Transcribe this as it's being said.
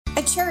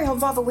Cherry Hill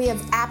Volvo, we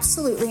have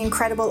absolutely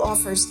incredible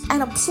offers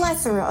and a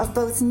plethora of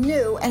both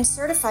new and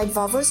certified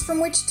Volvos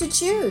from which to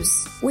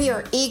choose. We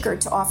are eager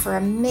to offer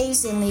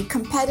amazingly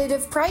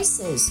competitive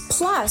prices,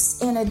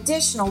 plus an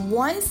additional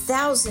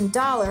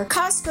 $1,000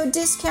 Costco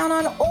discount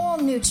on all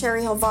new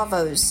Cherry Hill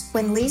Volvos.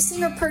 When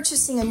leasing or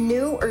purchasing a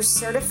new or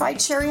certified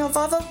Cherry Hill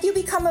Volvo, you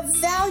become a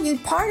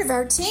valued part of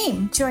our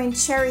team. Join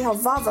Cherry Hill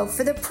Volvo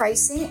for the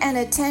pricing and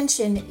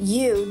attention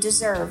you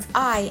deserve.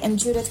 I am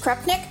Judith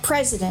Krupnick,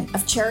 president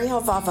of Cherry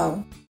Hill Volvo.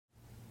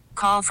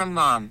 Call from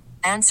mom.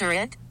 Answer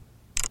it.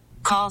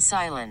 Call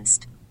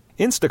silenced.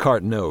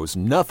 Instacart knows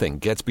nothing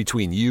gets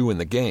between you and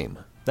the game.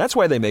 That's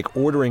why they make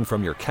ordering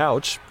from your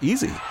couch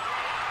easy.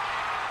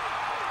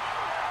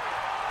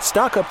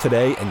 Stock up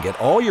today and get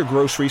all your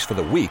groceries for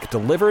the week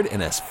delivered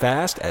in as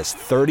fast as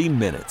 30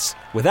 minutes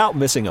without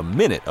missing a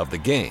minute of the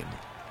game.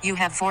 You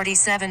have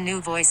 47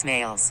 new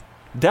voicemails.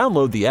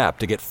 Download the app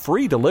to get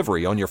free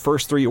delivery on your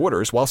first 3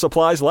 orders while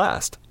supplies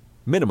last.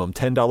 Minimum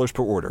 $10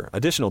 per order.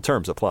 Additional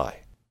terms apply.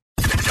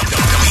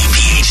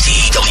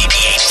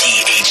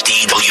 WPHT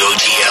HD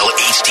WOGL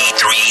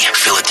HD3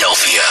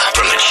 Philadelphia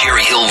from the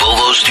Cherry Hill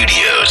Volvo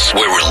Studios,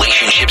 where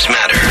relationships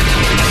matter.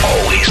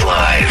 Always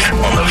live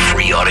on the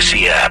free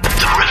Odyssey app.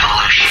 The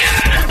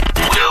revolution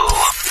will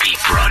be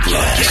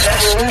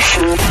broadcast.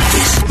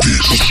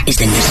 This is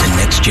the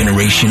next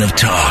generation of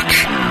talk.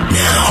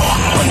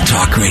 Now on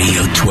Talk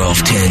Radio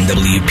 1210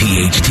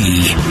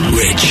 WPHT,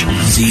 Rich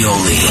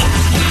Zeoli.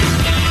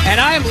 And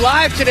I am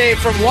live today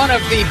from one of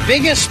the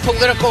biggest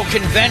political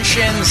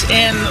conventions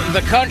in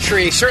the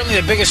country, certainly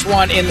the biggest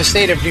one in the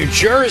state of New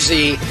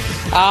Jersey.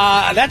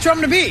 That's where I'm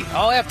going to be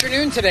all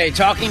afternoon today,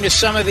 talking to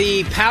some of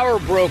the power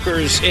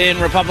brokers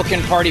in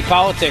Republican Party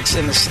politics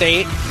in the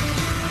state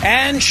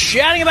and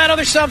chatting about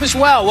other stuff as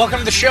well. Welcome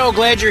to the show.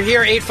 Glad you're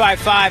here.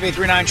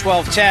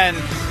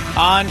 855-839-1210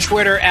 on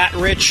Twitter at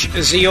Rich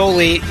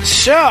Zeoli.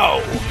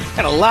 So,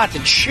 got a lot to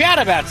chat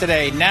about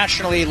today,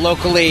 nationally,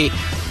 locally,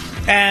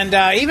 and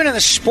even in the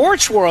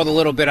sports world a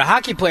little bit. A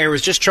hockey player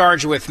was just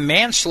charged with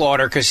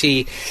manslaughter because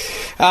he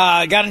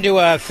got into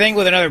a thing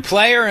with another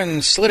player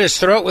and slit his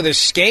throat with his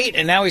skate,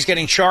 and now he's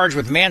getting charged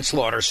with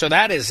manslaughter. So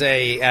that is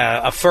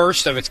a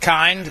first of its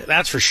kind,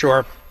 that's for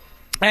sure.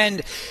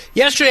 And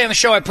yesterday on the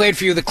show, I played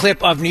for you the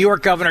clip of New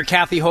York Governor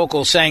Kathy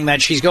Hochul saying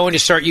that she's going to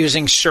start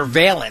using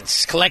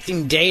surveillance,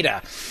 collecting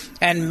data,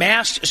 and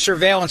mass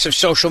surveillance of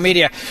social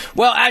media.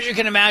 Well, as you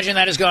can imagine,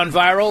 that has gone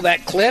viral,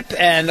 that clip,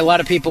 and a lot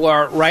of people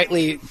are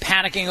rightly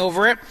panicking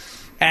over it.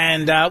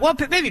 And, well,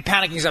 maybe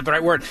panicking is not the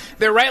right word.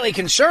 They're rightly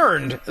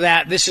concerned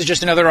that this is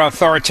just another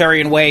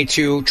authoritarian way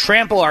to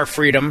trample our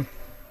freedom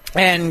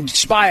and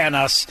spy on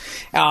us,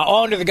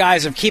 all under the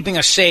guise of keeping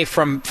us safe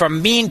from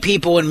mean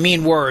people and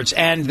mean words.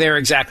 And they're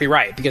exactly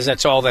right, because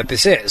that's all that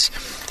this is.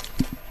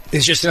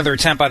 It's just another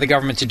attempt by the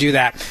government to do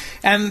that.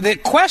 And the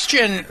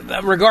question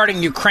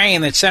regarding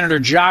Ukraine that Senator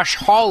Josh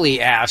Hawley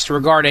asked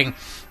regarding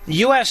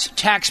U.S.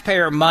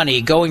 taxpayer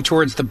money going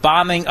towards the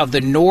bombing of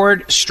the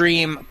Nord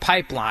Stream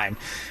pipeline,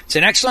 it's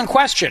an excellent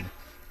question.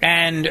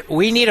 And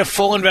we need a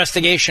full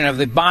investigation of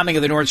the bombing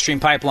of the Nord Stream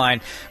pipeline,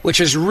 which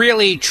has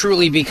really,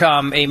 truly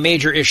become a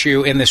major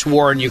issue in this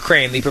war in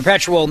Ukraine, the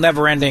perpetual,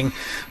 never-ending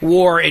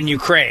war in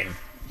Ukraine.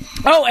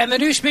 Oh, and the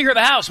new Speaker of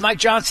the House, Mike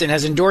Johnson,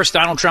 has endorsed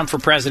Donald Trump for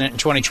president in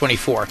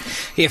 2024.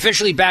 He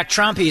officially backed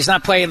Trump. He's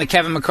not playing the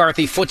Kevin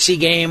McCarthy footsie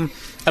game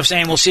of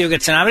saying, we'll see who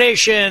gets the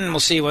nomination, we'll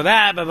see with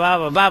that, blah, blah,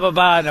 blah, blah, blah,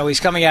 blah. No, he's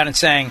coming out and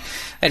saying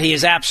that he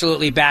is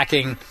absolutely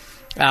backing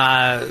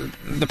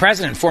the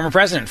president, former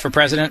president, for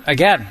president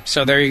again.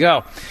 So there you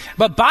go.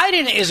 But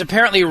Biden is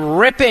apparently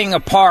ripping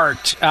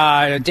apart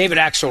David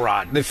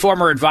Axelrod, the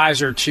former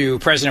advisor to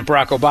President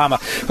Barack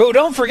Obama, who,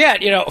 don't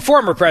forget,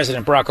 former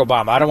President Barack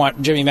Obama. I don't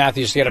want Jimmy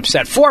Matthews to get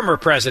upset. Former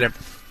president.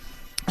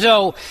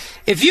 So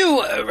if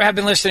you have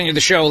been listening to the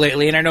show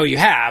lately, and I know you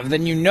have,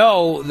 then you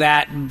know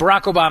that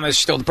Barack Obama is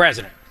still the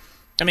president.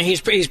 I mean,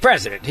 he's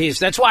president.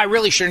 That's why I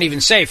really shouldn't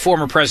even say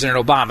former President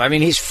Obama. I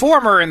mean, he's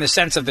former in the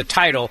sense of the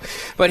title,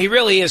 but he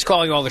really is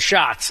calling all the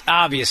shots,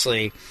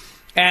 obviously.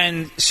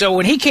 And so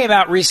when he came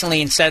out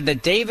recently and said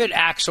that David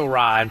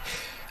Axelrod,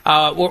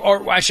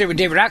 or actually when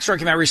David Axelrod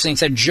came out recently and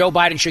said Joe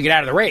Biden should get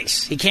out of the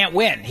race. He can't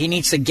win. He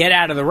needs to get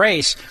out of the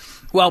race.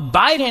 Well,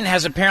 Biden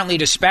has apparently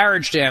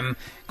disparaged him,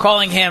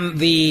 calling him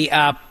the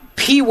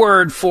P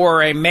word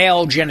for a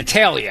male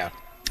genitalia.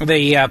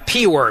 The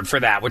P word for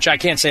that, which I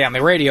can't say on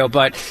the radio,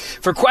 but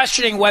for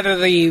questioning whether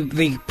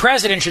the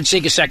president should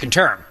seek a second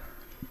term.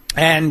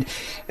 And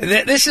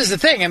this is the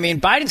thing. I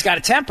mean, Biden's got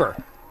a temper,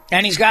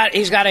 and he's got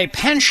a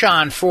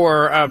penchant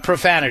for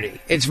profanity.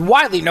 It's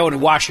widely known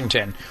in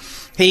Washington.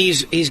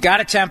 He's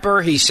got a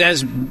temper. He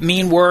says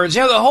mean words.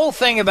 The whole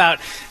thing about,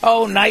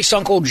 nice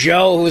Uncle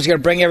Joe who's going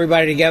to bring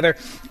everybody together.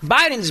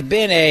 Biden's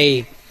been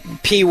a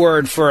P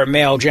word for a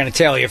male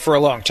genitalia for a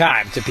long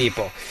time to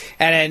people.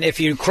 And if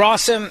you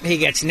cross him, he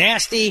gets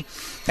nasty,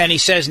 and he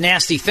says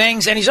nasty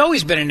things, and he's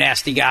always been a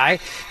nasty guy,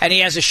 and he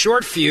has a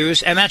short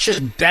fuse, and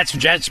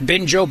that's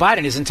been Joe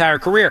Biden his entire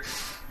career.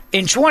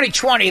 in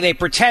 2020, they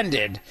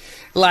pretended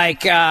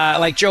like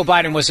Joe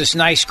Biden was this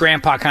nice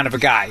grandpa kind of a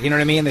guy. You know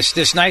what I mean?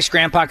 This nice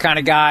grandpa kind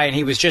of guy, and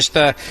he was just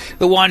the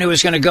one who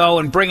was going to go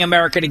and bring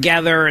America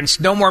together, and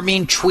no more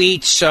mean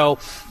tweets. So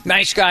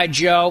nice guy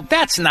Joe.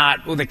 That's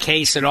not the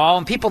case at all.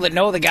 And people that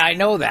know the guy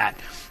know that.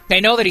 They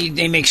know that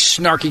he makes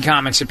snarky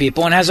comments to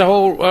people and has a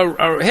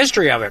whole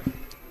history of it.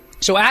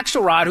 So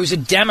Axelrod, who's a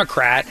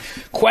Democrat,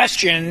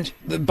 questioned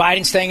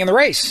Biden staying in the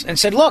race and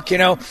said, look,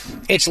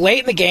 it's late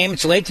in the game.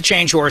 It's late to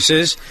change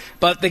horses,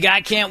 but the guy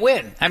can't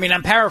win. I mean,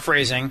 I'm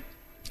paraphrasing.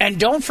 And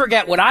don't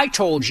forget what I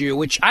told you,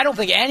 which I don't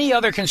think any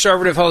other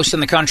conservative host in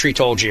the country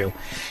told you. And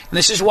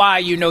this is why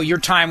your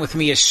time with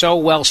me is so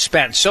well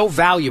spent, so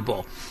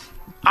valuable.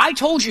 I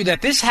told you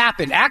that this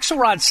happened.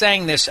 Axelrod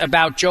saying this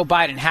about Joe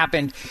Biden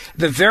happened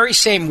the very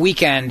same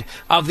weekend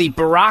of the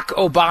Barack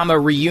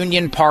Obama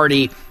reunion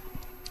party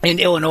in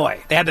Illinois.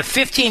 They had the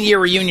 15-year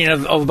reunion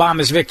of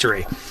Obama's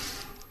victory.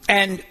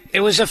 And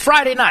it was a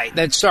Friday night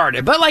that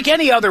started. But like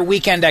any other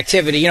weekend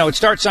activity, it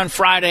starts on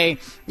Friday.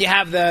 You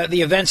have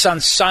the events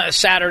on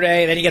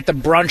Saturday. Then you get the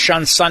brunch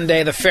on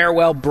Sunday, the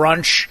farewell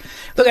brunch.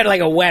 Look at it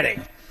like a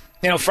wedding.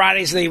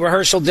 Friday's the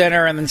rehearsal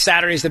dinner, and then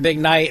Saturday's the big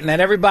night. And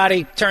then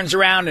everybody turns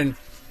around and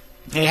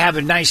they have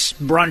a nice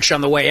brunch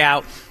on the way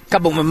out. A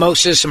couple of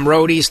mimosas, some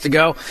roadies to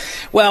go.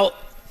 Well,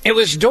 it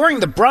was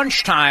during the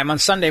brunch time on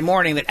Sunday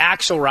morning that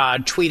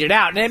Axelrod tweeted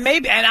out. And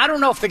I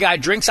don't know if the guy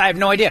drinks. I have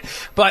no idea.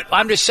 But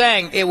I'm just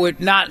saying it would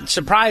not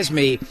surprise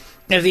me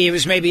if he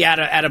was maybe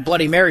at a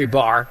Bloody Mary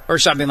bar or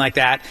something like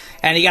that.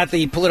 And he got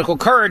the political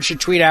courage to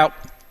tweet out,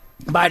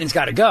 Biden's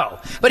got to go.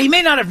 But he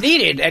may not have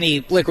needed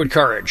any liquid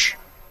courage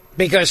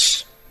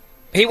because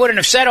he wouldn't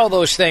have said all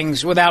those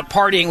things without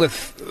partying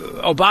with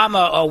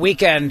Obama a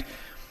weekend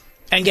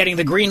and getting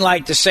the green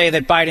light to say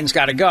that Biden's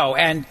got to go.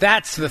 And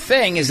that's the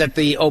thing, is that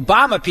the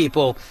Obama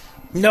people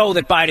know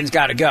that Biden's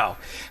got to go.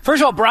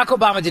 First of all, Barack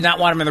Obama did not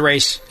want him in the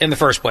race in the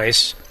first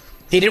place.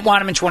 He didn't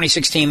want him in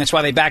 2016. That's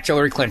why they backed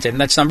Hillary Clinton.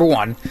 That's number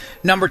one.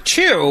 Number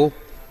two,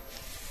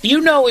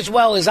 you know as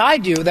well as I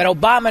do that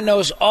Obama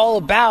knows all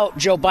about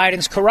Joe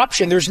Biden's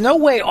corruption. There's no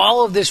way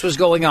all of this was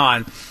going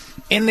on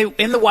in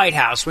the White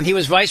House when he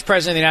was vice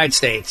president of the United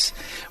States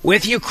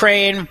with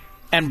Ukraine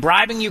and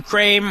bribing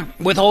Ukraine,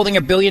 withholding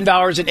 $1 billion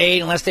in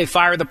aid unless they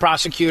fire the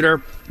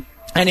prosecutor.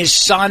 And his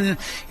son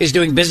is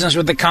doing business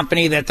with the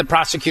company that the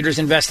prosecutor's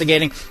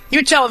investigating.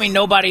 You're telling me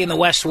nobody in the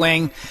West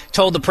Wing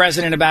told the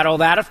president about all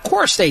that? Of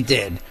course they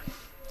did.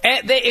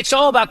 It's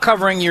all about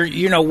covering your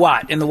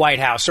you-know-what in the White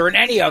House or in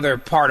any other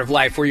part of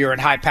life where you're in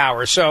high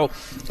power. So,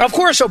 of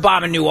course,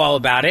 Obama knew all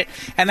about it.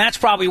 And that's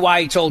probably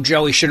why he told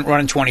Joe he shouldn't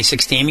run in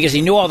 2016, because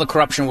he knew all the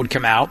corruption would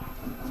come out.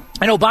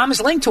 And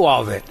Obama's linked to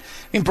all of it.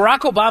 I mean, Barack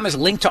Obama's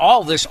linked to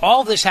all of this.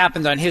 All of this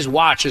happened on his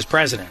watch as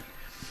president.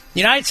 The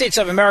United States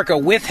of America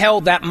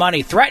withheld that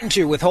money, threatened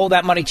to withhold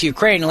that money to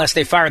Ukraine unless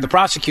they fired the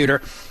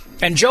prosecutor.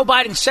 And Joe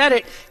Biden said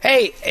it.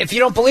 Hey, if you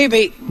don't believe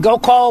me, go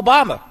call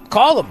Obama.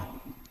 Call him.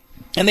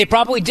 And they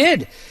probably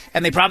did.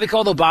 And they probably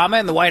called Obama,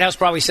 and the White House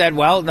probably said,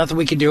 well, nothing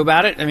we can do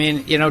about it. I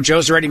mean,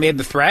 Joe's already made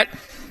the threat.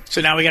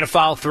 So now we got to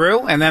follow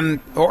through. And then,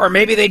 or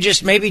maybe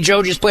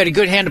Joe just played a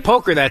good hand of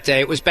poker that day.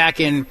 It was back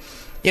in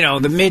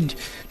the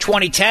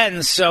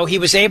mid-2010s, so he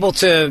was able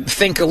to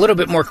think a little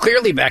bit more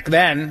clearly back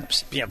then,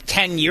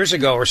 10 years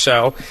ago or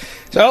so.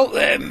 So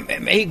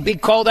he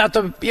called out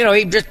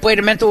he just played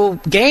a mental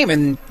game,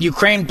 and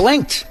Ukraine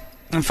blinked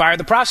and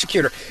fired the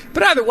prosecutor.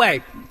 But either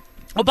way,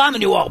 Obama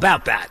knew all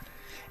about that.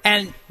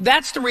 And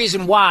that's the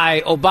reason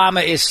why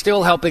Obama is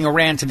still helping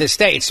Iran to this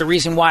day. It's the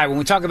reason why, when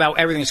we talk about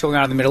everything that's going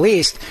on in the Middle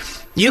East,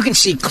 you can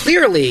see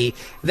clearly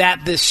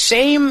that the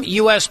same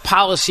U.S.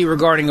 policy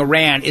regarding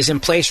Iran is in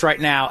place right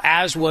now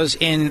as was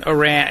in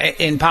Iran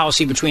in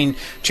policy between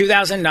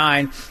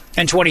 2009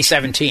 and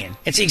 2017.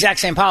 It's the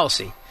exact same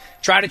policy.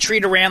 Try to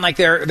treat Iran like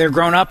they're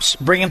grown-ups,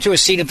 bring them to a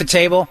seat at the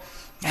table,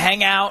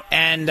 hang out,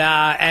 and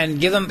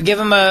give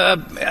them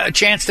a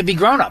chance to be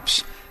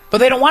grown-ups. But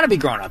they don't want to be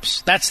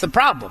grown-ups. That's the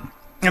problem.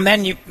 And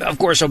then, of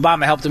course,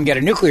 Obama helped him get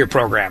a nuclear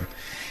program.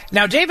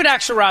 Now, David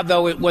Axelrod,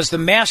 though, was the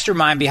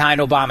mastermind behind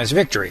Obama's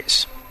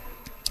victories.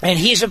 And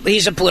he's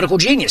a political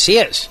genius. He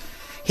is.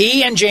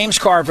 He and James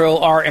Carville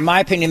are, in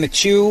my opinion, the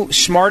two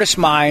smartest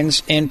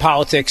minds in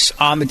politics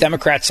on the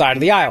Democrat side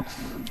of the aisle.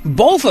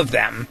 Both of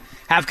them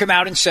have come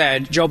out and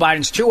said Joe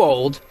Biden's too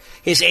old.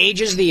 His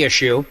age is the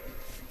issue.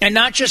 And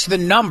not just the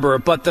number,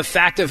 but the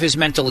fact of his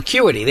mental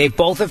acuity. They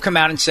both have come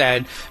out and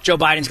said Joe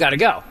Biden's got to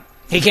go.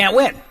 He can't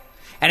win.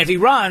 And if he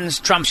runs,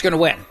 Trump's going to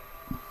win.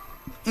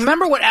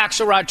 Remember what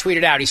Axelrod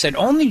tweeted out. He said,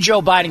 only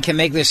Joe Biden can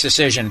make this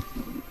decision.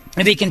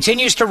 If he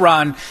continues to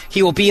run,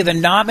 he will be the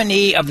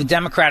nominee of the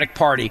Democratic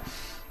Party.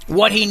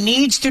 What he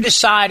needs to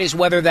decide is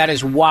whether that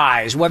is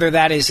wise, whether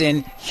that is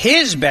in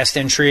his best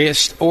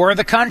interest or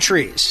the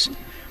country's.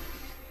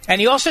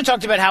 And he also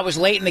talked about how it was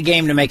late in the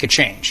game to make a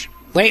change.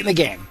 Late in the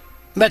game.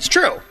 That's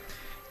true.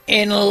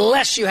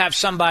 Unless you have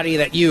somebody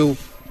that you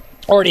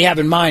already have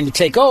in mind to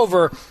take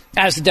over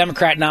as the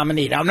Democrat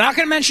nominee. Now, I'm not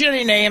going to mention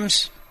any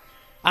names.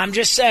 I'm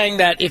just saying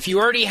that if you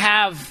already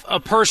have a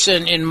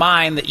person in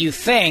mind that you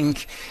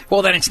think,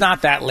 well, then it's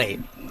not that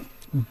late.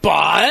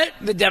 But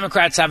the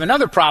Democrats have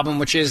another problem,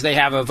 which is they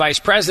have a vice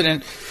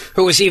president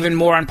who is even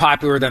more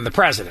unpopular than the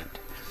president.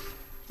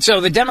 So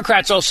the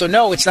Democrats also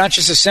know it's not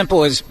just as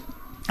simple as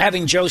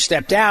having Joe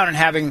step down and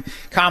having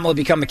Kamala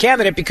become the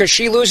candidate, because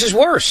she loses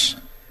worse.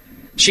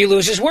 She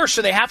loses worse.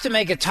 So they have to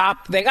make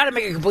they got to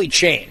make a complete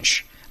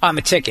change on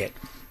the ticket.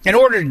 In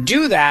order to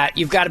do that,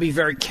 you've got to be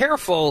very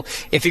careful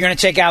if you're going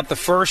to take out the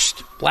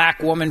first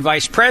black woman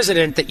vice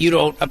president that you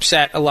don't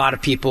upset a lot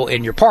of people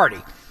in your party.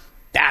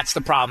 That's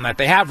the problem that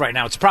they have right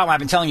now. It's a problem I've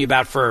been telling you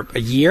about for a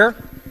year.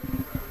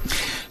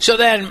 So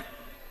then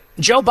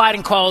Joe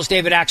Biden calls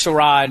David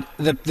Axelrod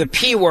the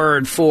P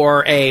word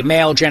for a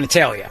male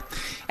genitalia.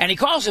 And he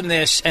calls him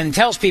this and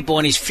tells people,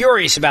 and he's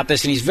furious about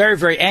this, and he's very,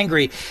 very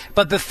angry.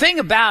 But the thing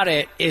about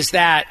it is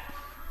that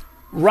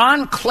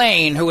Ron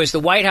Klain, who is the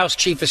White House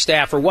chief of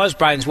staff, or was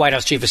Biden's White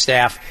House chief of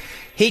staff,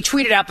 he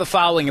tweeted out the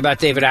following about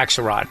David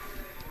Axelrod.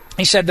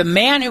 He said, the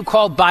man who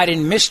called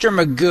Biden Mr.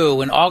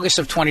 Magoo in August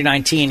of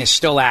 2019 is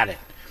still at it.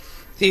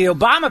 The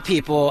Obama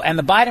people and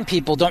the Biden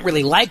people don't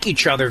really like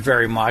each other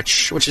very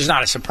much, which is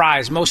not a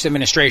surprise. Most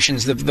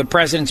administrations, the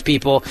president's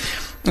people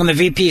and the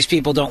VP's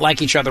people don't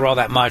like each other all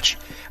that much.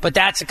 But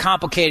that's a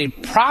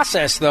complicated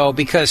process, though,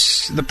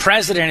 because the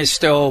president is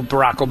still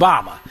Barack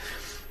Obama.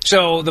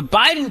 So the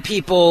Biden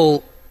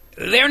people,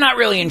 they're not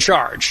really in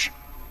charge.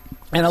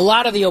 And a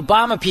lot of the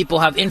Obama people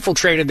have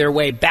infiltrated their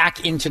way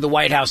back into the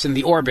White House in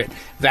the orbit.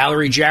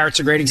 Valerie Jarrett's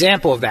a great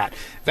example of that.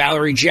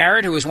 Valerie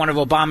Jarrett, who is one of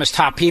Obama's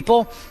top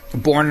people,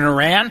 born in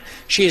Iran,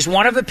 she is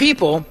one of the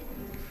people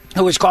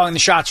who is calling the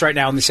shots right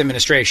now in this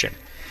administration.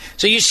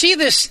 So you see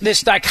this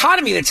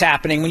dichotomy that's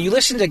happening when you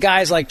listen to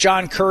guys like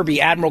John Kirby,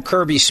 Admiral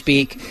Kirby,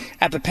 speak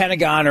at the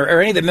Pentagon or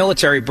any of the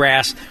military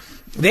brass.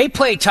 They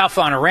play tough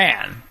on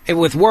Iran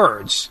with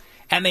words,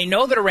 and they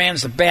know that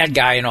Iran's the bad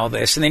guy in all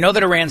this, and they know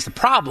that Iran's the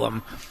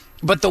problem.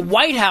 But the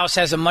White House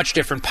has a much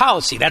different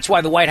policy. That's why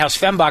the White House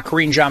fembot,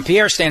 Karine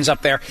Jean-Pierre, stands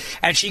up there,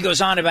 and she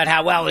goes on about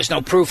how, well, there's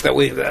no proof that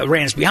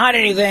Iran's behind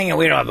anything, and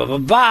we don't blah, blah,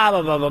 blah,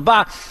 blah, blah, blah,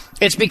 blah.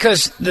 It's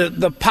because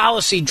the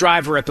policy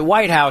driver at the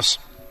White House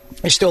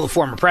is still the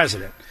former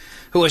president,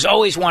 who has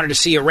always wanted to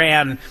see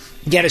Iran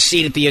get a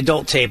seat at the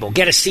adult table,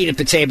 get a seat at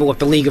the table with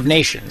the League of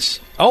Nations.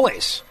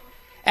 Always.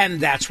 And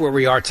that's where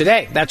we are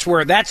today. That's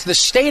the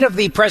state of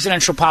the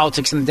presidential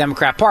politics in the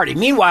Democrat Party.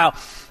 Meanwhile,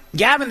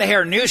 Gavin the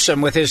Hair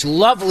Newsom, with his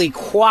lovely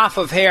coif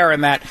of hair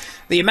and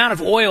the amount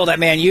of oil that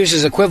man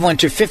uses equivalent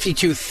to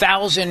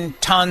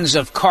 52,000 tons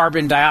of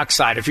carbon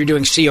dioxide if you're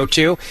doing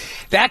CO2.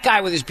 That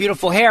guy with his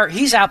beautiful hair,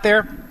 he's out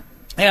there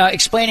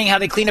explaining how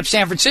they cleaned up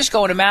San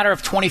Francisco in a matter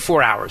of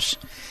 24 hours.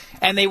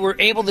 And they were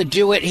able to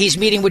do it. He's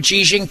meeting with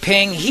Xi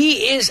Jinping.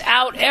 He is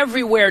out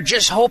everywhere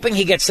just hoping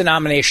he gets the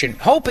nomination,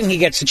 hoping he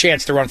gets the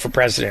chance to run for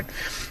president,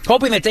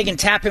 hoping that they can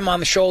tap him on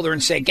the shoulder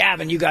and say,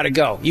 Gavin, you got to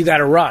go. You got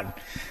to run.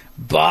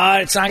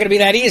 But it's not going to be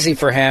that easy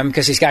for him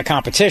because he's got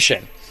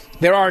competition.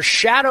 There are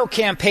shadow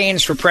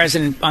campaigns for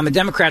president on the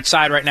Democrat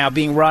side right now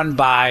being run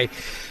by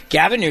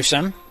Gavin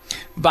Newsom,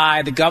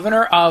 by the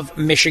governor of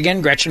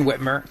Michigan, Gretchen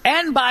Whitmer,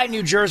 and by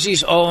New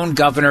Jersey's own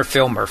Governor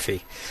Phil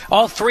Murphy.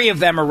 All three of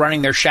them are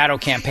running their shadow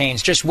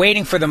campaigns, just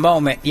waiting for the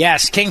moment.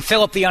 Yes, King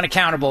Philip the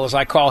Unaccountable, as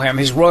I call him,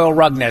 his royal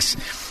rugness.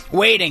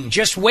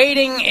 Just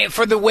waiting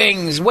for the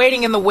wings,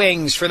 waiting in the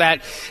wings for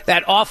that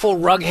awful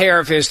rug hair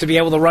of his to be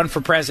able to run for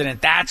president.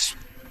 That's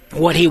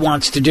what he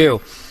wants to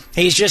do.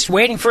 He's just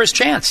waiting for his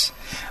chance.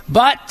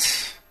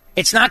 But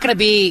it's not going to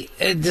be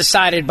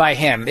decided by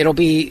him. It'll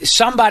be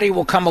somebody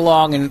will come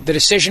along and the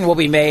decision will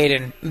be made,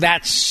 and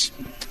that's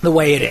the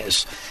way it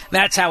is.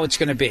 That's how it's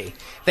going to be.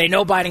 They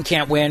know Biden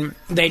can't win.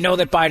 They know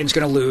that Biden's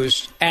going to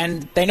lose.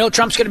 And they know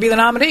Trump's going to be the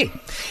nominee.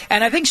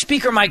 And I think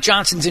Speaker Mike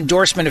Johnson's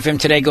endorsement of him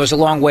today goes a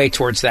long way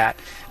towards that.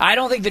 I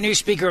don't think the new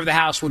Speaker of the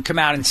House would come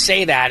out and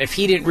say that if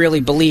he didn't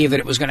really believe that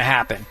it was going to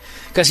happen.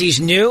 Because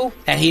he's new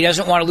and he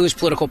doesn't want to lose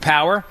political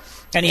power.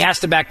 And he has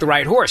to back the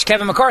right horse.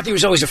 Kevin McCarthy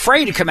was always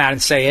afraid to come out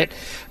and say it,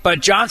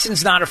 but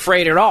Johnson's not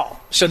afraid at all.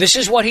 So this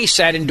is what he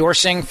said,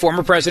 endorsing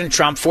former President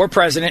Trump for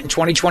president in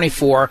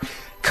 2024.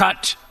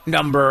 Cut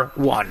number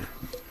one.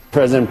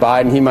 President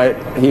Biden,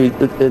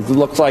 it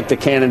looks like the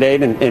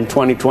candidate in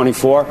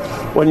 2024.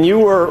 When you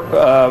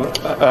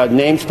were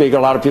named speaker,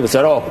 a lot of people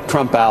said, "Oh,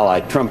 Trump ally,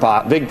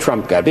 big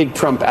Trump guy, big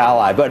Trump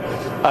ally."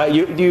 But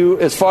you,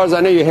 as far as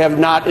I know, you have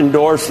not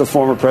endorsed the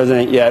former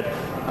president yet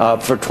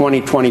for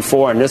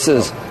 2024, and this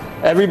is.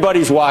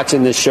 Everybody's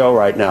watching this show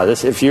right now.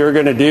 If you're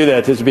going to do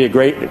that, this would be a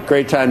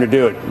great time to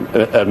do it,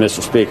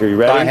 Mr. Speaker. You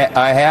ready?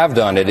 I have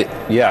done it.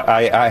 Yeah,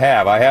 I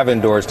have. I have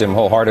endorsed him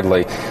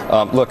wholeheartedly.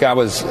 Look, I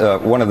was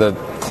one of the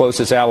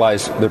closest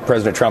allies that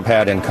President Trump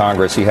had in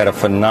Congress. He had a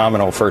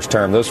phenomenal first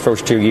term. Those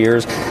first 2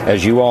 years,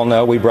 as you all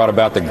know, we brought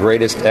about the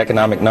greatest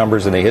economic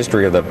numbers in the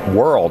history of the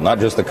world, not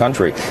just the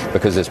country,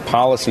 because his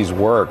policies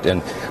worked.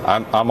 And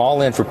I'm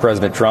all in for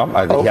President Trump.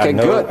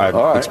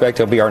 I expect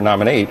he'll be our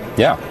nominee.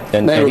 Yeah,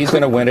 and he's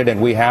going to win it.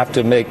 And we have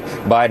to make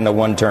Biden a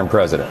one-term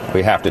president.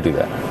 We have to do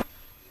that.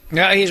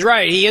 No, he's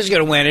right. He is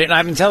going to win it, and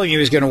I've been telling you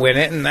he's going to win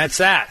it, and that's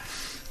that.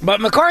 But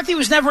McCarthy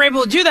was never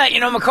able to do that.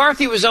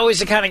 McCarthy was always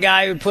the kind of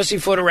guy who'd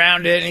pussyfoot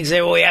around it, and he'd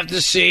say, well, we have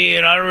to see,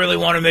 and I don't really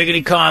want to make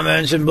any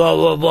comments, and blah,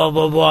 blah, blah,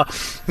 blah, blah.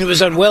 He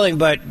was unwilling,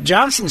 but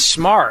Johnson's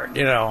smart,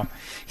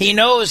 He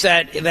knows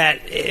that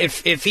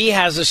if he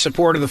has the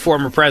support of the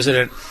former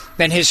president,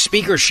 then his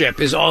speakership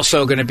is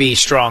also going to be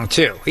strong,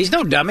 too. He's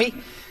no dummy.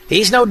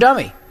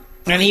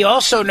 And he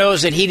also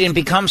knows that he didn't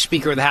become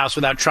Speaker of the House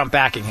without Trump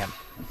backing him,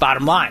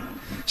 bottom line.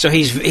 So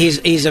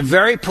he's a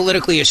very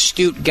politically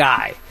astute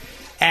guy.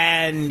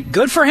 And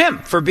good for him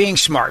for being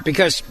smart,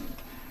 because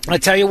I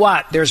tell you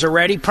what, there's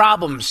already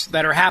problems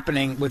that are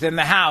happening within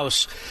the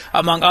House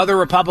among other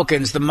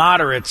Republicans, the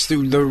moderates,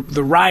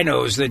 the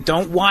rhinos that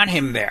don't want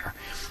him there.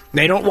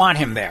 They don't want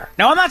him there.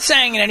 Now, I'm not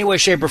saying in any way,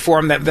 shape, or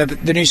form that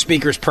the new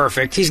speaker is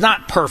perfect. He's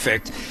not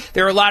perfect.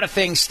 There are a lot of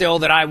things still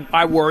that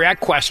I worry, I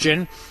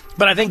question.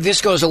 But I think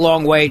this goes a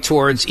long way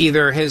towards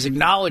either his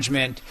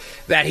acknowledgement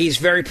that he's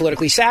very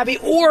politically savvy,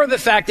 or the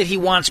fact that he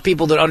wants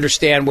people to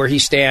understand where he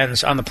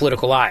stands on the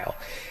political aisle.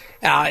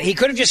 He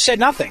could have just said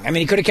nothing. I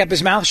mean, he could have kept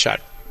his mouth shut.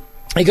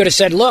 He could have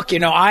said, look,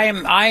 I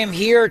am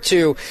here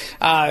to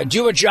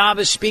do a job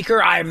as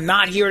speaker. I'm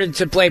not here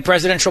to play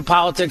presidential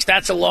politics.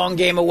 That's a long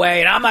game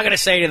away, and I'm not going to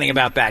say anything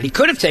about that. He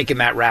could have taken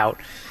that route,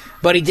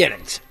 but he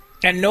didn't.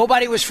 And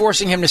nobody was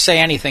forcing him to say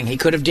anything. He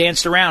could have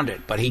danced around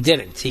it, but he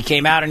didn't. He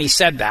came out and he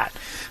said that.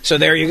 So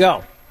there you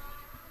go.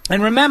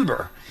 And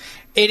remember,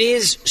 it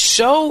is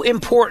so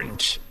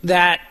important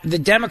that the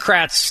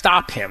Democrats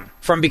stop him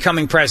from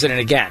becoming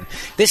president again.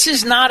 This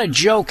is not a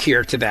joke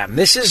here to them.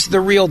 This is the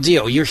real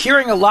deal. You're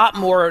hearing a lot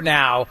more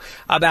now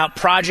about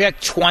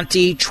Project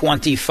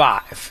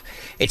 2025.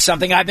 It's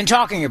something I've been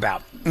talking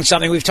about. It's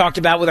something we've talked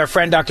about with our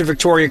friend Dr.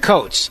 Victoria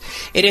Coates.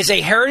 It is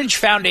a Heritage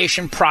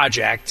Foundation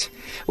project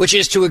which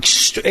is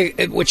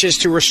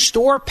to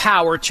restore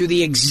power to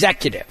the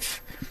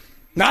executive.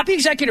 Not the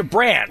executive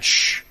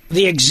branch,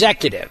 the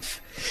executive.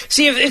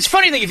 See, it's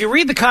funny that if you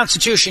read the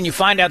Constitution, you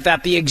find out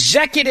that the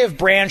executive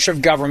branch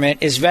of government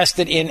is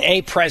vested in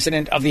a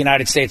president of the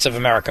United States of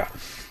America.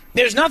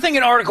 There's nothing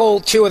in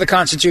Article 2 of the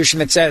Constitution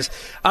that says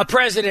a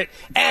president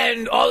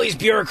and all these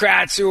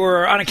bureaucrats who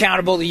are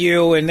unaccountable to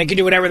you, and they can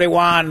do whatever they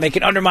want, and they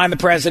can undermine the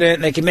president,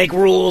 and they can make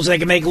rules, they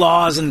can make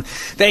laws, and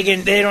they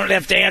don't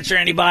have to answer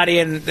anybody,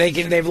 and they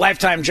have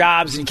lifetime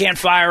jobs, and you can't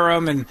fire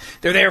them, and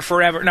they're there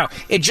forever. No,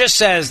 it just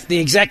says the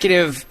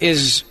executive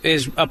is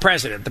a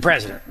president, the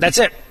president. That's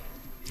it.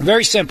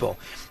 Very simple.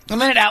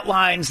 And then it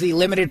outlines the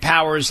limited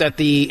powers that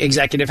the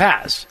executive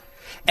has.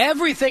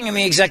 Everything in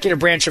the executive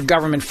branch of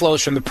government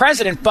flows from the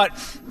president, but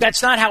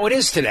that's not how it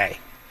is today.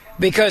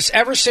 Because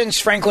ever since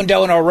Franklin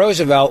Delano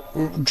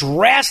Roosevelt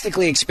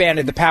drastically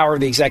expanded the power of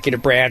the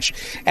executive branch,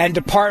 and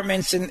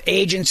departments and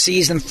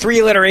agencies and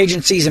three-letter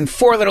agencies and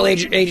four-letter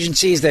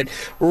agencies that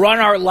run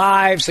our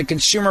lives, the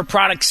Consumer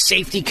Product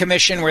Safety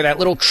Commission, where that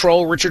little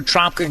troll Richard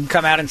Trump can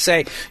come out and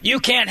say, you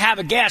can't have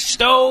a gas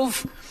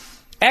stove.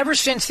 Ever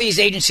since these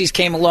agencies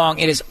came along,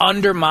 it has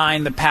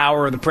undermined the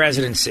power of the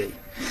presidency.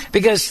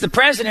 Because the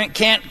president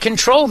can't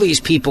control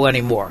these people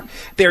anymore.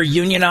 They're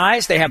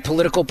unionized. They have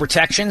political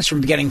protections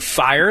from getting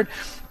fired.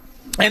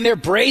 And they're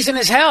brazen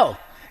as hell.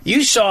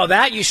 You saw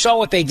that. You saw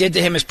what they did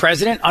to him as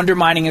president,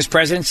 undermining his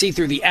presidency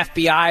through the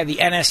FBI, the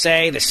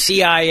NSA, the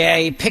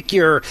CIA, pick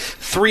your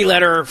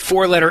three-letter,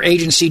 four-letter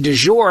agency du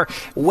jour,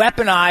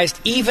 weaponized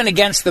even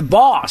against the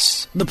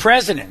boss, the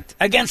president,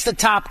 against the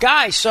top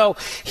guy. So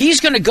he's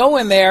going to go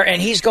in there and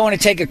he's going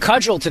to take a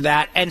cudgel to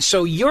that. And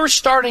so you're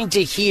starting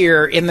to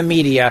hear in the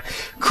media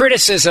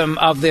criticism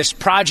of this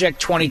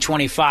Project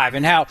 2025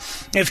 and how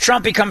if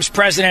Trump becomes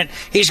president,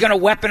 he's going to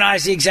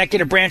weaponize the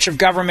executive branch of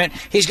government.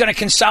 He's going to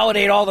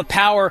consolidate all the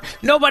power.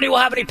 Nobody will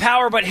have any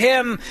power but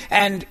him.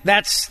 And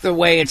that's the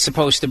way it's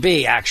supposed to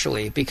be,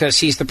 actually, because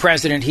he's the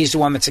president. He's the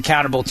one that's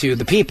accountable to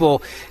the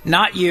people,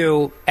 not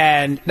you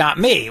and not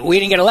me. We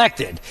didn't get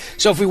elected.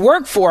 So if we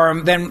work for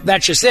him, then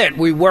that's just it.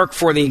 We work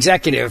for the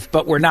executive,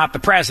 but we're not the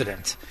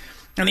president.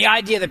 And the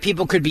idea that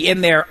people could be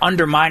in there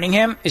undermining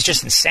him is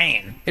just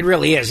insane. It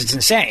really is. It's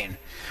insane.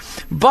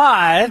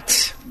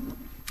 But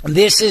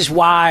this is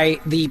why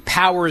the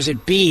powers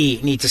that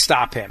be need to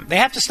stop him. They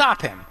have to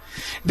stop him.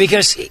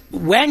 Because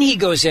when he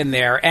goes in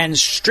there and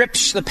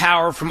strips the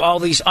power from all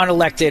these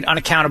unelected,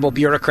 unaccountable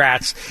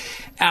bureaucrats,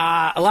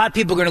 a lot of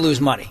people are going to lose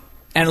money.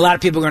 And a lot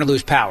of people are going to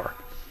lose power.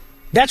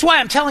 That's why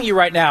I'm telling you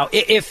right now,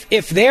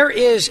 if there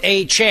is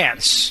a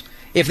chance,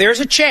 if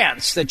there's a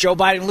chance that Joe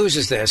Biden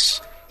loses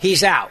this,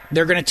 he's out.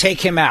 They're going to take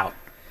him out.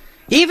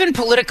 Even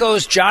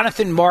Politico's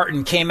Jonathan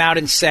Martin came out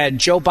and said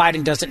Joe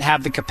Biden doesn't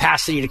have the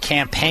capacity to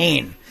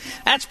campaign.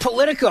 That's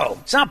Politico.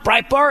 It's not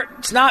Breitbart.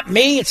 It's not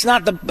me. It's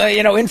not the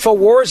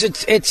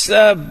InfoWars. It's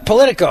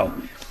Politico.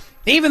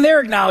 Even they're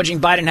acknowledging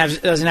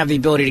Biden doesn't have the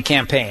ability to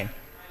campaign.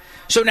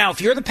 So now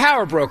if you're the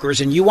power brokers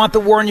and you want the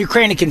war in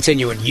Ukraine to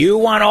continue and you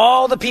want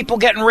all the people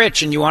getting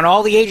rich and you want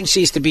all the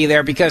agencies to be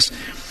there because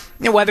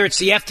whether it's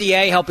the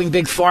FDA helping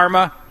Big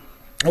Pharma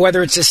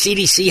whether it's the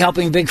CDC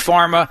helping Big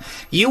Pharma.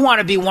 You want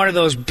to be one of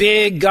those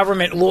big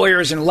government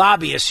lawyers and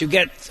lobbyists who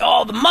get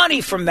all the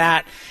money from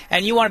that,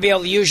 and you want to be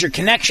able to use your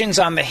connections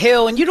on the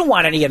Hill, and you don't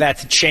want any of that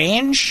to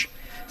change.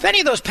 If any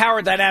of those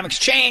power dynamics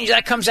change,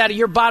 that comes out of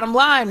your bottom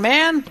line,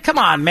 man. Come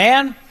on,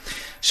 man.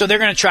 So they're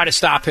going to try to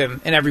stop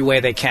him in every way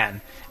they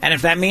can. And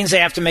if that means they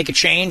have to make a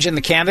change in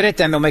the candidate,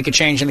 then they'll make a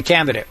change in the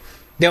candidate.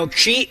 They'll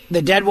cheat,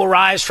 the dead will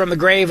rise from the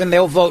grave, and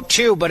they'll vote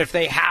too. But if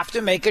they have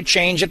to make a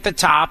change at the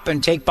top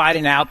and take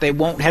Biden out, they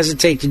won't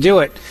hesitate to do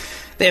it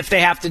if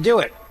they have to do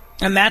it.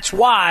 And that's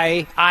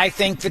why I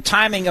think the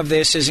timing of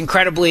this is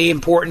incredibly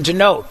important to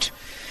note.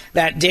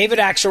 That David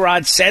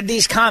Axelrod said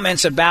these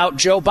comments about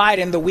Joe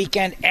Biden the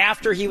weekend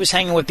after he was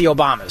hanging with the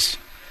Obamas.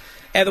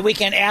 And the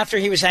weekend after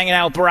he was hanging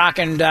out with Barack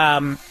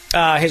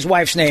and his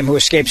wife's name, who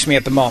escapes me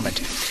at the moment.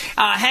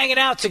 Hanging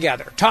out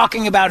together,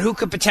 talking about who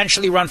could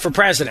potentially run for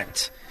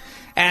president.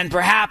 And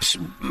perhaps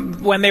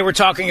when they were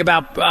talking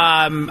about,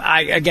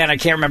 I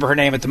can't remember her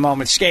name at the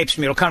moment. Escapes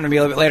me. It'll come to me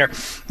a little bit later.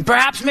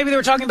 Perhaps maybe they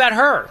were talking about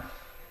her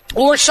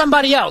or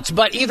somebody else.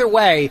 But either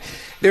way,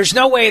 there's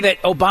no way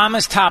that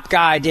Obama's top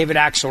guy, David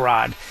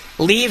Axelrod,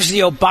 leaves the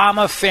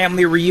Obama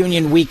family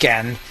reunion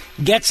weekend,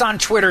 gets on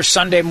Twitter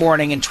Sunday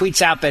morning and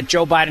tweets out that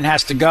Joe Biden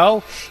has to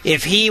go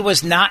if he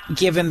was not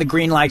given the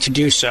green light to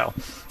do so.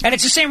 And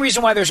it's the same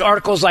reason why there's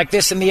articles like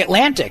this in The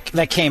Atlantic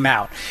that came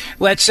out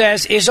that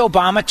says, is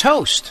Obama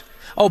toast?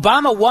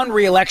 Obama won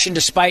re-election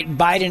despite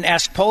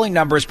Biden-esque polling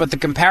numbers, but the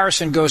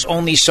comparison goes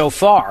only so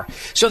far.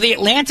 So The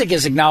Atlantic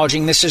is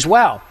acknowledging this as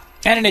well.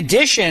 And in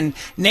addition,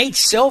 Nate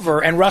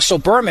Silver and Russell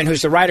Berman,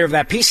 who's the writer of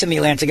that piece in The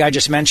Atlantic I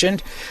just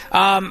mentioned,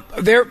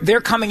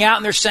 they're coming out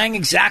and they're saying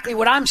exactly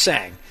what I'm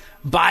saying.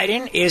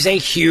 Biden is a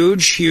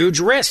huge, huge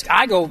risk.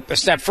 I go a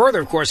step further,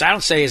 of course. I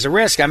don't say he's a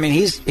risk. I mean,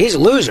 he's a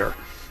loser.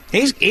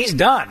 He's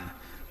done.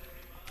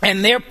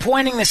 And they're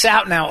pointing this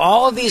out now.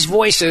 All of these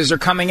voices are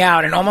coming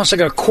out and almost like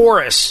a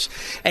chorus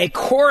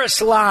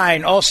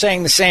line, all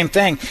saying the same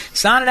thing.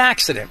 It's not an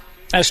accident.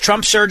 As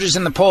Trump surges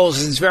in the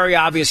polls, it's very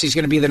obvious he's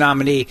going to be the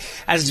nominee.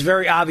 As it's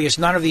very obvious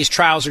none of these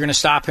trials are going to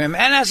stop him.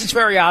 And as it's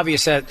very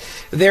obvious that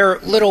their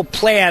little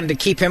plan to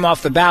keep him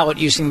off the ballot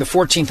using the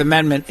 14th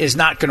Amendment is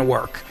not going to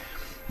work.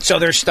 So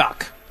they're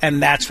stuck.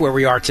 And that's where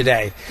we are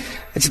today.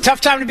 It's a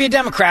tough time to be a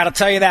Democrat, I'll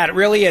tell you that. It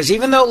really is.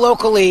 Even though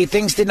locally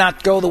things did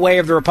not go the way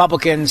of the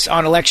Republicans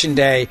on Election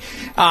Day,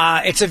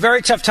 it's a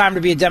very tough time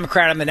to be a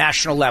Democrat on the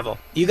national level.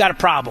 You got a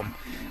problem.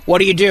 What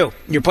do? You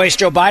replace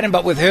Joe Biden,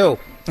 but with who?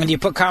 And you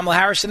put Kamala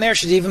Harris in there,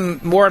 she's even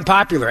more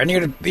unpopular. And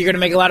you're going to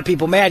make a lot of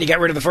people mad. You got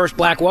rid of the first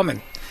black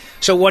woman.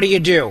 So what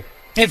do?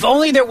 If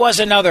only there was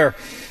another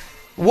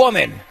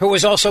woman who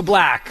was also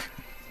black,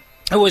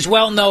 who was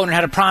well-known and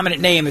had a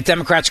prominent name that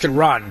Democrats could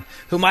run,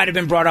 who might have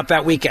been brought up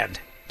that weekend.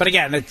 But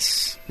again,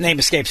 its name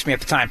escapes me at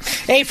the time.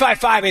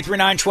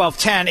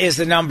 855-839-1210 is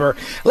the number.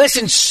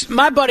 Listen,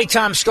 my buddy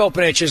Tom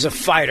Skopanich is a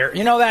fighter.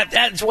 You know,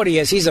 that's what he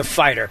is. He's a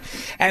fighter.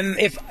 And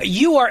if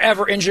you are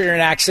ever injured in an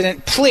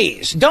accident,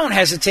 please don't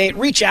hesitate.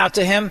 Reach out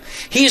to him.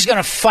 He's going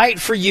to fight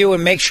for you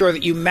and make sure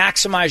that you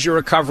maximize your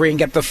recovery and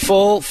get the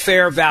full,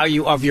 fair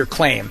value of your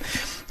claim.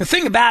 The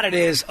thing about it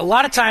is, a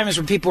lot of times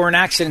when people are in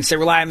accidents, they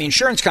rely on the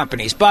insurance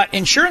companies. But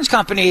insurance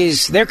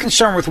companies, they're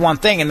concerned with one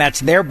thing, and that's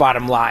their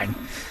bottom line.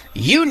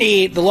 You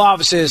need the law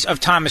offices of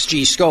Thomas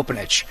G.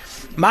 Skopanich.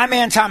 My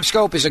man Tom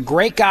Scope is a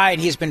great guy,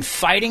 and he's been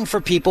fighting for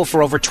people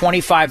for over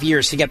 25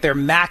 years to get their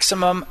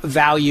maximum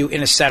value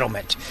in a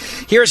settlement.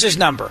 Here's his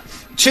number.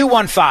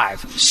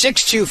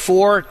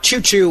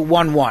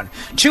 215-624-2211.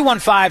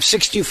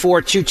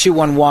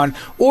 215-624-2211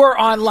 or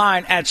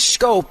online at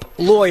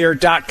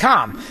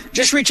scopelawyer.com.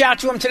 Just reach out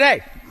to him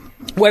today.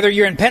 Whether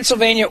you're in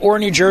Pennsylvania or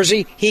New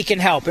Jersey, he can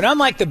help. And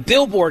unlike the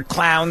billboard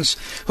clowns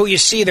who you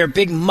see their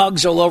big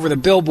mugs all over the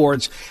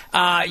billboards,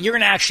 you're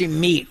going to actually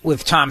meet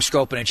with Tom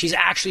Skopanich. He's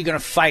actually going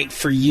to fight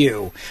for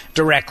you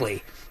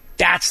directly.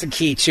 That's the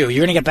key, too.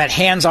 You're going to get that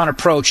hands-on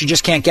approach you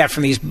just can't get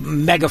from these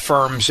mega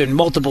firms in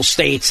multiple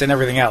states and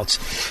everything else.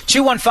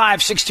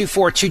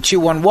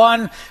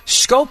 215-624-2211,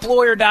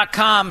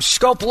 scopelawyer.com,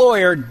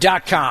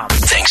 scopelawyer.com.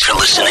 Thanks for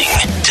listening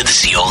to the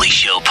Zeoli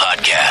Show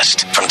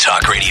podcast from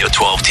Talk Radio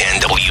 1210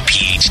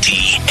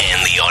 WPHT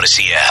and the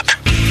Odyssey app.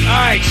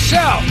 All right, so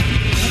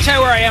I'll tell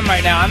you where I am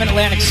right now. I'm in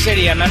Atlantic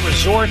City. I'm at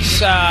Resorts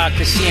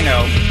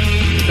Casino,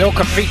 Il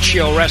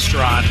Capriccio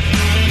restaurant.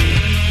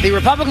 The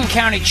Republican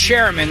County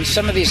chairman,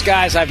 some of these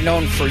guys I've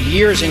known for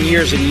years and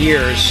years and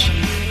years,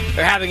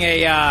 they're having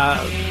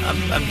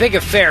a big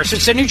affair. So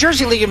it's the New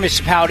Jersey League of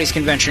Municipalities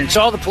Convention. It's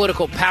all the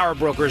political power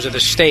brokers of the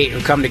state who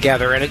come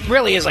together, and it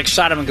really is like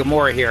Sodom and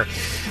Gomorrah here.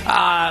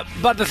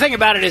 But the thing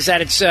about it is that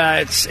it's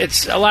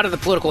a lot of the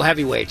political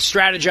heavyweights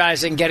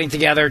strategizing, getting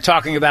together,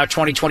 talking about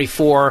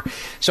 2024.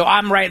 So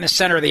I'm right in the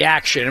center of the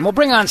action, and we'll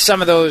bring on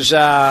some of those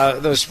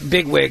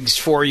bigwigs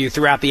for you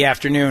throughout the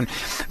afternoon.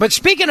 But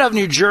speaking of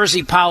New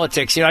Jersey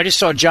politics, I just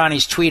saw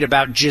Johnny's tweet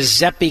about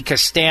Giuseppe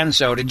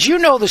Costanzo. Did you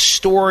know the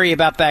story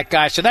about that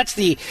guy? So that's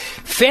the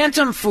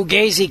Phantom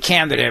Fugazi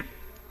candidate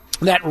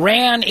that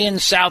ran in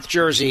South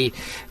Jersey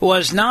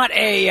was not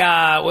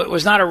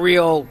a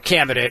real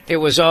candidate. It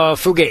was a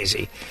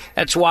fugazi.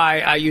 That's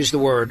why I use the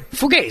word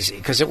fugazi,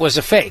 because it was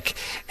a fake.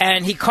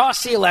 And he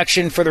cost the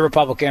election for the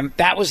Republican.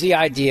 That was the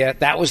idea.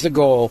 That was the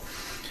goal.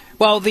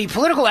 Well, the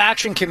Political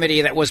Action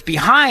Committee that was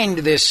behind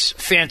this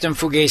phantom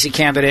fugazi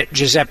candidate,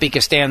 Giuseppe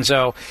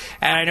Costanzo,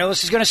 and I know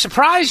this is going to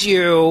surprise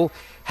you,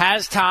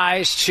 has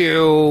ties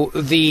to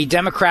the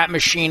Democrat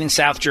machine in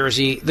South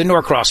Jersey, the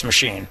Norcross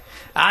machine.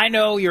 I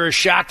know you're as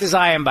shocked as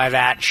I am by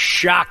that,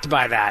 shocked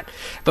by that,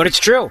 but it's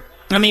true.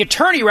 And the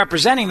attorney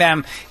representing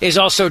them is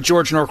also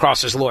George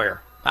Norcross's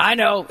lawyer. I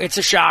know, it's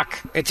a shock.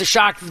 It's a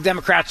shock that the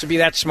Democrats would be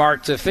that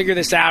smart to figure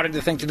this out and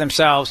to think to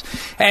themselves,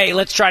 hey,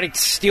 let's try to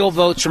steal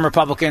votes from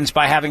Republicans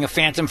by having a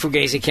phantom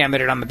fugazi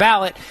candidate on the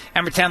ballot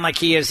and pretend like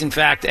he is, in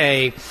fact,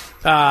 a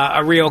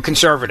real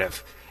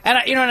conservative. And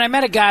I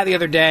met a guy the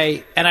other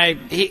day, and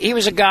he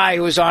was a guy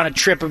who was on a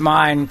trip of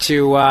mine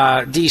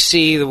to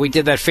D.C. We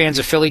did that Fans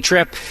of Philly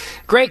trip.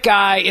 Great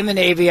guy in the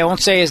Navy. I won't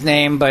say his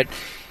name, but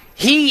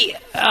he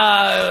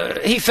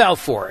fell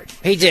for it.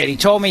 He did. He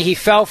told me he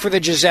fell for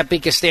the Giuseppe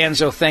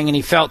Costanzo thing, and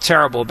he felt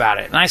terrible about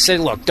it. And I said,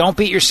 look, don't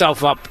beat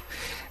yourself up.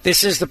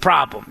 This is the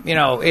problem.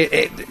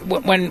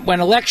 When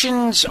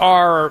elections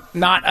are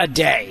not a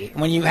day,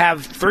 when you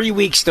have 3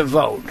 weeks to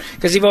vote,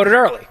 because he voted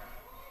early.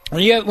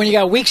 When you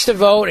got weeks to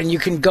vote and you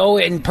can go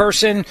in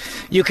person,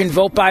 you can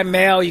vote by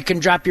mail, you can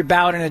drop your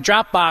ballot in a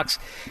drop box.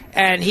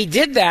 And he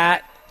did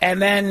that,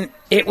 and then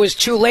it was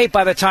too late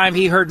by the time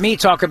he heard me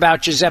talk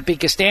about Giuseppe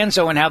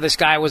Costanzo and how this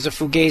guy was a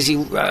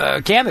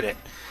fugazi candidate.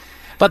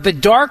 But the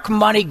dark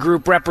money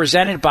group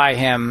represented by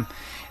him,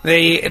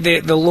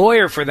 the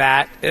lawyer for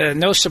that,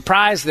 no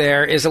surprise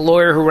there, is a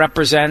lawyer who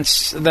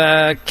represents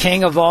the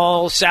king of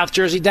all South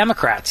Jersey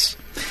Democrats.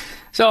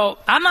 So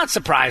I'm not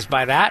surprised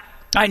by that.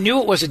 I knew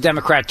it was a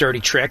Democrat dirty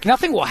trick.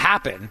 Nothing will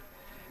happen.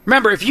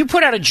 Remember, if you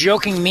put out a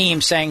joking meme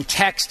saying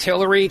text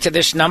Hillary to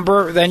this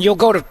number, then you'll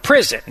go to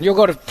prison. You'll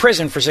go to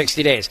prison for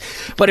 60 days.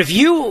 But if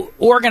you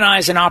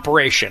organize an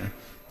operation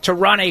to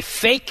run a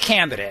fake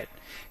candidate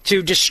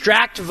to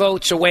distract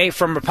votes away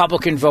from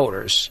Republican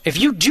voters, if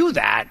you do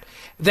that,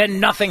 then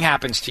nothing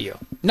happens to you.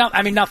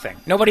 Nothing.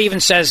 Nobody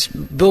even says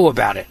boo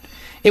about it.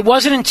 It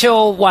wasn't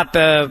until,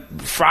 the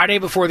Friday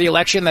before the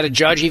election that a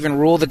judge even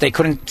ruled that they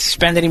couldn't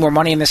spend any more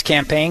money in this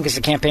campaign because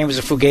the campaign was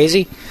a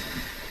fugazi.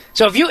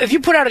 So if you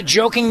put out a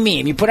joking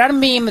meme, you put out a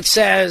meme that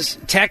says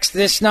text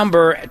this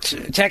number,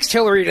 text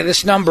Hillary to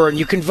this number, and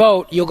you can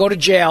vote, you'll go to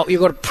jail,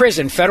 you'll go to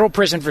prison, federal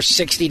prison for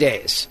 60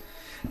 days.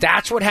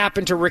 That's what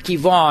happened to Ricky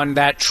Vaughn,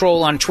 that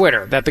troll on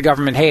Twitter that the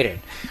government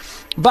hated.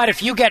 But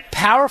if you get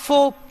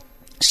powerful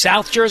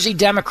South Jersey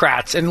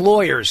Democrats and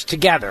lawyers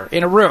together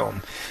in a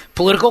room,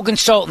 political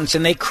consultants,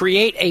 and they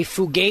create a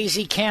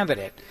fugazi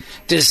candidate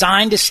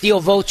designed to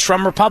steal votes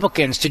from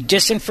Republicans, to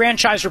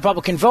disenfranchise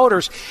Republican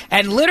voters,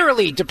 and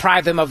literally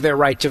deprive them of their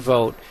right to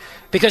vote.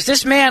 Because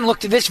this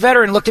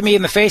veteran looked at me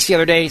in the face the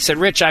other day and he said,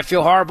 Rich, I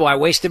feel horrible. I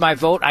wasted my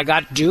vote. I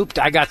got duped.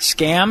 I got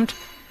scammed.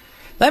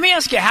 Let me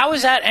ask you, how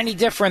is that any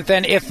different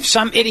than if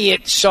some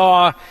idiot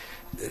saw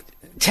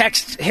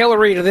text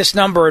Hillary to this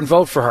number and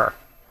vote for her?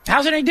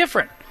 How's it any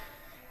different?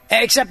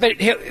 Except that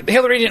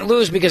Hillary didn't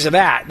lose because of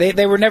that.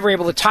 They were never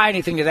able to tie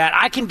anything to that.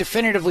 I can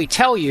definitively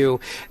tell you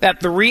that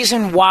the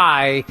reason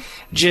why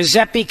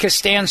Giuseppe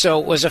Costanzo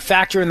was a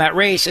factor in that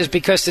race is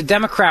because the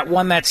Democrat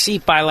won that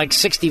seat by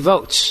 60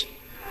 votes.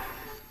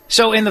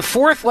 So in the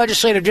 4th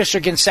legislative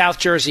district in South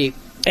Jersey,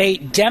 a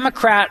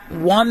Democrat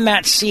won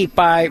that seat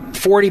by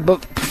 40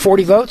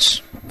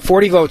 votes?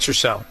 40 votes or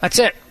so. That's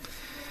it.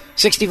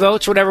 60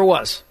 votes, whatever it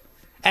was.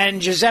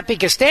 And Giuseppe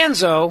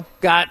Costanzo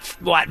got,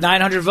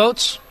 900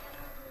 votes?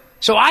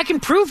 So I can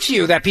prove to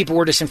you that people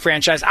were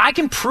disenfranchised. I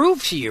can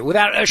prove to you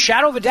without a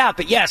shadow of a doubt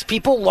that, yes,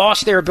 people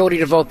lost their ability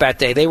to vote that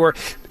day. They were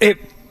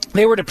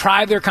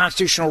deprived their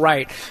constitutional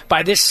right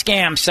by this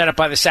scam set up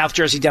by the South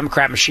Jersey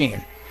Democrat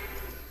machine.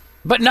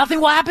 But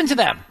nothing will happen to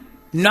them.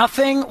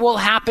 Nothing will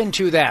happen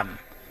to them.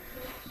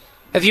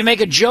 If you make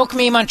a joke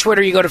meme on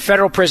Twitter, you go to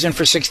federal prison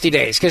for 60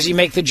 days because you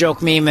make the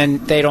joke meme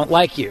and they don't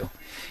like you.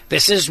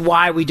 This is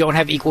why we don't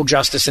have equal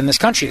justice in this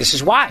country. This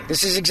is why.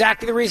 This is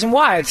exactly the reason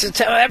why. It's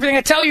everything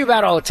I tell you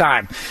about all the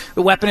time.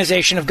 The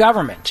weaponization of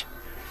government.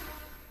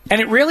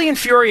 And it really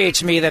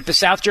infuriates me that the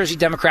South Jersey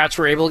Democrats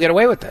were able to get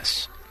away with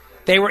this.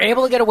 They were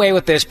able to get away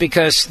with this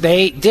because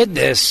they did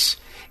this,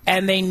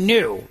 and they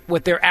knew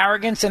with their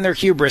arrogance and their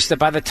hubris that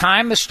by the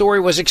time the story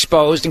was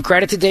exposed, and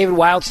credit to David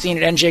Wildstein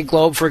at NJ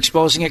Globe for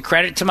exposing it,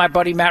 credit to my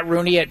buddy Matt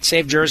Rooney at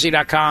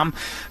SaveJersey.com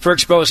for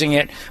exposing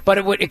it, but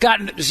it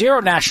got zero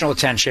national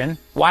attention.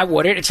 Why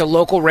would it? It's a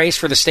local race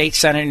for the state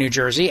Senate in New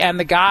Jersey, and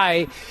the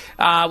guy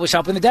was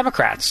helping the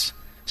Democrats.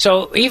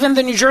 So even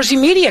the New Jersey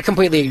media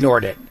completely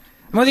ignored it.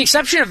 With the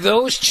exception of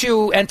those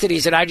two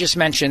entities that I just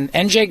mentioned,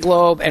 NJ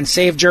Globe and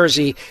Save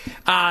Jersey,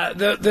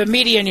 the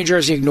media in New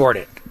Jersey ignored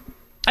it.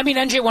 I mean,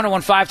 NJ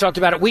 1015 talked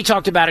about it. We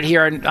talked about it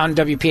here on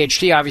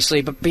WPHT,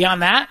 obviously. But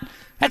beyond that,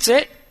 that's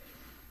it.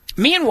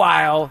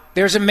 Meanwhile,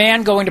 there's a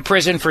man going to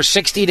prison for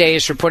 60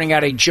 days for putting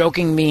out a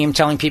joking meme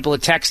telling people to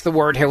text the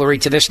word Hillary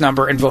to this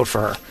number and vote for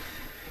her.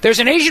 There's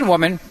an Asian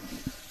woman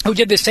who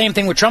did the same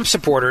thing with Trump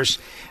supporters.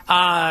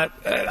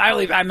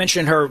 I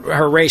mentioned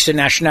her race and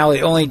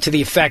nationality only to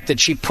the effect that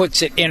she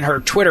puts it in her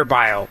Twitter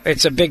bio.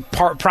 It's a big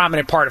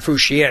prominent part of who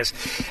she is.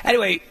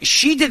 Anyway,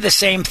 she did the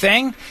same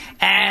thing,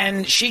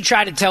 and she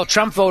tried to tell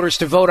Trump voters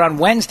to vote on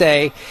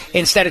Wednesday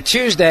instead of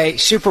Tuesday,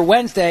 Super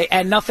Wednesday,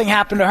 and nothing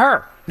happened to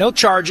her. No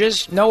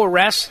charges, no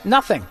arrests,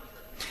 nothing.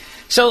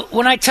 So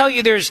when I tell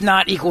you there's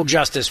not equal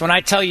justice, when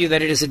I tell you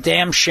that it is a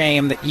damn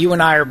shame that you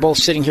and I are both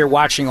sitting here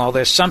watching all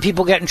this, some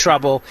people get in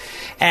trouble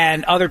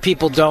and other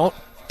people don't,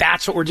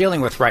 that's what we're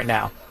dealing with right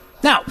now.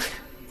 Now,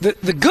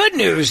 the good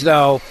news,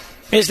 though,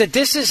 is that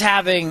this is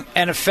having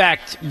an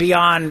effect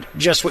beyond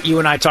just what you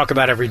and I talk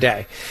about every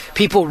day.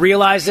 People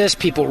realize this,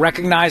 people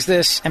recognize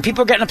this, and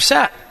people are getting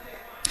upset.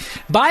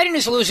 Biden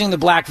is losing the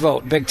black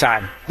vote big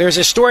time. There's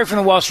a story from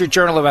the Wall Street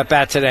Journal about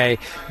that today.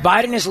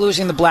 Biden is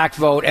losing the black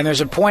vote, and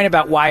there's a point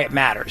about why it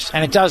matters,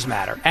 and it does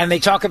matter. And they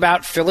talk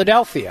about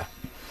Philadelphia.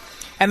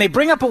 And they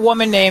bring up a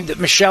woman named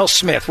Michelle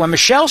Smith. When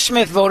Michelle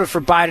Smith voted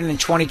for Biden in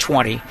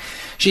 2020,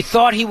 she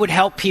thought he would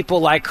help people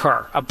like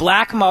her, a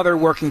black mother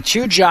working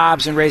 2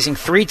 jobs and raising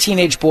 3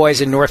 teenage boys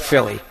in North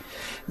Philly.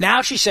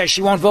 Now she says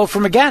she won't vote for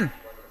him again.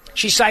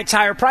 She cites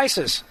higher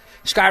prices,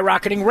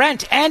 skyrocketing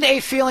rent, and a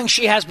feeling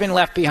she has been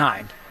left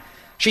behind.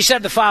 She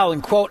said the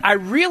following, quote, "I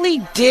really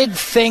did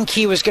think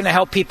he was going to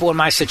help people in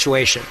my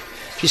situation."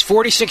 She's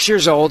 46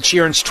 years old. She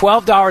earns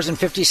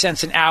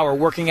 $12.50 an hour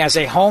working as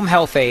a home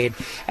health aide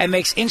and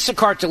makes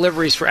Instacart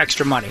deliveries for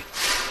extra money.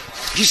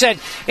 She said,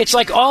 "It's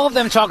like all of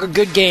them talk a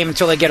good game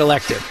until they get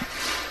elected."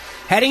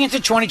 Heading into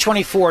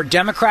 2024,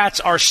 Democrats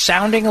are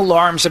sounding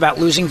alarms about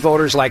losing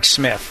voters like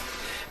Smith.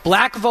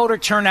 Black voter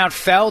turnout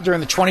fell during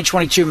the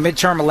 2022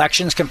 midterm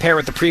elections compared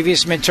with the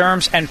previous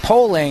midterms, and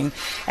polling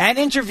and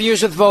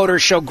interviews with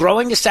voters show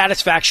growing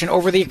dissatisfaction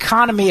over the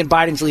economy and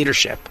Biden's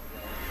leadership.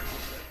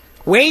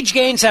 Wage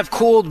gains have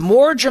cooled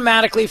more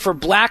dramatically for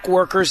black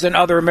workers than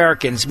other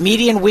Americans.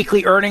 Median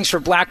weekly earnings for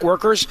black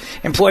workers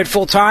employed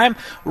full-time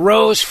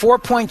rose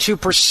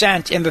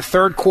 4.2% in the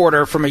third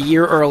quarter from a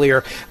year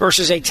earlier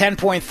versus a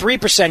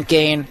 10.3%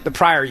 gain the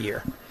prior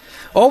year.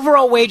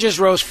 Overall wages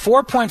rose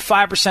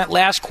 4.5%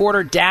 last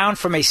quarter, down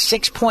from a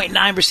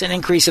 6.9%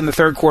 increase in the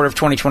third quarter of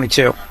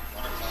 2022.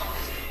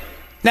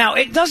 Now,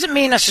 it doesn't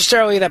mean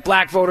necessarily that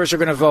black voters are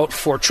going to vote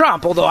for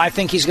Trump, although I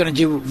think he's going to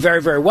do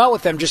very, very well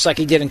with them, just like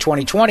he did in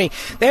 2020.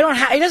 He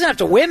doesn't have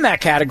to win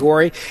that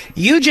category.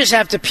 You just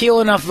have to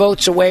peel enough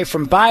votes away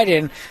from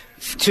Biden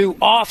to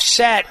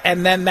offset,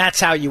 and then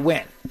that's how you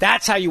win.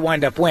 That's how you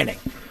wind up winning.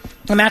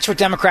 And that's what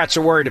Democrats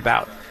are worried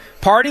about.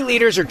 Party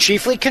leaders are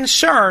chiefly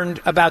concerned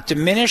about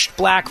diminished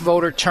black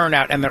voter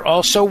turnout, and they're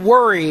also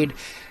worried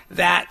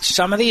that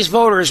some of these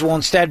voters will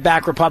instead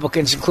back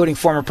Republicans, including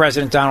former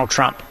President Donald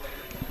Trump.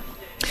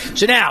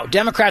 So now,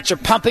 Democrats are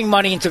pumping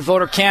money into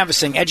voter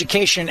canvassing,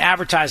 education, and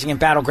advertising in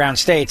battleground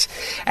states,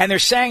 and they're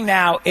saying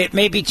now it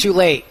may be too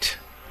late.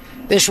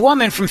 This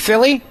woman from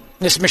Philly,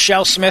 this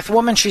Michelle Smith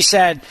woman, she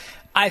said,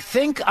 "I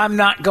think I'm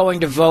not going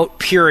to vote,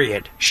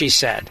 period," she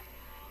said.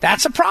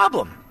 That's a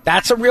problem.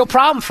 That's a real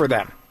problem for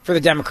them. For the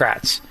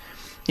Democrats.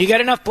 You get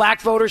enough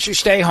black voters who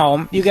stay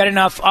home. You get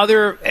enough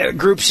other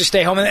groups to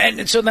stay home.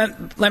 And so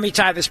then let me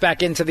tie this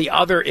back into the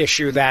other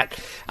issue that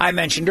I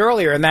mentioned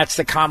earlier, and that's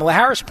the Kamala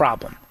Harris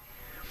problem.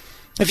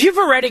 If you've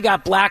already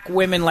got black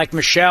women like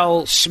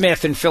Michelle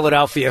Smith in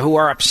Philadelphia who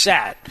are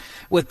upset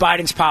with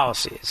Biden's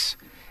policies,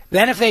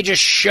 then if they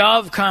just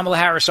shove Kamala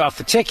Harris off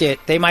the ticket,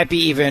 they might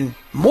be even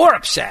more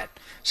upset.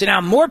 So now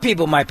more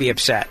people might be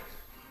upset.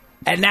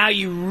 And now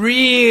you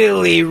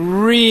really,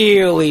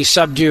 really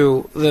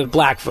subdue the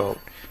black vote.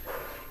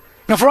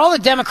 Now, for all the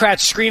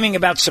Democrats screaming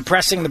about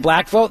suppressing the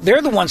black vote,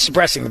 they're the ones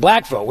suppressing the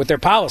black vote with their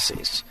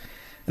policies.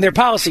 And their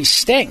policies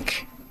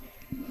stink.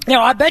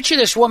 Now, I bet you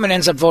this woman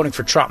ends up voting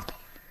for Trump.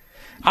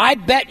 I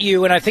bet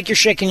you, and I think you're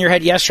shaking your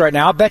head yes right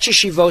now, I bet you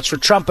she votes for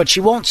Trump, but she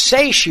won't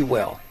say she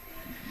will.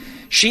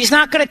 She's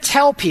not going to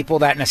tell people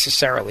that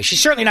necessarily.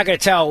 She's certainly not going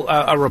to tell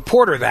a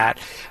reporter that.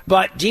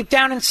 But deep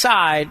down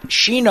inside,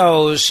 she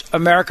knows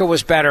America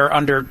was better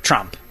under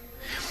Trump.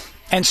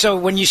 And so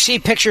when you see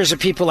pictures of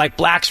people like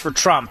Blacks for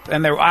Trump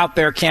and they're out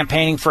there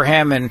campaigning for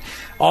him, and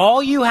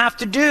all you have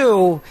to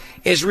do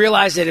is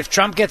realize that if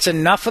Trump gets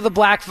enough of the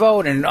black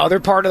vote and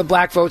other part of the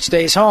black vote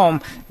stays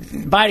home,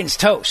 Biden's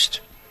toast.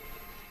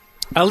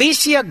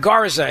 Alicia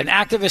Garza, an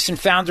activist and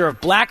founder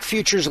of Black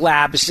Futures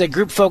Lab, this is a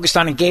group focused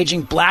on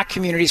engaging black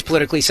communities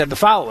politically, said the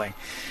following.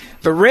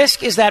 "The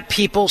risk is that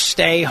people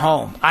stay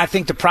home. I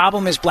think the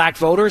problem is black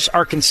voters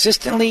are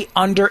consistently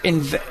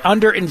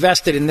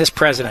underinvested in this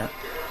president.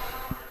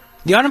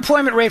 The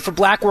unemployment rate for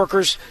black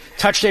workers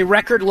touched a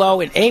record low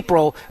in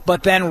April,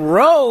 but then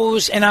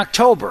rose in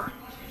October.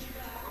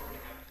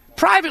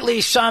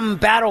 Privately, some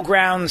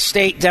battleground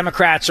state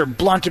Democrats are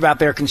blunt about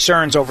their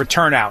concerns over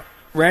turnout.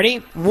 Ready?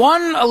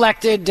 One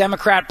elected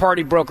Democrat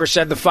Party broker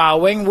said the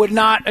following, would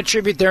not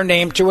attribute their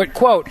name to it,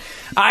 quote,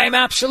 "I am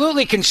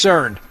absolutely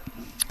concerned.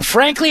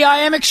 Frankly, I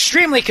am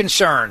extremely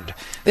concerned.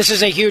 This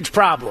is a huge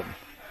problem."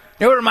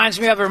 You know what it reminds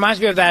me of? It reminds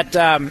me of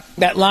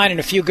that line in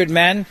A Few Good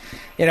Men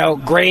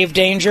grave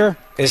danger?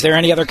 Is there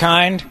any other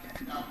kind?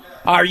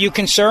 Are you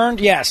concerned?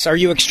 Yes. Are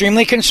you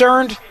extremely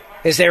concerned?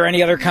 Is there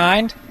any other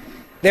kind?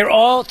 They're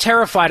all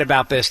terrified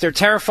about this. They're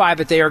terrified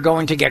that they are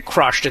going to get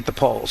crushed at the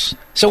polls.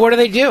 So what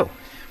do?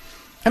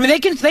 I mean,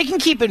 they can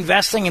keep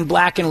investing in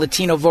black and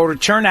Latino voter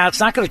turnout. It's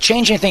not going to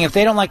change anything. If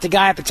they don't like the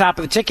guy at the top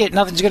of the ticket,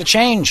 nothing's going to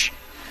change.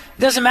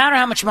 It doesn't matter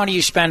how much money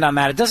you spend on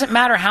that. It doesn't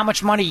matter how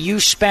much money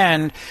you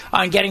spend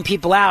on getting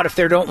people out if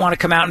they don't want to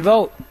come out and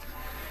vote.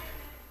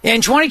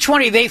 In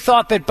 2020, they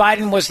thought that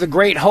Biden was the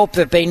great hope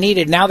that they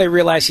needed. Now they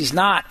realize he's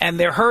not, and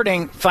they're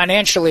hurting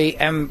financially.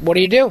 And what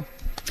do?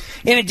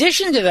 In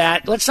addition to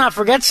that, let's not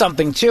forget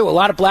something, too. A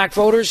lot of black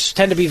voters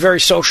tend to be very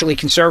socially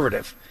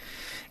conservative.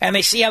 And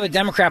they see how the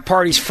Democrat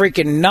Party's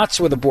freaking nuts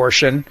with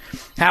abortion,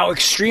 how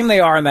extreme they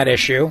are on that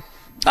issue.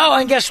 Oh,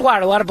 and guess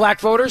what? A lot of black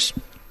voters,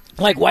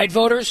 like white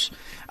voters,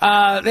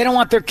 they don't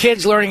want their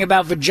kids learning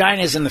about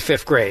vaginas in the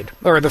 5th grade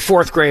or the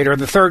 4th grade or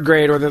the 3rd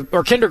grade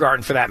or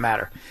kindergarten, for that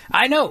matter.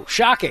 I know.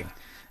 Shocking.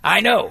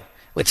 I know.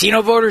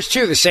 Latino voters,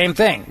 too, the same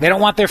thing. They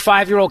don't want their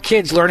 5-year-old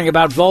kids learning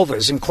about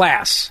vulvas in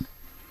class.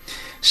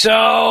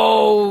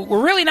 So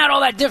we're really not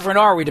all that different,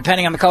 are we,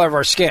 depending on the color of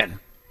our skin?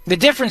 The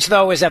difference,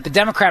 though, is that the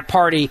Democrat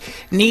Party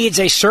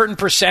needs a certain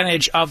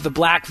percentage of the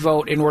black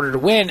vote in order to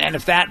win. And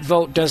if that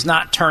vote does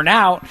not turn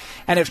out,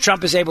 and if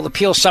Trump is able to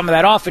peel some of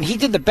that off, and he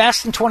did the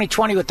best in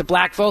 2020 with the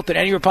black vote that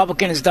any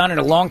Republican has done in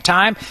a long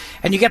time,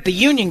 and you get the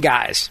union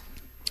guys.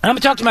 And I'm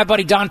going to talk to my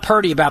buddy Don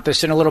Purdy about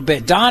this in a little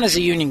bit. Don is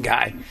a union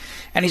guy,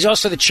 and he's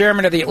also the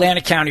chairman of the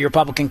Atlantic County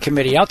Republican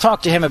Committee. I'll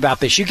talk to him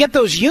about this. You get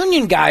those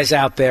union guys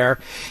out there.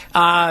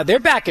 They're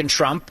backing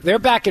Trump. They're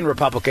backing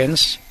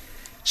Republicans.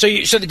 So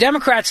the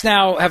Democrats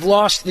now have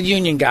lost the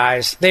union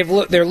guys. They're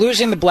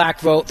losing the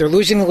black vote. They're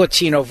losing the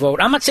Latino vote.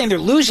 I'm not saying they're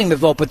losing the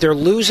vote, but they're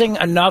losing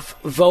enough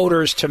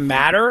voters to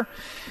matter.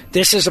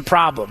 This is a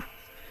problem.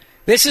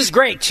 This is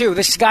great, too.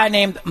 This guy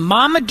named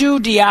Mamadou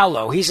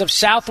Diallo. He's of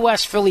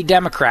Southwest Philly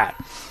Democrat.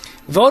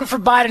 Voted for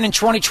Biden in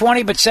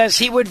 2020, but says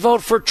he would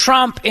vote for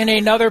Trump in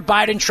another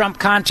Biden-Trump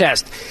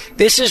contest.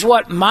 This is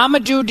what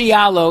Mamadou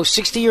Diallo,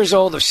 60 years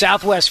old, of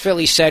Southwest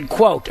Philly, said,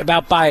 quote,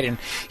 about Biden.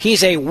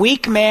 He's a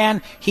weak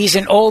man. He's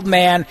an old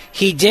man.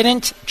 He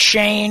didn't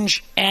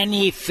change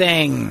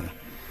anything.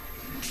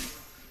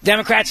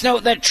 Democrats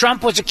note that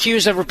Trump was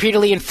accused of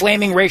repeatedly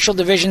inflaming racial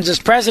divisions as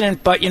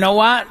president, but you know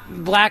what?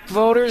 Black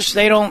voters,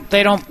 they don't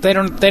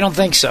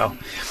think so.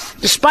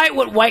 Despite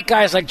what white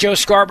guys like Joe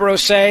Scarborough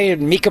say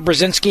and Mika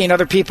Brzezinski and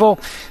other people,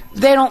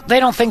 they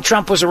don't think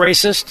Trump was a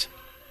racist.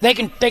 They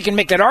can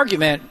make that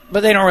argument, but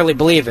they don't really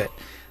believe it.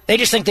 They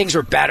just think things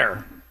were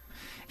better.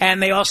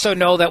 And they also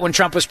know that when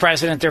Trump was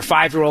president, their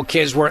 5-year-old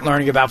kids weren't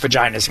learning about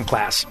vaginas in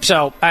class.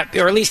 So,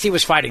 or at least he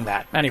was fighting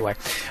that. Anyway,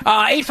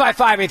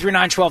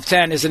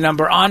 855-839-1210 is the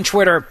number on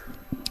Twitter.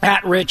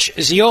 At Rich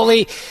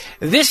Zeoli.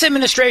 This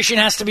administration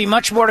has to be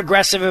much more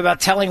aggressive about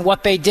telling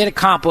what they did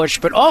accomplish,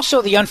 but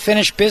also the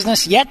unfinished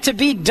business yet to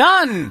be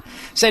done,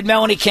 said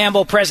Melanie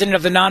Campbell, president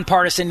of the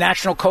nonpartisan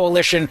National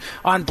Coalition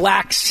on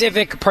Black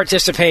Civic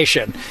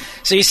Participation.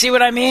 So you see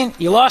what I mean?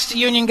 You lost the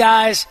union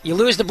guys, you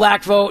lose the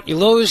black vote, you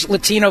lose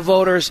Latino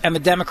voters, and the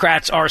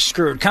Democrats are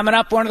screwed. Coming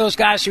up, one of those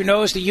guys who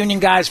knows the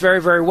union guys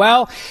very, very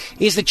well.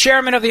 He's the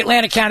chairman of the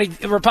Atlantic County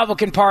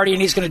Republican Party,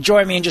 and he's going to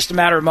join me in just a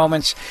matter of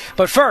moments.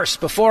 But first,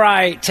 before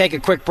I take a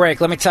quick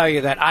break, let me tell you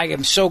that I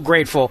am so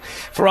grateful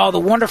for all the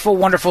wonderful,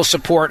 wonderful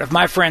support of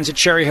my friends at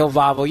Cherry Hill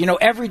Volvo. You know,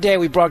 every day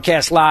we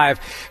broadcast live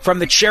from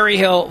the Cherry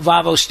Hill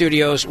Volvo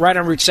studios right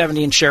on Route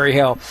 70 in Cherry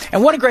Hill.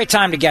 And what a great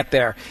time to get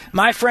there.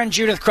 My friend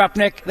Judith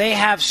Krupnick, they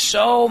have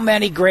so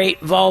many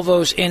great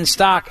Volvos in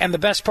stock. And the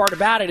best part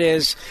about it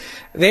is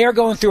they are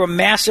going through a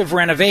massive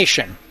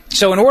renovation.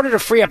 So in order to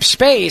free up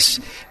space,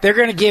 they're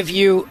going to give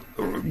you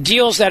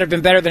deals that have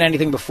been better than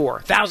anything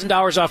before.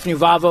 $1,000 off new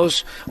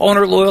Volvos,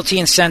 owner loyalty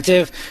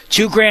incentive,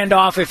 $2,000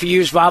 off if you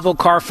use Volvo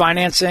car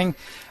financing,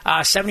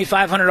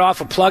 $7,500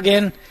 off a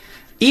plug-in.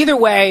 Either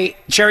way,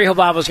 Cherry Hill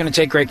Volvo is going to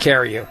take great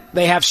care of you.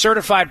 They have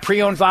certified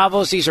pre-owned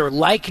Volvos. These are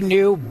like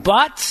new,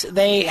 but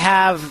they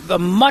have a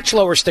much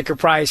lower sticker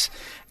price,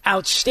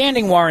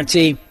 outstanding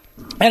warranty,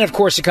 and of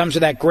course it comes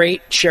with that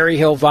great Cherry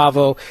Hill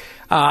Volvo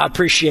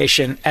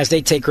appreciation as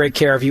they take great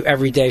care of you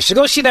every day. So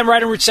go see them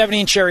right on Route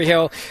 70 in Cherry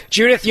Hill.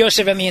 Judith,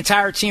 Yosef, and the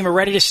entire team are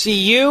ready to see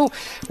you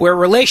where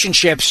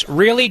relationships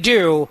really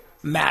do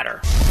matter.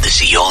 The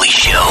Zeoli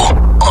Show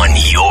on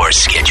your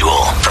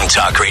schedule from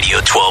Talk Radio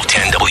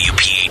 1210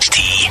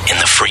 WPHT in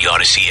the free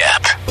Odyssey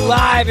app.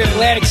 Live in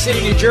Atlantic City,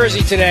 New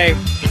Jersey today.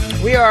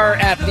 We are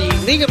at the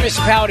League of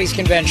Municipalities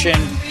Convention,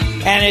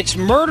 and it's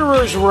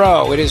Murderers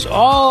Row. It is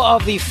all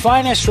of the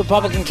finest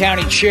Republican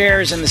county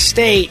chairs in the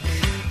state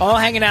all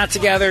hanging out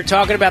together,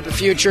 talking about the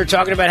future,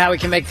 talking about how we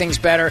can make things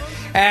better.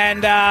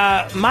 And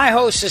my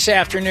host this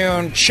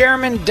afternoon,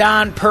 Chairman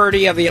Don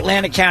Purdy of the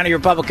Atlantic County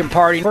Republican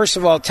Party. First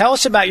of all, tell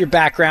us about your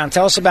background.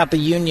 Tell us about the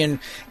union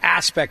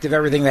aspect of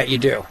everything that you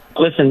do.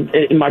 Listen,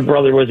 my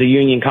brother was a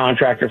union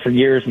contractor for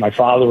years. My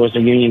father was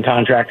a union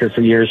contractor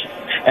for years.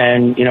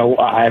 And, you know,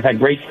 I've had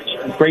great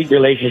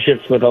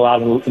relationships with a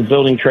lot of the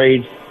building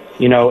trades.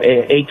 at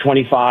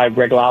 825,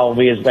 Greg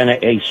Lalvey has been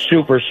a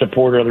super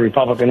supporter of the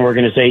Republican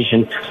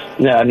organization,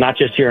 not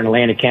just here in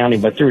Atlantic County,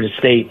 but through the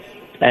state.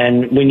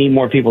 And we need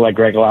more people like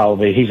Greg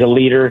Lalvey. He's a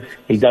leader.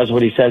 He does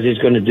what he says he's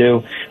going to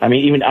do. I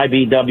mean, even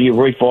IBW,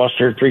 Roy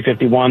Foster,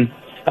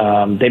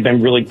 351, they've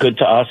been really good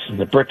to us.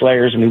 The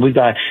bricklayers. I mean, we've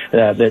got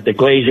the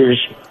Glazers.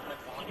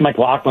 Mike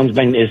Laughlin's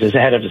is the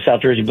head of the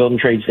South Jersey Building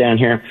Trades down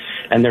here,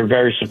 and they're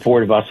very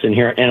supportive of us in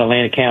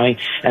Atlantic County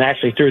and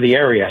actually through the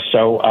area.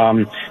 So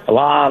a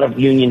lot of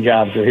union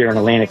jobs are here in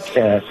Atlantic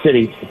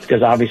City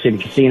because obviously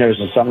the casinos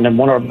is something. And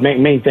one of our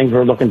main things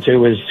we're looking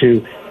to is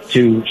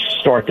to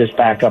start this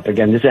back up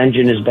again. This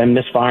engine has been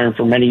misfiring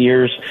for many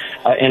years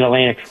in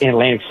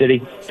Atlantic City.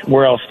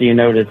 Where else do you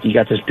know that you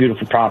got this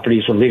beautiful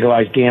properties with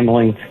legalized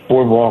gambling,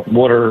 boardwalk,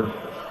 water,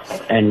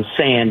 and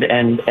sand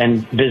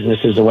and business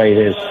is the way it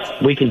is.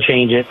 We can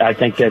change it. I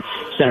think that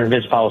Senator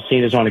Vince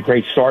Policina is on a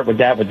great start with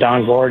that, with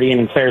Don Guardian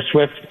and Claire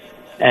Swift.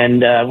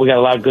 And we got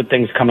a lot of good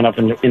things coming up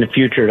in the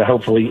future to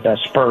hopefully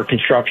spur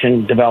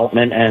construction,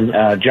 development,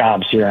 and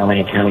jobs here in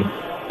Atlantic County.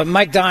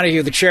 Mike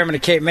Donahue, the chairman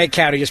of Cape May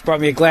County, just brought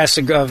me a glass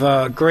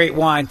of great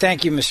wine.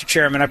 Thank you, Mr.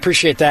 Chairman. I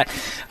appreciate that.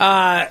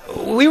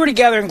 We were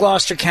together in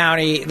Gloucester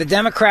County. The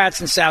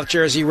Democrats in South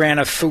Jersey ran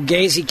a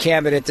Fugazi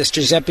candidate, this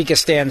Giuseppe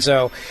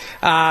Costanzo.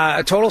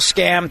 A total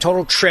scam,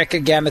 total trick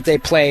again that they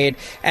played,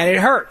 and it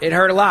hurt. It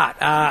hurt a lot.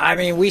 I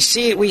mean, we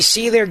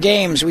see their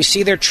games, we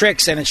see their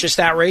tricks, and it's just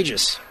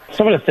outrageous.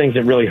 Some of the things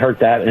that really hurt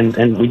that,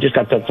 and we just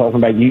got to talking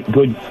about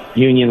good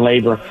union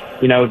labor.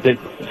 The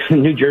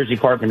New Jersey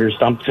carpenters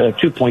dumped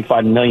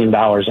 $2.5 million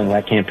into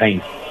that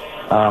campaign.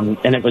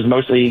 And it was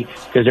mostly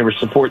because they were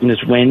supporting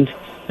this wind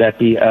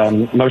that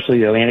mostly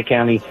the Atlantic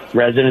County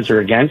residents are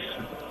against.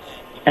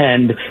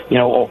 And,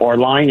 our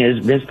line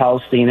is Vince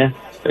Policina.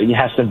 He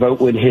has to vote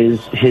with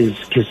his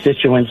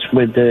constituents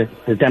with the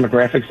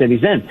demographics that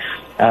he's in.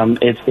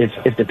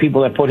 If the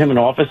people that put him in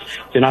office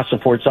do not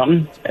support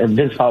something,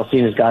 Vince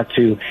Policina's got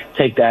to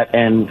take that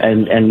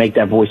and make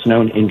that voice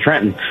known in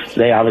Trenton.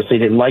 They obviously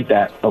didn't like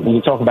that. But when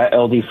you talk about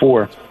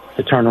LD4,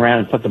 to turn around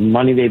and put the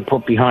money they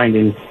put behind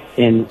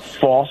in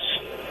false,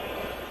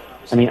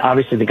 I mean,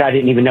 obviously the guy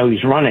didn't even know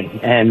he's running.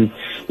 And,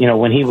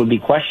 when he would be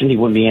questioned, he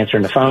wouldn't be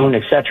answering the phone,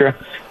 etc.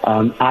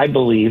 I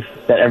believe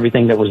that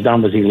everything that was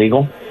done was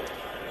illegal.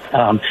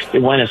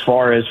 It went as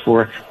far as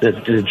for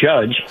the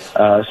judge,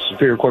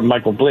 Superior Court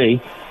Michael Blee,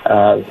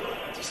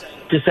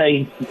 to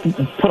say,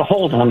 put a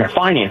hold on their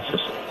finances.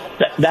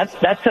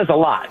 That says a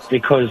lot,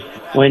 because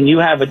when you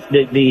have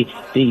the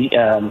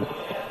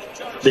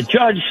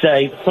judge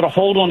say, put a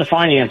hold on the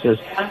finances,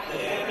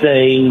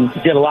 they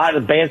did a lot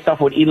of bad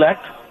stuff with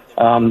elect.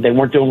 They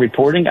weren't doing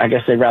reporting. I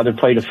guess they'd rather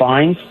play the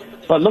fines.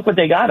 But look what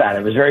they got out of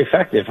it. It was very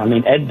effective. I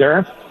mean, Ed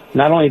Durr,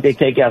 not only did they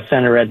take out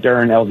Senator Ed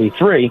Durr in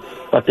LD3,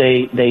 but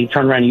they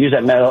turned around and used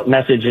that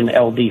message in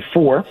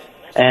LD4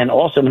 and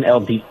also in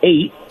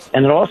LD8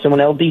 and then also in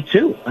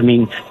LD2. I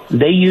mean,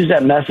 they use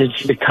that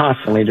message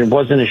constantly. There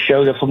wasn't a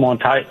show that came on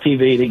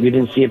TV that you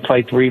didn't see it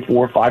play 3,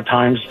 4, 5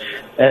 times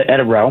at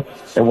a row.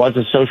 There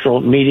wasn't social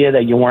media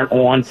that you weren't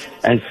on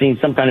and seeing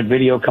some kind of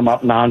video come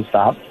up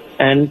nonstop.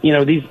 And,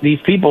 these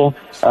people,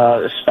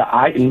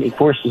 and of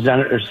course,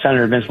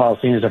 Senator Vince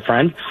Policina is a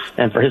friend,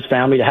 and for his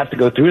family to have to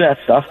go through that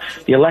stuff,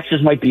 the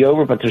elections might be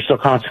over, but there's still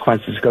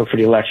consequences to go for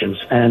the elections,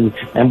 and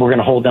we're going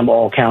to hold them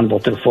all accountable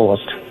to the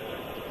fullest.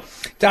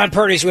 Don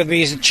Purdy's with me.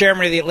 He's the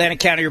chairman of the Atlantic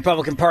County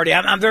Republican Party.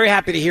 I'm very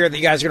happy to hear that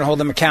you guys are going to hold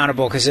them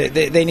accountable, because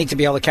they need to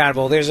be held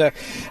accountable. There's a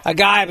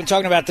guy, I've been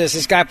talking about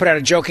this guy put out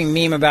a joking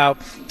meme about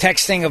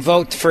texting a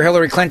vote for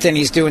Hillary Clinton.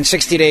 He's doing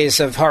 60 days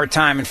of hard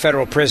time in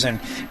federal prison.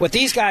 What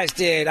these guys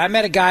did, I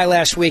met a guy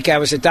last week. I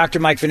was at Dr.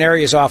 Mike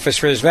Veneria's office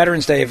for his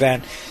Veterans Day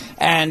event.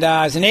 And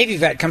as a Navy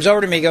vet, comes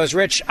over to me, goes,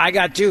 Rich, I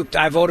got duped.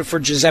 I voted for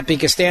Giuseppe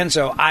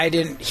Costanzo. I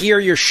didn't hear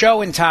your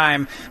show in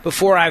time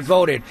before I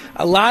voted.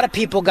 A lot of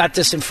people got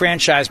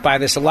disenfranchised by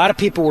this. A lot of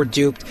people were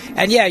duped.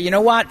 And yeah, you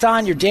know what,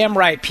 Don? You're damn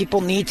right.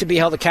 People need to be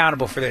held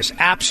accountable for this.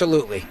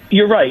 Absolutely.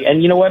 You're right.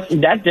 And you know what?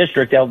 That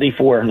district,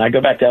 LD4, and I go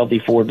back to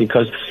LD4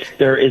 because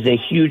there is a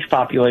huge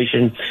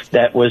population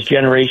that was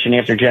generation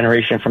after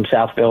generation from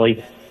South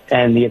Philly.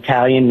 And the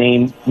Italian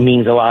name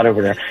means a lot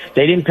over there.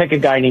 They didn't pick a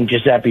guy named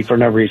Giuseppe for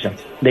no reason.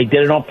 They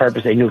did it on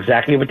purpose. They knew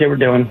exactly what they were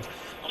doing.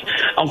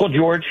 Uncle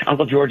George,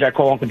 I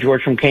call Uncle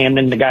George from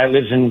Camden. The guy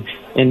lives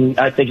in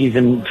I think he's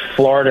in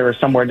Florida or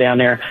somewhere down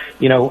there,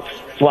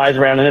 flies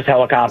around in his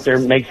helicopter,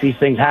 makes these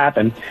things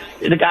happen.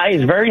 The guy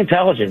is very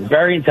intelligent,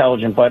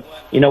 but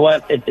you know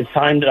what? It's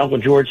time that Uncle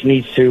George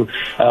needs to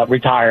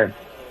retire.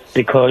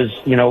 Because,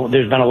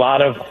 there's been a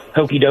lot of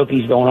hokey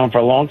dokies going on for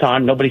a long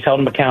time. Nobody's held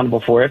him accountable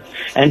for it.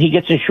 And he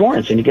gets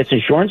insurance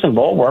and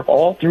law work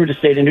all through the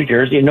state of New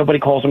Jersey, and nobody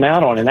calls him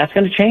out on it. And that's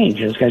going to change,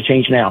 and it's going to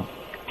change now.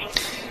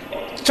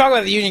 Talk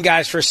about the union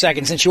guys for a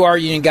second, since you are a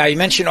union guy. You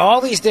mentioned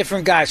all these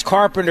different guys,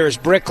 carpenters,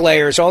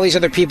 bricklayers, all these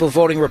other people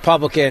voting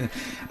Republican.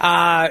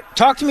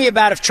 Talk to me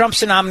about if Trump's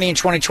the nominee in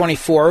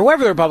 2024, or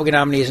whoever the Republican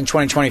nominee is in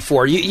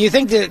 2024. You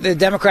think the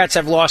Democrats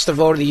have lost the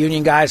vote of the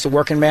union guys, the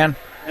working man?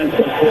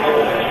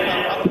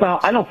 Well,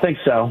 I don't think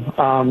so.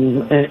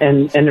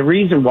 And the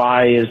reason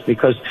why is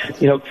because,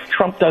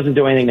 Trump doesn't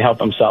do anything to help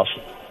himself.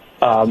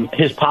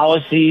 His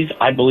policies,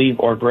 I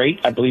believe, are great.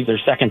 I believe they're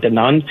second to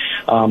none.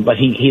 But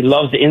he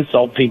loves to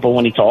insult people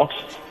when he talks,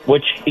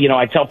 which,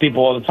 I tell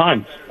people all the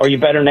time, are you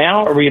better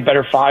now or were you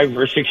better 5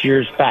 or 6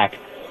 years back?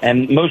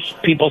 And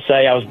most people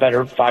say I was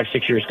better 5,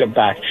 6 years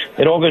back.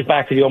 It all goes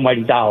back to the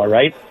almighty dollar,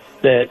 right?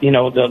 The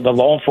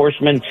law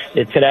enforcement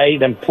today,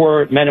 them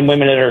poor men and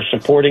women that are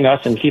supporting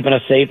us and keeping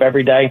us safe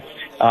every day,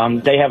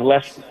 they have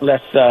less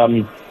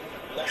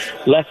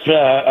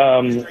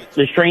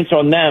restraints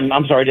on them,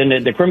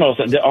 than the criminals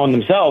on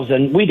themselves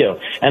than we do.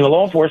 And the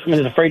law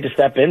enforcement is afraid to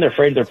step in. They're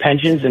afraid of their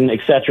pensions and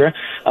et cetera.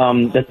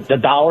 The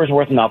dollar is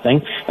worth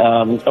nothing.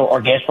 Our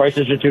gas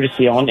prices are through the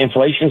ceiling.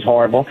 Inflation's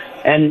horrible.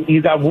 And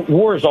you got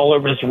wars all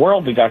over this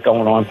world we got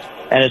going on.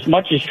 And as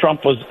much as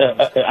Trump was,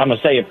 I'm going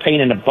to say, a pain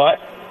in the butt,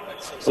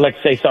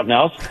 let's say something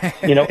else,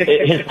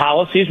 his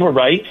policies were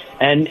right.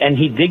 And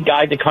he did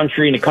guide the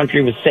country, and the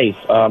country was safe.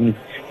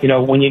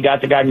 When you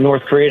got the guy from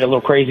North Korea, the little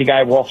crazy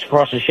guy walks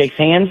across and shakes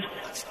hands,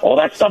 all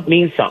that stuff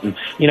means something.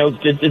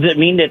 Does it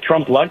mean that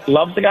Trump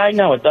loves the guy?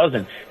 No, it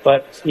doesn't.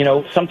 But,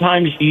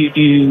 sometimes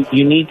you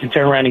need to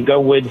turn around and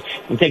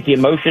and take the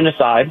emotion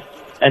aside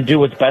and do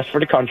what's best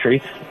for the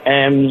country.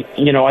 And,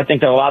 I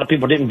think that a lot of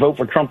people didn't vote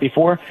for Trump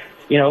before.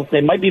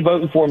 They might be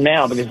voting for him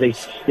now because they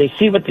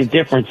see what the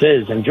difference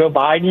is. And Joe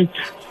Biden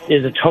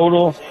is a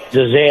total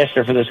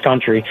disaster for this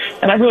country.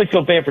 And I really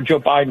feel bad for Joe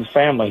Biden's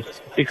family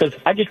because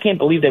I just can't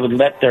believe they would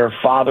let their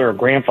father or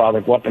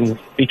grandfather go up and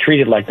be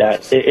treated like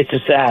that. It's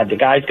just sad. The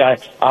guy's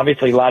got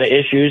obviously a lot of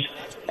issues,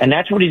 and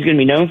that's what he's going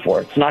to be known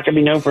for. It's not going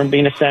to be known for him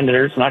being a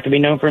senator. It's not going to be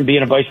known for him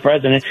being a vice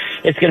president.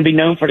 It's going to be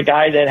known for the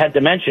guy that had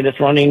dementia that's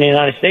running the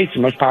United States, the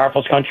most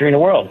powerful country in the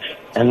world.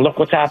 And look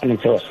what's happening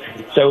to us.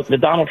 So the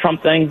Donald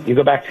Trump thing, you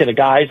go back to the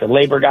guys, the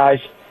labor guys.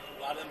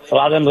 A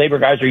lot of them labor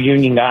guys are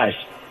union guys.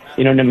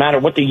 No matter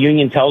what the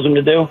union tells them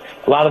to do,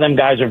 a lot of them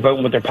guys are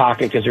voting with their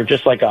pocket because they're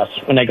just like us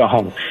when they go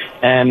home.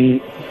 And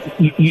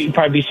you'd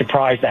probably be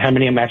surprised at how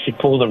many of them actually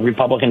pull the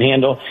Republican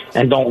handle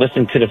and don't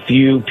listen to the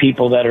few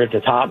people that are at the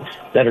top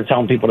that are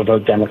telling people to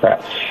vote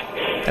Democrat.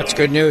 That's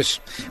good news.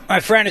 My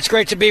friend, it's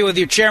great to be with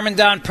you. Chairman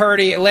Don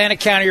Purdy, Atlantic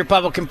County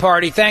Republican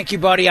Party. Thank you,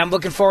 buddy. I'm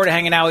looking forward to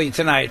hanging out with you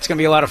tonight. It's going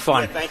to be a lot of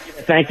fun. Yeah,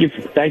 thank you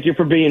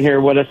for being here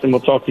with us, and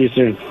we'll talk to you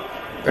soon.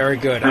 Very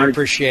good. I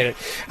appreciate it.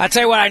 I'll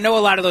tell you what, I know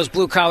a lot of those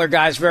blue-collar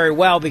guys very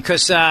well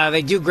because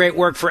they do great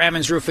work for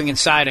Emmons Roofing and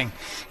Siding.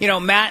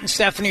 Matt and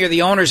Stephanie are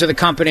the owners of the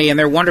company, and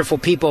they're wonderful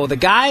people. The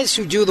guys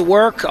who do the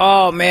work,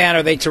 oh, man,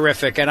 are they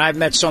terrific. And I've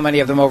met so many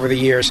of them over the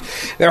years.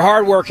 They're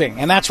hardworking,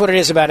 and that's what it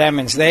is about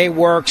Emmons. They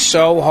work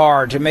so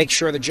hard to make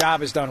sure the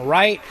job is done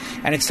right,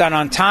 and it's done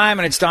on time,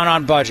 and it's done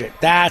on budget.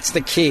 That's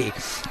the key.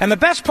 And the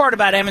best part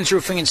about Emmons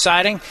Roofing and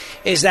Siding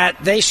is that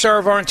they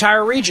serve our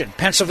entire region,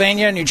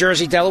 Pennsylvania, New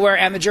Jersey, Delaware,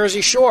 and the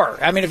Jersey Shore.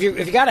 I mean, if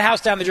you got a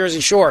house down the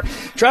Jersey Shore,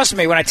 trust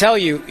me when I tell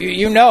you,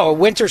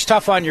 winter's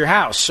tough on your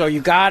house. So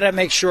you got to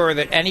make sure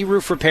that any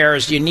roof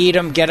repairs, you need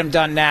them, get them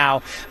done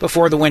now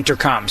before the winter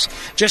comes.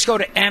 Just go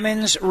to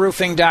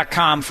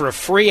emmonsroofing.com for a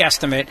free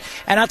estimate.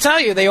 And I'll tell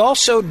you, they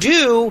also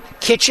do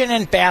kitchen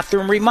and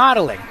bathroom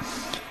remodeling.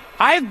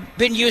 I've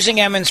been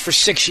using Emmons for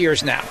 6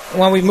 years now.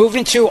 When we moved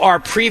into our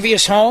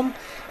previous home,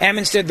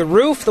 Emmons did the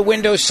roof, the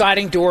windows,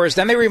 siding, doors.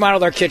 Then they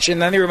remodeled our kitchen.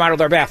 Then they remodeled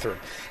our bathroom.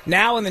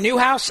 Now in the new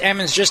house,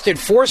 Emmons just did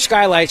 4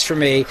 skylights for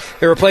me.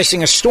 They're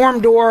replacing a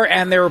storm door,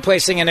 and they're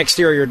replacing an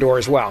exterior door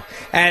as well.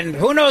 And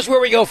who knows where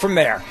we go from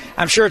there.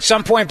 I'm sure at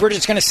some point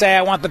Bridget's going to say,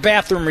 I want the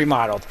bathroom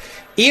remodeled.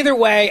 Either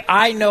way,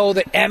 I know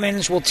that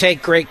Emmons will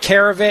take great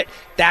care of it.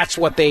 That's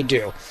what they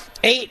do.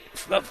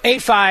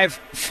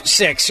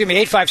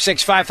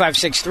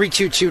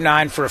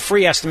 856-556-3229 for a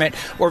free estimate,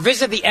 or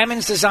visit the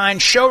Emmons Design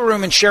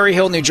showroom in Cherry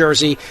Hill, New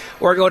Jersey,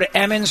 or go to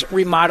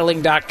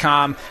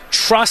emmonsremodeling.com.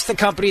 Trust the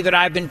company that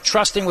I've been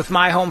trusting with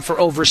my home for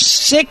over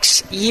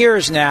 6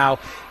 years now,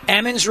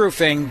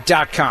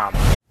 emmonsroofing.com.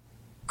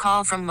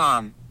 Call from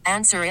mom.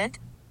 Answer it.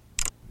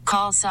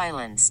 Call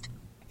silenced.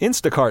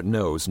 Instacart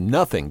knows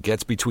nothing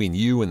gets between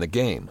you and the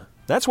game.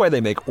 That's why they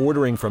make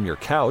ordering from your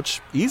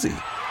couch easy.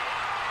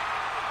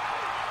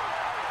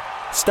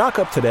 Stock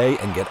up today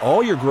and get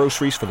all your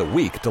groceries for the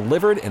week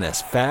delivered in as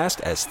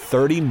fast as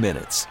 30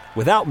 minutes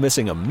without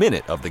missing a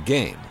minute of the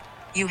game.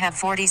 You have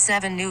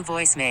 47 new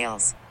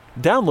voicemails.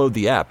 Download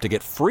the app to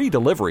get free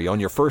delivery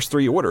on your first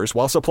 3 orders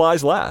while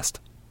supplies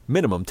last.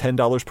 Minimum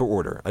 $10 per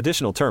order.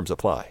 Additional terms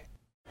apply.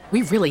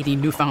 We really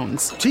need new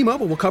phones.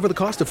 T-Mobile will cover the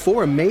cost of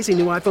 4 amazing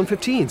new iPhone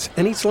 15s,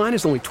 and each line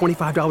is only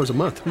 $25 a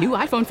month. New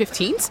iPhone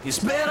 15s? It's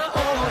better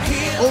over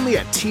here. Only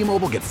at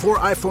T-Mobile, get 4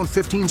 iPhone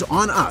 15s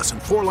on us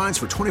and 4 lines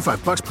for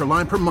 $25 per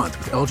line per month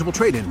with eligible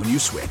trade-in when you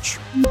switch.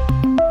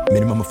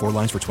 Minimum of 4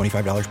 lines for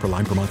 $25 per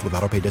line per month with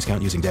autopay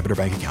discount using debit or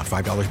bank account.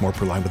 $5 more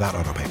per line without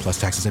autopay, plus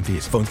taxes and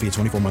fees. Phone fee at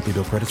 24 monthly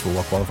bill credits for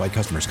well-qualified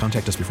customers.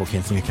 Contact us before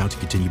canceling account to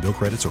continue bill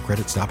credits or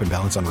credit stop and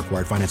balance on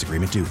required finance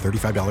agreement due.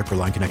 $35 per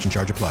line connection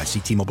charge applies. See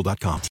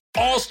T-Mobile.com.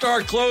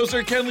 All-star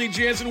closer Kenley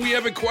Jansen, we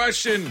have a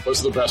question.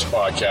 What's the best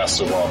podcast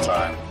of all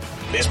time?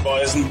 Baseball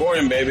isn't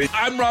boring, baby.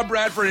 I'm Rob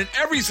Bradford, and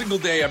every single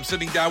day I'm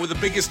sitting down with the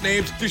biggest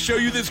names to show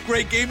you this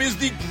great game is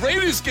the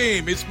greatest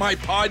game. It's my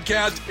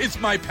podcast. It's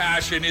my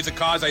passion. It's a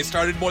cause I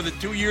started more than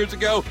 2 years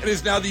ago and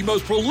is now the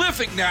most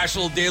prolific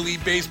national daily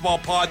baseball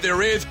pod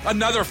there is.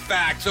 Another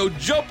fact. So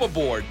jump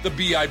aboard the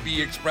BIB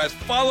Express.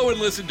 Follow and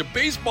listen to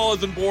Baseball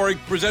Isn't Boring,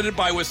 presented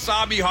by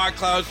Wasabi Hot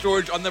Cloud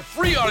Storage on the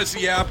free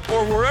Odyssey app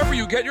or wherever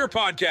you get your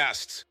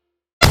podcasts.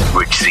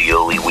 Rich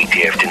Zioli,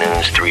 weekday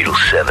afternoons 3 to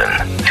 7.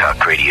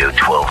 Talk Radio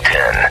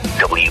 1210,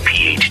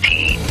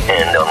 WPHT,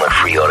 and on the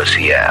free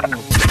Odyssey app.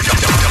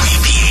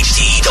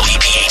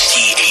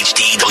 WPHT,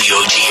 HD,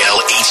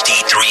 WOGL,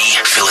 HD3,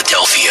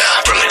 Philadelphia.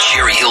 From the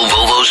Cherry Hill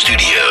Volvo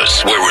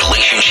Studios, where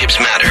relationships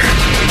matter.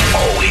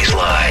 Always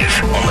live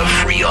on the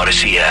free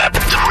Odyssey app.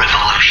 The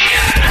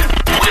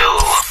revolution will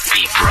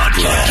be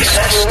broadcast.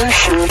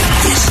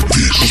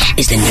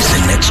 This is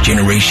the next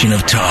generation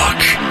of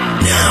talk.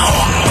 Now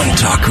on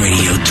Talk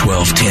Radio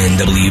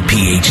 1210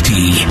 WPHT,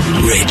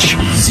 Rich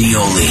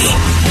Zioli.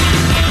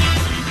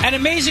 An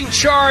amazing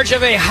charge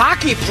of a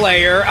hockey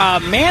player,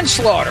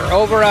 manslaughter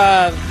over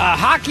a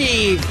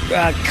hockey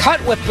cut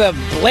with the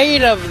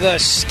blade of the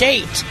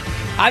skate.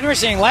 I've never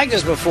seen like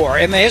this before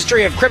in the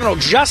history of criminal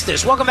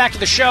justice. Welcome back to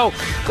the show.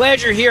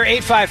 Glad you're here.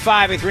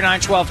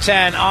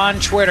 855-839-1210 on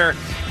Twitter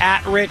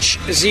at Rich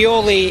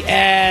Zioli.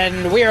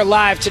 And we are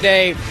live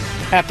today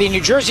at the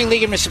New Jersey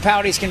League of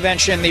Municipalities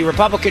Convention, the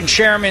Republican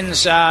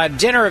Chairman's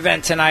dinner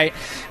event tonight,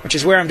 which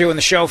is where I'm doing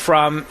the show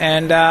from.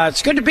 And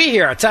it's good to be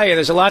here. I'll tell you,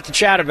 there's a lot to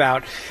chat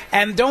about.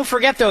 And don't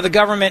forget, though, the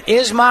government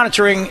is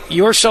monitoring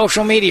your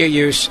social media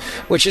use,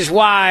 which is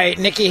why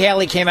Nikki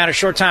Haley came out a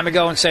short time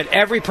ago and said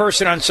every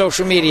person on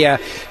social media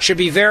should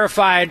be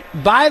verified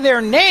by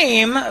their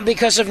name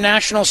because of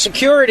national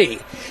security.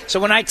 So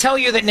when I tell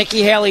you that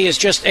Nikki Haley is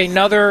just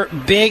another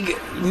big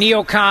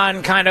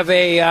neocon kind of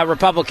a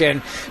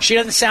Republican, she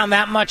doesn't sound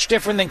that much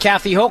different than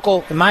Kathy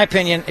Hochul, in my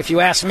opinion, if you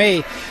ask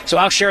me. So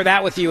I'll share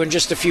that with you in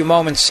just a few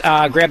moments.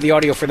 Grab the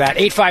audio for that.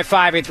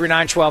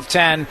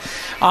 855-839-1210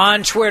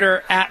 on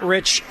Twitter at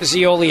Rich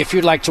Zioli if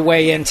you'd like to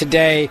weigh in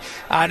today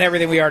on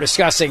everything we are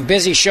discussing.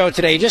 Busy show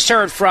today. You just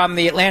heard from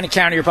the Atlantic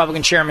County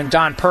Republican Chairman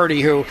Don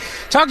Purdy, who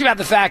talked about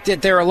the fact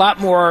that there are a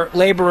lot more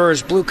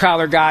laborers,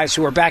 blue-collar guys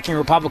who are backing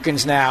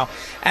Republicans now.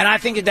 And I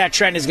think that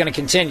trend is going to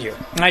continue.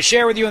 And I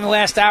share with you in the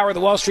last hour the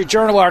Wall Street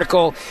Journal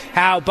article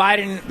how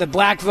Biden, the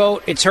black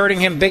vote, it's hurting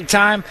him big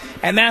time,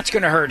 and that's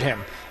going to hurt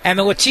him. And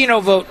the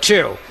Latino vote,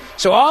 too.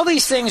 So all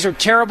these things are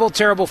terrible,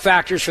 terrible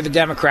factors for the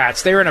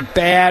Democrats. They're in a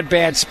bad,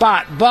 bad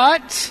spot.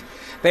 But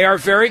they are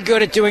very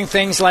good at doing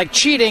things like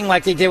cheating,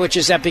 like they did with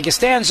Giuseppe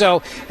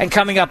Costanzo, and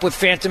coming up with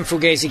phantom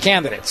Fugazi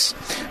candidates.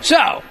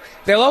 So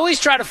they'll always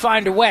try to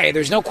find a way.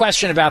 There's no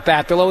question about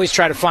that. They'll always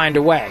try to find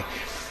a way.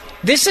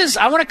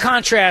 I want to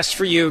contrast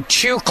for you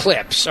two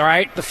clips, all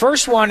right? The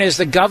first one is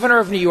the governor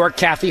of New York,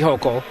 Kathy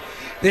Hochul.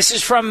 This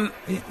is from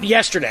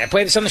yesterday. I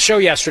played this on the show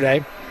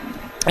yesterday.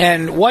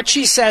 And what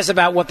she says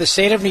about what the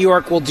state of New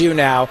York will do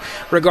now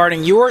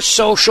regarding your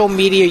social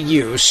media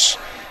use.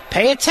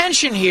 Pay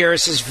attention here.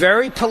 This is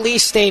very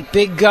police state,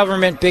 big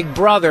government, big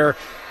brother.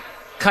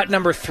 Cut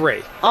number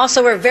 3.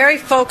 Also, we're very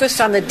focused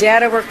on the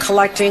data we're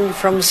collecting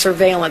from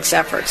surveillance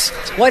efforts.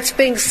 What's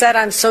being said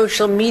on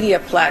social media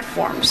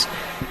platforms.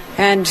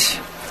 And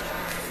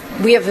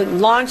we have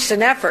launched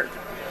an effort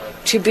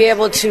to be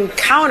able to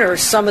counter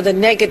some of the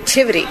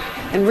negativity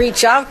and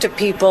reach out to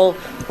people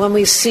when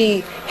we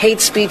see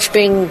hate speech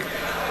being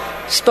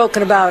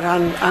spoken about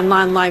on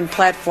online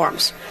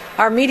platforms.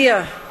 Our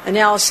media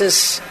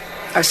analysis,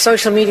 our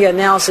social media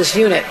analysis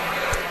unit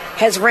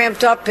has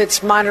ramped up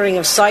its monitoring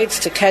of sites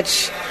to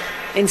catch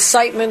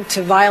incitement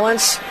to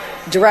violence,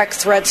 direct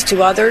threats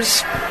to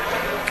others.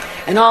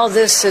 And all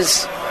this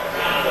is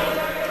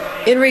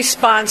in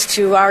response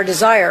to our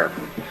desire,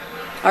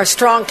 our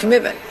strong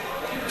commitment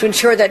to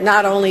ensure that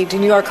not only do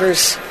New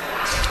Yorkers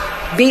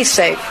be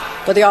safe,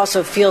 but they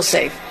also feel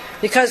safe.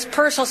 Because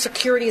personal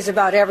security is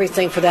about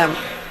everything for them.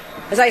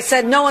 As I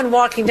said, no one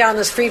walking down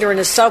the street or in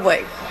a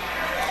subway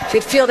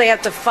should feel they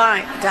have to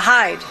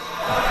hide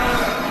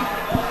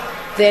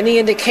any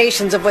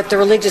indications of what their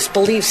religious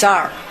beliefs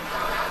are.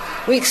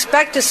 We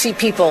expect to see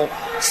people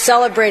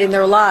celebrating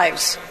their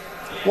lives,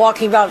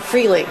 walking about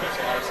freely.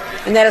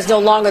 And that is no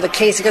longer the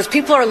case because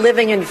people are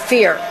living in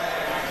fear.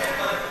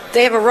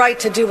 They have a right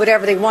to do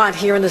whatever they want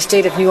here in the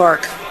state of New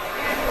York.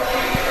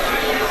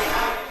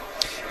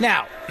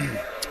 Now,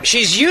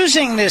 she's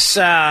using this,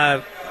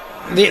 the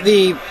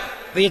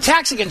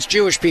attacks against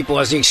Jewish people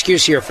as the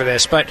excuse here for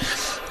this, but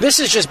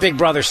this is just Big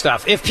Brother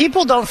stuff. If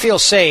people don't feel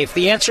safe,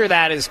 the answer to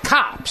that is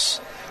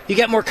cops. You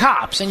get more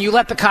cops, and you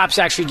let the cops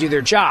actually do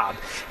their job.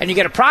 And you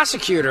get a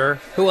prosecutor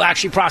who will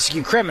actually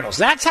prosecute criminals.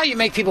 That's how you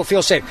make people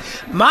feel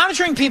safe.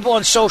 Monitoring people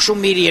on social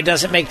media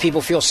doesn't make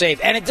people feel safe,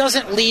 and it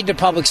doesn't lead to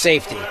public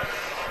safety.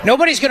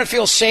 Nobody's going to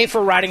feel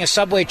safer riding a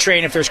subway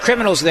train if there's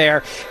criminals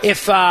there.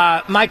 If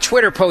my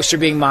Twitter posts are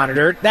being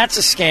monitored, that's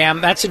a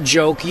scam. That's a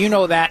joke. You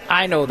know that.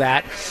 I know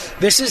that.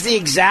 This is the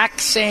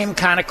exact same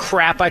kind of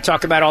crap I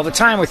talk about all the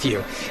time with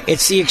you.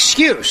 It's the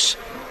excuse.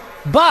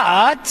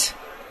 But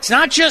It's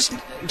not just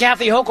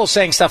Kathy Hochul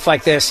saying stuff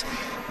like this.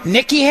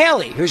 Nikki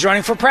Haley, who's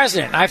running for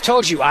president. I've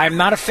told you, I'm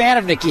not a fan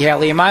of Nikki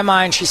Haley. In my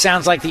mind, she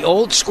sounds like the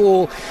old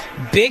school,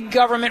 big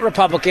government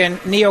Republican,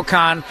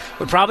 neocon,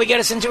 would probably get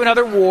us into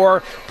another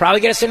war, probably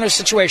get us into a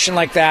situation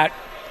like that.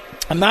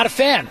 I'm not a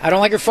fan. I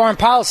don't like her foreign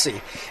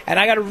policy. And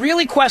I got to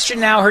really question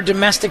now her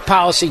domestic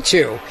policy,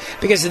 too,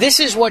 because this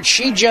is what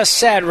she just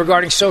said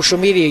regarding social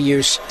media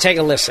use. Take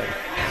a listen.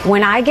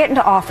 When I get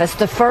into office,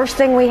 the first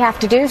thing we have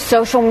to do,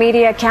 social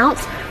media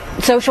accounts,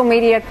 social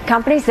media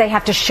companies, they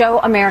have to show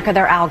America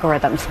their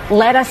algorithms.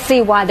 Let us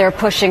see why they're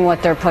pushing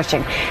what they're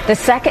pushing. The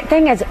second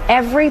thing is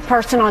every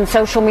person on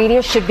social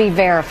media should be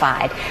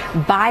verified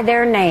by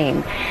their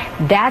name.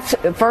 That's,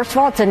 first of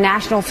all, it's a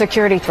national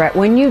security threat.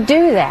 When you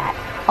do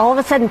that, all of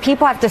a sudden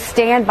people have to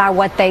stand by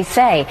what they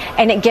say,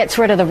 and it gets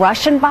rid of the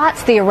Russian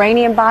bots, the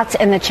Iranian bots,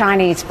 and the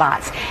Chinese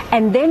bots.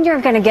 And then you're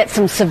going to get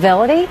some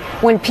civility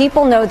when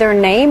people know their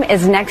name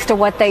is next to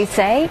what they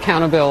say.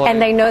 Accountability.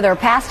 And they know their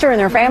pastor and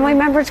their family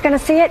member is going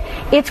to see it.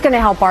 It's going to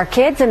help our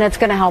kids, and it's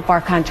going to help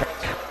our country.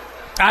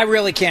 I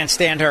really can't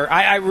stand her.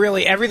 I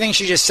really, everything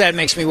she just said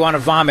makes me want to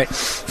vomit.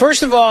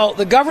 First of all,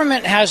 the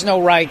government has no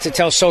right to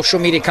tell social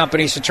media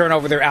companies to turn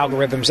over their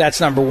algorithms.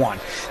 That's number one.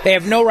 They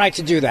have no right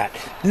to do that.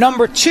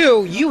 Number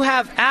two, you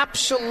have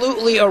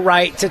absolutely a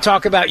right to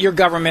talk about your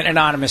government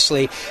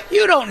anonymously.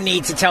 You don't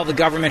need to tell the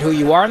government who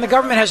you are, and the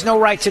government has no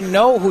right to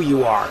know who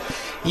you are.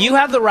 You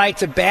have the right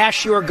to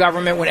bash your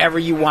government whenever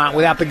you want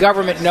without the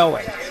government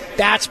knowing.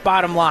 That's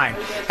bottom line.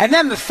 And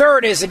then the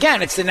third is,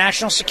 again, it's the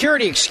national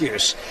security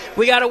excuse.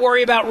 We got to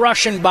worry about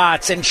Russian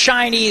bots and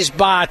Chinese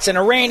bots and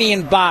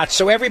Iranian bots,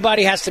 so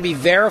everybody has to be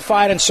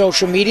verified on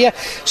social media.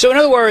 So in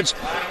other words,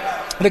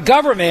 the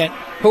government,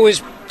 who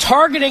is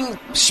targeting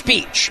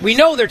speech, we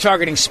know they're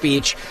targeting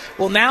speech,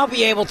 will now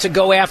be able to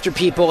go after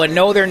people and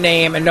know their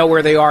name and know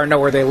where they are and know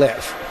where they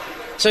live.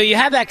 So you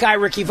have that guy,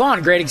 Ricky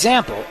Vaughn, great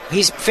example.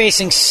 He's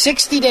facing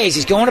 60 days.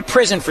 He's going to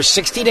prison for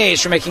 60 days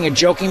for making a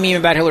joking meme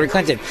about Hillary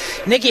Clinton.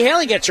 Nikki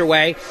Haley gets her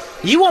way.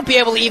 You won't be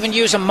able to even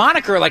use a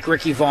moniker like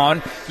Ricky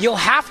Vaughn. You'll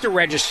have to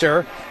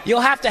register. You'll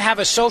have to have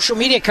a social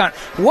media account.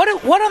 What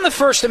on the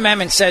First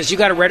Amendment says you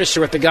got to register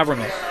with the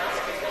government?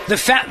 Do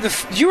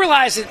you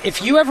realize that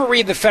if you ever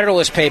read the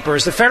Federalist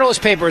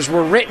Papers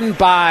were written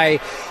by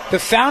the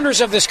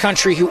founders of this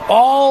country who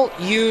all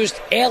used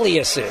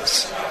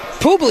aliases.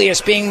 Publius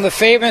being the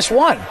famous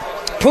one.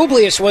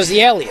 Publius was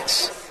the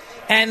alias.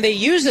 And they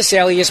used this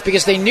alias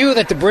because they knew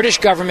that the British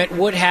government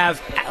would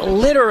have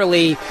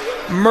literally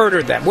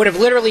murdered them, would have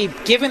literally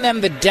given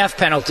them the death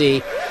penalty,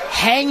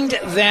 hanged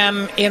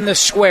them in the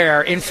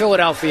square in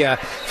Philadelphia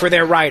for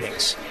their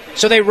writings.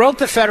 So they wrote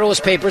the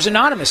Federalist Papers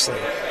anonymously.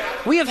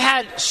 We have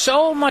had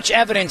so much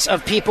evidence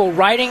of people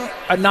writing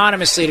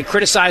anonymously to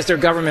criticize their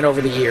government over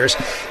the years.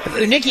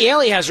 If Nikki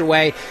Haley has her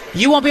way,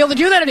 you won't be able to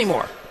do that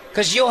anymore,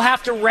 because you'll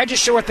have to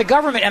register with the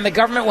government, and the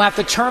government will have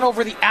to turn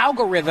over the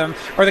algorithm,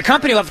 or the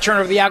company will have to turn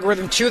over the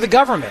algorithm to the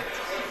government.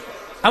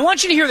 I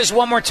want you to hear this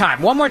one more time,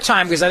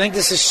 because I think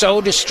this is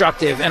so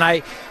destructive, and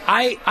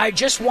I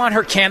just want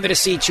her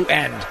candidacy to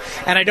end.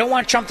 And I don't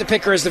want Trump to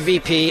pick her as the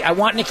VP. I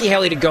want Nikki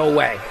Haley to go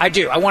away. I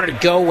do. I want her to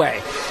go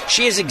away.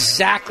 She is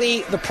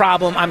exactly the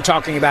problem I'm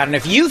talking about. And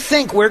if you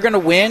think we're going to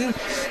win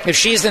if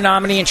she's the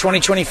nominee in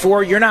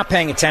 2024, you're not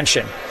paying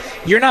attention.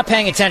 You're not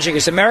paying attention,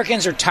 because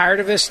Americans are tired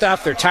of this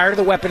stuff. They're tired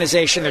of the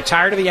weaponization. They're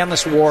tired of the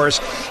endless wars.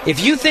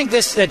 If you think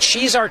that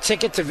she's our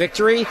ticket to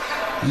victory,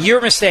 you're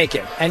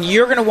mistaken. And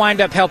you're going to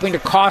wind up helping to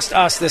cost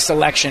us this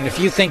election if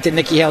you think that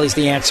Nikki Haley's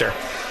the answer.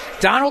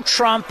 Donald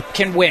Trump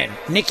can win.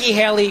 Nikki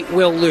Haley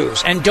will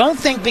lose. And don't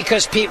think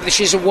because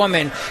she's a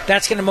woman,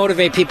 that's going to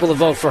motivate people to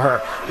vote for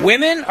her.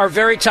 Women are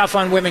very tough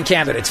on women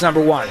candidates,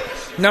 number one.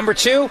 Number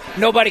two,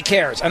 nobody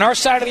cares. On our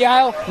side of the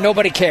aisle,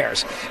 nobody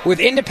cares. With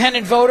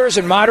independent voters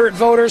and moderate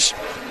voters,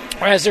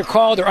 or as they're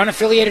called, or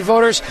unaffiliated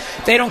voters,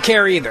 they don't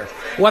care either.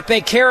 What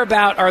they care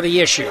about are the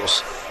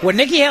issues. What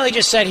Nikki Haley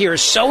just said here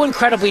is so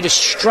incredibly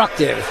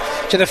destructive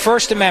to the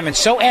First Amendment,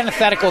 so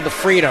antithetical to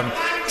freedom.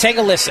 Take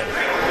a listen.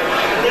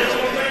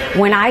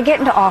 When I get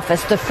into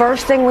office, the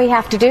first thing we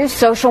have to do,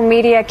 social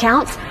media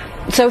accounts,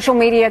 social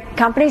media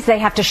companies, they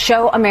have to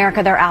show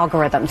America their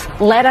algorithms.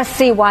 Let us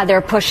see why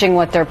they're pushing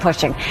what they're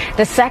pushing.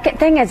 The second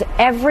thing is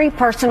every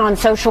person on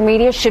social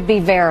media should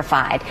be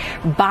verified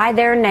by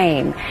their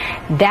name.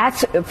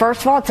 That's,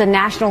 first of all, it's a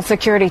national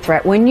security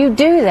threat. When you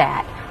do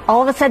that,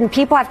 all of a sudden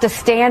people have to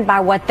stand by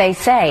what they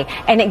say,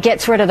 and it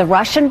gets rid of the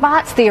Russian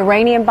bots, the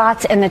Iranian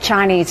bots, and the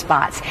Chinese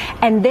bots.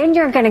 And then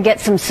you're going to get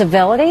some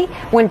civility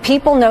when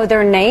people know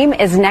their name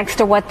is next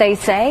to what they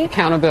say.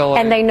 Accountability.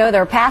 And they know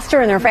their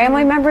pastor and their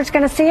family member is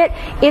going to see it.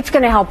 It's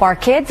going to help our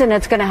kids, and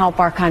it's going to help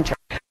our country.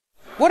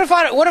 What if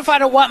I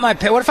don't want my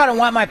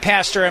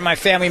pastor and my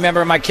family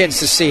member and my kids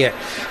to see it?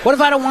 What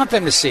if I don't want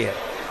them to see it?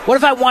 What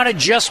if I want to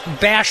just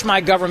bash my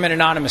government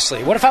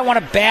anonymously? What if I want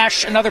to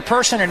bash another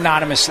person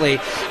anonymously,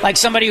 like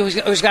somebody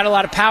who's got a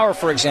lot of power,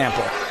 for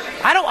example?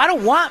 I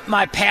don't want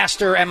my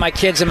pastor and my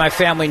kids and my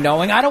family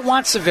knowing. I don't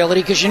want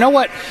civility, because you know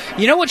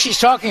what she's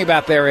talking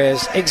about there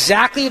is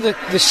exactly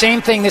the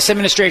same thing this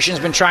administration has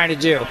been trying to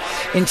do: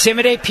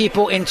 intimidate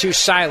people into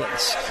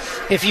silence.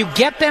 If you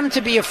get them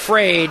to be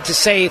afraid to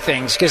say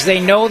things because they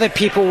know that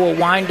people will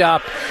wind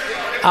up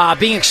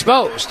being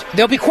exposed,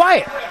 they'll be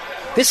quiet.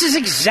 This is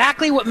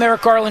exactly what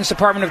Merrick Garland's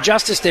Department of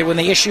Justice did when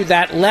they issued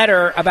that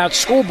letter about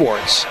school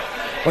boards.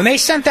 When they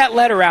sent that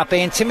letter out,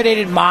 they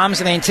intimidated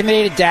moms and they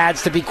intimidated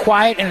dads to be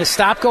quiet and to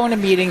stop going to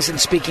meetings and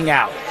speaking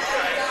out.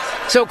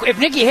 So if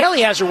Nikki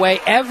Haley has her way,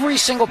 every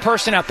single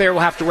person out there will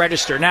have to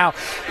register. Now,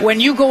 when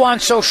you go on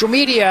social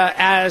media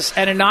as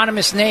an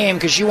anonymous name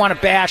because you want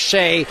to bash,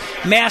 say,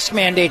 mask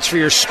mandates for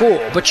your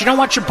school, but you don't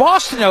want your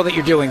boss to know that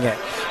you're doing it,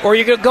 or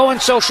you're going to go on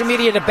social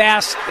media to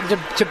bash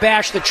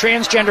the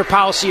transgender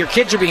policy your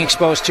kids are being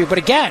exposed to, but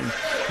again,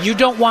 you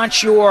don't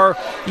want your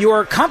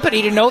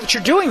company to know that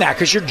you're doing that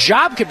because your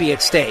job could be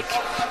at stake.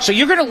 So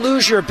you're going to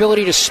lose your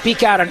ability to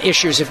speak out on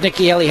issues if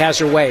Nikki Haley has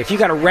her way. If you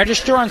got to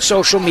register on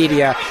social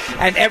media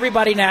and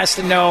everybody has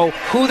to know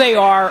who they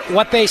are,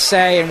 what they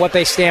say, and what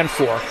they stand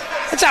for.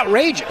 It's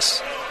outrageous.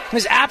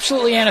 It's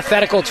absolutely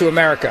antithetical to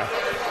America.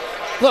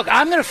 Look,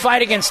 I'm going to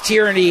fight against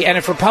tyranny, and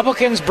if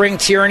Republicans bring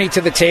tyranny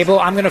to the table,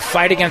 I'm going to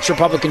fight against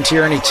Republican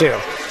tyranny too.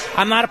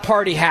 I'm not a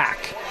party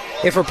hack.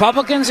 If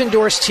Republicans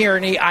endorse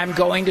tyranny, I'm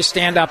going to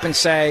stand up and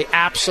say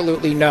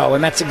absolutely no,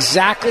 and that's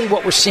exactly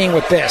what we're seeing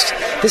with this.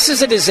 This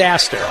is a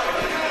disaster.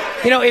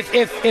 You know,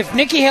 if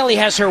Nikki Haley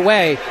has her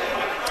way,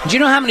 do you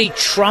know how many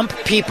Trump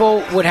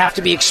people would have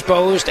to be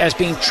exposed as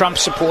being Trump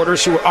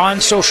supporters who are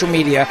on social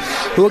media,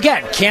 who,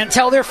 again, can't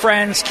tell their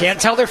friends, can't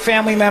tell their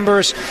family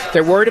members,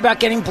 they're worried about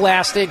getting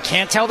blasted,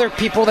 can't tell their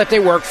people that they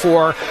work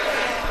for.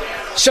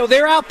 So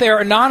they're out there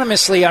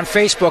anonymously on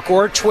Facebook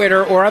or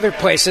Twitter or other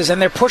places,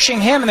 and they're pushing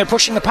him and they're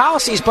pushing the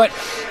policies. But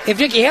if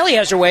Nikki Haley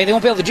has her way, they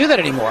won't be able to do that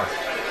anymore.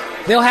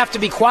 They'll have to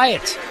be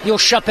quiet. You'll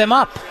shut them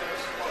up.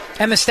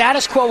 And the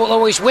status quo will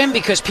always win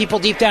because people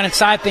deep down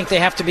inside think they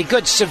have to be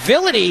good.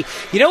 Civility,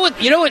 you know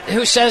what?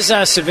 Who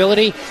says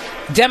civility?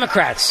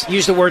 Democrats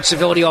use the word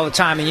civility all the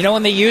time. And you know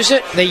when they use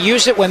it? They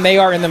use it when they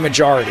are in the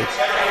majority.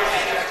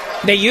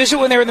 They use it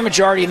when they're in the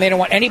majority and they don't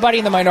want anybody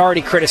in the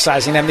minority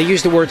criticizing them. They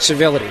use the word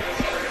civility.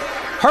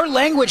 Her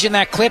language in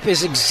that clip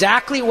is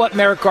exactly what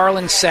Merrick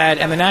Garland said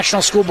and the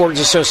National School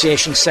Boards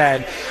Association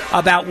said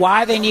about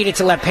why they needed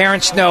to let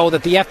parents know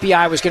that the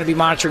FBI was going to be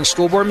monitoring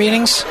school board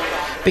meetings,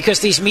 because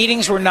these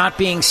meetings were not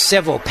being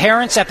civil.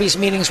 Parents at these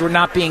meetings were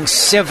not being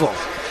civil,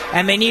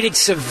 and they needed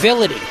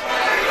civility.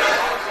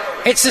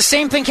 It's the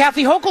same thing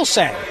Kathy Hochul's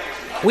saying.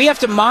 We have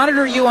to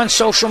monitor you on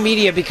social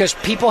media because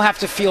people have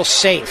to feel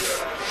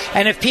safe.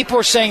 And if people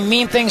are saying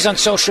mean things on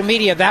social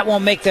media, that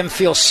won't make them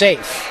feel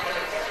safe.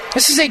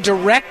 This is a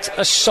direct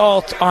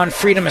assault on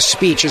freedom of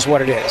speech is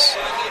what it is.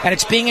 And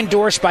it's being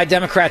endorsed by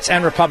Democrats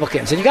and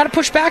Republicans. And you got to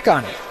push back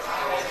on it.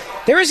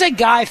 There is a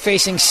guy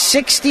facing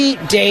 60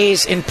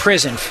 days in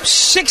prison.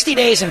 60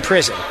 days in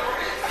prison.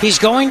 He's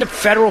going to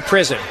federal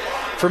prison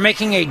for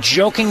making a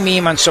joking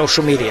meme on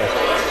social media.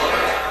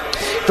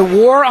 The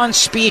war on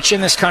speech in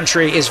this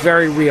country is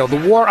very real.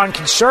 The war on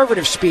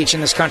conservative speech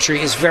in this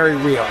country is very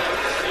real.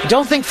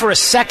 Don't think for a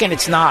second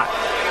it's not.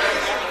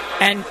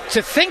 And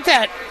to think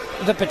that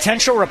the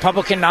potential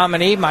Republican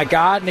nominee, my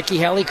God, Nikki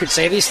Haley, could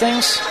say these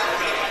things,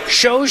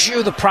 shows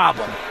you the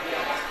problem.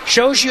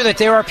 Shows you that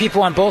there are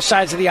people on both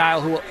sides of the aisle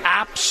who will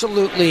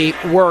absolutely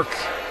work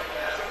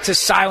to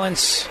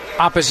silence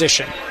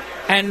opposition.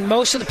 And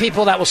most of the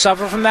people that will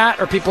suffer from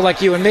that are people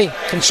like you and me,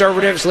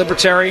 conservatives,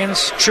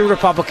 libertarians, true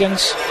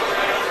Republicans.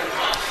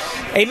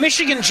 A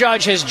Michigan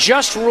judge has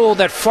just ruled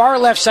that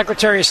far-left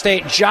Secretary of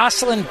State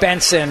Jocelyn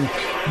Benson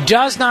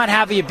does not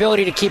have the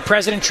ability to keep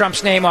President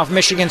Trump's name off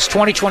Michigan's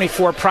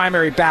 2024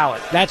 primary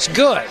ballot. That's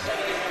good,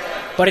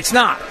 but it's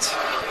not,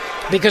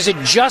 because it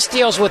just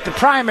deals with the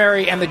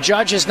primary, and the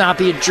judge has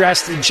not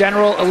addressed the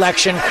general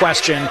election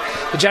question.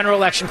 The general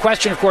election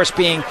question, of course,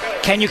 being,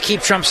 can you keep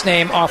Trump's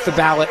name off the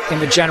ballot in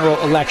the general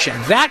election?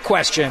 That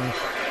question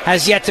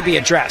has yet to be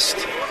addressed.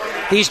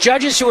 These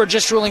judges who are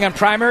just ruling on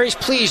primaries,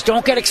 please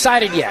don't get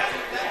excited yet.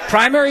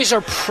 Primaries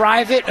are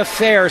private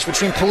affairs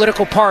between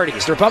political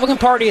parties. The Republican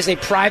Party is a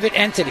private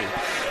entity.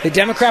 The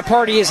Democrat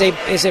Party is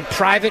a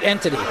private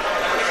entity.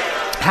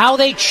 How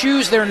they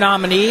choose their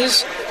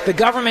nominees, the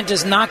government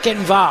does not get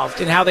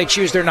involved in how they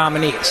choose their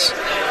nominees.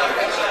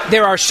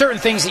 There are certain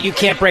things that you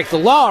can't break the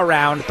law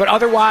around, but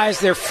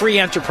otherwise they're free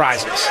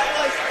enterprises.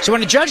 So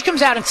when a judge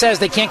comes out and says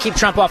they can't keep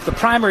Trump off the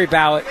primary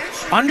ballot,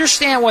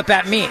 understand what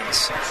that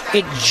means.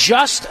 It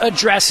just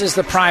addresses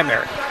the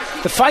primary.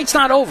 The fight's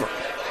not over,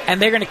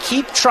 and they're going to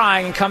keep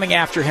trying and coming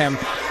after him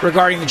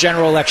regarding the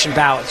general election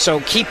ballot. So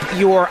keep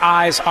your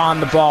eyes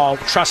on the ball.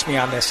 Trust me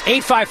on this.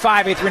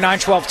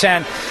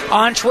 855-839-1210.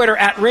 On Twitter,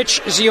 at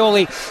Rich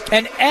Zeoli.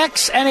 An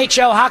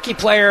ex-NHL hockey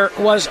player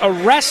was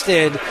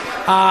arrested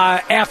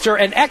after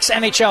an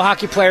ex-NHL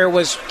hockey player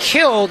was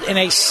killed in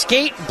a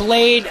skate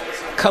blade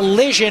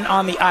collision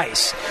on the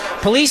ice.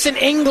 Police in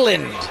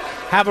England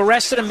have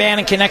arrested a man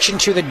in connection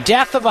to the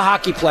death of a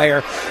hockey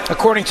player,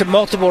 according to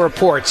multiple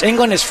reports.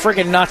 England is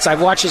friggin' nuts.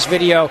 I've watched this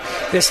video.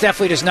 This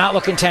definitely does not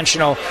look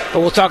intentional, but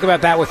we'll talk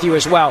about that with you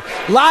as well.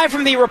 Live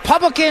from the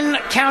Republican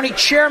County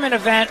Chairman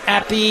event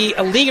at the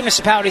League of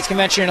Municipalities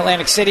Convention in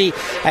Atlantic City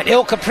at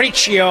Il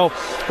Capriccio.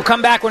 We'll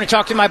come back when we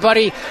talk to my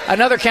buddy,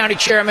 another county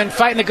chairman,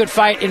 fighting the good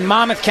fight in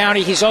Monmouth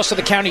County. He's also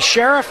the county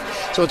sheriff,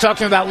 so we'll talk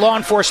to him about law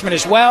enforcement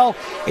as well.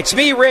 It's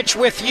me, Rich,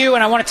 with you,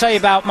 and I want to tell you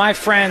about my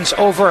friends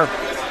over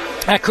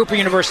at Cooper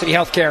University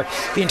Healthcare.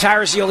 The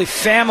entire Zeoli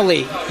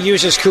family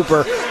uses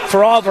Cooper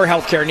for all of our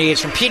healthcare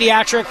needs, from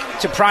pediatric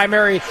to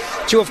primary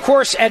to, of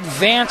course,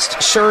 advanced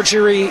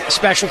surgery,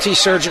 specialty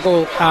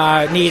surgical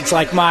needs,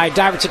 like my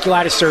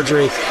diverticulitis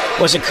surgery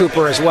was at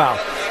Cooper as well.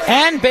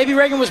 And baby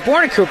Reagan was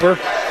born at Cooper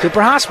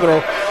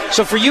Hospital.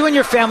 So for you and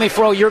your family,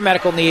 for all your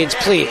medical needs,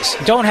 please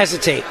don't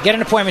hesitate. Get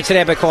an appointment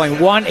today by calling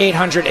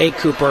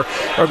 1-800-8-COOPER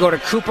or go to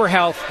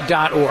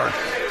cooperhealth.org.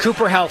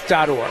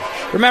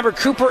 cooperhealth.org. Remember,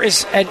 Cooper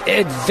is an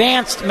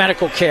advanced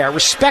medical care,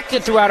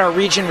 respected throughout our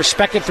region,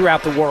 respected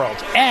throughout the world.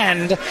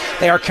 And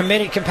they are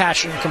committed,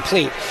 compassionate, and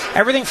complete.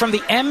 Everything from the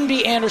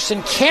MD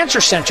Anderson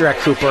Cancer Center at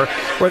Cooper,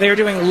 where they are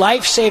doing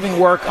life-saving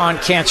work on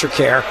cancer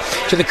care,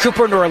 to the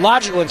Cooper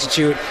Neurological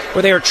Institute,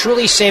 where they are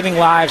truly saving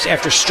lives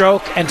after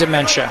stroke and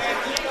dementia.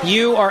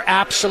 You are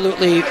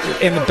absolutely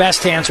in the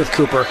best hands with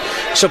Cooper.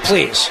 So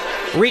please,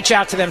 reach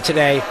out to them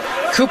today.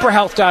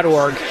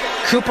 cooperhealth.org.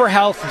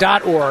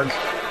 cooperhealth.org.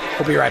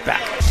 We'll be right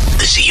back.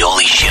 The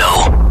Zeoli Show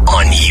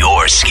on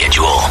your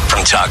schedule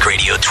from Talk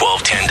Radio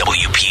 1210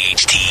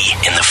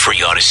 WPHT in the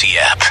free Odyssey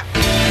app.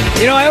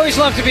 You know, I always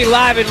love to be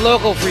live and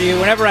local for you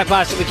whenever I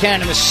possibly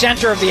can, in the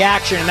center of the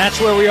action, and that's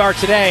where we are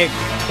today,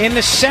 in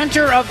the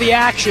center of the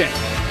action.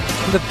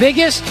 The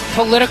biggest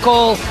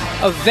political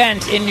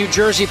event in New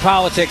Jersey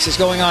politics is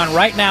going on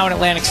right now in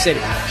Atlantic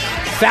City.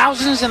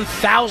 Thousands and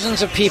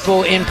thousands of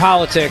people in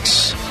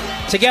politics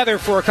together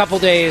for a couple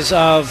days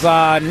of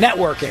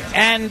networking.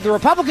 And the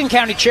Republican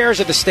county chairs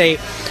of the state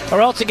are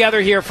all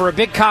together here for a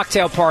big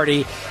cocktail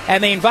party,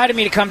 and they invited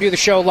me to come do the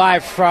show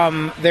live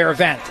from their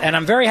event. And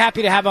I'm very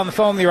happy to have on the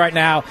phone with me right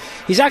now.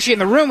 He's actually in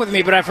the room with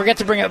me, but I forgot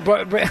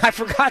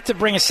to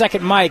bring a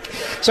second mic,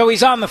 so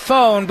he's on the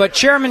phone. But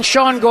Chairman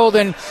Sean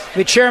Golden,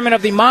 the chairman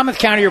of the Monmouth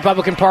County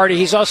Republican Party,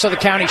 he's also the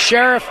county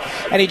sheriff,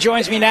 and he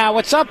joins me now.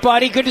 What's up,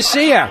 buddy? Good to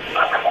see you.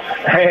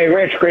 Hey,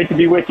 Rich, great to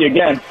be with you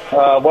again.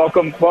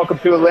 Welcome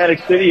to Atlantic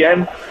City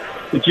and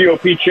the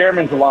GOP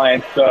Chairman's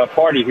Alliance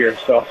party here,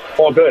 so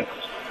all good.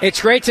 It's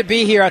great to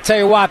be here. I'll tell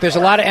you what, there's a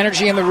lot of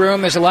energy in the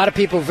room. There's a lot of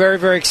people very,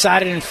 very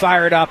excited and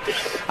fired up.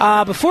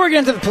 Before we get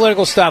into the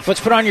political stuff,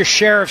 let's put on your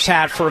sheriff's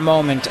hat for a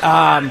moment.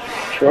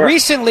 Sure.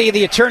 Recently,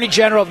 the Attorney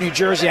General of New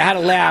Jersey, I had a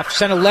laugh,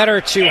 sent a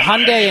letter to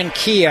Hyundai and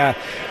Kia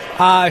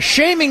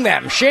shaming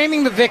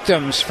the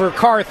victims for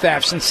car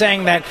thefts, and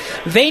saying that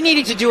they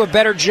needed to do a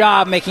better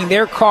job making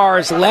their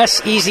cars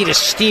less easy to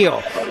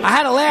steal. I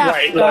had a laugh,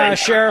 right.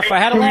 Sheriff. I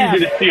had a laugh.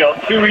 Too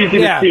easy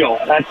to steal.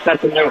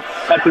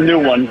 That's a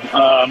new one.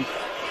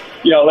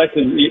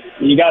 Listen,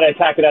 you got to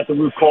attack it at the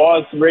root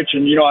cause, Rich.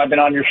 And I've been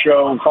on your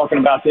show talking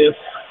about this.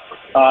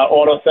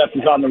 Auto theft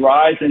is on the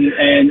rise, and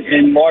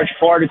in large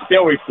part, it's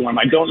bail reform.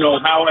 I don't know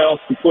how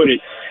else to put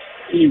it.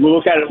 You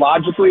look at it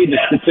logically. The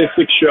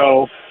statistics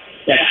show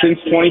that since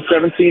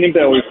 2017 in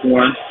bail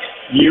reform,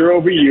 year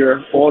over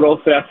year, auto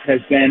theft has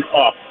been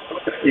up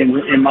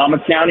in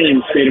Monmouth County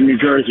and the state of New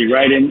Jersey,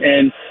 right?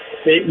 And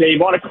they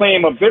want to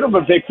claim a bit of a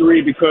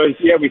victory because,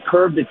 we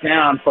curbed it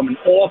down from an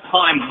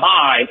all-time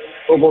high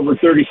of over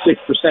 36%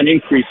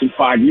 increase in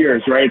 5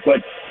 years, right?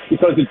 But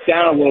because it's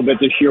down a little bit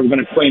this year, we're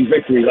going to claim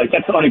victory. Like,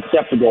 that's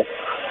unacceptable.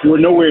 We're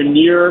nowhere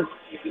near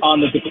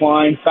on the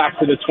decline, back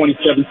to the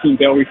 2017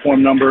 bail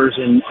reform numbers,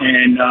 and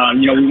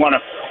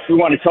we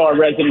want to tell our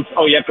residents,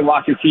 you have to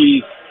lock your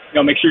keys,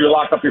 make sure you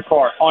lock up your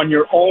car on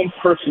your own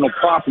personal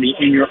property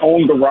in your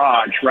own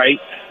garage, right?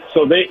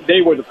 So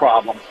they were the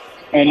problem,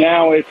 and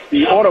now it's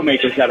the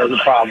automakers that are the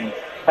problem.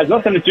 Has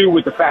nothing to do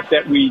with the fact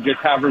that we just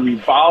have a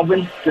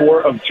revolving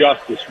door of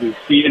justice. We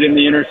see it in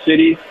the inner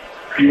cities.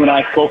 You and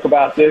I spoke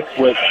about this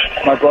with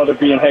my brother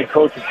being head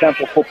coach of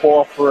Temple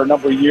football for a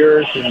number of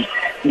years, and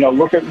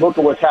look at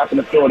what's happened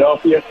in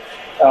Philadelphia.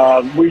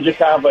 We just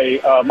have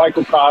a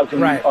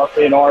microcosm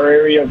in our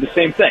area of the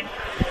same thing.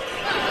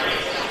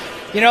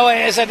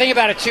 As I think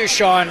about it too,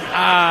 Sean,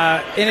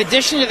 in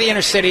addition to the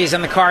inner cities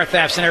and the car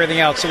thefts and everything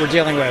else that we're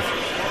dealing with,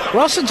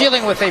 we're also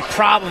dealing with a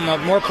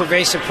more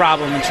pervasive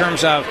problem in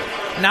terms of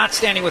not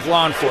standing with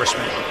law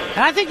enforcement.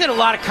 And I think that a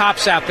lot of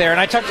cops out there, and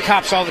I talk to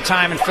cops all the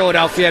time in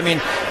Philadelphia. I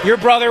mean, your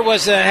brother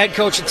was a head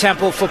coach at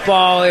Temple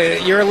football.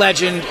 You're a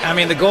legend. I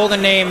mean, the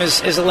golden name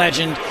is a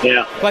legend.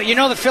 Yeah. But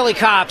the Philly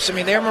cops,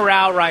 their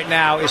morale right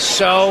now is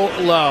so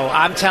low.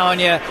 I'm telling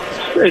you,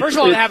 first of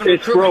all, they're having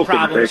recruitment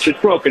problems. Rich.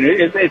 It's broken.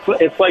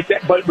 It's like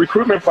that. But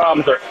recruitment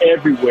problems are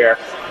everywhere.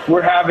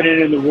 We're having it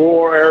in the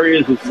rural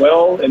areas as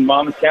well in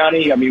Monmouth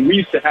County. We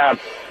used to have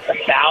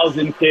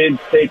 1,000 kids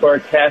take our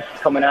test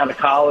coming out of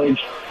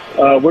college.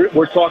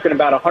 We're talking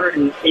about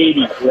 180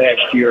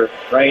 last year,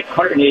 right?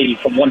 180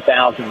 from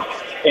 1,000.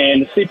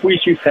 And the state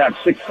police used to have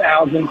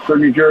 6,000 for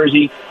New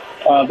Jersey.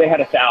 They had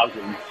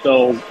 1,000.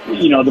 So,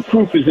 the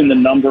proof is in the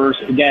numbers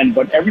again,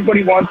 but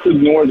everybody wants to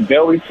ignore the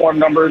bail reform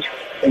numbers.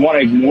 They want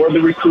to ignore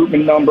the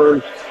recruitment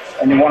numbers,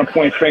 and they want to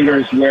point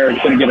fingers where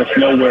it's going to get us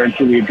nowhere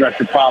until we address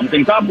the problems.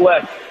 And God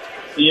bless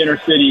the inner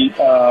city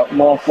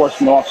law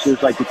enforcement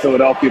officers like the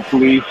Philadelphia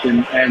police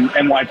and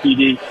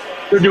NYPD.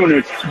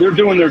 They're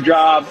doing their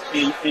job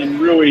in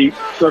really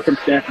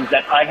circumstances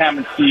that I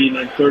haven't seen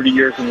in 30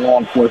 years in law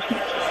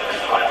enforcement.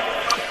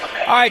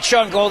 All right,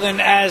 Sean Golden,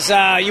 as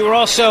you were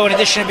also, in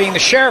addition to being the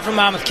sheriff of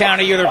Monmouth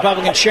County, you're the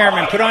Republican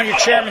chairman. Put on your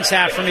chairman's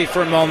hat for me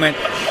for a moment.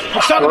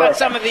 Let's talk about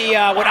some of the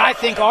what I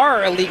think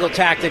are illegal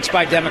tactics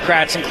by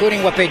Democrats,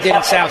 including what they did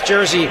in South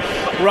Jersey,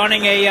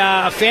 running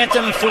a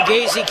phantom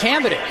Fugazi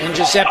candidate in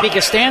Giuseppe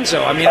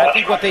Costanzo. I mean, I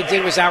think what they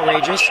did was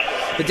outrageous.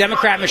 The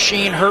Democrat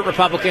machine hurt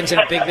Republicans in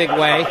a big, big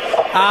way.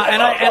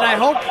 And I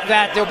hope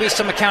that there'll be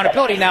some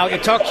accountability. Now, you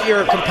talk to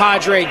your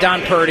compadre,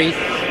 Don Purdy.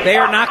 They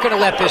are not going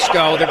to let this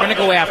go. They're going to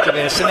go after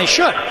this, and they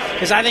should,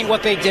 because I think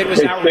what they did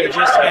was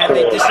outrageous, and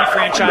they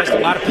disenfranchised a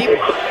lot of people.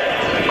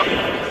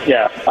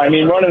 Yeah, I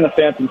mean, running the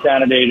phantom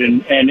candidate,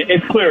 and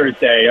it's clear as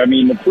day. I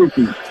mean, the proof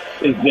is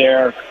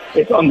there.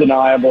 It's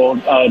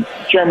undeniable.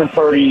 Chairman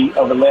Purdy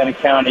of Atlantic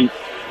County,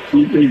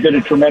 he did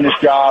a tremendous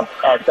job.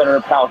 Senator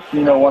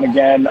Palestino won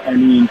again. I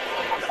mean,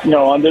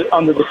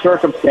 under the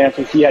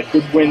circumstances, he had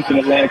good wins in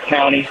Atlantic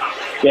County.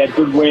 He had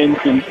good wins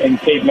in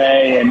Cape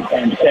May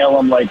and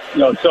Salem.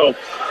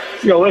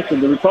 Listen,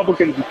 the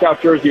Republicans in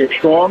South Jersey are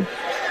strong,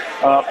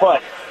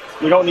 but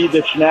we don't need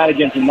the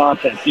shenanigans and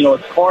nonsense.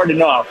 It's hard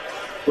enough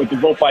with the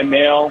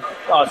vote-by-mail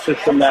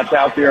system that's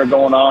out there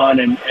going on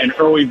and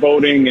early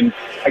voting, and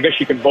I guess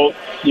you can vote,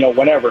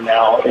 whenever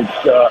now.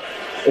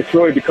 It's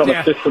really become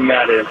a system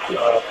that is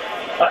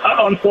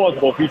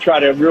unplausible if you try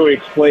to really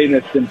explain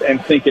this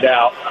and think it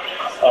out.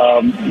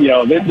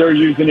 They're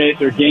using it,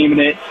 they're gaming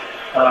it.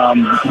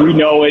 We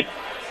know it.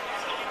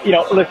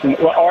 Listen,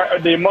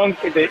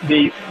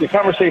 the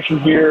conversation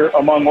here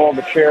among all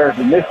the chairs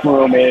in this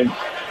room is,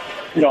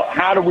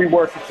 how do we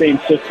work the same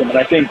system? And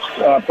I think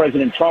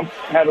President Trump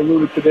had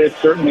alluded to this.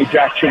 Certainly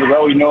Jack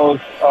Ciattarelli knows,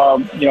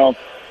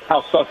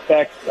 how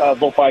suspect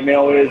vote by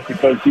mail is,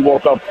 because he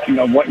woke up, he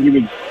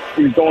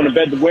was going to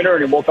bed the winner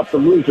and he woke up the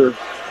loser.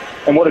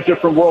 And what a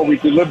different world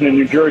we'd be living in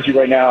New Jersey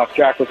right now if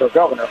Jack was our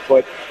governor.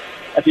 But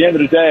at the end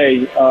of the day,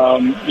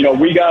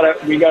 we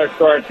gotta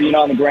start being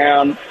on the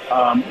ground.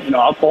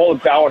 I'll call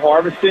it ballot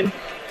harvesting.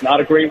 Not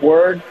a great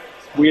word.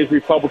 We as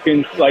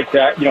Republicans like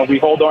that. We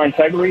hold our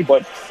integrity,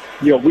 but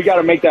we got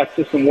to make that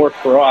system work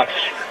for us.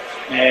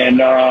 And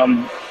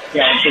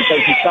because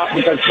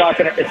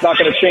it's not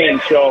gonna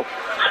change. So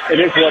it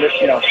is what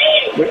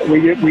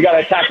it. We got to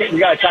attack it. We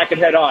got to attack it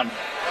head on.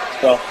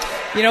 So.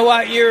 You know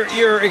what?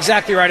 You're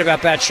exactly right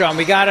about that, Sean.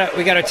 We gotta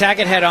attack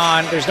it head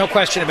on. There's no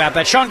question about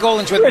that. Sean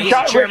Golden's with me. He's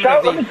the chairman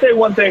of the... Let me say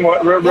one thing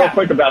real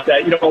quick about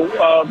that.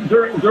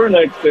 During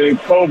the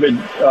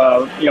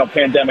COVID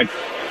pandemic,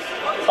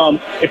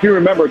 if you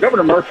remember,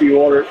 Governor Murphy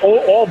ordered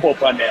all vote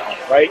by mail,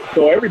 right?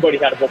 So everybody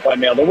had to vote by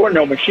mail. There were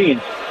no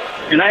machines,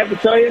 and I have to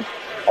tell you,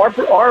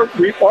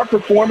 our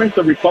performance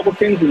of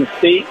Republicans in the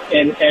state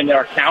and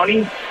our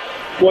county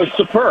was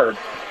superb.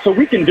 So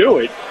we can do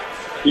it.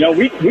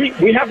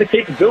 We have the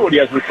capability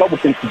as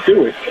Republicans to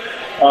do it.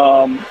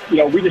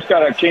 We just got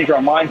to change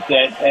our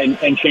mindset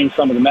and change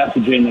some of the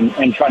messaging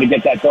and try to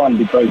get that done,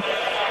 because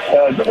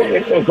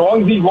as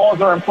long as these laws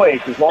are in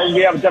place, as long as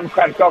we have a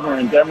Democratic governor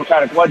and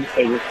Democratic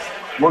legislators,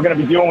 we're going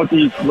to be dealing with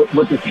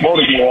this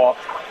voting law.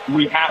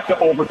 We have to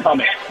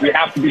overcome it. We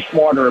have to be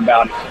smarter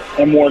about it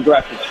and more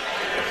aggressive.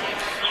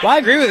 Well, I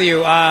agree with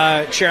you,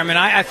 Chairman.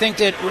 I think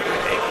that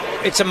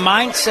it's a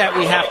mindset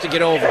we have to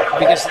get over,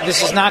 because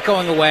this is not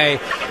going away.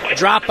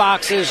 Drop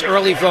boxes,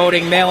 early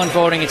voting, mail-in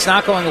voting, it's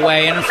not going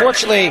away. And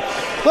unfortunately,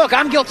 look,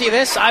 I'm guilty of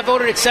this. I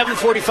voted at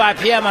 7:45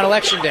 p.m. on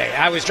Election Day.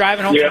 I was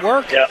driving home from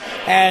work,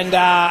 and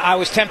I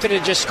was tempted to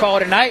just call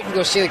it a night and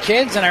go see the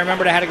kids, and I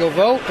remembered I had to go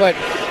vote. But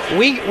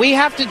we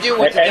have to do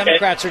what the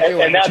Democrats are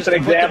doing, and that's an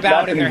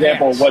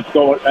example of what's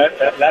going.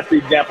 That's the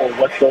example of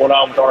what's going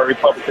on with our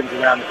Republicans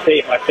around the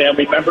state. My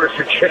family members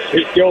are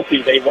just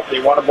guilty. They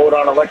want to vote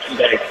on Election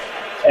Day.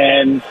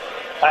 And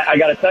I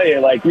got to tell you,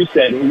 like you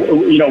said,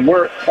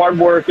 we're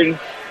hardworking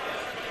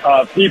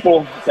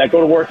people that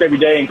go to work every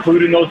day,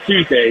 including those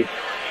Tuesdays,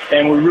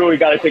 and we really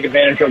got to take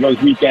advantage of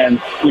those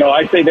weekends.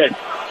 I say that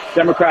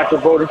Democrats are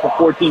voting for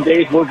 14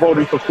 days. We're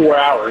voting for 4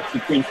 hours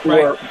between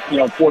 4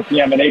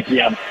 p.m. and 8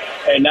 p.m.,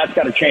 and that's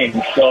got to change.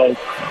 So,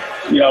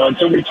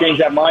 until we change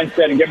that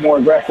mindset and get more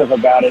aggressive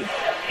about it,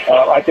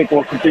 I think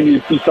we'll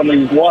continue to see some of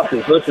these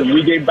losses. Listen,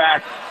 we gave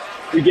back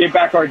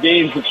our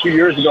gains a few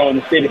years ago in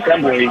the state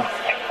assembly,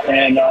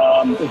 and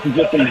this is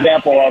just an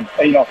example of,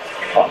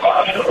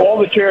 all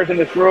the chairs in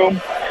this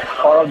room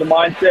are of the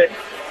mindset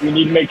we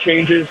need to make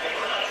changes.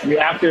 We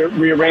have to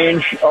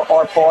rearrange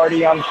our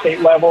party on the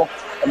state level,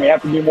 and we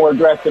have to be more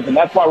aggressive, and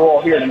that's why we're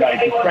all here tonight,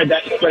 to spread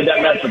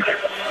that message.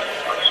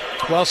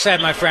 Well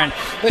said, my friend.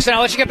 Listen,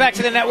 I'll let you get back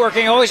to the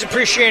networking. Always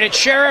appreciate it.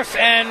 Sheriff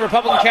and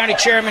Republican County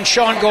Chairman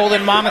Sean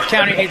Golden, Monmouth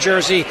County, New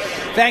Jersey.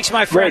 Thanks,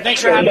 my friend.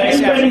 Thanks for having me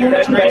this afternoon.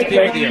 It's great to be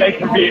with you. Thanks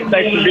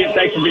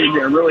for being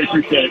here. Really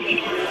appreciate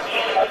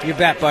it. You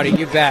bet, buddy.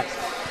 You bet.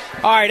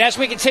 All right, as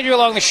we continue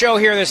along the show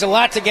here, there's a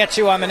lot to get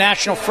to on the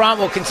national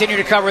front. We'll continue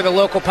to cover the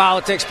local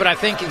politics, but I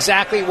think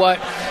exactly what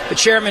the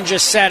chairman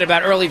just said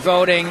about early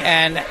voting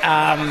and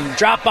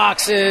drop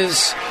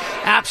boxes,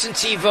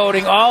 absentee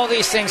voting, all of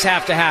these things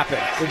have to happen.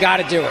 We got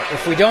to do it.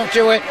 If we don't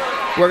do it,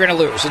 we're going to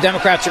lose. The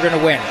Democrats are going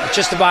to win. It's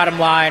just the bottom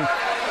line.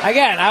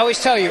 Again, I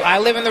always tell you, I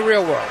live in the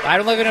real world. I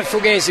don't live in a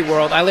Fugazi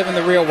world. I live in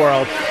the real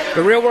world.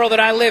 The real world that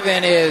I live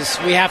in is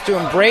we have to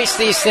embrace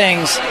these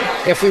things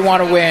if we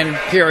want to win,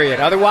 period.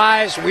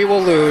 Otherwise, we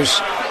will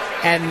lose,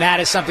 and that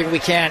is something we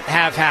can't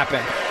have happen.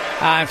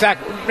 In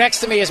fact, next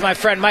to me is my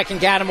friend Mike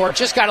Ganamore.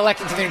 Just got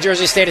elected to the New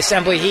Jersey State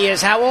Assembly. He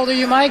is, how old are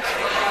you, Mike?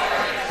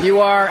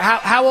 You are,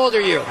 how old are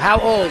you? How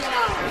old?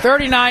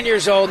 39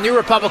 years old, new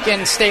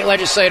Republican state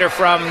legislator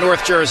from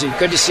North Jersey.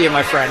 Good to see you,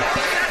 my friend.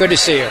 Good to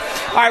see you.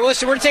 All right, well,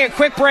 listen, we're going to take a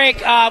quick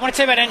break. I want to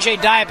tell you about NJ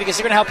Diet because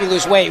it's going to help you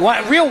lose weight. You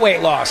want real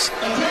weight loss,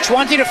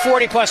 20 to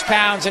 40-plus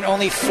pounds in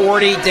only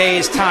 40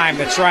 days' time.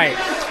 That's right,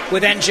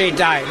 with NJ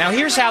Diet. Now,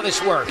 here's how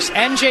this works.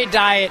 NJ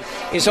Diet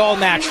is all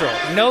natural.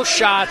 No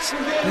shots,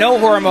 no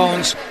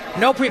hormones,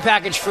 no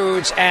prepackaged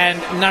foods, and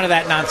none of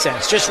that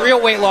nonsense. Just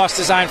real weight loss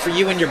designed for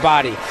you and your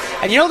body.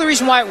 And you know the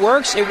reason why it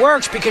works? It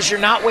works because you're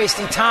not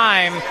wasting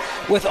time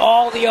with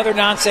all the other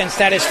nonsense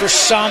that is for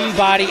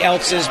somebody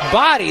else's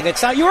body.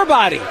 That's not your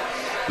body.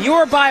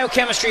 Your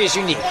biochemistry is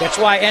unique. That's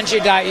why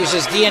NJ Diet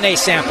uses DNA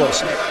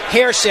samples,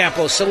 hair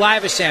samples,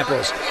 saliva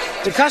samples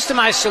to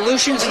customize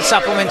solutions and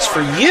supplements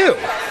for you.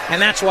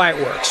 And that's why it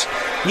works.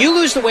 You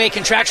lose the weight,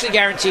 contractually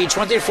guaranteed,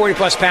 20 to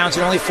 40-plus pounds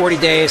in only 40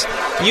 days.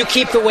 You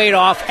keep the weight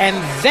off, and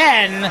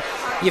then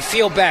you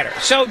feel better.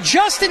 So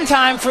just in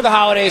time for the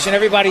holidays when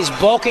everybody's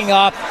bulking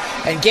up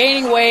and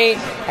gaining weight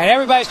and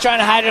everybody's trying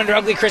to hide it under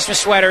ugly Christmas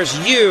sweaters,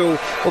 you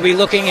will be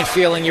looking and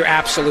feeling your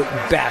absolute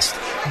best.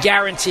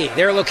 Guaranteed.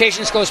 There are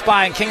locations close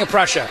by in King of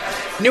Prussia,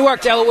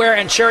 Newark, Delaware,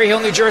 and Cherry Hill,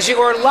 New Jersey,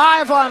 or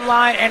live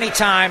online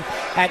anytime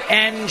at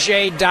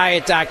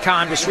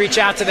njdiet.com. Just reach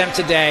out to them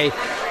today,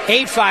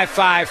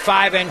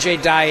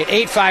 855-5NJ-DIET,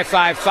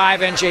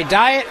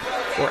 855-5NJ-DIET,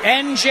 or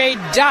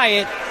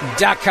njdiet.com.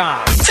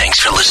 Thanks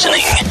for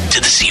listening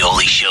to the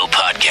Scioli Show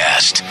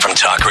podcast from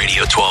Talk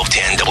Radio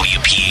 1210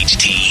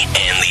 WPHT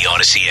and the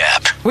Odyssey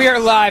app. We are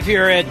live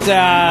here at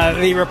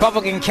the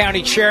Republican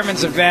County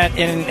Chairman's event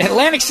in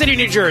Atlantic City,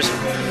 New Jersey.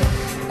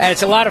 And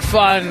it's a lot of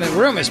fun. The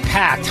room is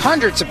packed.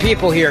 Hundreds of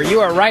people here. You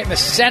are right in the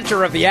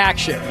center of the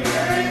action.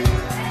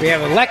 We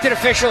have elected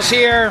officials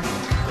here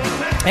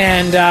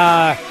and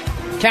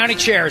county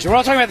chairs. We're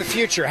all talking about the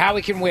future, how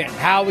we can win.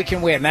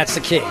 That's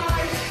the key.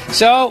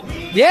 So,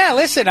 yeah,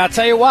 listen, I'll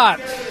tell you what.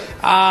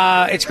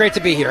 It's great to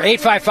be here.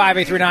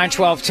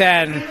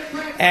 855-839-1210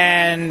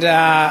 and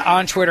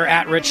on Twitter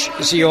at Rich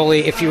Zeoli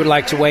if you would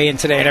like to weigh in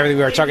today and everything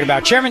we were talking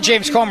about. Chairman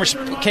James Comer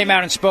came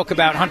out and spoke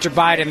about Hunter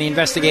Biden, the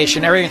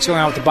investigation, everything that's going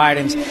on with the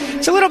Bidens.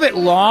 It's a little bit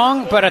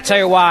long, but I'll tell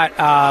you what,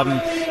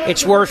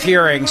 it's worth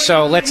hearing.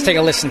 So let's take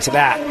a listen to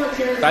that.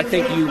 I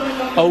think you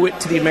owe it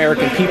to the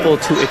American people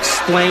to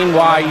explain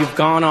why you've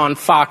gone on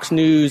Fox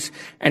News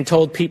and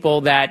told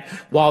people that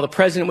while the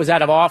president was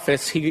out of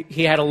office,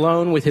 he had a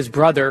loan with his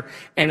brother,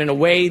 and in a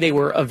way they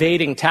were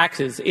evading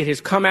taxes. It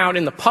has come out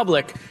in the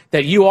public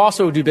that you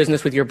also do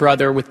business with your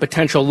brother with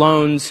potential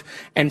loans.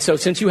 And so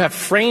since you have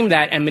framed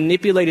that and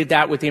manipulated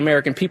that with the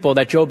American people,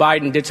 that Joe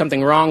Biden did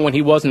something wrong when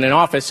he wasn't in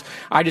office,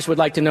 I just would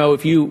like to know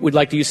if you would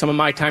like to use some of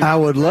my time. I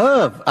would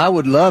love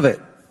it.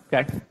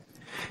 Okay.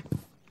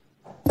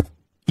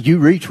 You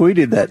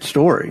retweeted that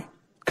story.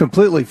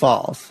 Completely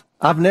false.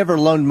 I've never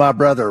loaned my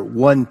brother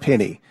one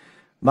penny.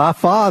 My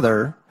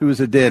father, who was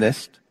a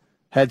dentist,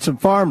 had some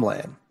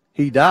farmland.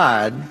 He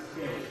died,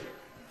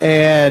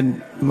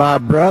 and my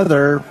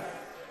brother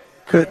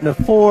couldn't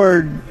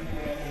afford.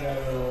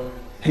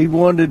 He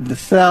wanted to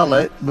sell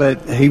it,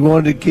 but he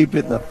wanted to keep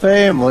it in the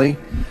family,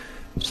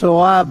 so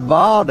I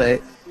bought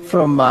it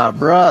from my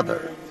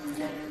brother.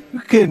 You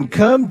can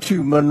come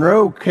to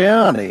Monroe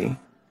County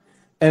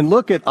and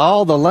look at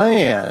all the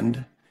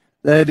land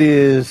that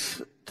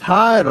is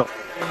titled.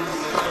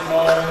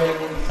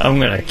 I'm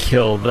going to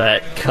kill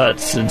that cut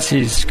since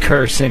he's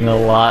cursing a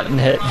lot in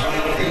it.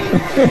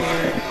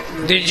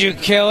 Did you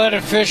kill it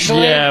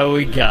officially? Yeah,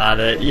 we got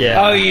it,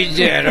 yeah. Oh, you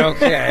did?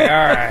 Okay,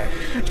 all right.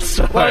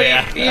 Well,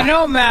 you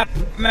know, Matt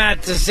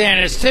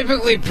DeSantis,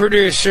 typically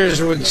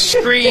producers would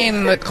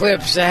screen the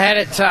clips ahead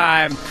of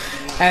time,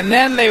 and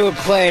then they would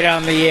play it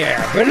on the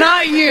air. But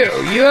not you.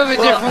 You have a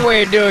different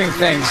way of doing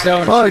things,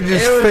 don't you? Well, I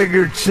just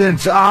figured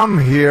since I'm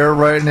here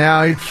right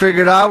now, he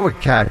figured I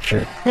would catch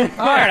it.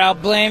 All right, I'll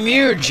blame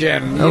you,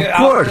 Jim. Of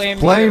course,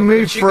 blame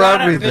me for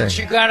everything. But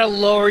you got to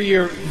lower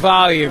your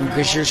volume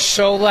because you're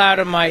so loud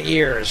in my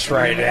ears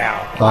right now.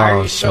 Why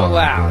are you so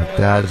loud?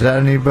 Is that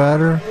any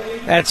better?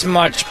 That's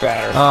much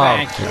better.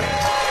 Thank you.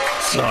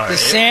 sorry.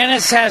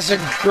 DeSantis has a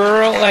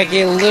girl, like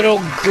a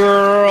little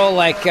girl,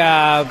 like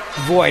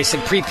voice,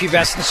 and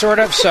prepubescent sort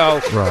of.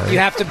 So Right. you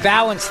have to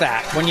balance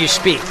that when you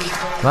speak.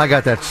 I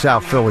got that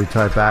South Philly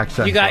type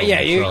accent. You got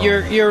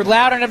you're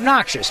loud and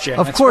obnoxious, Jim.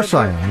 Of course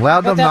I am.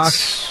 Loud and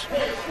that's-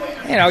 obnoxious.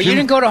 You know, you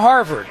didn't go to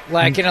Harvard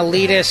like an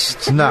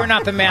elitist. No, You're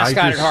not the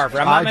mascot at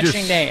Harvard. I'm not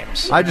mentioning just,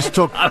 names. I just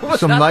took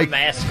some not night. the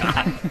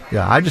mascot.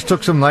 Yeah, I just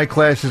took some night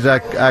classes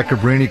at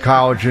Cabrini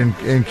College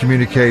in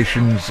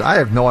communications. I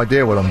have no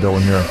idea what I'm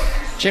doing here.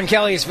 Jim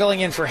Kelly is filling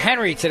in for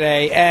Henry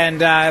today,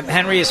 and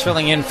Henry is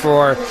filling in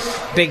for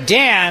Big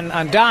Dan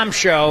on Dom's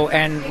show,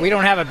 and we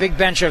don't have a big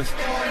bench of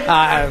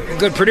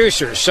good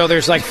producers, so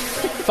there's like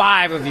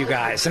 5 of you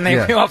guys, and we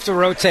all have to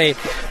rotate.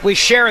 We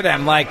share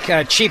them like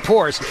cheap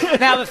whores.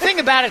 Now, the thing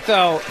about it,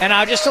 though,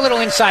 and just a little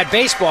inside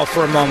baseball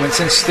for a moment,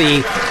 since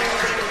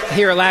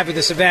here live at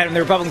this event, and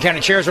the Republican County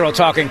chairs are all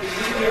talking.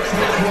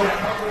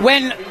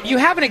 When you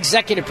have an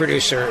executive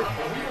producer,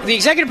 the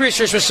executive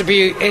producer is supposed to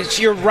be, it's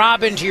your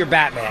Robin to your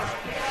Batman.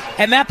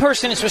 And that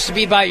person is supposed to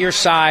be by your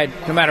side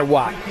no matter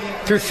what,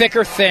 through thick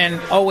or thin,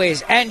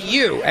 always. And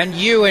you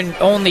and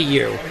only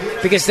you,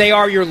 because they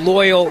are your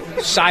loyal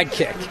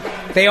sidekick.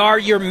 They are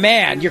your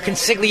man, your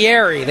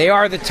consigliere. They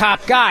are the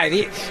top guy.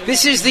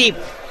 This is the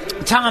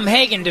Tom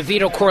Hagen to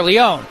Vito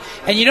Corleone.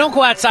 And you don't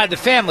go outside the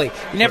family.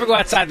 You never go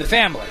outside the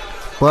family.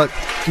 But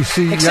you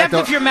see, except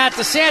if you're Matt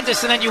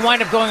DeSantis, and then you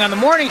wind up going on the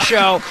morning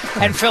show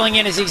and filling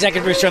in as the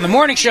executive producer on the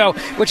morning show,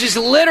 which is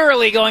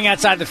literally going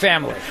outside the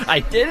family. I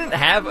didn't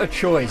have a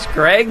choice.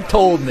 Greg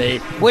told me.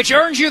 Which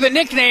earns you the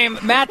nickname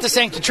Matt the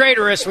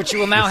Sanctitratorus, which you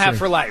will now have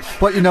for life.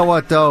 But you know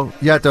what, though?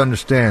 You have to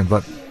understand.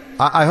 But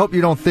I hope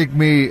you don't think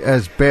me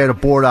as bad a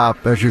board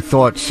op as you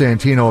thought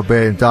Santino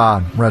obeyed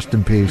Don. Rest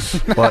in peace.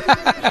 But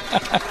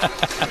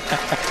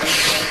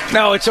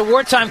no, it's a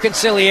wartime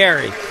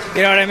consigliere.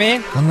 You know what I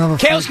mean?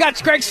 Kale's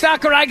got Greg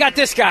Stocker, I got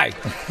this guy.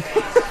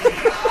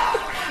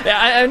 Yeah,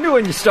 I knew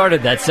when you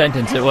started that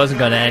sentence it wasn't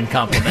going to end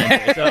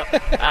complimentary. So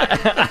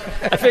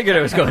I figured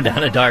it was going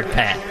down a dark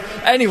path.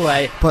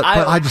 Anyway, but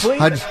I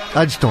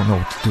just don't know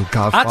what to do,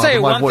 Godfather. I'll tell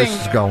you my one voice thing.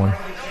 is going.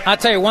 I'll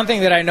tell you one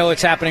thing that I know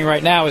is happening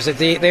right now is that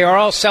they are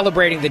all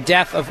celebrating the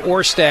death of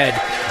Ørsted,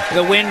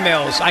 the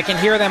windmills. I can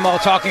hear them all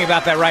talking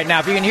about that right now.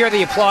 If you can hear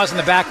the applause in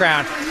the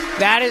background,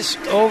 that is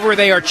over.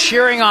 They are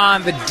cheering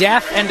on the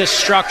death and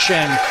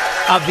destruction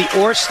of the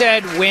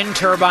Ørsted wind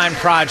turbine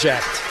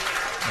project.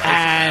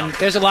 And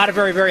there's a lot of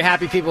very, very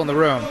happy people in the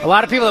room. A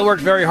lot of people that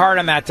worked very hard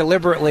on that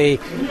deliberately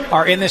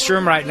are in this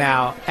room right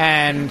now.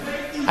 And,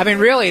 I mean,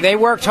 really, they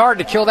worked hard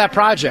to kill that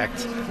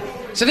project.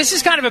 So this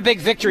is kind of a big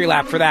victory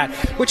lap for that,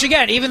 which,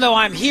 again, even though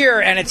I'm here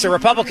and it's a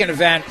Republican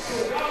event,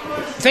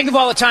 think of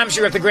all the times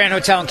you were at the Grand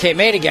Hotel in Cape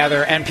May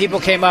together and people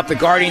came up, the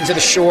Guardians of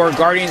the Shore,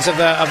 Guardians of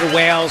the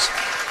Whales,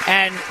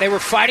 and they were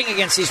fighting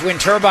against these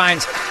wind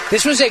turbines.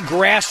 This was a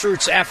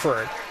grassroots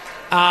effort.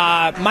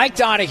 Mike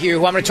Donahue,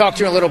 who I'm going to talk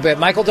to in a little bit.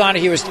 Michael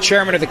Donahue is the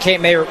chairman of the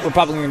Cape May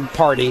Republican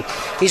Party.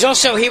 He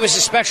was a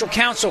special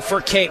counsel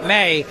for Cape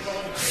May,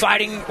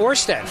 fighting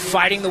Ørsted,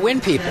 fighting the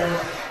wind people.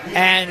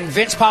 And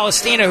Vince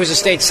Palestina, who's a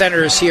state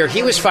senator, is here.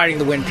 He was fighting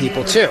the wind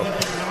people, too.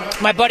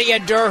 My buddy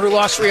Ed Durr, who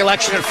lost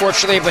re-election,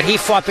 unfortunately, but he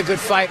fought the good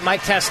fight.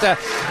 Mike Testa,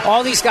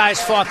 all these guys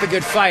fought the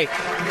good fight.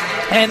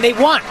 And they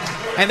won.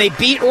 And they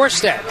beat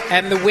Ørsted.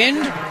 And the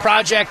wind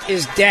project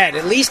is dead.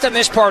 At least on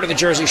this part of the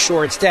Jersey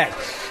Shore, it's dead.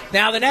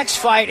 Now, the next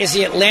fight is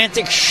the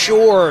Atlantic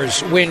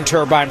Shores wind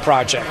turbine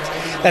project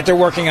that they're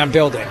working on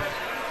building.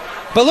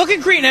 But look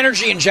at green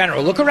energy in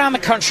general. Look around the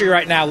country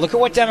right now. Look at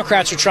what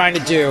Democrats are trying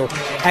to do.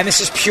 And this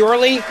is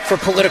purely for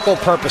political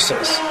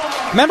purposes.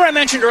 Remember I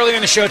mentioned earlier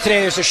in the show today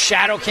there's a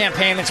shadow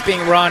campaign that's being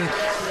run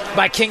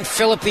by King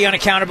Philip the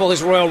Unaccountable,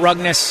 his royal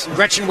rugness,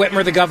 Gretchen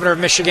Whitmer, the governor of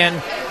Michigan,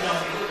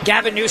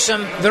 Gavin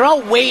Newsom. They're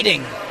all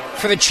waiting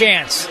for the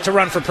chance to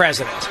run for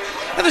president.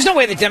 Now, there's no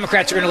way the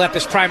Democrats are going to let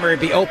this primary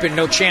be open,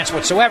 no chance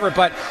whatsoever.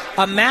 But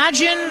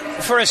imagine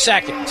for a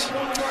second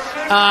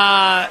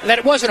that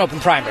it was an open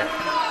primary.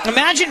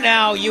 Imagine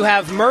now you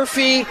have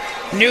Murphy,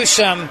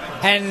 Newsom,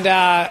 and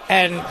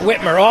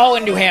Whitmer all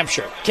in New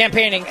Hampshire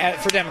campaigning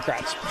for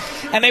Democrats.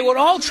 And they would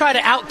all try to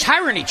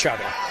out-tyrant each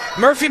other.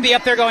 Murphy would be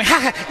up there going,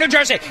 ha, ha, New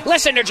Jersey,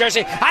 listen, New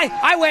Jersey,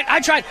 I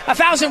tried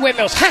 1,000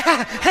 windmills, ha,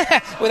 ha,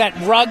 ha, with that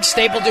rug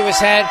stapled to his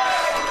head.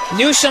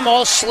 Newsom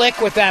all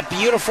slick with that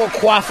beautiful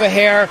coiffa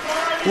hair.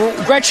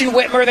 Gretchen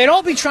Whitmer, they'd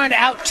all be trying to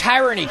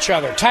out-tyrant each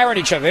other.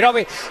 They'd all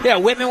be,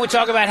 Whitman would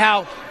talk about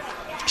how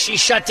she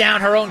shut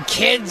down her own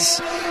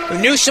kids.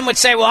 Newsom would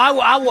say, well,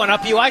 I'll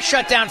one-up you. I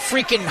shut down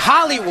freaking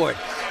Hollywood.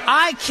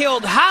 I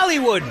killed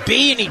Hollywood,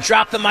 B, and he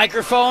dropped the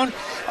microphone.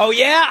 Oh,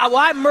 yeah? Well,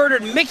 I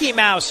murdered Mickey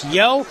Mouse,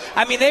 yo.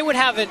 I mean, they would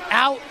have an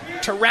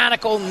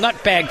out-tyrannical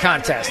nutbag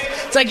contest.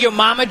 It's like Yo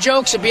Mama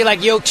jokes. It'd be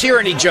like Yo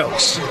Tyranny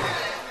jokes.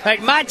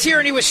 Like, my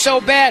tyranny was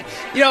so bad.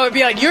 It'd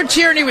be like, your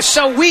tyranny was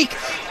so weak,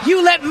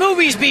 you let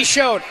movies be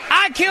showed.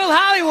 I killed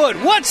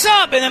Hollywood. What's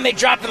up? And then they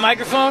drop the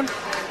microphone.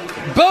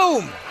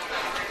 Boom.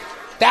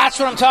 That's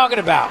what I'm talking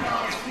about.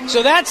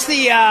 So that's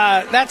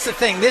the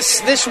thing.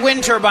 This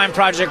wind turbine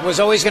project was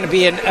always going to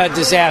be a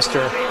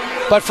disaster.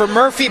 But for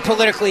Murphy,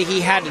 politically,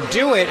 he had to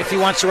do it if he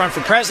wants to run for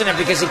president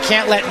because he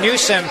can't let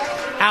Newsom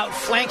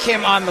outflank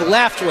him on the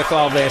left with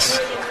all this.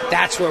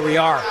 That's where we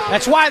are.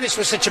 That's why this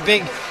was such a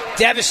big,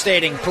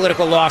 devastating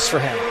political loss for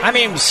him. I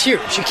mean, it was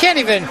huge. You can't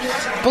even,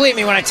 believe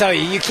me when I tell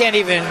you, you can't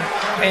even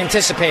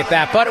anticipate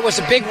that. But it was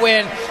a big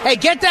win. Hey,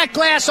 get that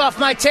glass off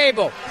my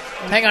table.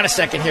 Hang on a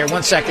second here.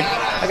 1 second.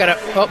 I got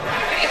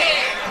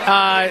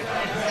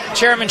to...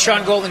 Chairman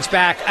Sean Golden's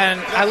back, and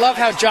I love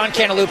how John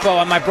Cantalupo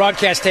on my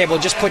broadcast table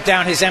just put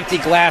down his empty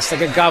glass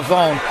like a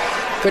gavone.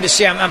 Good to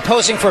see him. I'm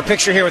posing for a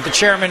picture here with the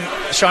chairman,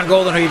 Sean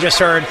Golden, who you just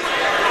heard.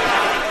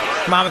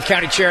 Monmouth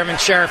County Chairman,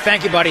 Sheriff.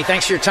 Thank you, buddy.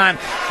 Thanks for your time.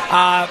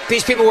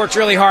 These people worked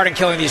really hard in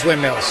killing these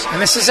windmills,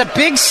 and this is a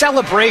big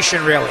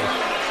celebration, really,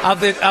 of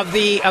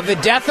the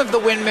death of the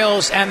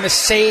windmills and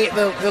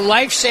the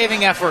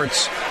life-saving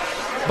efforts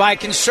by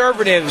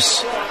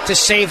conservatives to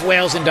save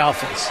whales and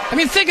dolphins. I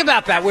mean, think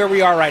about that, where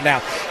we are right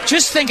now.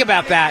 Just think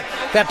about that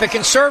the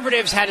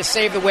conservatives had to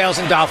save the whales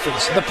and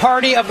dolphins. The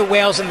party of the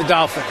whales and the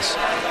dolphins.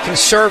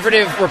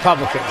 Conservative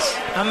Republicans.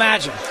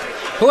 Imagine.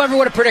 Whoever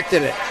would have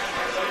predicted it.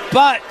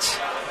 But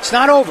it's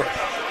not over.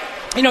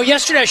 You know,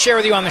 yesterday I shared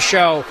with you on the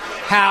show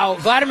how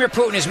Vladimir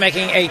Putin is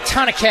making a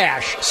ton of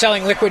cash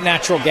selling liquid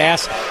natural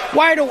gas.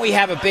 Why don't we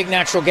have a big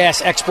natural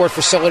gas export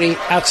facility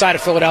outside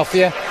of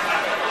Philadelphia?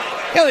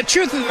 You know, the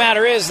truth of the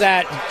matter is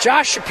that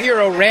Josh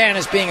Shapiro ran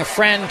as being a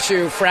friend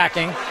to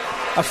fracking,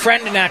 a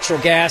friend to natural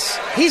gas.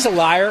 He's a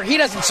liar. He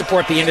doesn't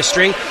support the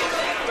industry.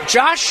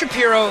 Josh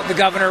Shapiro, the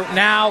governor,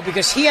 now,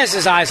 because he has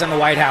his eyes on the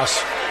White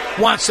House,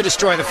 wants to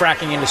destroy the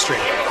fracking industry.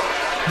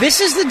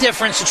 This is the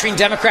difference between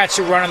Democrats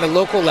who run on the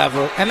local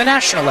level and the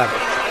national level.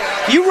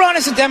 If you run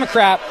as a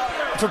Democrat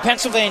for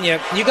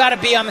Pennsylvania, you got to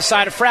be on the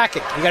side of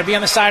fracking. You got to be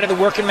on the side of the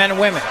working men and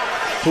women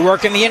who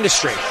work in the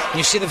industry. And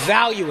you see the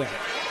value in it.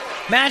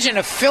 Imagine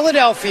a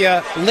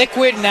Philadelphia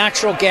liquid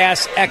natural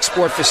gas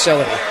export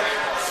facility.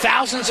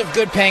 Thousands of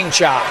good-paying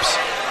jobs.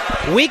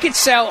 We could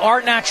sell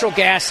our natural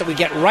gas that we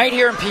get right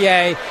here in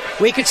PA.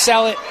 We could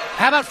sell it,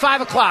 how about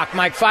 5 o'clock,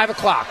 Mike, 5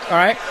 o'clock, all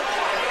right?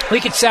 We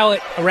could sell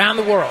it around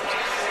the world.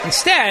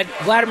 Instead,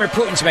 Vladimir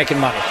Putin's making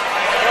money.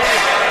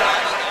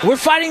 We're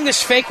fighting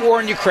this fake war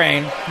in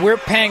Ukraine. We're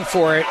paying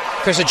for it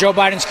because of Joe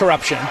Biden's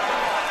corruption.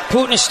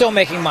 Putin is still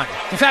making money.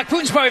 In fact,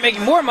 Putin's probably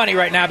making more money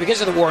right now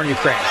because of the war in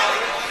Ukraine.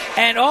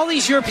 And all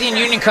these European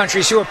Union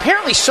countries who are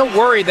apparently so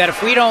worried that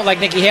if we don't, like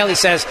Nikki Haley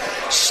says,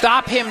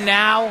 stop him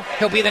now,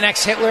 he'll be the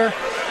next Hitler.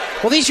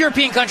 Well, these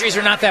European countries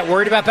are not that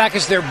worried about that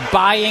because they're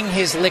buying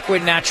his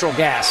liquid natural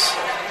gas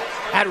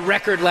at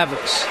record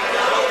levels.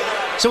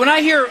 So when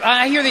I hear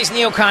these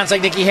neocons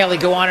like Nikki Haley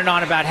go on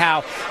about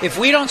how if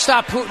we don't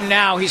stop Putin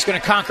now, he's going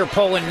to conquer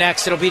Poland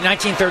next. It'll be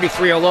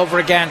 1933 all over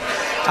again.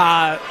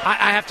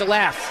 I have to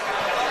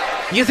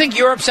laugh. You think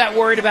Europe's that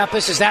worried about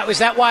this? Is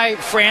that why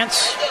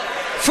France,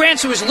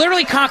 who was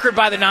literally conquered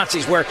by the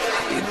Nazis, where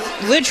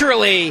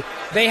literally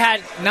they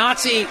had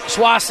Nazi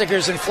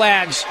swastikas and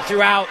flags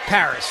throughout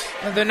Paris.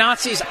 The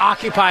Nazis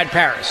occupied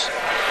Paris.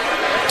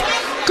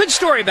 Good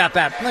story about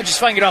that. Let's just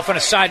find it off on a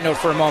side note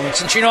for a moment.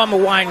 Since you know I'm a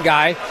wine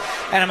guy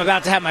and I'm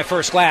about to have my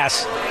first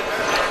glass.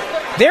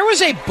 There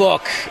was a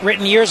book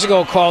written years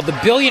ago called The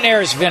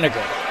Billionaire's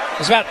Vinegar. It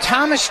was about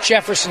Thomas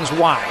Jefferson's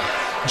wine.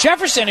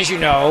 Jefferson, as you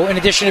know, in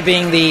addition to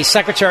being the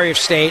Secretary of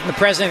State and the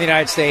President of the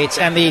United States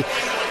and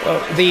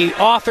the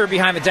author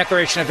behind the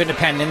Declaration of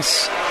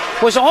Independence,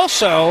 was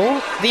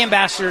also the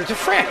ambassador to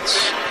France.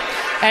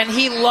 And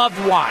he loved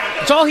wine.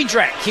 It's all he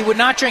drank. He would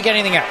not drink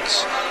anything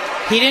else.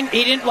 He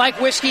didn't like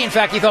whiskey. In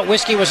fact, he thought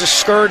whiskey was a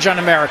scourge on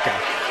America.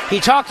 He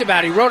talked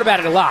about it. He wrote about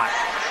it a lot.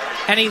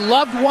 And he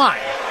loved wine.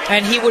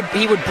 And he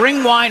would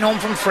bring wine home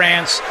from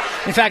France.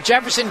 In fact,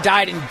 Jefferson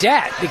died in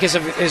debt because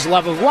of his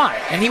love of wine.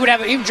 And he would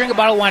drink a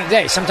bottle of wine a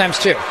day, sometimes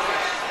two.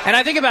 And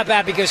I think about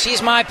that because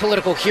he's my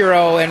political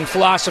hero and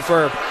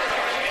philosopher.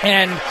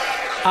 And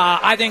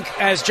I think,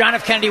 as John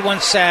F. Kennedy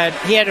once said,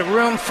 he had a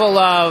room full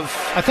of,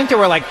 I think there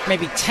were like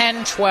maybe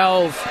 10,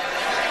 12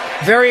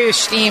 very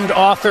esteemed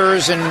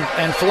authors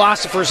and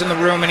philosophers in the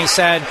room, and he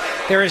said,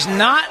 there has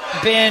not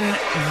been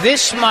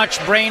this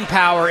much brain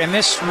power in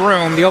this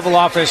room, the Oval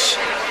Office,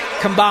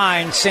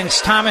 combined since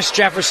Thomas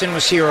Jefferson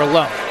was here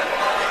alone.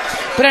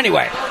 But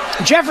anyway,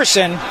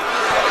 Jefferson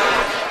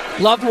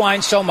loved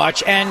wine so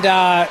much, and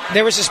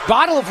there was this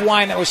bottle of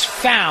wine that was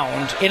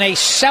found in a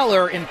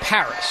cellar in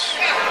Paris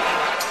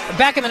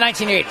back in the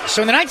 1980s.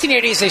 So in the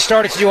 1980s, they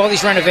started to do all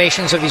these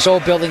renovations of these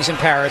old buildings in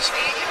Paris,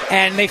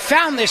 and they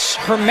found this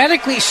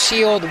hermetically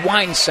sealed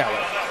wine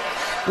cellar.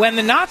 When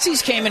the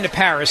Nazis came into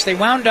Paris, they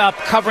wound up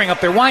covering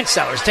up their wine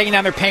cellars, taking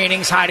down their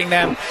paintings, hiding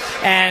them,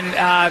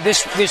 and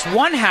this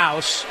one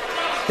house,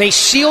 they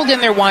sealed in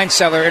their wine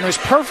cellar, and it was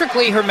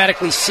perfectly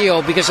hermetically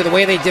sealed because of the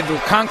way they did the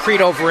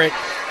concrete over it.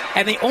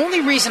 And the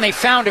only reason they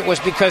found it was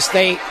because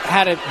they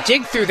had to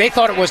dig through, they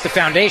thought it was the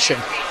foundation,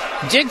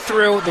 dig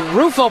through, the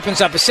roof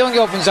opens up, the ceiling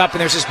opens up, and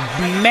there's this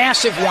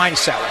massive wine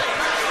cellar.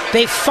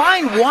 They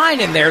find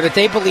wine in there that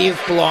they believe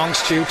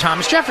belongs to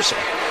Thomas Jefferson,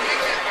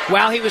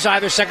 while he was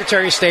either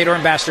Secretary of State or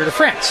Ambassador to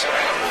France.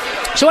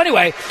 So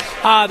anyway,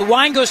 the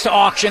wine goes to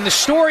auction. The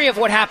story of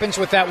what happens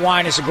with that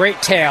wine is a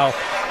great tale.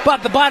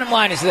 But the bottom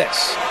line is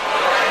this.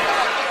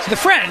 So the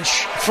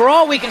French, for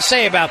all we can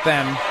say about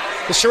them,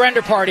 the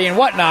surrender party and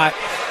whatnot,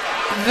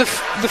 the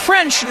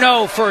French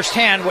know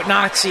firsthand what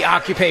Nazi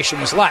occupation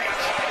was like.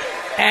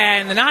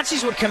 And the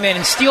Nazis would come in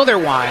and steal their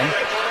wine.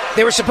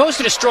 They were supposed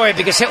to destroy it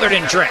because Hitler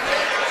didn't drink.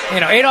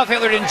 Adolf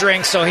Hitler didn't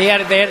drink, so they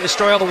had to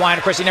destroy all the wine.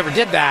 Of course, he never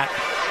did that.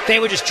 They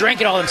would just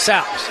drink it all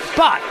themselves.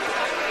 But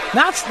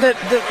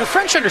the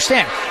French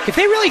understand. If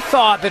they really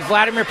thought that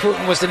Vladimir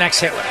Putin was the next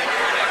Hitler,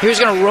 he was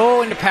going to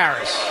roll into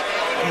Paris,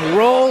 and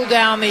roll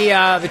down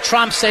the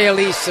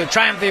Champs-Élysées,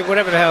 Triumph,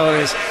 whatever the hell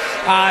it is,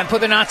 and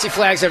put the Nazi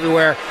flags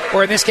everywhere,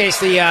 or in this case,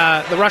 the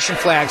Russian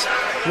flags,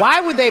 why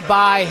would they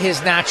buy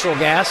his natural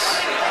gas?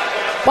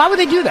 Why would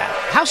they do that?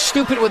 How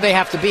stupid would they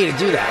have to be to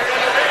do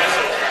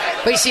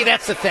that? But you see,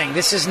 that's the thing.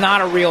 This is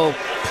not a real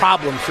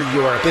problem for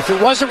Europe. If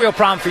it was a real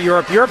problem for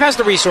Europe, Europe has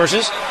the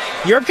resources.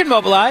 Europe can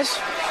mobilize.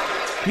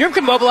 Europe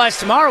can mobilize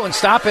tomorrow and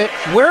stop it.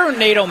 We're a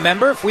NATO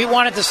member. If we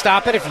wanted to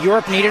stop it, if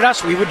Europe needed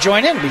us, we would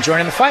join in. We'd join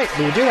in the fight.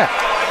 We would do that.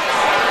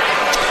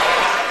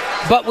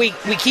 But we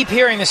keep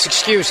hearing this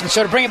excuse. And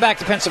so to bring it back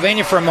to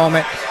Pennsylvania for a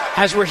moment,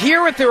 as we're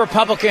here with the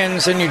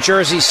Republicans in New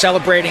Jersey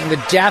celebrating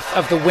the death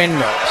of the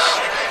windmills,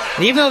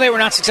 and even though they were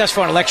not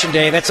successful on Election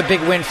Day, that's a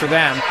big win for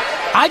them.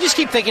 I just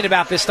keep thinking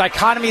about this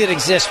dichotomy that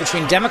exists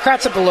between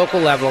Democrats at the local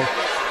level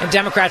and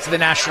Democrats at the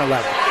national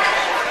level.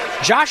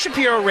 Josh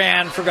Shapiro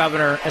ran for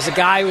governor as a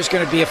guy who was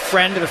going to be a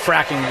friend of the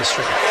fracking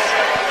industry.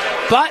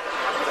 But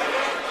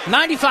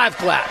 95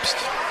 collapsed.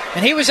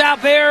 And he was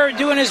out there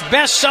doing his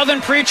best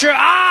Southern preacher,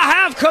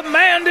 I have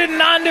commanded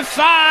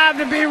 95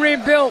 to be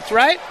rebuilt,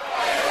 right?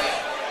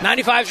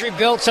 95's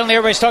rebuilt. Suddenly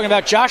everybody's talking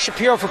about Josh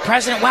Shapiro for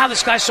president. Wow,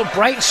 this guy's so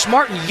bright and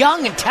smart and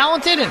young and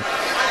talented. And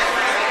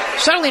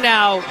suddenly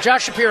now,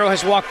 Josh Shapiro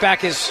has walked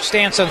back his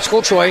stance on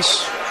school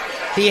choice.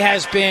 He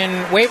has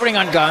been wavering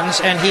on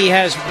guns, and he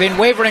has been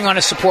wavering on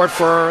his support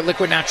for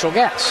liquid natural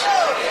gas.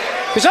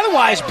 Because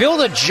otherwise, build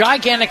a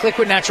gigantic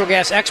liquid natural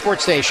gas export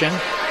station,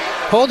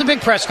 hold a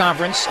big press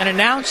conference, and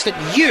announce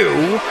that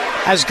you,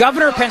 as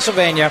governor of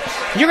Pennsylvania,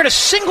 you're going to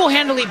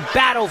single-handedly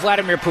battle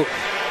Vladimir Putin.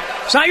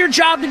 It's not your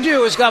job to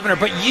do as governor,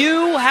 but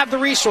you have the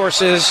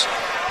resources.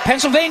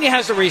 Pennsylvania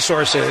has the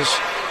resources.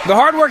 The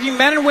hardworking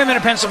men and women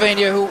of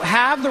Pennsylvania who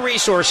have the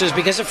resources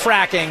because of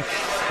fracking,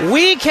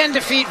 we can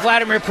defeat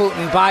Vladimir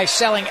Putin by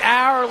selling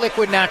our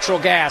liquid natural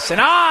gas.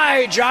 And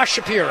I, Josh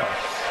Shapiro,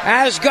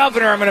 as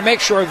governor, I'm going to make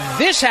sure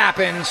this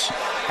happens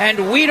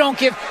and we don't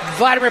give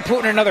Vladimir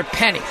Putin another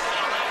penny.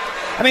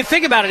 I mean,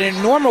 think about it. In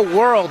a normal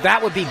world,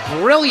 that would be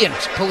brilliant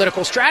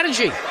political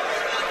strategy.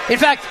 In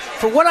fact,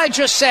 for what I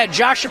just said,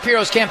 Josh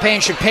Shapiro's campaign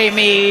should pay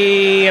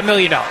me $1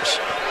 million.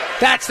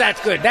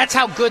 That's good. That's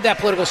how good that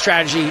political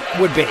strategy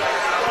would be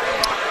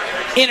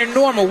in a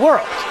normal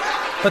world.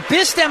 But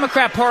this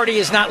Democrat Party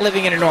is not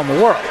living in a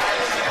normal world.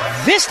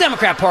 This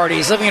Democrat Party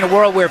is living in a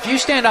world where if you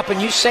stand up and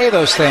you say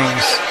those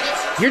things,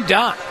 you're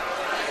done.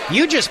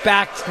 You just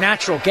backed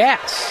natural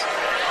gas.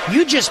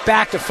 You just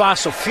backed a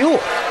fossil fuel.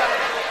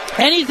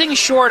 Anything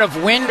short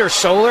of wind or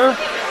solar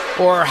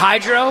or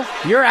hydro,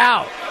 you're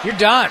out. You're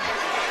done.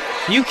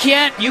 You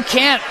can't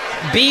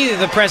be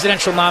the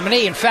presidential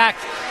nominee. In fact,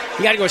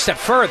 you got to go a step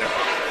further.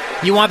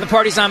 You want the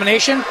party's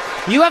nomination?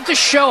 You have to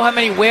show how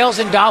many whales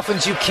and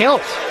dolphins you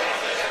killed.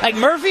 Like,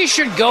 Murphy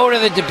should go to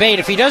the debate.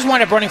 If he does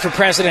wind up running for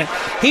president,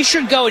 he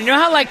should go. You know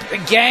how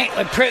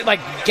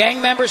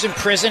gang members in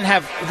prison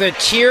have the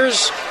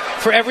tiers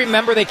for every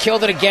member they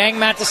killed at a gang,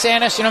 Matt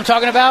DeSantis? You know what I'm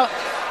talking about?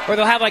 Or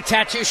they'll have,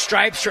 tattoo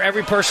stripes for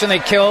every person they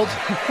killed.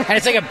 And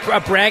it's like a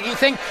bragging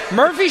thing.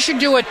 Murphy should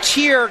do a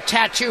tier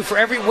tattoo for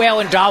every whale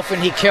and dolphin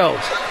he killed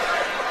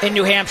in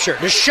New Hampshire.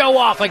 To show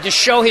off, to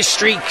show his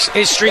street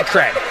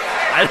cred.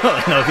 I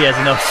don't know if he has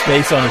enough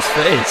space on his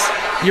face.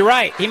 You're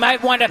right. He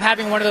might wind up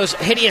having one of those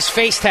hideous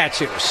face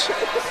tattoos.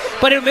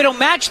 But it'll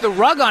match the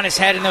rug on his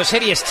head and those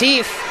hideous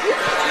teeth.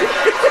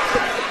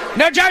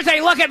 New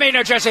Jersey, look at me,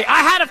 New Jersey.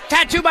 I had to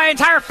tattoo my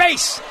entire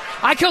face.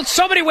 I killed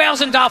so many whales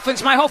and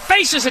dolphins, my whole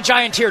face is a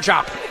giant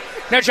teardrop.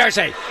 New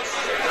Jersey.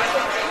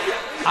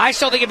 I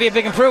still think it'd be a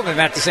big improvement,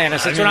 Matt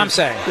DeSantis. That's what I'm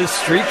saying. This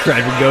street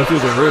cred would go through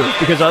the roof.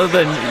 Because other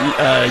than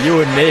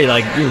you and me,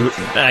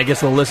 I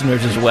guess the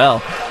listeners as well,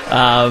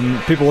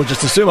 people will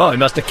just assume, he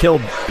must have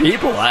killed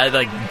people.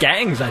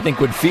 Gangs, I think,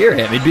 would fear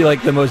him. He'd be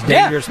like the most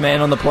dangerous man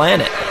on the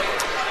planet.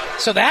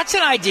 So that's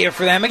an idea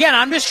for them. Again,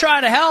 I'm just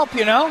trying to help,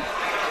 you know?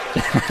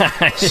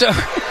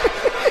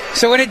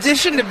 So in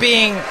addition to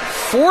being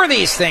for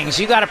these things,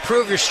 you got to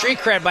prove your street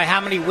cred by how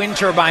many wind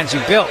turbines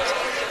you built,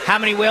 how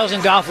many whales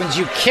and dolphins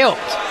you killed.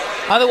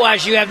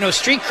 Otherwise, you have no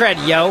street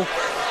cred, yo,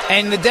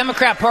 and the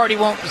Democrat Party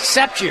won't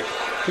accept you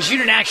because you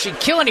didn't actually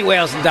kill any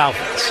whales and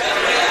dolphins.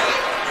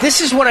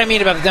 This is what I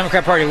mean about the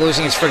Democrat Party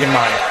losing its friggin'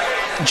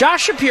 mind.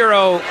 Josh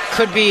Shapiro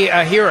could be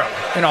a hero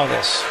in all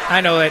this. I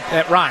know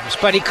that rhymes,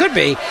 but he could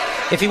be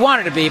if he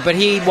wanted to be, but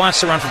he wants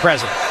to run for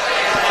president.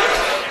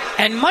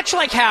 And much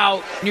like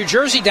how New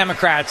Jersey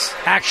Democrats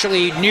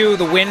actually knew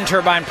the wind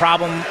turbine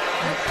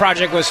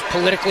project was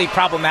politically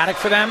problematic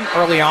for them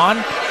early on,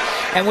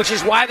 and which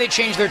is why they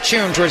changed their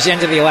tune towards the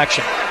end of the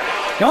election.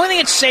 The only thing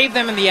that saved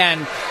them in the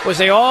end was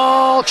they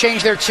all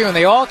changed their tune.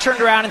 They all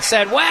turned around and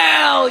said,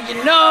 well,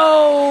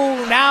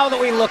 now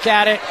that we look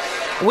at it,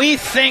 we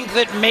think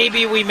that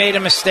maybe we made a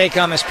mistake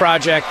on this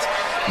project.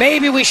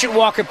 Maybe we should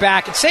walk it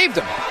back. It saved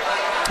them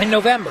in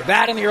November.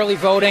 That and the early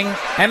voting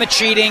and the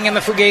cheating and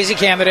the Fugazi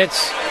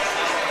candidates.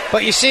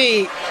 But you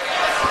see,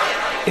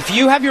 if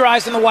you have your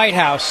eyes on the White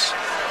House,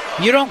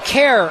 you don't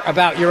care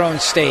about your own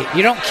state.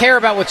 You don't care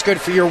about what's good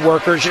for your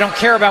workers. You don't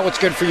care about what's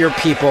good for your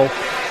people.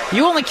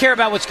 You only care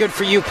about what's good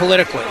for you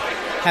politically.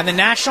 And the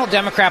National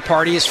Democrat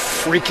Party is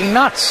freaking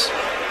nuts.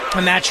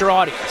 And that's your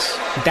audience.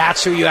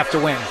 That's who you have to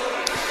win.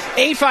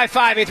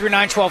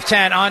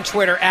 855-839-1210 on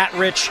Twitter, at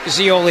Rich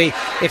Zeoli,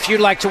 if you'd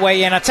like to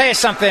weigh in. I'll tell you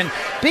something.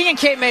 Being in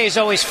Cape May is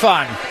always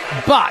fun.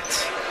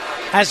 But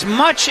as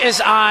much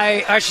as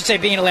I should say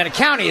being in Atlantic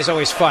County is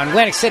always fun.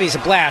 Atlantic City is a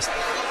blast.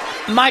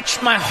 My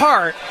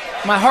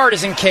heart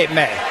is in Cape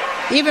May.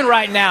 Even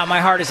right now, my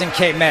heart is in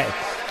Cape May.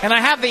 And I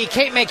have the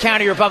Cape May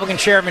County Republican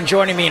chairman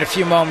joining me in a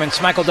few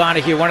moments, Michael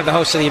Donahue, one of the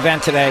hosts of the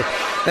event today,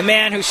 the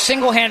man who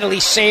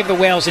single-handedly saved the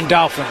whales and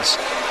dolphins.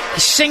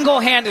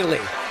 Single-handedly,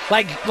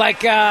 like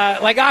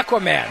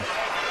Aquaman.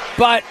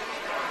 But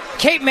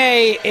Cape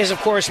May is,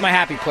 of course, my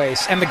happy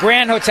place, and the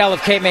Grand Hotel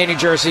of Cape May, New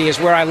Jersey is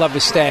where I love to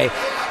stay.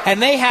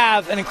 And they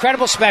have an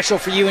incredible special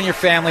for you and your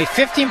family,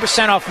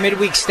 15% off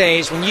midweek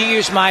stays when you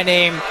use my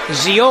name,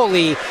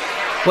 Zeoli,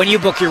 when you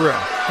book your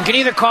room. You can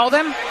either call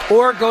them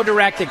or go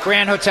direct at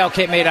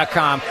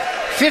grandhotelcapemay.com.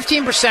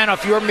 15%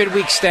 off your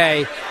midweek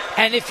stay.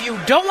 And if you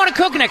don't want to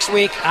cook next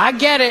week, I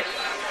get it.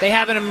 They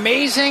have an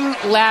amazing,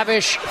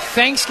 lavish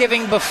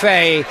Thanksgiving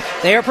buffet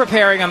they are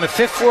preparing on the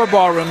 5th floor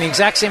ballroom, the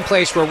exact same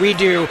place where we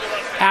do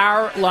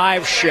our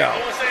live show.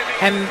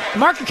 And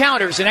mark your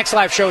calendars, the next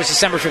live show is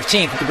December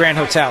 15th at the Grand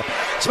Hotel.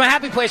 It's my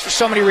happy place for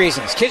so many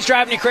reasons. Kids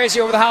driving you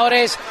crazy over the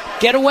holidays?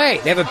 Get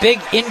away. They have a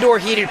big indoor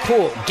heated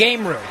pool,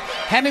 game room,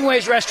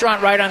 Hemingway's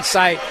restaurant right on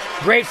site,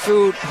 great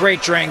food,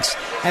 great drinks.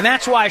 And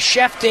that's why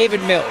Chef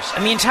David Mills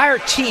and the entire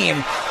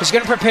team is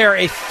going to prepare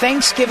a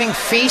Thanksgiving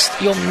feast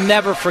you'll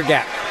never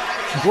forget.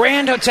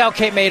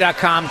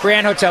 GrandHotelCapeMay.com,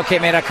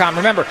 GrandHotelCapeMay.com.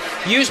 Remember,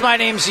 use my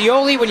name,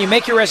 Zeoli, when you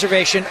make your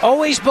reservation.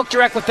 Always book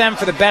direct with them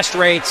for the best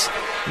rates.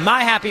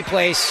 My happy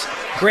place,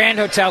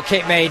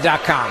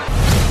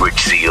 GrandHotelCapeMay.com.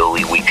 Rich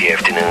Zeoli, weekday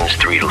afternoons,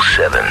 3 to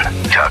 7.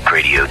 Talk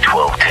Radio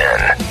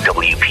 1210,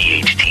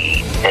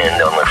 WPHT,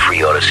 and on the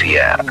free Odyssey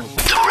app.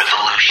 The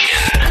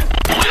revolution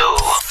will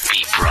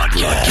be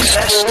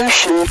broadcast.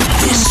 This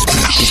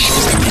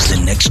is the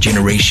next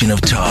generation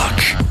of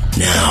talk.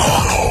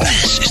 Now,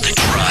 this is The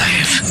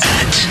Drive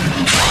at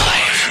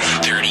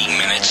 5. 30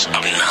 minutes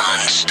of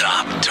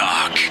non-stop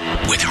talk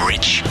with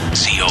Rich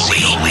Zeoli.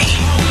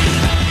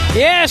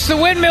 Yes, the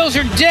windmills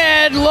are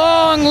dead.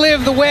 Long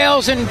live the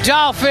whales and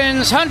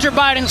dolphins. Hunter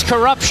Biden's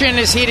corruption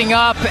is heating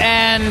up,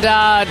 and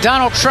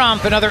Donald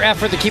Trump, another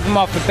effort to keep him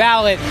off the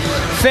ballot,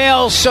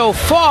 fails so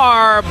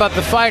far, but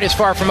the fight is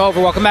far from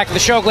over. Welcome back to the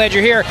show. Glad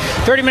you're here.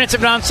 30 minutes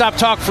of nonstop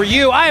talk for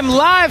you. I am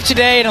live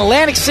today in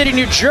Atlantic City,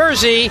 New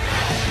Jersey,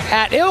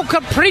 at Il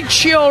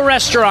Capriccio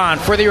Restaurant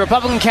for the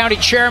Republican County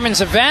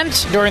Chairman's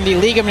event during the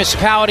League of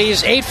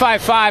Municipalities.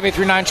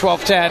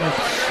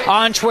 855-839-1210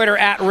 on Twitter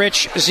at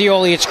Rich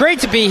Zeoli. It's great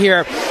to be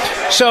here.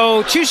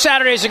 So 2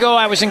 Saturdays ago,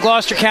 I was in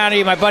Gloucester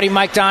County. My buddy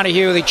Mike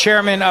Donahue, the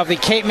chairman of the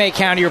Cape May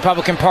County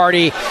Republican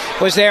Party,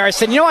 was there. I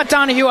said, you know what,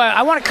 Donahue,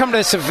 I want to come to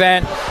this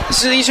event.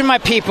 These are my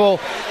people,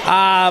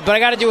 but I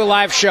got to do a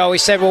live show. He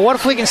said, well, what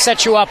if we can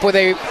set you up with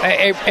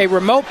a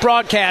remote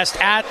broadcast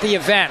at the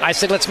event? I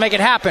said, let's make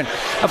it happen.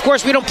 Of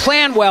course, we don't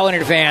plan well in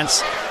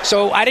advance,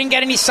 so I didn't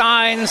get any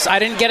signs. I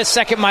didn't get a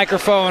second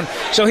microphone.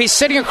 So he's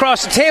sitting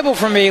across the table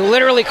from me,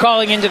 literally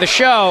calling into the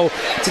show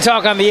to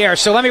talk on the air.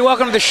 So let me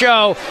welcome to the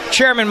show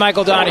Chairman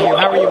Michael Donahue.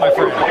 How are you, my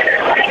friend?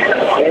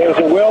 There's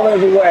a will,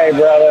 there's a way,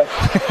 brother.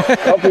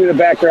 Hopefully the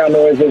background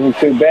noise isn't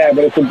too bad,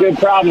 but it's a good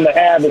problem to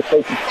have. It's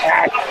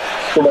packed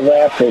to the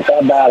rafters. How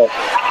about it?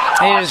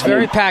 It is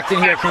very packed in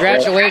here.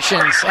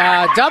 Congratulations.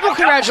 Double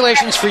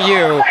congratulations for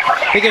you,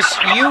 because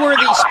you were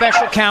the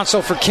special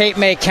counsel for Cape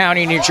May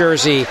County, New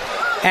Jersey,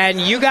 and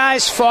you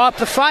guys fought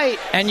the fight,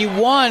 and you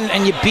won,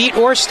 and you beat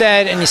Orsted,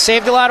 and you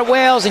saved a lot of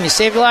whales, and you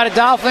saved a lot of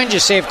dolphins, you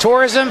saved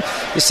tourism,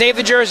 you saved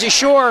the Jersey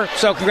Shore.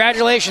 So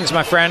congratulations,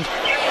 my friend.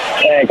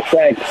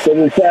 Thanks. It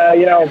was,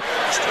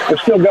 we're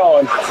still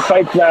going. The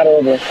fight's not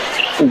over.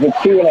 It was a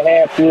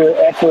 2.5-year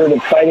effort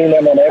of fighting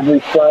them on every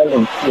front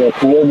and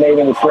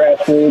coordinating with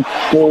grassroots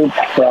groups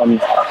from,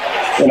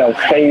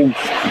 save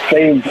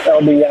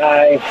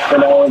LBI,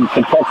 and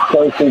protect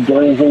Coastal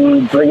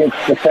Jersey,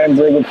 defend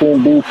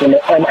Brigantine Beach,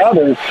 and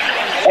others,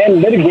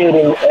 and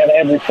litigating at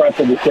every front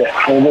of the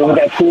ship. And we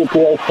got 2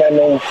 appeals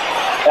pending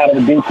out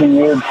of the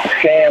BPU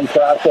sham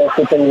process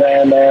that they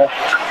ran there.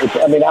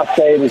 I'll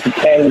say it was a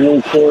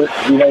kangaroo court.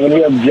 When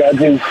you have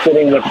judges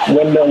sitting with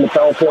windmill and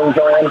telephone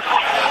on,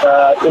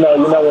 you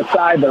know what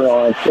side they're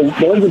on. So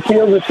those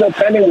appeals are still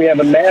pending. We have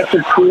a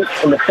massive suit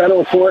in the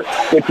federal court,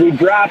 which we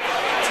dropped,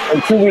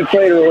 and 2 weeks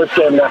later we're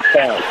still left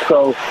down.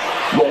 So,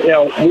 you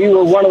know, we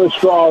were one of the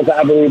straws,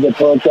 I believe, that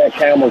broke that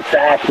camel's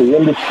back. The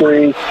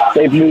industry,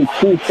 they've moved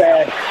too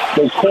fast.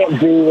 They can't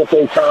do what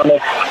they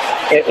promised.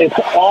 It's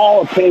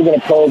all a pig in a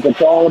poke.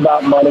 It's all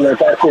about money.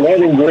 There's actually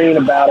anything green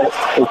about it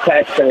is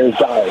taxpayers'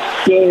 dollars.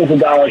 Billions of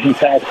dollars in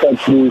tax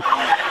subsidies.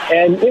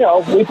 And, you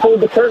know, we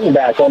pulled the curtain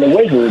back on the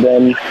wizard,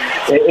 and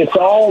it's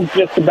all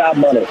just about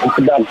money. It's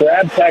about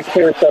grab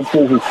taxpayer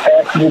subsidies as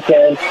fast as you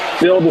can,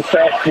 build as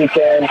fast as you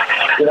can,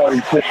 you know,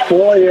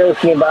 destroy the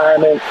ocean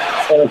environment,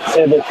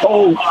 and this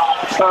whole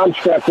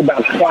construct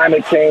about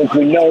climate change,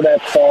 we know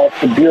that's false.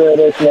 The Bureau of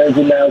Ocean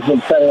Energy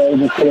Management, federal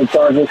agency in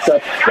charge of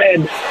stuff,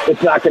 said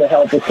it's not going to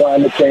help with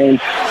climate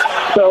change.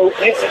 So,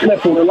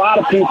 listen, there are a lot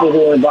of people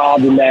who are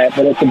involved in that,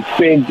 but it's a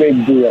big,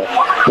 big deal.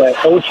 That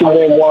Ocean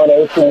Wind 1,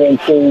 Ocean Wind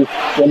 2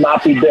 will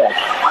not be built.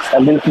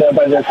 At least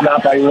that's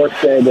not by your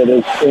say that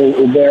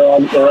they're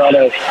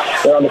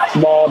on a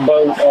small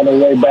boat on their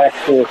way back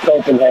to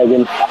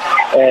Copenhagen,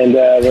 and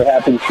we're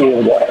happy to see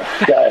them go.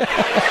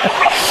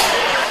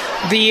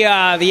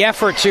 The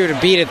effort to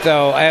beat it,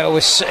 though, it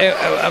was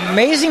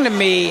amazing to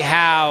me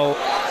how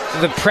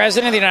the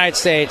President of the United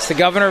States, the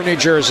Governor of New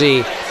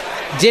Jersey,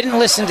 didn't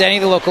listen to any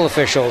of the local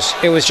officials.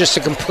 It was just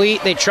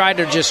they tried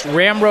to just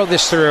ramrod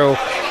this through.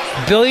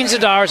 Billions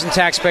of dollars in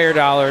taxpayer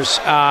dollars.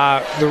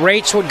 The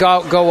rates would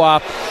go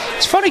up.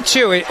 It's funny,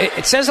 too.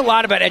 It says a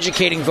lot about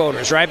educating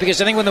voters, right?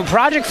 Because I think when the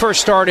project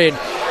first started,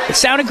 it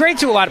sounded great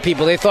to a lot of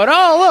people. They thought,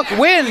 oh, look,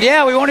 wind.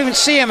 Yeah, we won't even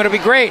see them. It'll be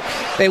great.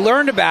 They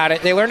learned about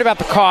it. They learned about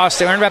the cost.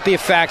 They learned about the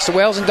effects. The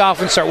whales and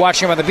dolphins start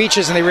watching them on the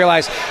beaches, and they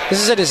realize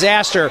this is a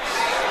disaster.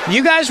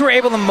 You guys were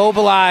able to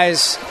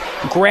mobilize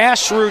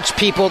grassroots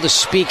people to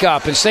speak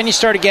up. And so then you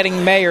started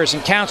getting mayors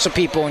and council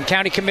people and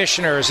county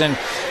commissioners and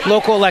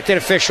local elected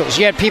officials.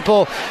 You had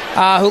people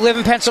who live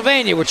in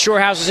Pennsylvania with shore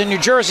houses in New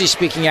Jersey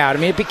speaking out. I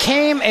mean, it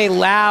became a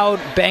loud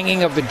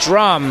banging of the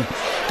drum.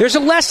 There's a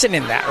lesson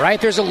in that, right?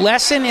 There's a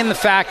lesson in the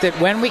fact that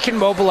when we can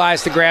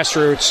mobilize the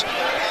grassroots,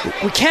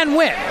 we can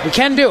win. We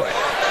can do it.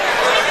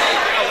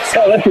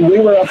 Well, listen, we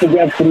were up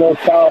against the most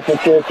powerful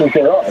forces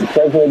there are. The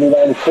President of the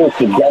United States,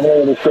 the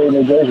Governor of the state of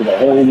New Jersey, the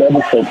whole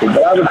legislature.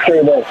 But I would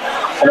say this,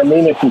 and I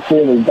mean it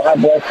sincerely,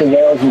 God bless the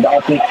whales and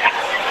dolphins.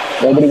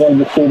 Nobody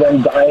wanted to see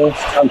them dying.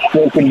 I'm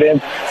still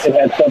convinced it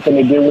had something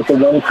to do with the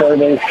wind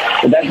surveys.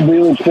 But that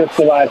really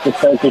crystallized the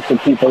focus of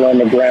people on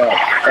the ground.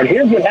 And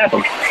here's what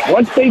happened.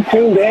 Once they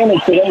tuned in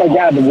and said, oh, my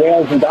God, the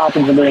whales and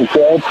dolphins are being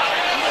killed,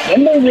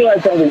 then they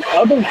realized all the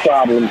other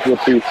problems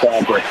with these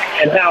projects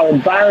and how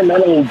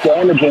environmentally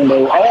damaging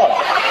they are.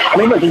 I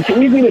mean, look, it's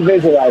easy to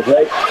visualize,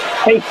 right?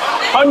 Take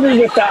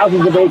hundreds of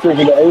thousands of acres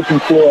of the ocean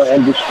floor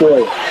and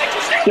destroy it.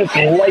 Just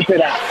wipe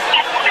it out.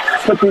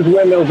 Put these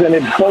windmills in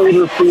it,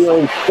 boulder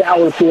fields,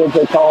 scour fields,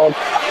 they call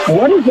them.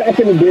 What is that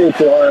going to do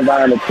to our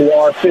environment, to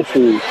our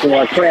fisheries, to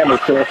our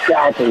clammers, to our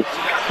scalpers,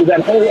 to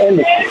that whole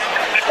industry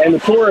and the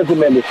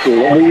tourism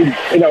industry? And we,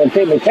 in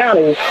Clinton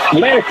County,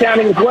 Atlantic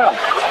County as well.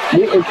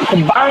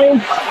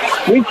 Combined,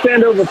 we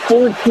spend over a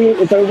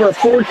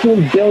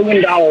 $14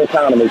 billion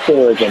economy,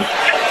 tourism.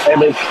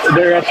 And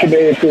they're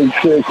estimated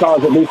to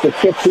cause at least a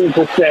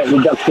 15%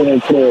 reduction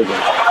in tourism.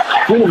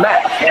 Do the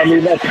math. I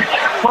mean, that's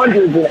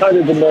hundreds and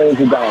hundreds of millions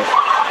of dollars.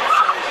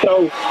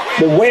 So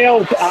the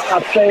whales,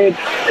 I'll say it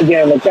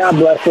again, like God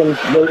bless them.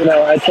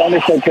 It's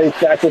almost like they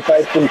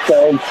sacrifice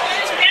themselves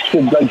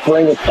to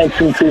bring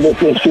attention to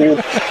this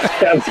issue.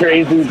 Sounds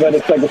crazy, but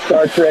it's like a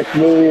Star Trek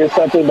movie or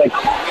something. Like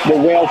the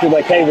whales are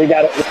like, hey, we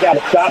got to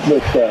stop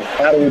this thing.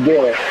 How do we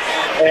do it?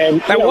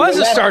 And that was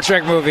a Star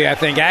Trek movie, I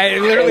think.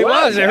 It literally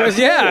was. It was,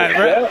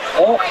 yeah.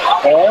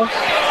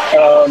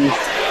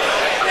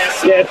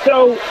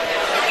 So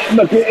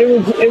look, it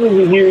was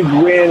a huge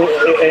win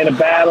in a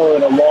battle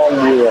in a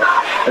long war.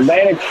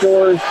 Atlantic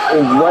Shores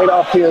is right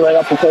off here, right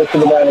off the coast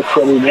of Atlantic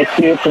City. They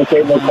see it from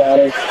Cape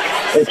County.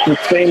 It's the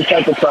same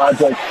type of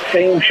project,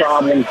 same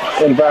problems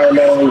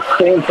environmentally,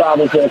 same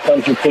problems when it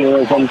comes to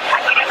tourism.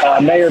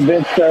 Mayor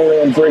Vince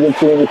Sterling and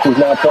Brigantine, which is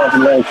now part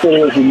of Atlantic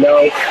City, as you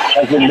know,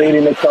 has been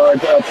leading the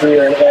charge up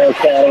here in Atlantic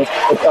County.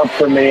 It's up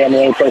for me. I'm the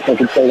only person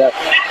who can say that.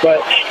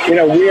 But,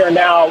 we are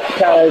now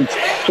kind of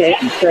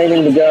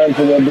training the guns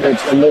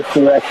in this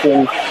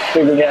direction,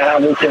 figuring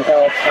out how we can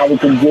help, how we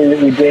can do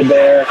what we did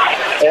there.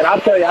 And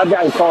I'll tell you, I've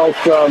gotten calls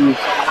from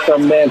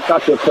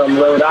Nantucket, from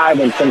Rhode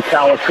Island, from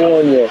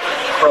California,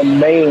 from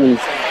Maine,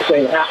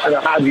 saying,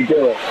 how'd you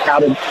do it?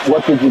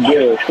 What did you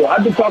do? So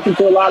I've been talking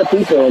to a lot of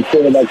people and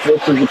saying, like,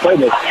 this is the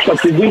playbook.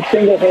 But did we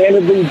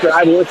single-handedly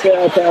drive this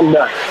downtown?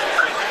 No.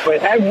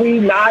 But have we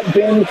not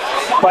been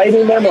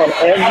fighting them on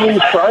every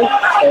front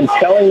and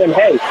telling them,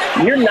 hey,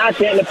 you're not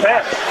getting a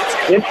pass?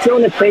 It's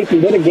going to take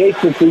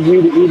litigation for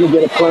you to even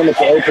get a permit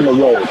to open the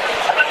road.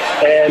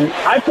 And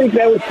I think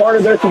that was part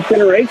of their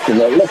consideration.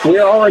 That, look,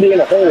 we're already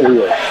in a hole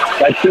here.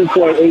 That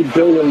 $2.8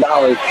 billion.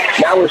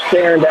 Now we're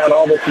staring down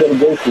all this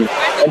litigation.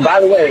 And by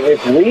the way,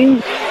 if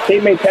we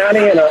Cape May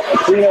County and a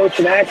clean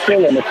ocean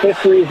action and the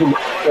fisheries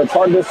are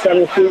part of this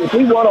federal suit. If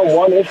we won on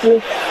one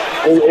issue,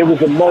 it was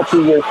a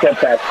multi-year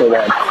setback for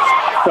them.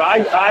 So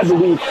I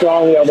believe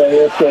strongly, although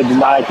Airflow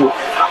denies it,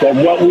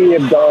 that what we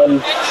have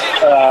done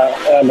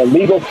on the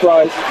legal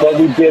front,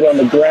 what we did on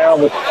the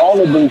ground with all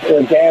of these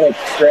organic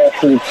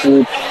grassroots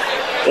groups,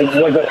 it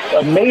was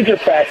a major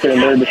factor in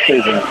their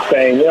decision,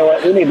 saying, you know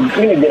what, we need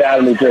to get out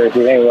of New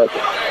Jersey. It ain't worth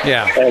it.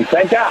 Yeah. And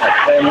thank God.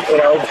 And,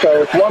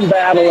 so it's one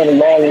battle and a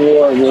long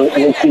war.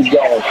 We'll keep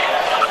going.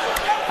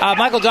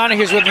 Michael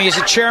Donahue's with me. He's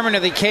the chairman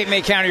of the Cape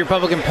May County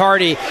Republican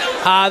Party.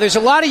 There's a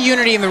lot of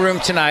unity in the room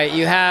tonight.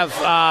 You have,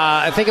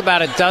 I think,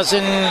 about a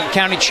dozen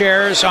county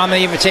chairs on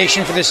the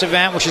invitation for this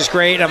event, which is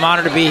great. I'm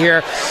honored to be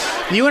here.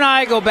 You and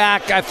I go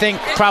back, I think,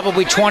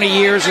 probably 20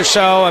 years or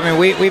so. I mean,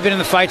 we've been in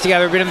the fight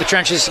together, been in the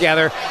trenches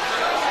together.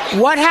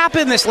 What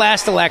happened this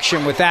last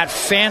election with that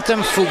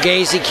phantom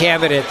Fugazi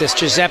candidate, this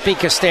Giuseppe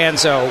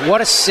Costanzo?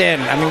 What a sin.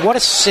 I mean, what a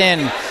sin.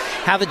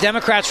 How the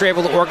Democrats were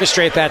able to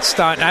orchestrate that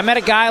stunt. I met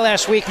a guy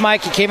last week,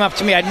 Mike. He came up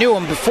to me. I knew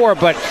him before,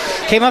 but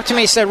came up to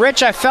me and said,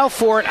 Rich, I fell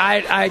for it.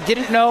 I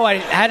didn't know. I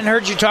hadn't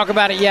heard you talk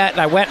about it yet.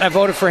 And I went and I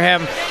voted for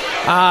him.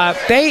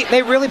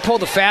 They really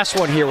pulled a fast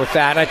one here with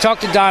that. I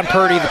talked to Don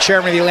Purdy, the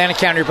chairman of the Atlantic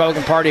County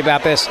Republican Party,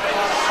 about this.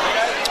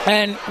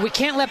 And we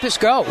can't let this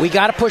go. We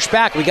got to push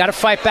back. We got to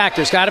fight back.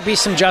 There's got to be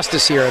some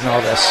justice here in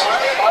all this.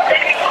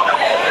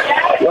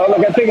 Well, look,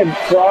 I think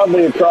it's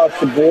broadly across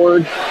the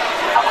board.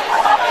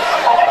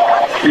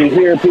 You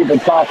hear people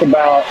talk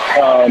about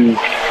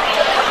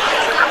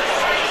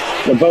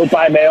the vote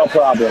by mail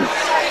problem.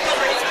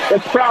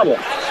 It's a problem.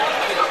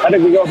 I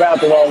think we go about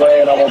the wrong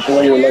way, and I won't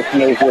bore your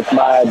listeners with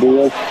my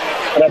ideas.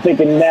 And I think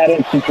in that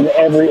instance, in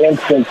every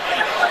instance,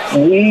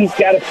 we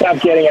got to stop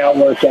getting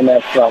outworked on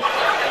that stuff.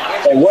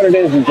 And what it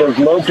is there's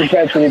low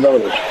propensity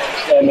voters.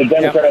 And the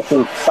Democrats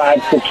are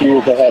 5-6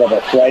 years ahead of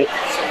us, right?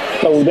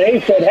 So they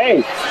said,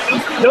 hey,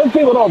 those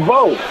people don't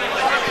vote.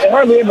 They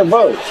hardly ever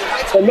vote.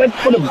 So let's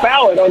put a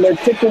ballot on their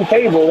kitchen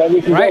table that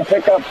we can go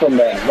pick up from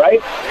them,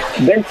 right?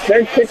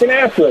 They're kicking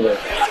ass with it.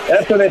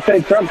 That's what they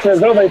say. Trump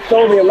says, oh, they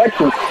stole the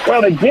election.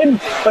 Well, they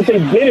didn't, but they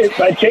did it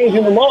by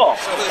changing the law.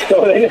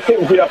 So they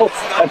didn't,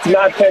 that's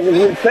not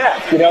technically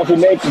theft.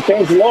 If you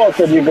change the law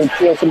so you can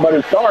steal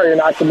somebody's car, you're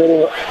not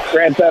committing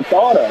grand theft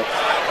auto.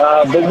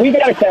 But we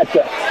got to catch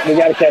up. We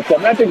got to catch up.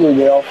 And I think we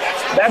will.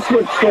 That's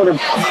what sort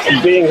of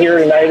being here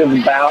tonight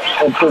is about,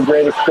 to a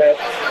great extent.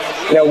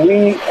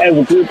 We, as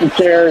a group of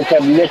chairs,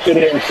 have looked at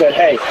it and said,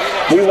 hey,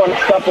 we want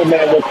to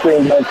supplement what's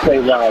being done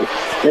statewide.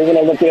 We're going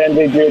to look at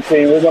NJGC.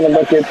 We're going to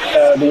look at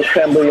the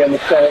Assembly and the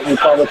Senate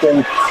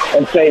Republicans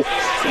and say,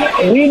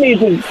 we need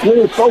to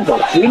really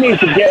focus. We need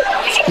to get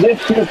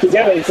this group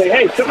together and say,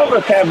 hey, some of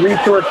us have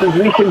resources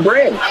we can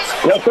bring.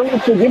 Some of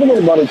us can give a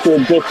little money to a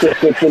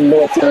district that's in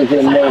North Jersey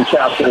and North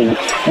South Jersey.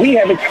 We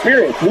have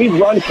experience. We've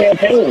run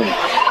campaigns.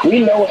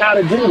 We know how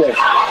to do this.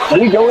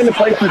 We go into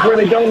places where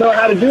they don't know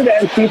how to do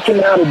that and teach them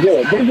how to do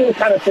it. These are the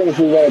kind of things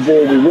we want to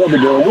do, we will be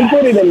doing. We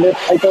did it in this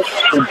cycle.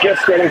 We're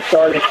just getting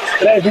started.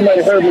 But as you might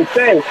have heard me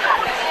say,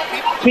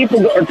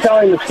 people are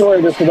telling the story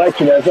of this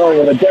election as,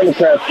 the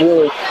Democrats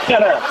really...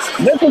 No.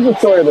 This is the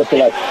story of this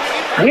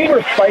election. We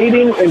were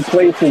fighting in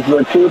places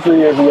where 2 or 3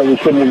 years ago we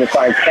couldn't even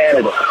find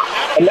candidates.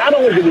 And not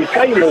only did we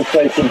fight in those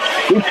places,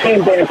 we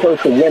came damn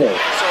close to winning.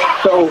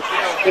 So,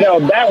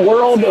 that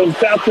world of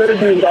South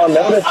Jersey is on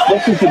notice.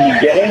 This is the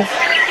beginning.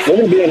 We're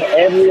going to be in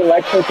every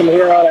election from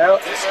here on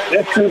out.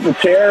 This group of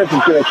chairs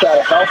is going to try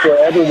to help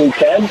wherever we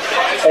can.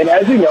 And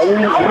as you know, we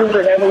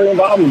were heavily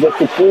involved in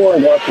District 4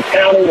 and Washington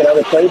County and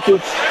other places,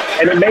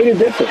 and it made a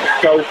difference.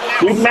 So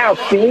we've now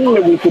seen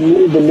that we can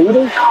move the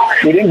needle.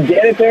 We didn't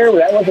get it there.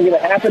 That wasn't going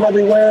to happen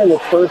everywhere in the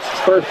first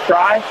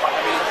try.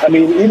 I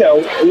mean,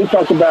 you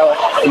talk about,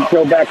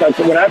 go back,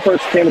 when I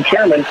first became a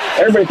chairman,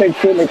 everybody thinks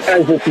Clinton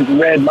County is this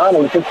red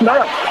monolith. It's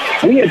not.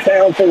 We had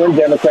towns that were in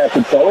Democratic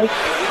control,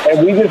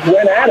 and we just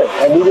went at it,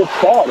 and we just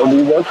fought, and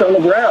we worked on the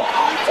ground,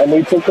 and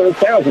we took those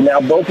towns, and now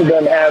both of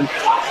them have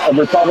a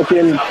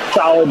Republican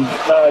solid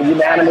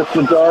unanimous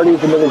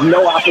majorities, and there was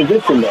no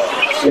opposition there.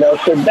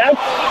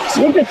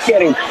 So we're just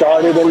getting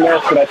started in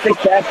this, but I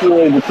think that's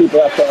really what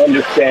people have to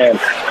understand.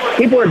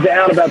 People are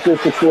down about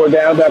this before,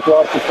 down about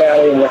Gloucester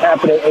County, and we're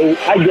happening at 8.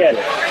 I get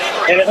it.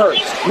 And it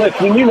hurts.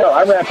 Listen,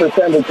 I ran for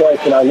assembly twice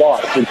and I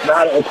lost. It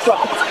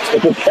sucks.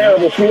 It's a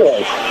terrible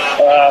feeling.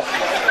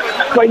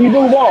 But you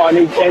move on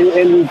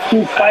and you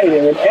keep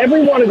fighting. And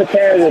every one of the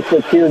candidates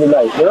that's here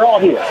tonight, they're all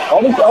here.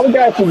 All the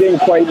guys who didn't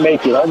quite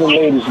make it, all the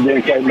ladies who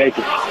didn't quite make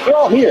it, they're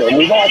all here. And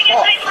we've all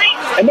fought.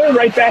 And they're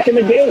right back in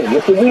the game.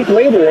 It's a week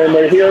later, and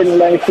they're here in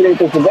Atlantic City at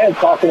this event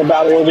talking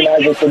about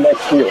organizing for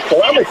next year.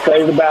 So I'm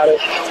excited about it.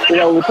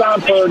 With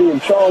Tom Purdy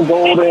and Sean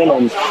Golden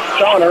and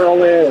Sean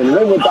Irwin and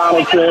Linwood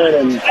Donaldson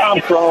and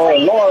Tom Crow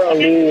and Laura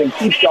Lee and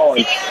keep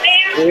going.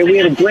 We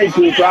had a great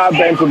group, Rob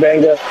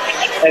Benjabenga,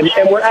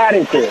 and we're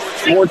adding to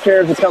it. More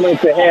chairs are coming and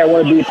say, hey, I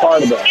want to be a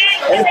part of that.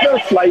 And it's no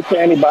slight to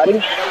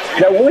anybody.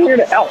 We're here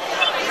to help.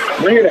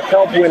 We're here to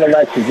help win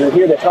elections. We're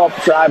here to help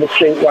drive a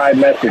statewide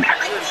message.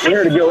 We're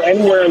here to go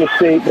anywhere in the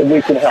state that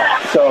we can help.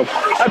 So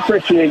I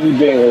appreciate you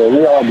being here.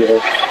 We all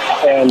do.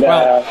 And,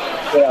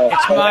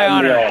 it's my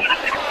honor.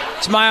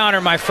 It's my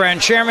honor, my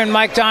friend. Chairman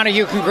Mike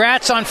Donahue,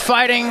 congrats on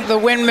fighting the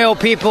windmill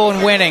people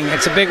and winning.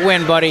 It's a big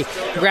win, buddy.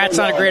 Congrats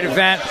on a great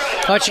event.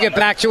 I'll let you get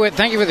back to it.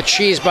 Thank you for the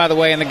cheese, by the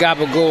way, and the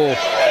gabagool.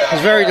 It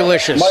was very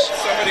delicious.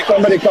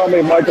 Somebody called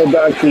me Michael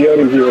Don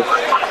Quixote here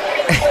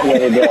the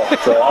other day,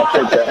 so I'll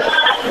take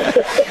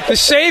that. The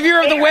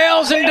savior of the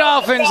whales and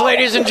dolphins,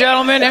 ladies and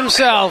gentlemen,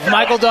 himself,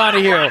 Michael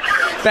Donahue.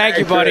 Thank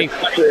you, buddy.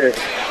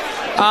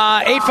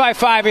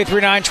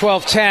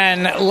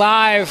 855-839-1210,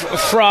 live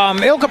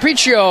from Il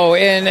Capriccio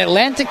in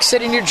Atlantic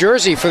City, New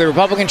Jersey, for the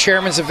Republican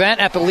Chairman's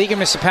event at the League of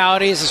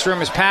Municipalities. This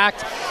room is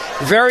packed.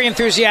 Very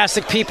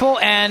enthusiastic people,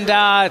 and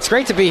it's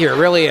great to be here. It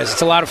really is.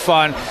 It's a lot of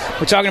fun.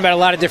 We're talking about a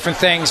lot of different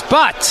things,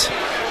 but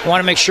I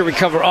want to make sure we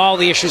cover all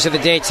the issues of the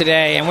day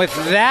today. And with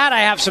that,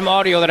 I have some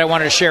audio that I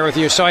wanted to share with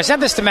you. So I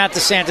sent this to Matt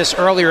DeSantis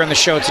earlier in the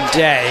show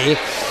today.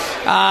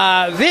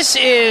 This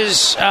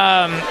is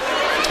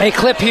a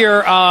clip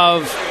here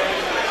of...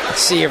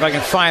 Let's see if I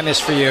can find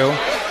this for you.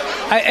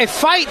 A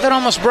fight that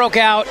almost broke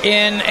out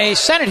in a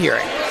Senate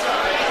hearing.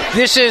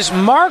 This is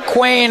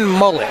Markwayne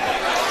Mullin,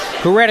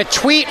 who read a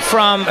tweet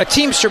from a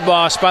Teamster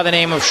boss by the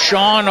name of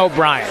Sean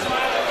O'Brien.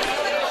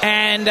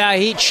 And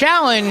he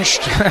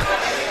challenged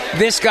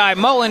this guy,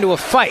 Mullin, to a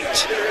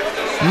fight.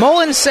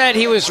 Mullin said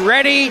he was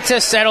ready to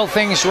settle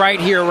things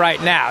right here,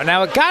 right now.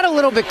 Now, it got a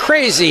little bit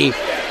crazy.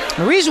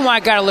 The reason why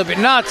it got a little bit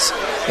nuts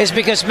is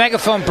because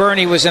Megaphone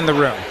Bernie was in the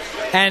room.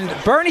 And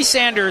Bernie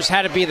Sanders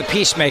had to be the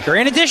peacemaker.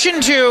 In addition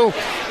to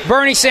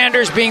Bernie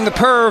Sanders being the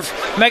perv,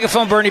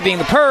 Megaphone Bernie being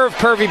the perv,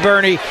 pervy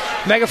Bernie,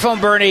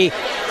 Megaphone Bernie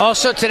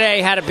also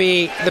today had to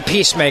be the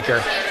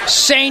peacemaker.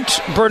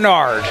 Saint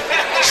Bernard.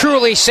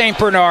 Truly Saint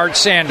Bernard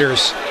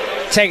Sanders.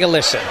 Take a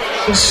listen.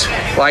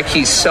 Like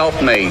he's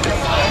self-made.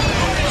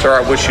 Sir,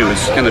 I wish he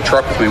was in the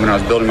truck with me when I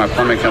was building my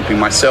plumbing company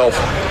myself.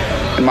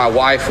 And my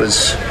wife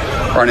was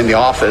running the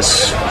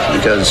office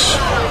because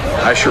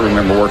I sure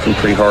remember working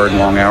pretty hard and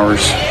long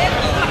hours.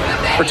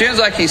 Pretends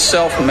like he's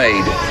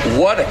self-made.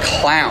 What a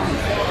clown.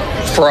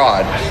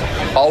 Fraud.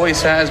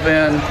 Always has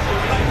been,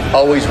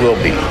 always will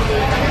be.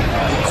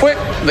 Quit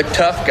the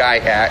tough guy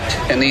act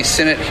in these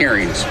Senate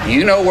hearings.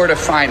 You know where to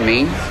find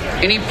me.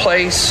 Any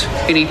place,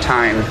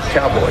 anytime,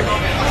 cowboy.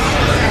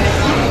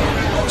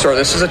 Sir,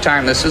 this is a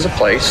time, this is a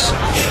place.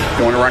 If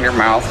you want to run your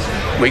mouth,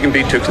 we can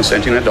be two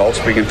consenting adults.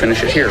 We can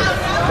finish it here.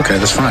 Okay,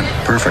 that's fine.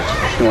 Perfect.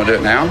 You want to do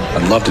it now?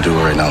 I'd love to do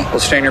it right now. Well,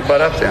 stand your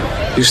butt up then.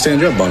 You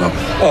stand your butt up.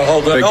 Oh,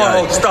 hold on.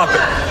 Oh, stop it.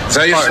 Is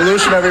that your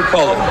solution,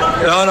 everybody?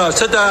 No,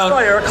 sit down.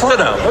 Sit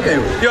down. Okay.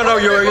 You know,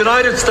 you're a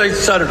United States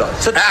Senator.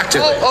 Sit down.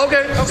 Active. Oh,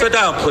 okay. Sit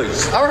down,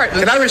 please. All right.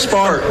 Can I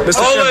respond?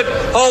 Mr.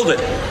 Hold it.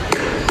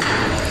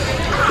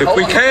 If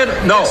we can,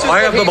 no, I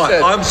have the mic.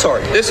 I'm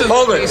sorry. This is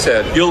hold what it. He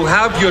said. You'll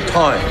have your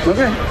time.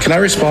 Okay. Can I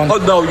respond? Oh,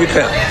 no, you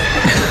can't.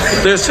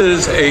 This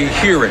is a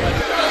hearing.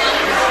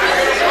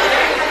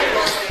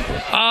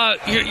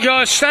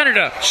 You're a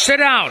senator. Sit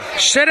down.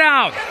 Sit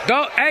down.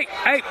 Hey,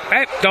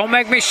 don't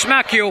make me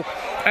smack you.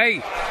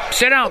 Hey,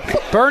 sit down.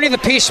 Bernie the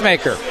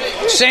Peacemaker.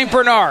 St.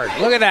 Bernard.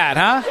 Look at that,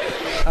 huh?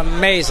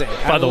 Amazing.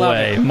 By the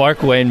way,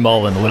 Markwayne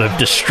Mullin would have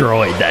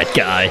destroyed that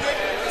guy.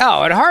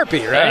 Oh, at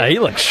heartbeat, right? Yeah, he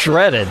looks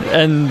shredded.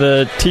 And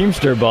the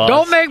Teamster boss.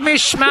 Don't make me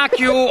smack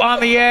you on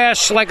the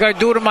ass like I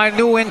do to my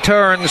new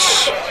interns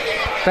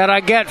that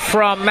I get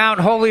from Mount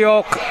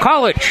Holyoke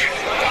College,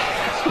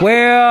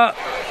 where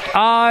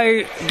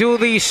I do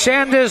the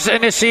Sanders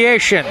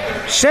initiation.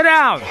 Sit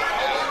down,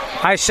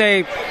 I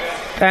say,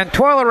 and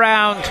twirl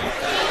around.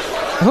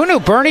 Who knew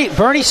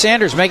Bernie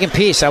Sanders making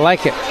peace? I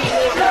like it.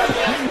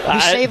 He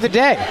saved the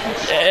day.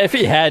 If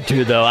he had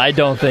to, though, I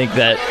don't think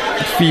that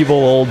feeble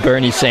old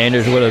Bernie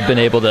Sanders would have been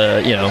able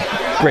to,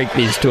 break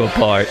these two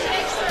apart.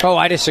 Oh,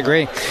 I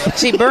disagree.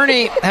 See,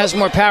 Bernie has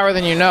more power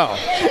than you know.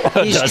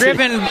 He's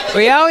driven.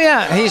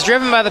 He's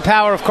driven by the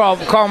power of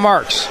Karl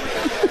Marx.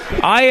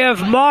 I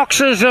have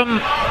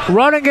Marxism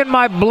running in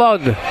my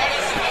blood.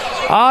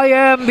 I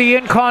am the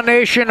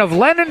incarnation of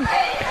Lenin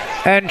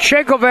and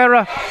Che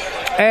Guevara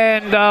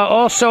and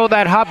also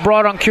that hot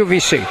broad on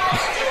QVC.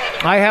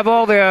 I have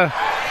all their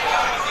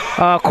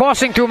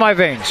coursing through my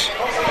veins.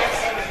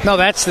 No,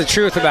 that's the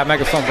truth about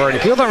Megaphone Bernie.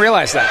 People don't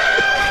realize that.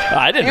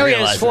 I didn't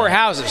realize he has 4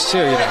 houses,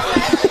 too,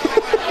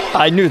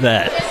 I knew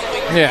that.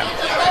 Yeah.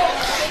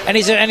 And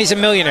he's a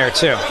millionaire,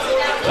 too.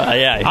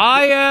 Yeah.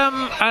 I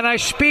am, and I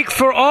speak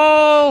for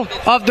all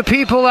of the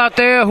people out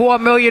there who are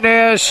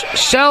millionaires,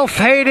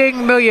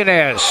 self-hating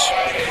millionaires.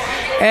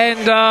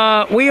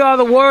 And we are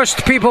the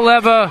worst people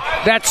ever.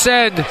 That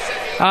said,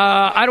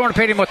 I don't want to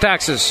pay any more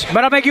taxes,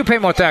 but I'll make you pay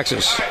more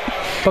taxes.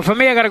 But for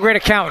me, I got a great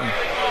accountant.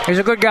 He's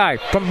a good guy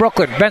from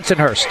Brooklyn,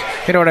 Bensonhurst.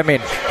 You know what I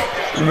mean?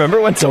 Remember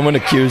when someone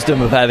accused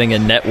him of having a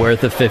net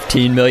worth of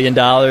 $15 million,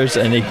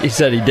 and he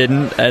said he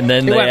didn't, and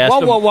then they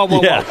asked him...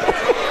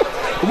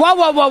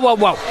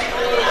 Whoa.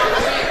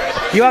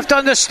 You have to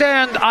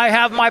understand, I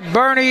have my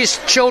Bernie's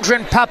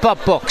Children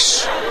pop-up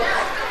books.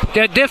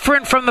 They're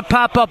different from the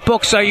pop-up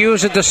books I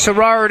use at the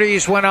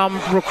sororities when I'm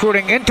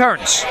recruiting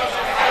interns.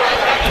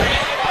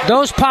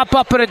 Those pop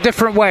up in a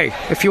different way,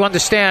 if you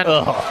understand.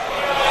 Ba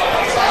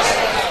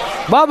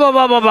ba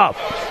ba ba ba.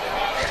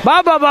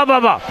 Ba ba ba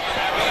ba ba.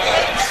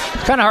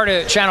 Kind of hard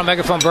to channel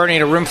Megaphone Bernie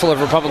in a room full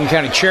of Republican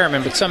County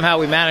chairmen, but somehow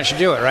we managed to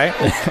do it, right?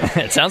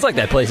 It sounds like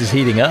that place is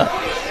heating up.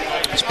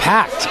 It's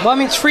packed. Well, I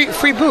mean, it's free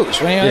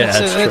booze. I mean,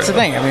 it's a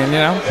thing. I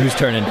mean, Who's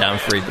turning down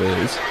free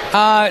booze?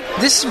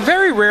 This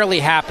very rarely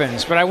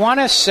happens, but I want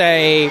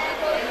to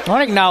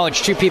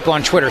acknowledge two people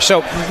on Twitter.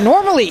 So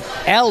normally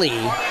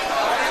Ellie,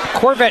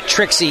 Corvette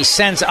Trixie,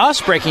 sends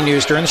us breaking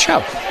news during the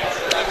show.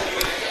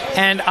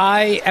 And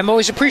I am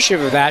always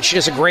appreciative of that. She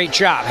does a great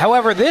job.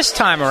 However, this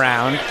time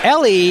around,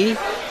 Ellie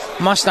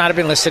must not have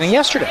been listening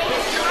yesterday,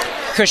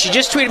 because she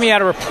just tweeted me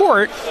out a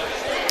report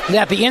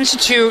that the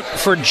Institute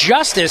for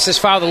Justice has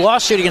filed a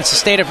lawsuit against the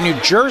state of New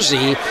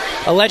Jersey,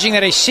 alleging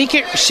that a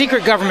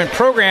secret government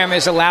program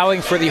is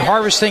allowing for the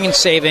harvesting and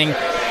saving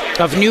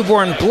of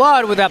newborn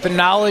blood without the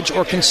knowledge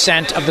or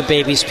consent of the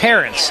baby's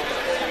parents.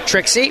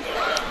 Trixie,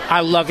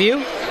 I love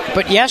you,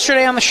 but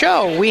yesterday on the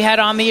show, we had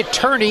on the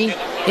attorney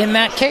in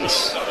that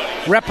case,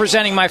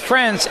 representing my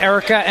friends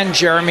Erica and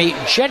Jeremy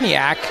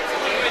Jedniak.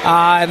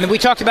 And then we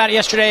talked about it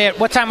yesterday. At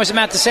what time was it,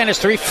 Matt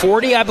DeSantis?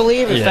 3:40, I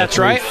believe, if that's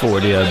right?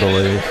 3:40, I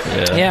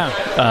believe. Yeah.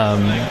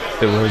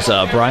 It was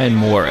Brian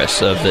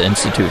Morris of the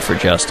Institute for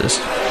Justice.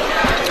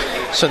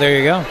 So there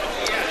you go.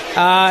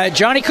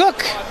 Johnny Cook.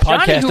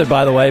 Podcasted,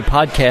 by the way.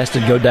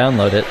 Podcasted. Go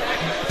download it.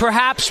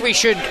 Perhaps we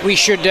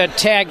should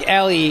tag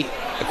Ellie,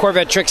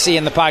 Corvette Trixie,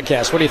 in the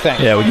podcast. What do you think?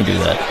 Yeah, we can do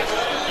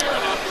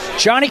that.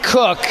 Johnny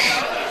Cook,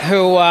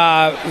 who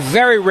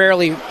very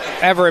rarely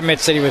ever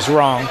admits that he was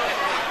wrong,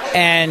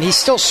 and he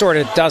still sort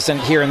of doesn't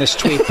here in this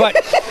tweet, but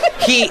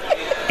he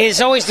is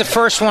always the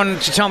first one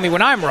to tell me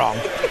when I'm wrong.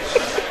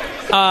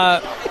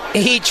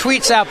 He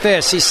tweets out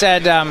this. He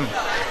said,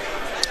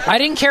 I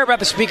didn't care about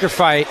the speaker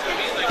fight,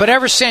 but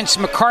ever since,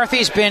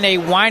 McCarthy's been a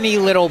whiny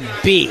little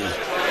bee.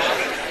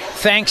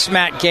 Thanks,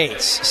 Matt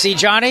Gaetz. See,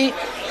 Johnny,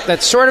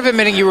 that's sort of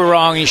admitting you were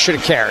wrong and you should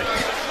have cared.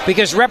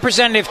 Because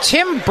Representative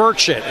Tim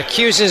Burchett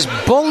accuses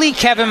bully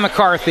Kevin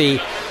McCarthy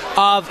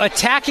of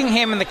attacking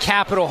him in the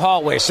Capitol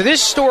hallway. So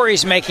this story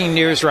is making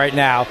news right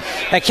now,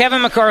 that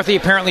Kevin McCarthy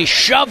apparently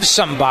shoved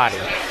somebody.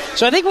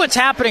 So I think what's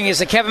happening is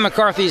that Kevin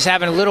McCarthy is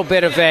having a little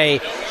bit of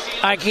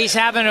he's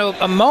having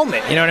a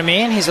moment, you know what I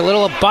mean? He's a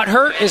little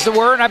butthurt is the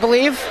word, I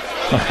believe.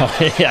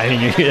 Yeah, I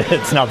mean,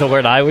 it's not the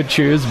word I would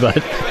choose, but...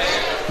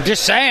 I'm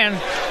just saying.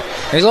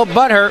 He's a little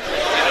butthurt.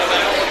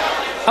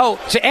 Oh,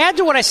 to add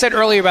to what I said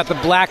earlier about the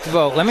black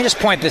vote, let me just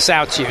point this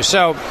out to you.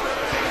 So,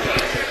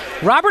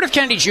 Robert F.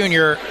 Kennedy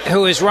Jr.,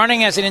 who is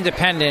running as an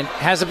independent,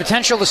 has the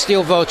potential to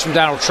steal votes from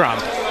Donald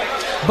Trump.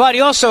 But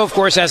he also, of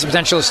course, has the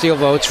potential to steal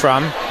votes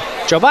from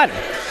Joe Biden.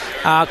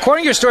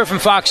 According to a story from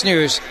Fox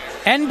News,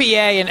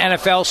 NBA and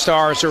NFL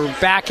stars are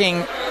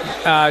backing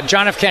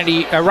Robert F.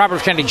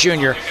 Kennedy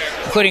Jr.,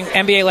 including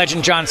NBA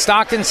legend John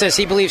Stockton, says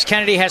he believes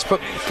Kennedy has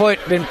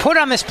been put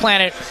on this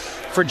planet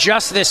for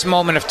just this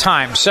moment of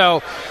time.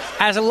 So,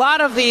 as a lot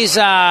of these,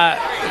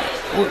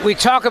 we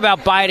talk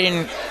about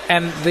Biden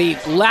and the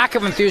lack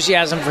of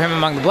enthusiasm for him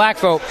among the black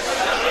vote.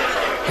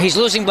 He's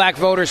losing black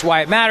voters,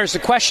 why it matters. The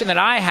question that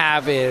I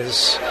have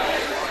is,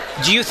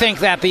 do you think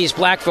that these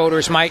black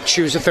voters might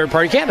choose a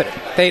third-party candidate?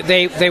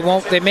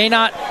 They may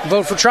not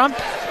vote for Trump,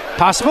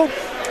 possible,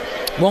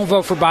 won't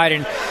vote for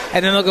Biden,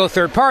 and then they'll go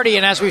third party.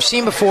 And as we've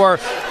seen before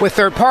with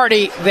third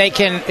party,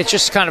 it's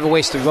just kind of a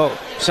waste of vote.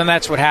 So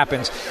that's what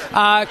happens.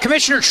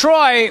 Commissioner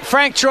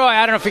Frank Troy,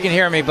 I don't know if you can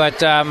hear me,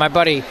 but my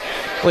buddy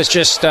was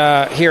just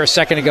here a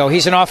second ago.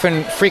 He's an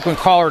often frequent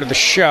caller to the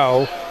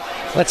show.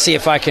 Let's see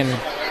if I can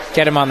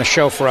get him on the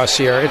show for us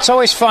here. It's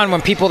always fun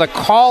when people that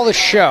call the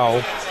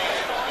show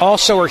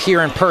also are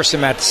here in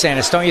person, Matt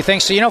DeSantis, don't you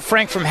think? So you know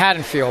Frank from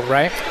Haddonfield,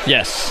 right?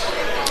 Yes.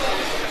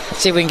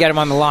 Let's see if we can get him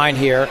on the line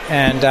here.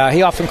 And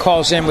he often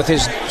calls in with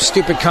his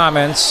stupid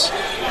comments,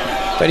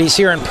 but he's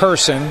here in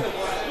person.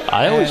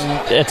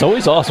 It's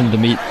always awesome to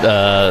meet.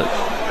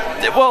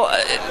 Well,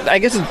 I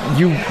guess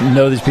you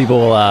know these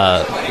people.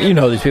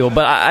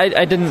 But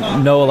I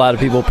didn't know a lot of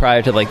people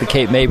prior to like the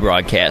Cape May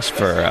broadcast,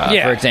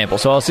 for example.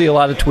 So I'll see a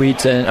lot of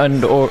tweets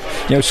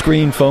or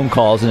screen phone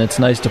calls, and it's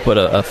nice to put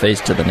a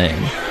face to the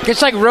name.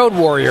 It's like Road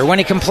Warrior when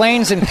he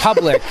complains in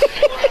public.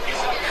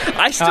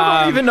 I still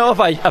don't even know if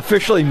I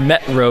officially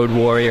met Road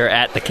Warrior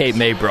at the Cape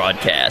May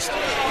broadcast.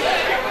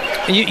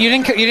 You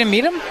didn't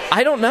meet him?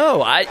 I don't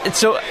know.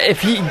 So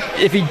if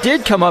he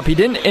did come up, he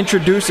didn't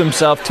introduce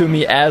himself to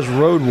me as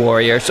Road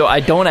Warrior, so I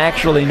don't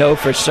actually know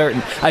for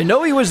certain. I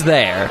know he was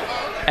there,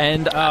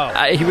 and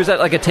he was at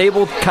like a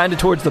table kind of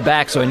towards the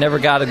back, so I never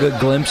got a good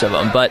glimpse of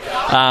him. But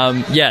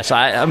yes,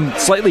 I'm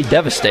slightly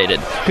devastated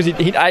because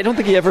I don't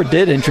think he ever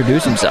did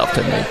introduce himself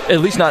to me, at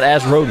least not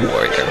as Road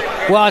Warrior.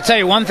 Well, I'll tell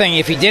you one thing.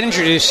 If he did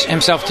introduce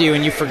himself to you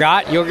and you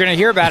forgot, you're going to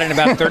hear about it in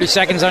about 30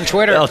 seconds on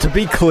Twitter. Well, to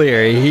be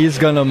clear, he's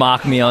going to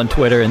mock me on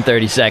Twitter in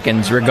 30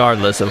 seconds,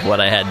 regardless of what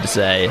I had to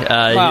say.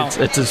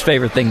 It's his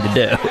favorite thing to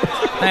do.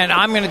 And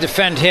I'm going to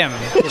defend him,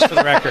 just for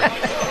the record.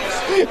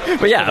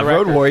 But yeah,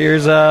 Road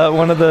Warrior's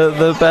one of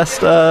the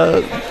best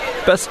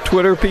best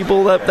Twitter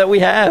people that we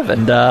have,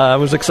 and I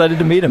was excited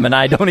to meet him, and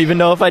I don't even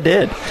know if I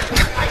did.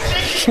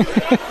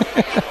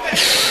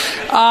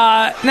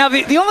 Now,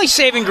 the only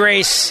saving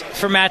grace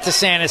for Matt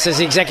DeSantis as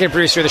the executive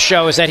producer of the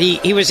show is that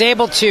he was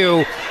able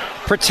to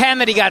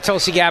pretend that he got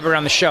Tulsi Gabbard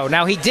on the show.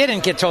 Now, he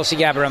didn't get Tulsi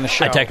Gabbard on the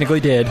show. I technically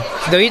did.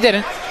 No, you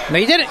didn't.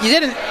 You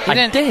didn't.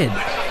 I did.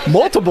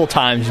 Multiple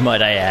times,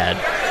 might I add.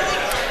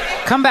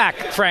 Come back,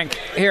 Frank.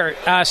 Here.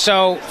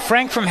 So,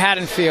 Frank from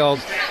Haddonfield,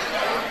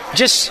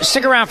 just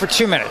stick around for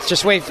 2 minutes.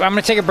 Just wait. I'm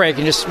going to take a break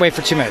and just wait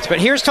for 2 minutes.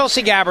 But here's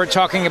Tulsi Gabbard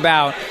talking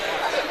about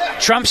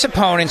Trump's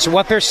opponents,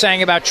 what they're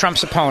saying about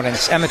Trump's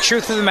opponents. And the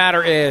truth of the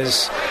matter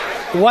is,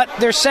 what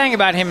they're saying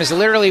about him is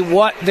literally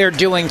what they're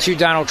doing to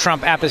Donald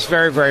Trump at this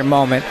very, very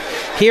moment.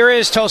 Here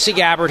is Tulsi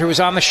Gabbard, who was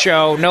on the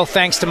show. No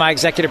thanks to my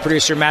executive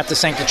producer, Matt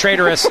DeSantis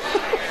Traitorous.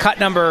 Cut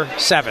number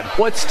 7.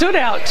 What stood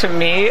out to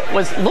me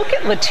was look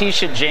at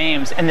Letitia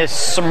James and this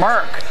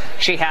smirk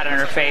she had on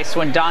her face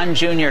when Don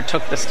Jr.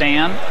 took the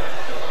stand.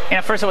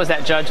 First it was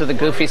that judge with a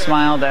goofy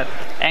smile, that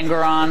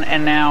Engeron,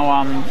 and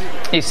now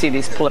you see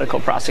these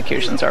political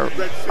prosecutions are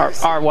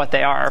what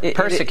they are,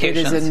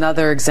 persecutions. It is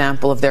another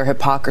example of their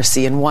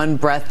hypocrisy. In one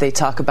breath, they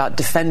talk about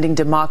defending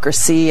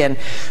democracy, and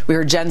we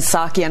heard Jen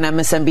Psaki on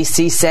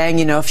MSNBC saying,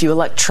 if you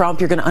elect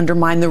Trump, you're going to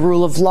undermine the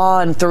rule of law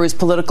and throw his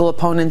political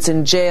opponents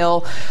in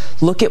jail.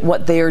 Look at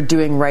what they are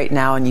doing right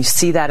now, and you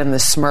see that in the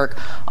smirk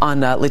on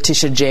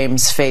Letitia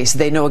James' face.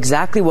 They know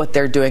exactly what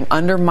they're doing,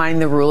 undermining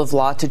the rule of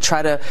law to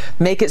try to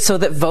make it so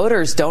that voters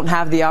don't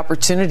have the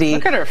opportunity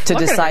to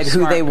decide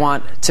who they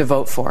want to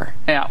vote for.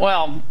 Yeah,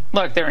 well,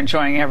 look, they're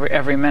enjoying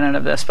every minute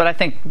of this, but I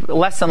think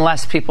less and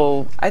less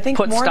people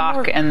put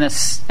stock in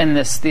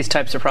these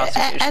types of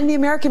prosecutions. And the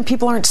American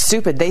people aren't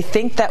stupid. They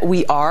think that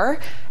we are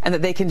and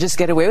that they can just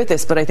get away with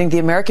this, but I think the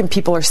American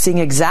people are seeing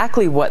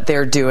exactly what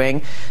they're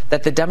doing,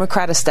 that the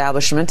Democrat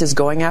establishment is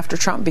going after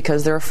Trump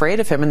because they're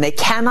afraid of him, and they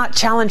cannot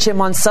challenge him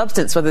on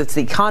substance, whether it's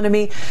the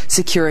economy,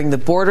 securing the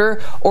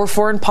border, or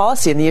foreign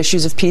policy and the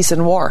issues of peace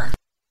and war.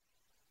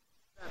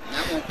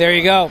 There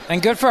you go.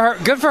 And good for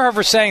her. Good for her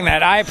for saying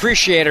that. I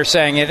appreciate her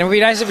saying it. It would be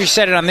nice if you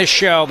said it on this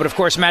show, but of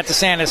course Matt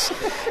DeSantis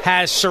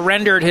has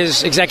surrendered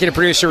his executive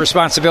producer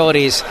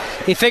responsibilities.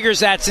 He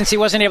figures that since he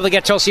wasn't able to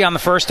get Tulsi on the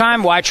first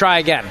time, why try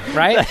again,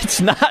 right? That's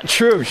not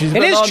true. It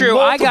is true.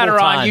 I got her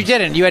on. You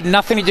didn't. You had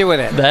nothing to do with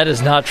it. That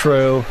is not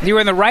true. You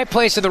were in the right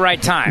place at the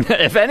right time.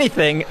 If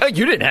anything,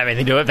 you didn't have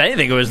anything to do with it. If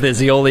anything, it was the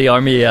Zioli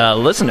Army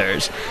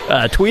listeners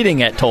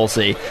tweeting at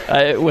Tulsi.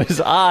 It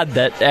was odd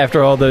that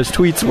after all those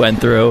tweets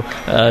went through,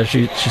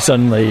 she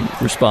suddenly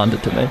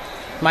responded to me.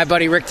 My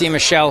buddy Rick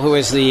DiMichele, who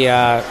is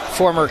the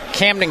former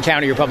Camden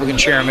County Republican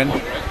chairman,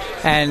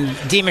 and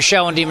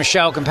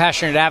DiMichele,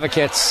 compassionate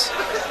advocates,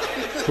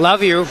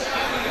 love you.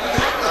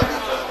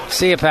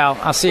 See you, pal.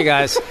 I'll see you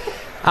guys.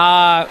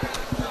 And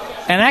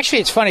actually,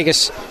 it's funny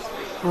because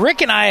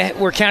Rick and I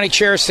were county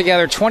chairs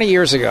together 20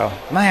 years ago.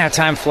 Man,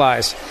 time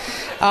flies.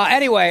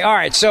 Anyway, all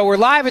right, so we're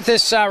live at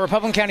this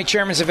Republican County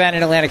Chairman's event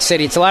in Atlantic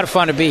City. It's a lot of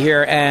fun to be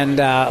here and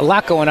a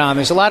lot going on.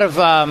 There's a lot of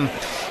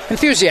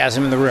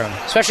enthusiasm in the room,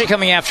 especially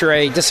coming after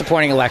a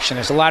disappointing election.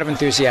 There's a lot of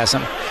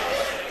enthusiasm.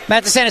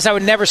 Matt DeSantis, I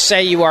would never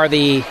say you are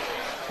the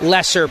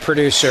lesser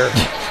producer.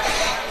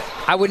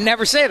 I would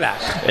never say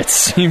that. It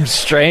seems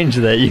strange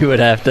that you would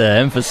have to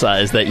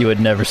emphasize that you would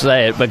never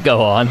say it, but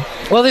go on.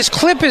 Well, this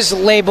clip is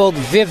labeled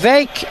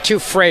Vivek to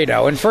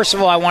Fredo. And first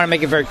of all, I want to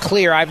make it very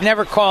clear. I've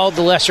never called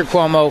the lesser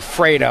Cuomo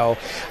Fredo.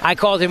 I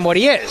called him what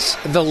he is,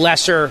 the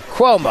lesser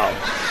Cuomo.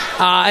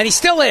 And he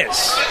still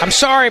is. I'm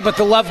sorry, but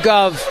the love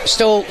gov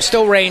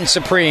still reigns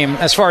supreme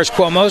as far as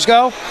Cuomos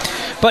go.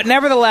 But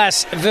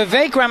nevertheless,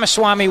 Vivek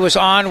Ramaswamy was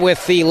on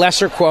with the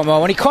lesser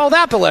Cuomo, and he called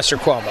out the lesser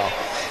Cuomo.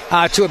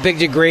 To a big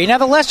degree. Now,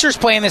 the Lester's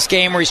playing this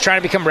game where he's trying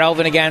to become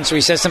relevant again, so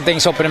he says some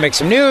things hoping to make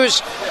some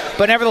news.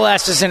 But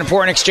nevertheless, this is an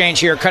important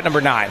exchange here. Cut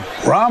number 9.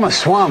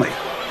 Ramaswamy,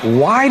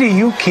 why do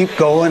you keep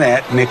going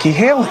at Nikki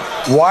Haley?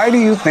 Why do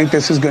you think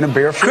this is going to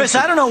bear fruit? Chris,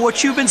 I don't know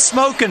what you've been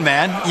smoking,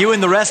 man. You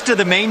and the rest of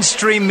the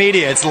mainstream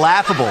media. It's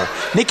laughable.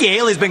 Nikki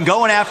Haley's been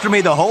going after me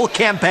the whole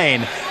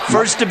campaign.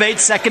 First debate,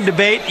 second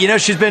debate.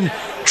 She's been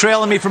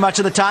trailing me for much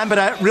of the time, but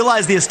I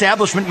realize the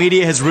establishment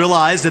media has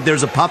realized that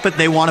there's a puppet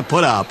they want to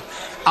put up.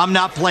 I'm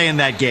not playing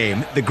that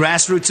game. The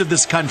grassroots of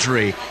this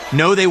country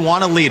know they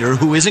want a leader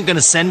who isn't going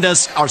to send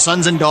us, our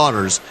sons and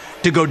daughters,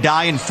 to go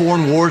die in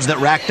foreign wars that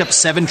racked up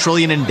 $7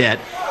 trillion in debt.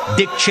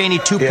 Dick Cheney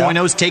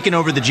 2.0's taken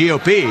over the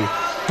GOP.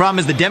 Problem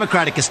is the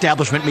Democratic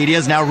establishment media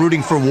is now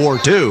rooting for war,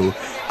 too.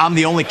 I'm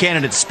the only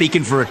candidate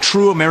speaking for a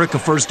true America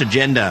First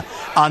agenda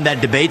on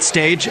that debate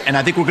stage, and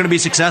I think we're going to be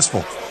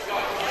successful.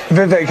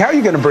 Vivek, how are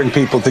you going to bring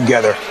people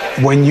together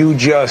when you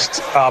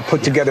just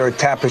put together a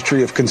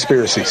tapestry of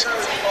conspiracies?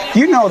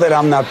 You know that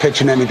I'm not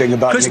pitching anything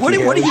about Chris, Nikki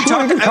Haley. What are you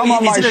talking about? She won't even come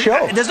on my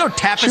show. There's no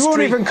tapestry. She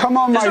won't even come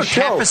on my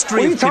show. What are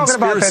you talking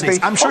about,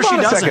 Pepe? I'm sure she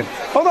doesn't.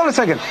 Hold on a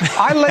second.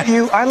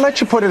 I let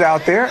you put it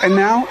out there, and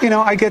now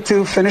I get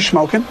to finish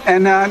smoking,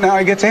 and now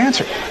I get to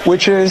answer,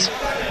 which is,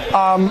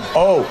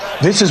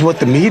 this is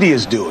what the media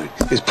is doing.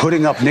 is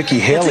putting up Nikki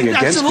Haley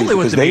against me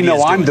because the they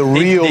know I'm the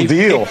real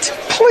deal.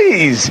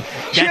 Please.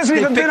 She hasn't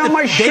even been on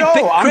my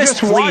show. I'm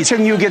just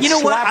watching you get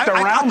slapped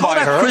around by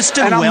her,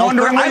 and I'm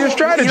wondering what your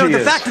strategy is. The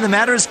fact of the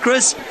matter is,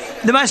 Chris,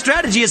 my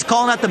strategy is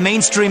calling out the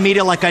mainstream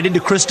media like I did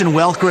to Kristen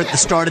Welker at the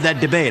start of that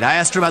debate. I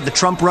asked her about the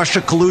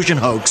Trump-Russia collusion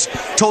hoax,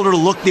 told her to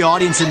look the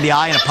audience in the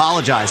eye and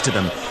apologize to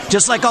them.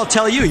 Just like I'll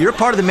tell you, you're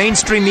part of the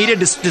mainstream media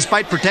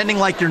despite pretending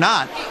like you're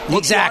not.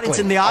 Look the audience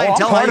in the eye and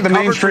tell how you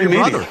covered for your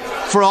brother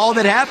for all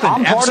that happened.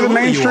 I'm part of the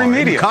mainstream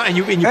media.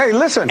 Hey,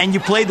 listen. And you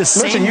play the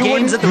same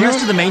games that the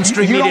rest of the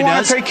mainstream media does. You don't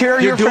want to take care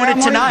of your family? You're doing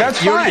it tonight. That's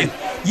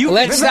fine.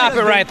 Let's stop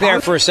it right there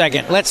for a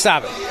second. Let's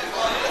stop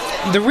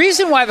it. The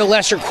reason why the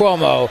lesser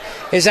Cuomo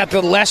is at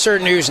the lesser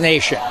News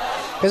Nation,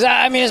 because,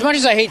 I mean, as much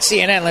as I hate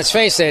CNN, let's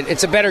face it,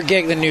 it's a better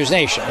gig than News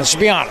Nation. Let's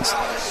be honest.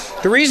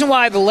 The reason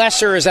why the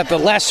lesser is at the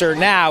lesser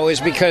now is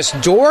because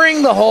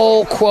during the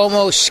whole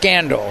Cuomo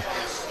scandal,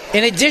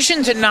 in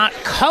addition to not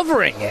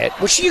covering it,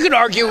 which you could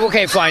argue,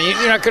 okay, fine,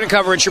 you're not going to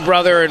cover it, it's your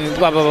brother, and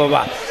blah, blah, blah,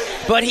 blah.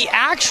 But he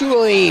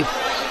actually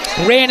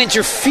ran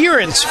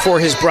interference for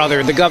his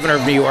brother, the governor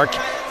of New York,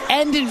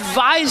 and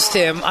advised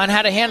him on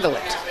how to handle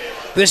it.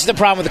 This is the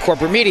problem with the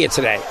corporate media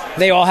today.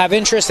 They all have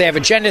interests, they have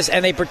agendas,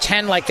 and they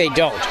pretend like they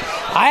don't.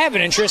 I have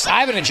an interest,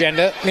 I have an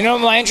agenda. You know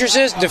what my interest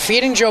is?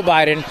 Defeating Joe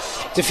Biden,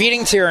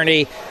 defeating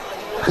tyranny,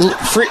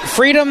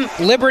 freedom,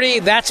 liberty,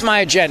 that's my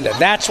agenda.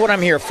 That's what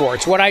I'm here for.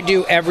 It's what I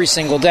do every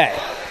single day.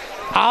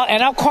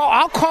 I'll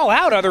call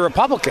out other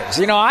Republicans.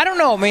 You know, I don't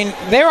know. I mean,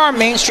 there are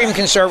mainstream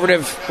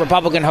conservative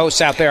Republican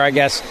hosts out there, I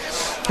guess,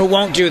 who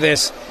won't do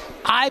this.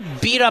 I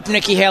beat up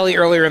Nikki Haley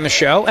earlier in the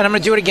show, and I'm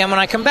going to do it again when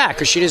I come back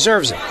because she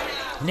deserves it.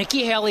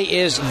 Nikki Haley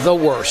is the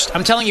worst.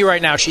 I'm telling you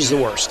right now, she's the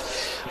worst.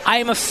 I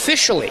am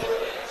officially,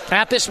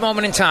 at this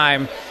moment in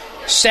time,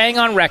 saying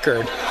on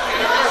record,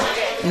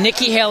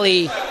 Nikki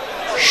Haley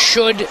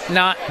should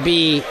not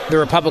be the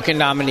Republican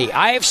nominee.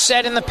 I have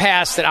said in the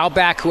past that I'll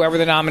back whoever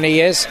the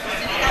nominee is.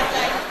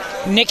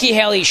 Nikki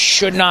Haley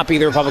should not be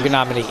the Republican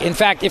nominee. In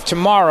fact, if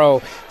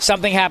tomorrow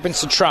something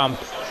happens to Trump,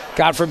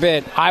 God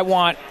forbid, I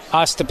want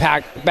us to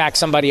back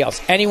somebody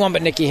else. Anyone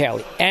but Nikki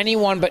Haley.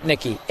 Anyone but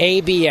Nikki.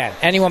 ABN.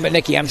 Anyone but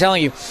Nikki. I'm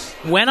telling you,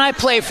 when I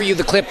play for you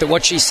the clip that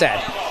what she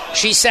said,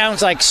 she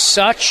sounds like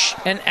such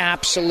an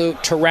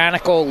absolute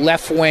tyrannical,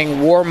 left-wing,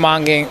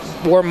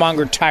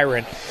 warmonger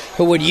tyrant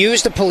who would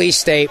use the police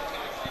state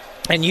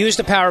and use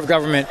the power of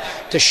government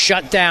to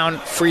shut down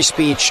free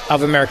speech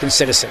of American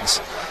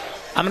citizens.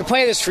 I'm going to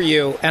play this for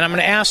you, and I'm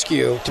going to ask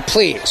you to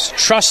please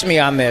trust me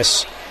on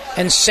this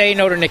and say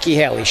no to Nikki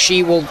Haley.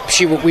 We will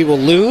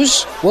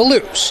lose. We'll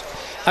lose.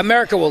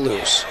 America will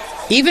lose.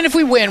 Even if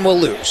we win, we'll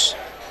lose.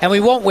 And we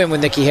won't win with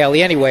Nikki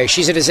Haley anyway.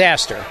 She's a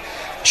disaster.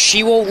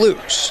 She will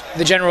lose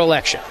the general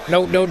election.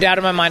 No doubt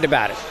in my mind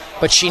about it.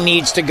 But she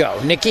needs to go.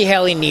 Nikki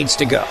Haley needs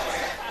to go.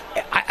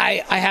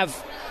 I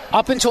have,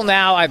 up until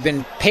now, I've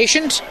been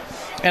patient,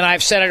 and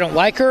I've said I don't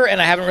like her,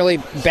 and I haven't really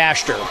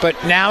bashed her.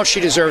 But now she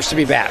deserves to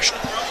be bashed.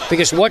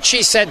 Because what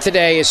she said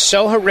today is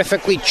so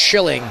horrifically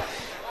chilling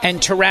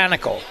and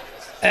tyrannical.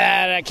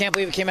 I can't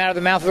believe it came out of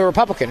the mouth of a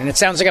Republican. And it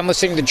sounds like I'm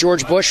listening to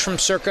George Bush from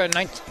circa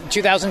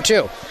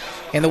 2002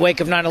 in the wake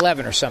of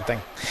 9/11 or something.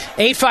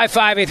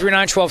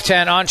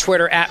 855-839-1210 on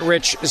Twitter,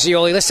 @Rich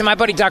Zeoli. Listen, my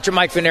buddy Dr.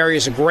 Mike Veneri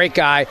is a great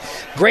guy,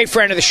 great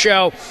friend of the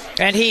show,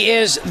 and he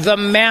is the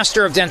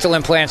master of dental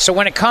implants. So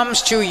when it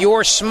comes to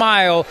your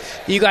smile,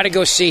 you got to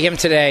go see him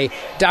today,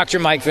 Dr.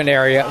 Mike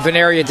Veneria,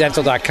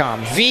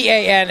 VeneriaDental.com.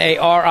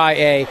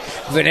 VANARIA,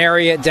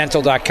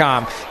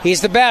 VeneriaDental.com.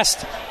 He's the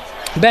best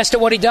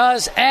at what he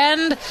does,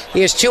 and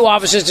he has 2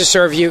 offices to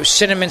serve you,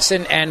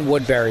 Cinnaminson and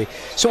Woodbury.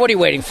 So what are you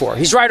waiting for?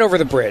 He's right over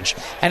the bridge,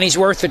 and he's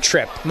worth the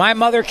trip. My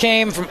mother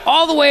came from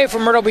all the way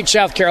from Myrtle Beach,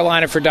 South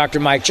Carolina for Dr.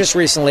 Mike just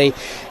recently,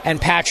 and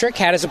Patrick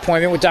had his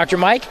appointment with Dr.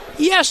 Mike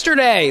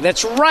yesterday.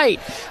 That's right.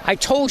 I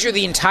told you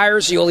the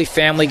entire Zeoli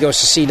family goes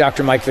to see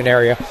Dr. Mike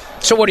Veneria.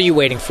 So what are you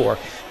waiting for?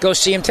 Go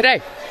see him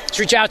today. Just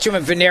reach out to him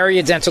at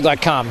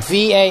VeneriaDental.com,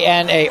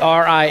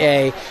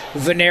 VANARIA,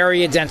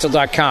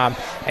 VeneriaDental.com,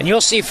 and you'll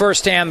see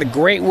firsthand the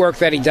great work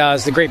that he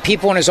does, the great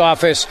people in his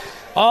office,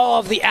 all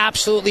of the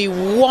absolutely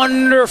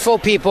wonderful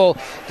people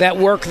that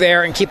work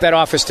there and keep that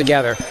office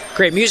together.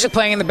 Great music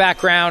playing in the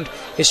background.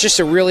 It's just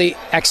a really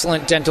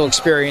excellent dental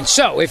experience.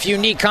 So if you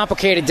need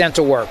complicated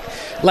dental work,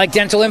 like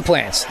dental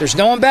implants, there's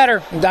no one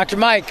better than Dr.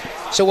 Mike.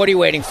 So what are you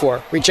waiting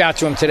for? Reach out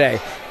to him today.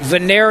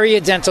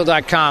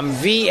 VeneriaDental.com,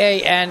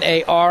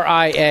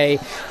 VANARIA.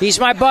 He's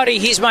my buddy.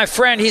 He's my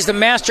friend. He's the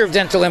master of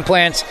dental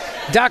implants.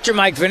 Dr.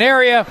 Mike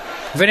Veneria,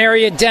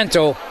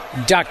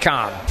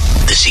 VeneriaDental.com.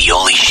 The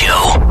Zeoli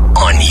Show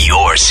on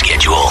your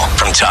schedule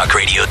from Talk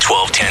Radio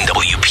 1210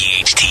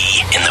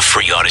 WPHT in the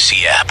free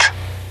Odyssey app.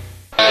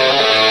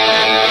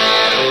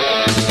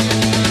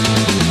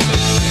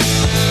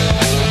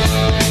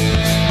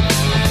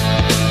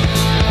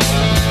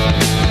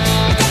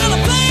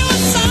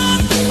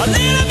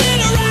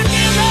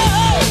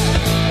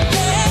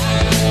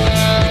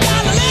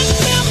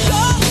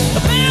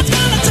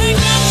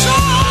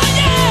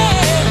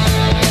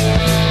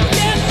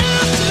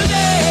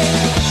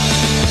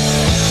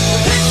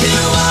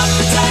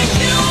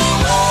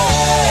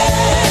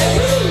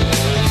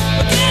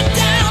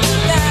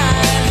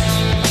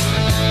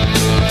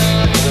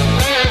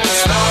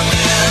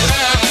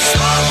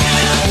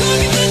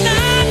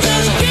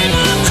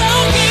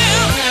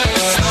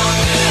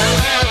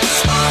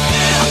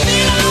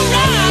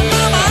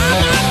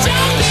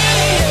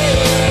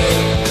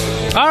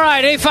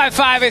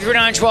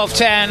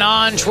 855-839-1210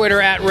 on Twitter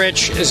at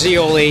Rich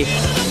Zeoli.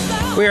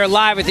 We are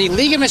live at the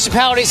League of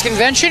Municipalities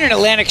Convention in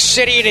Atlantic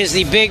City. It is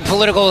the big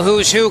political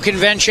who's who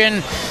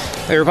convention,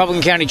 the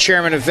Republican County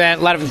Chairman event.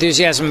 A lot of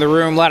enthusiasm in the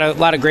room, a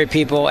lot of great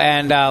people,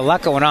 and a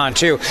lot going on,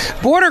 too.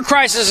 Border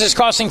crisis is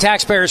costing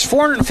taxpayers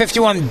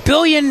 $451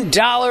 billion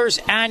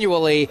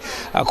annually,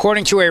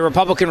 according to a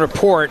Republican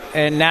report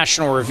in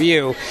National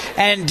Review.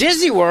 And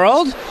Disney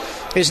World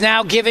is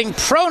now giving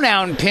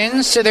pronoun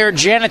pins to their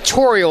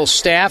janitorial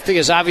staff,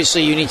 because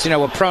obviously you need to know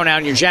what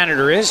pronoun your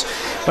janitor is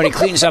when he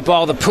cleans up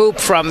all the poop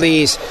from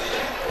these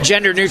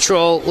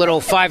gender-neutral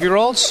little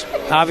 5-year-olds,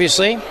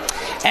 obviously.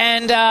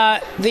 And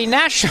the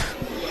national...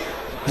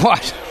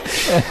 What?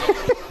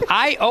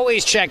 I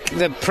always check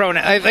the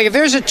pronoun. Like, if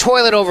there's a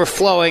toilet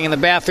overflowing in the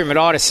bathroom at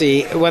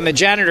Odyssey, when the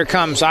janitor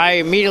comes, I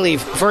immediately,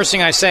 first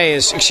thing I say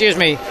is, excuse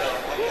me,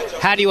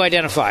 how do you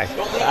identify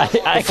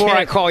before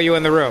I call you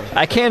in the room?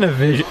 I can't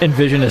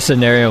envision a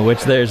scenario in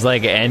which there's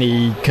like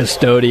any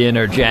custodian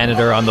or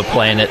janitor on the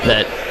planet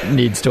that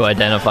needs to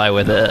identify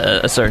with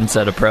a certain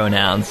set of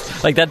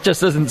pronouns. Like, that just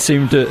doesn't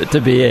seem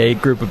to be a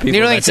group of people. You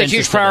don't think it's a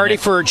huge priority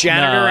for a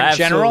janitor in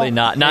general? Absolutely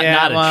not. Not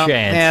a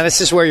chance. Yeah, this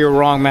is where you're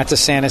wrong, Matt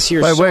DeSantis.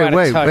 You're Wait.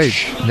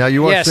 Now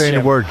you are saying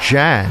the word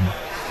Jan.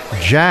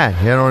 Jan,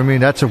 you know what I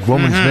mean? That's a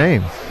woman's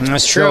name.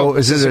 That's true. So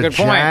is it a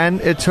Jan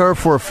Itter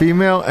for a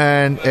female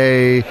and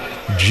a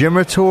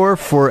Jimator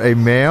for a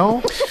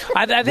male?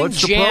 I think What's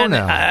Jan, the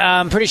pronoun?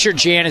 I'm pretty sure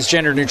Jan is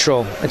gender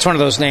neutral. It's one of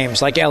those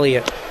names, like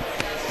Elliot.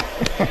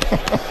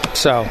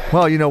 So,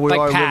 well, you know, we like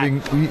are Pat.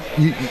 living.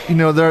 You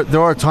know,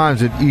 there are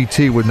times that ET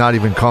would not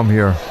even come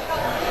here.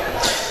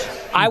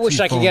 I wish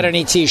I could get an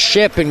ET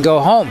ship and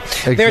go home.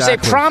 Exactly. There's a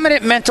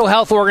prominent mental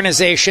health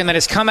organization that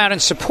has come out in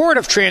support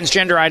of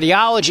transgender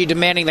ideology,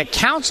 demanding that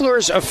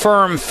counselors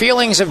affirm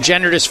feelings of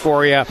gender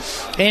dysphoria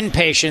in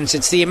patients.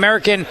 It's the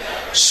American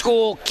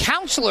School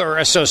Counselor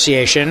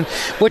Association,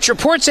 which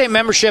reports a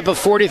membership of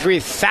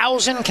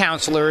 43,000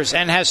 counselors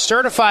and has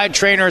certified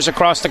trainers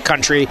across the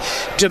country,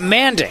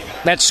 demanding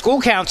that school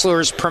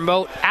counselors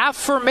promote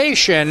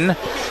affirmation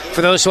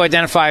for those who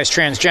identify as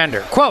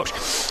transgender. Quote,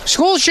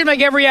 schools should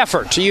make every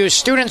effort to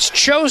use students'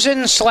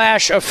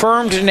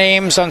 chosen/affirmed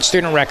names on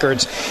student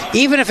records,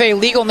 even if a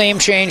legal name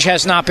change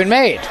has not been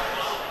made.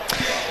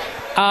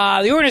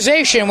 The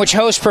organization, which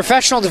hosts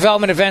professional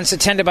development events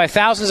attended by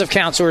thousands of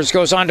counselors,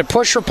 goes on to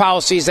push for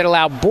policies that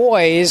allow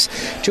boys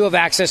to have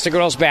access to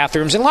girls'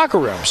 bathrooms and locker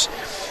rooms.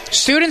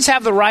 Students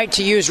have the right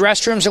to use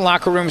restrooms and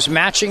locker rooms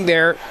matching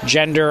their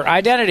gender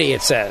identity,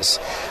 it says.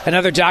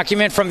 Another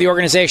document from the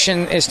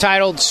organization is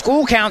titled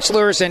School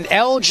Counselors and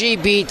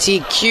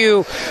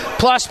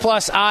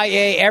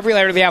LGBTQ++IA, every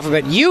letter of the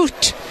alphabet.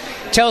 UT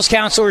tells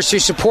counselors to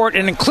support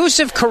an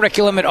inclusive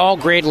curriculum at all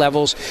grade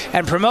levels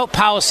and promote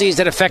policies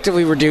that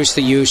effectively reduce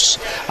the use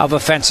of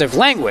offensive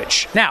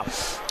language. Now,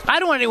 I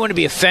don't want anyone to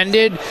be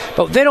offended,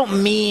 but they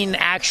don't mean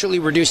actually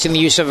reducing the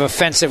use of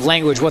offensive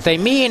language. What they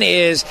mean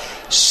is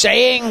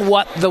saying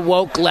what the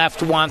woke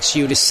left wants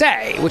you to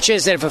say, which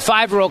is that if a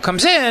 5-year-old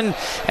comes in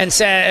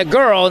and a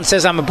girl and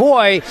says, I'm a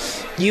boy,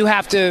 you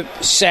have to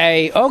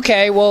say,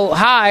 okay, well,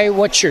 hi,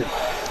 what's your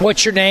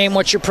name?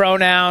 What's your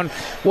pronoun?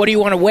 What do you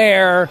want to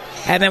wear?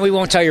 And then we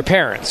won't tell your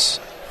parents.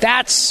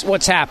 That's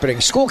what's happening.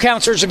 School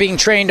counselors are being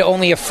trained to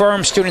only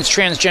affirm students'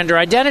 transgender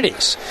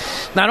identities.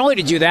 Not only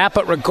to do that,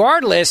 but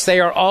regardless, they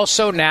are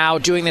also now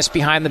doing this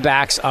behind the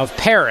backs of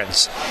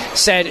parents,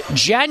 said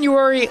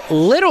January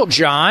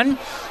Littlejohn,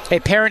 a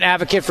parent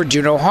advocate for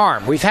Do No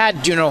Harm. We've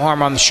had Do No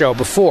Harm on the show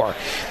before.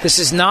 This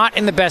is not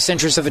in the best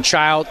interest of the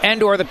child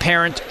and or the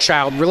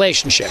parent-child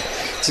relationship.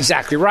 It's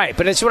exactly right.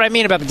 But it's what I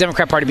mean about the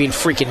Democrat Party being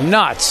freaking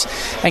nuts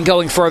and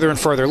going further and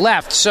further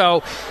left.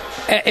 So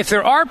if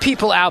there are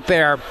people out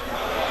there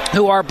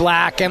who are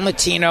black and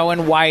Latino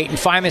and white and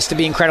find this to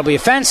be incredibly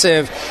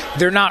offensive,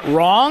 they're not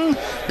wrong,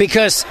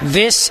 because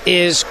this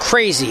is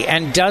crazy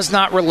and does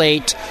not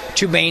relate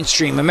to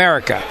mainstream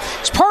America.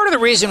 It's part of the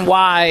reason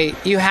why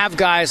you have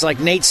guys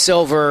like Nate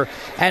Silver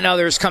and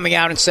others coming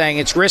out and saying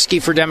it's risky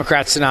for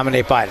Democrats to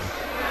nominate Biden.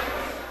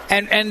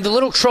 And the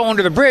little troll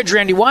under the bridge,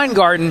 Randy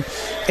Weingarten,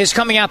 is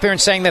coming out there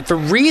and saying that the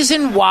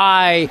reason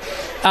why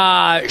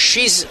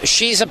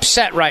she's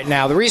upset right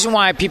now, the reason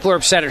why people are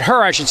upset at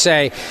her, I should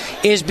say,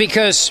 is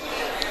because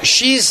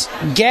she's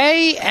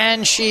gay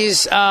and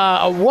she's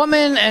a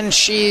woman and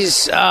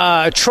she's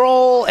a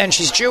troll and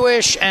she's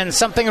Jewish and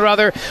something or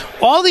other.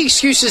 All the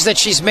excuses that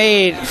she's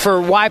made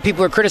for why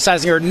people are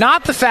criticizing her,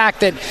 not the fact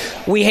that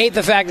we hate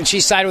the fact that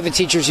she sided with the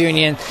teachers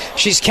union.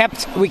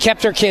 We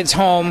kept her kids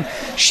home.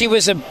 She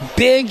was a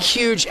big,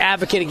 huge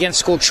advocate against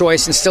school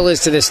choice and still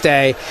is to this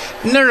day.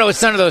 No,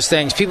 it's none of those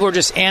things. People are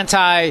just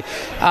anti-troll.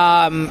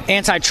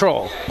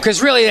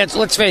 Because really,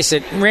 let's face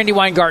it, Randy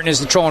Weingarten is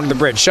the troll under the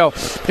bridge. So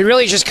it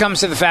really just comes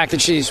to the fact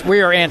that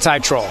we are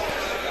anti-troll.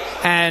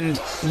 And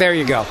there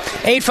you go.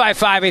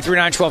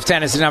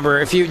 855-839-1210 is the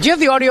number. Do you have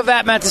the audio of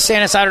that, Matt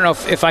DeSantis? I don't know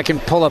if I can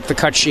pull up the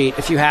cut sheet.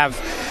 If you have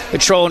the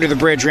troll under the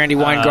bridge, Randy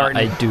Weingarten.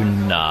 I do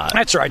not.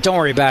 That's all right. Don't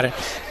worry about it.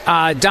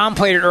 Dom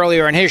played it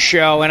earlier on his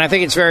show, and I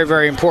think it's very,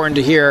 very important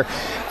to hear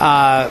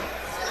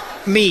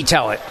me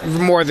tell it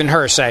more than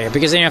her say it,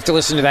 because then you have to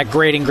listen to that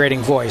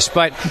grating voice.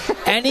 But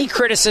any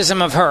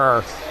criticism of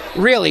her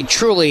really,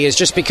 truly is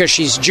just because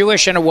she's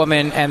Jewish and a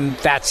woman, and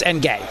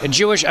gay.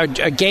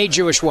 A gay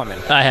Jewish woman.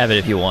 I have it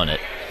if you want it.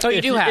 Oh,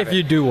 you do have it? If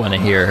you do want to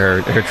hear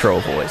her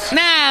troll voice.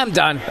 Nah, I'm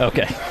done.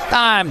 Okay.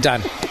 I'm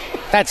done.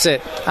 That's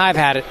it. I've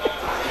had it.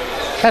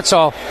 That's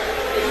all.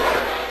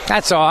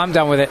 I'm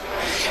done with it.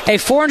 A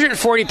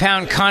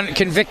 440-pound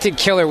convicted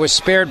killer was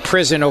spared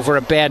prison over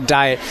a bad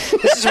diet.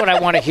 This is what I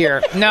want to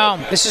hear. No,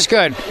 this is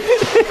good.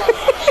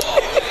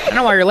 I don't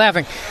know why you're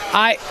laughing.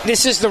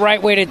 This is the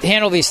right way to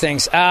handle these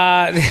things.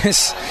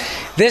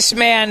 This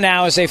man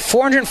now is a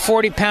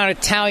 440-pound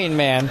Italian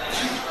man.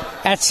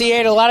 He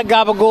ate a lot of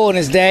gabagool in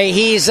his day.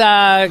 He's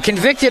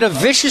convicted of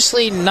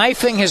viciously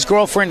knifing his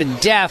girlfriend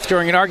to death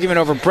during an argument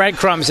over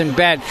breadcrumbs in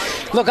bed.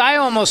 Look, I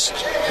almost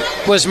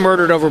was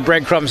murdered over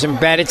breadcrumbs in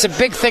bed. It's a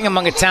big thing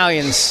among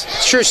Italians.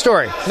 It's a true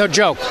story. No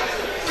joke.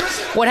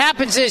 What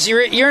happens is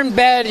you're in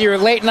bed, you're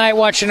late night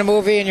watching a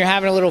movie, and you're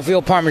having a little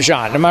veal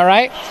parmesan. Am I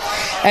right?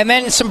 And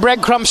then some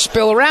breadcrumbs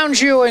spill around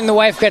you, and the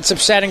wife gets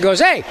upset and goes,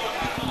 "Hey,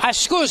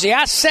 scusi,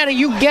 I said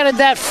you get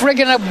that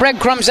friggin'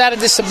 breadcrumbs out of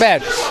this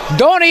bed.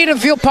 Don't eat a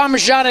veal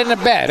parmesan in the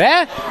bed,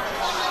 eh?"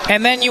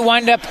 And then you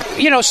wind up,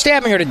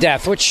 stabbing her to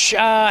death, which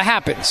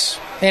happens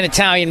in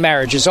Italian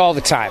marriages all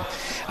the time.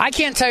 I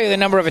can't tell you the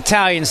number of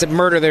Italians that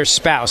murder their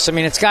spouse. I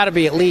mean, it's got to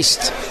be at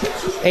least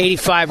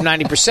 85,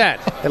 90%,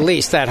 at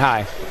least that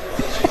high.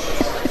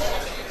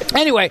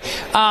 Anyway,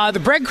 the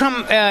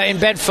breadcrumb in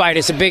bed fight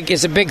is a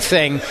big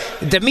thing.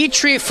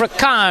 Dimitri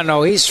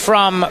Fracano, he's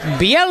from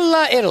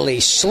Biella, Italy,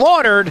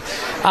 slaughtered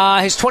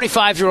his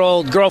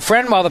 25-year-old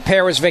girlfriend while the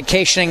pair was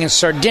vacationing in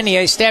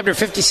Sardinia. He stabbed her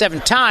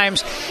 57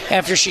 times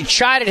after she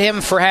chided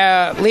him for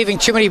leaving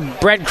too many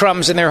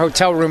breadcrumbs in their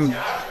hotel room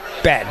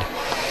bed.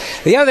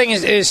 The other thing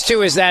is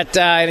that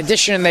in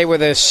addition, they were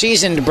the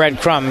seasoned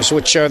breadcrumbs,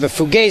 which are the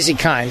fugazi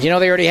kind. They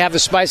already have the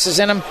spices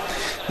in them.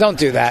 Don't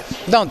do that.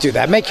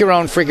 Make your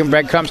own freaking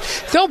breadcrumbs.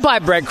 Don't buy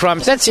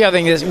breadcrumbs. That's the other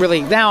thing that's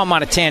really, now I'm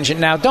on a tangent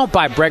now. Don't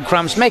buy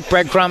breadcrumbs. Make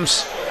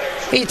breadcrumbs.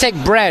 You take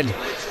bread.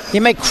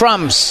 You make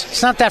crumbs.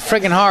 It's not that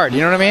friggin' hard.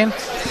 You know what I mean?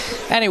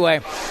 Anyway,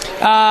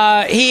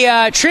 he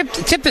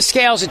tipped the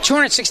scales at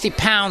 260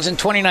 pounds in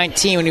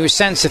 2019 when he was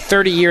sentenced to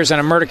 30 years on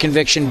a murder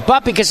conviction.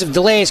 But because of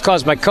delays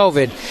caused by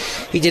COVID,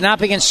 he did not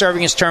begin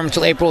serving his term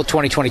until April of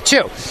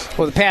 2022.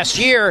 Over the past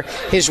year,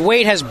 his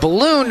weight has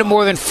ballooned to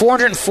more than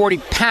 440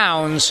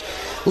 pounds,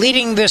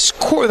 leading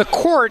the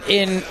court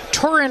in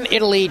Turin,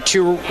 Italy,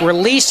 to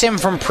release him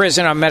from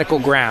prison on medical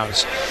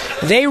grounds.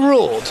 They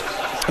ruled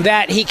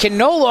that he can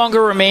no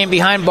longer remain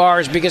behind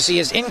bars because he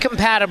is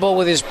incompatible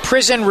with his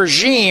prison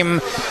regime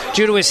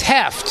due to his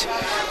heft,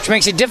 which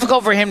makes it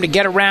difficult for him to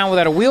get around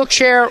without a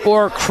wheelchair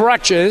or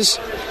crutches.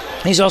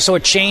 He's also a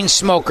chain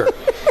smoker.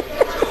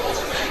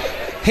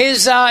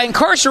 His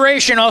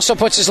incarceration also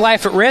puts his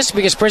life at risk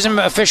because prison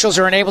officials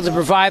are unable to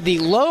provide the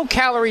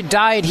low-calorie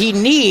diet he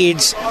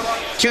needs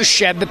to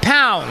shed the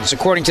pounds,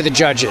 according to the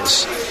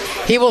judges.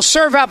 He will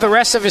serve out the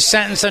rest of his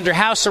sentence under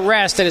house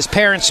arrest at his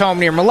parents' home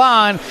near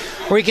Milan,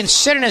 where he can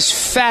sit in his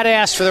fat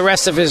ass for the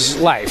rest of his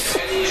life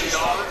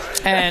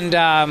and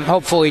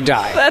hopefully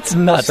die. That's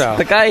nuts.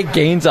 The guy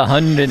gains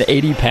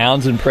 180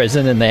 pounds in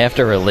prison, and they have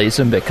to release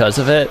him because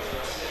of it?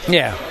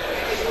 Yeah.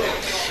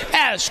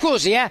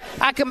 Scusi,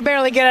 I can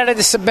barely get out of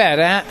this bed.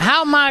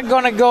 How am I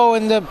going to go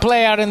and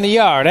play out in the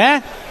yard?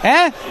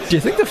 Do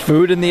you think the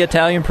food in the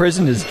Italian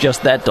prison is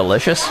just that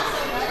delicious?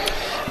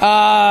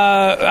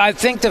 I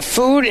think the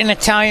food in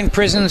Italian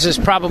prisons is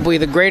probably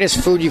the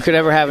greatest food you could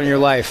ever have in your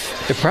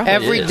life. It probably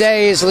Every is.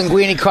 day is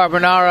linguine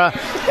carbonara.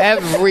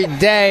 Every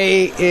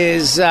day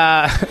is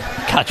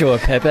cacio e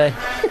pepe.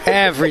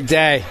 Every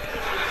day.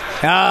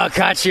 Oh,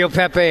 cacio e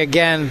pepe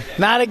again.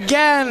 Not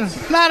again.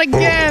 Not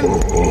again.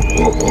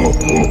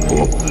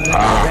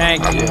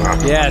 Thank you.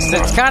 Yes,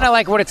 that's kind of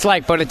like what it's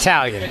like, but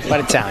Italian.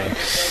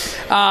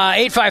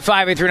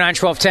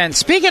 855-839-1210.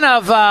 Speaking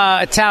of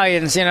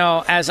Italians,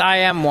 as I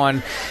am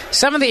one,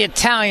 some of the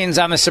Italians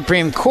on the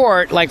Supreme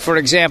Court, like, for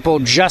example,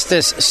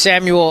 Justice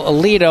Samuel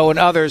Alito and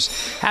others,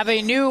 have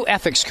a new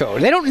ethics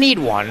code. They don't need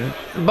one,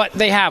 but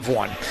they have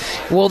one.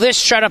 Will this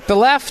shut up the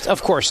left?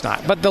 Of course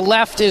not. But the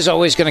left is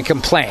always going to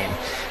complain.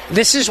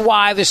 This is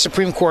why the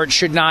Supreme Court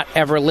should not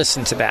ever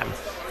listen to them.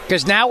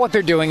 Because now what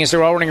they're doing is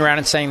they're all running around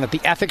and saying that the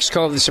ethics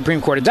code the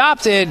Supreme Court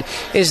adopted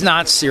is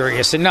not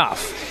serious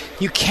enough.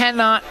 You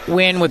cannot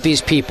win with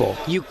these people.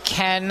 You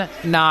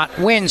cannot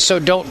win, so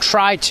don't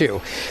try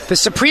to. The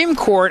Supreme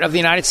Court of the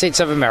United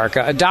States of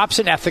America adopts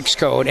an ethics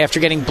code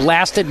after getting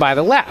blasted by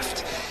the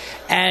left.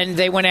 And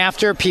they went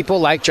after people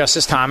like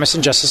Justice Thomas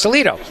and Justice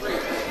Alito.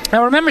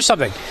 Now remember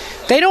something.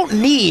 They don't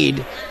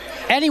need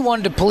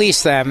anyone to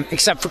police them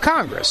except for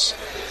Congress.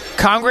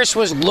 Congress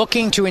was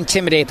looking to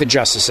intimidate the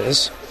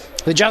justices.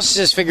 The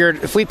justices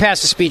figured if we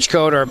pass a speech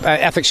code or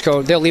ethics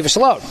code, they'll leave us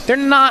alone. They're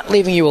not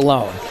leaving you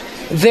alone.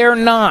 They're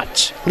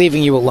not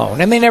leaving you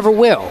alone, and they never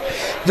will.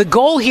 The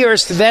goal here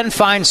is to then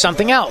find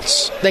something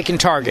else they can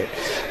target.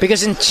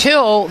 Because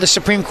until the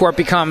Supreme Court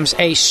becomes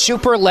a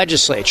super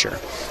legislature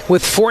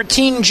with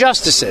 14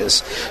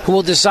 justices who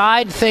will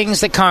decide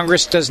things that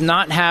Congress does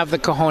not have the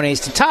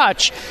cojones to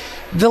touch,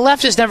 the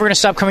left is never going to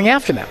stop coming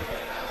after them.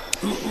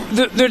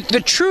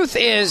 The truth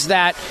is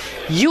that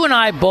you and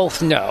I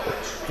both know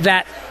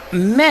that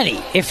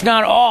many, if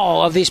not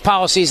all, of these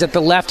policies that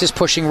the left is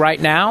pushing right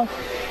now,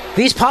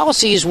 these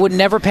policies would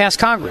never pass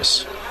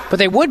Congress. But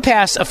they would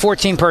pass a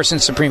 14-person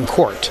Supreme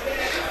Court.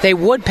 They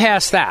would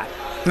pass that.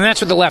 And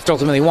that's what the left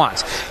ultimately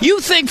wants. You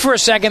think for a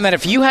second that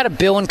if you had a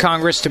bill in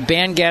Congress to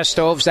ban gas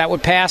stoves, that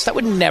would pass? That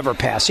would never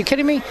pass. Are you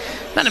kidding me?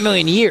 Not in a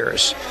million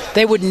years.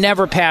 They would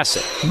never pass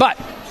it. But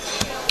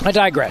I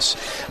digress.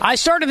 I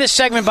started this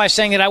segment by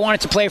saying that I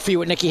wanted to play for you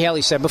what Nikki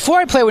Haley said. Before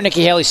I play what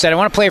Nikki Haley said, I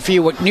want to play for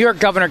you what New York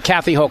Governor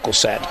Kathy Hochul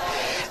said.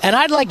 And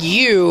I'd like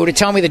you to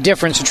tell me the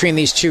difference between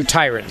these two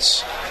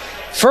tyrants.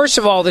 First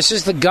of all, this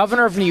is the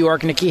governor of New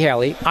York, Nikki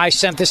Haley. I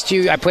sent this to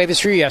you. I played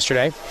this for you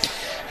yesterday.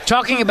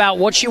 Talking about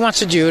what she wants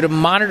to do to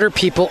monitor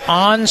people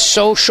on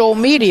social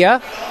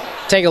media.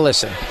 Take a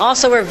listen.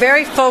 Also, we're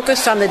very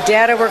focused on the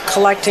data we're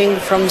collecting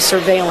from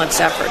surveillance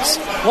efforts.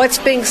 What's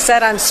being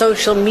said on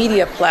social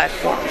media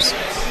platforms.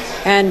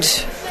 And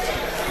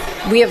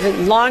we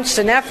have launched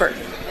an effort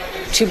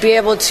to be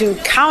able to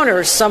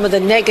counter some of the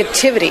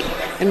negativity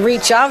and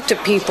reach out to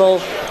people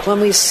when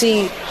we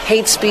see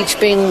hate speech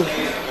being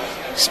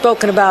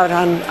spoken about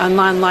on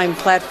online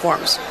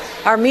platforms.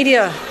 Our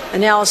media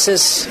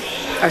analysis,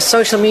 our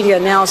social media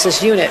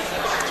analysis unit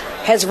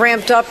has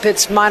ramped up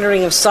its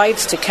monitoring of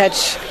sites to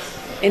catch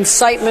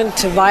incitement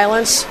to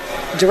violence,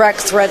 direct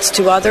threats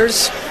to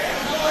others.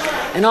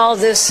 And all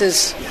this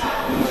is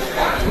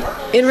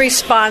in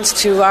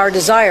response to our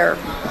desire,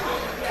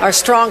 our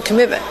strong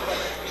commitment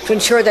to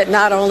ensure that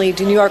not only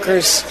do New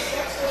Yorkers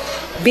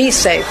be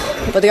safe,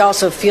 but they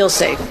also feel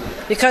safe.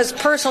 Because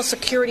personal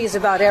security is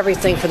about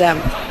everything for them.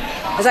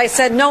 As I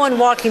said, no one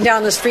walking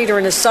down the street or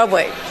in the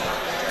subway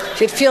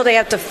should feel they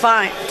have to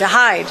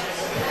hide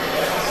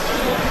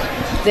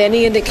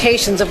any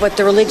indications of what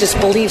their religious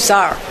beliefs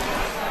are.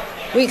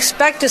 We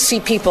expect to see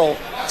people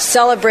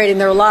celebrating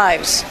their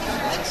lives,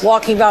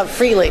 walking about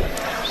freely.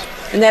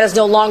 And that is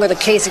no longer the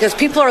case because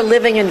people are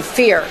living in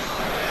fear.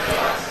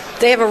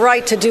 They have a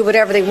right to do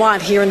whatever they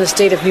want here in the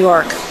state of New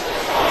York.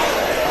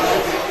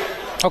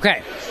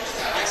 Okay.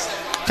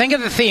 Think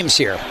of the themes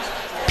here.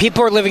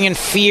 People are living in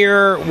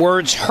fear.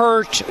 Words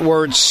hurt.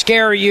 Words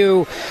scare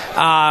you.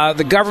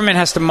 The government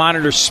has to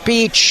monitor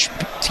speech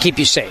to keep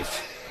you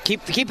safe.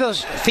 Keep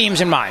those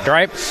themes in mind, all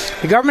right?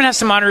 The government has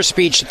to monitor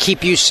speech to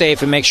keep you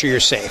safe and make sure you're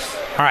safe.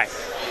 All right.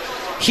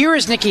 Here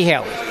is Nikki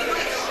Haley.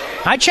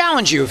 I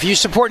challenge you, if you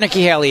support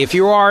Nikki Haley, if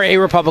you are a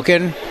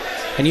Republican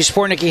and you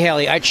support Nikki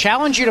Haley, I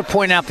challenge you to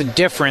point out the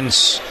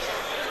difference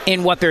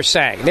in what they're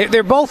saying.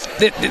 They're both,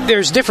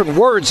 there's different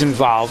words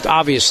involved,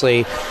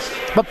 obviously,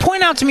 but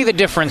point out to me the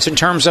difference in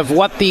terms of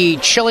what the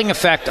chilling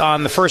effect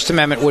on the First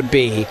Amendment would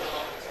be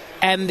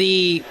and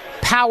the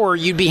power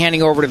you'd be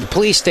handing over to the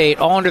police state,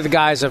 all under the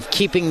guise of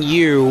keeping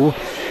you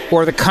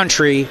or the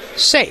country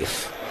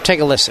safe. Take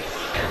a listen.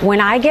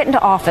 When I get into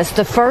office,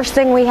 the first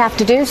thing we have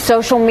to do,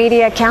 social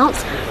media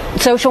accounts,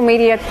 social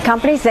media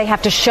companies, they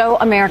have to show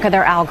America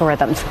their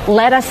algorithms.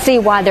 Let us see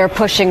why they're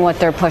pushing what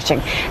they're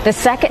pushing. The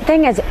second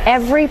thing is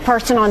every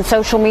person on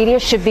social media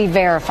should be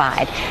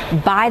verified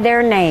by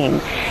their name.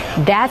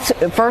 That's,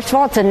 first of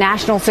all, it's a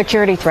national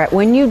security threat.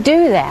 When you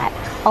do that,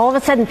 all of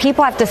a sudden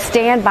people have to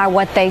stand by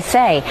what they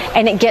say,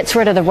 and it gets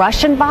rid of the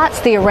Russian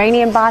bots, the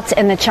Iranian bots,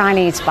 and the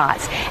Chinese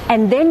bots.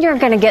 And then you're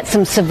going to get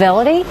some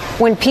civility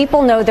when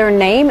people know their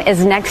name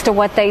is next to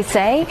what they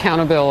say.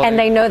 Accountability. And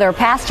they know their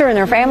pastor and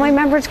their family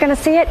member is going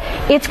to see it.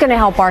 It's going to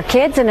help our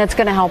kids, and it's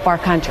going to help our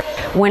country.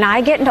 When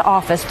I get into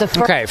office,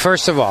 Okay,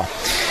 first of all,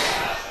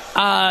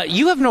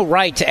 you have no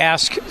right to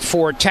ask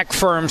for tech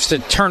firms to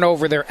turn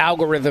over their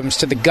algorithms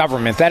to the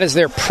government. That is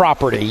their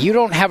property. You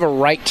don't have a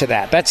right to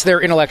that. That's their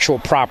intellectual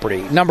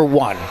property, number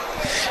one.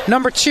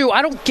 Number two,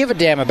 I don't give a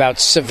damn about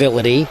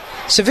civility.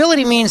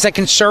 Civility means that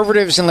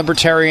conservatives and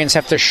libertarians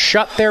have to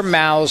shut their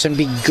mouths and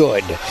be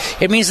good.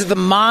 It means that the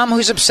mom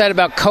who's upset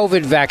about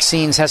COVID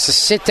vaccines has to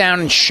sit down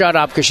and shut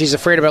up because she's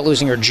afraid about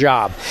losing her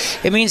job.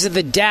 It means that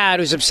the dad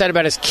who's upset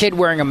about his kid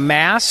wearing a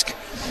mask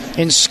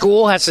in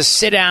school has to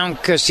sit down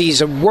because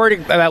he's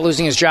worried about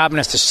losing his job and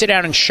has to sit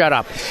down and shut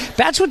up.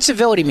 That's what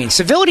civility means.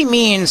 Civility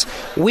means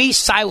we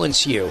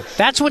silence you.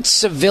 That's what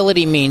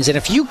civility means. And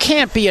if you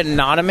can't be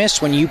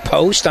anonymous when you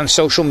post on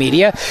social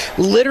media,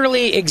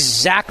 literally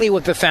exactly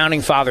what the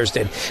Founding Fathers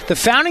did. The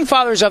Founding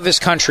Fathers of this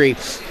country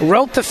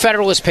wrote the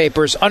Federalist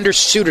Papers under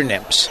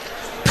pseudonyms.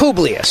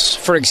 Publius,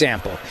 for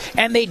example.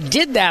 And they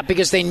did that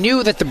because they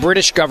knew that the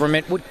British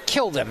government would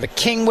kill them. The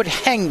king would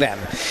hang them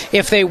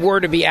if they were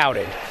to be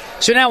outed.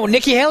 So now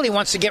Nikki Haley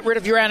wants to get rid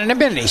of your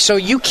anonymity. So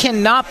you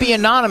cannot be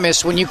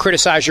anonymous when you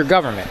criticize your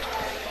government.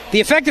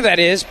 The effect of that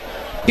is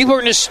people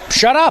are going to just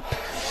shut up.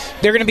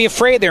 They're going to be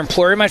afraid. Their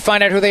employer might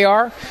find out who they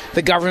are.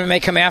 The government may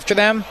come after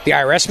them. The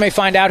IRS may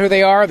find out who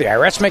they are. The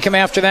IRS may come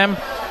after them.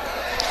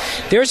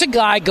 There's a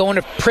guy going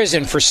to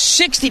prison for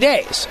 60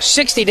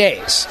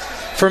 days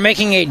for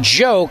making a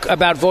joke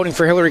about voting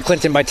for Hillary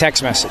Clinton by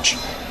text message.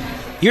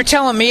 You're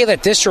telling me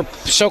that this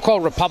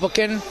so-called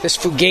Republican, this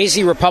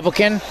Fugazi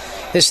Republican,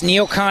 this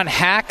neocon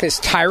hack, this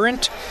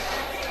tyrant,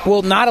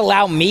 will not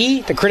allow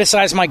me to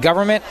criticize my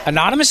government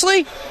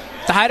anonymously?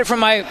 To hide it from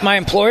my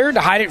employer?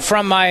 To hide it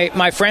from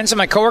my friends and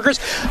my coworkers?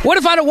 What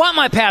if I don't want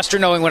my pastor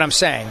knowing what I'm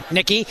saying,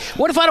 Nikki?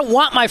 What if I don't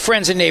want my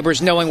friends and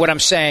neighbors knowing what I'm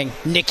saying,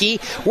 Nikki?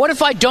 What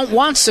if I don't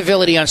want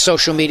civility on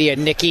social media,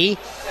 Nikki?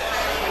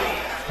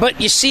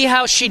 But you see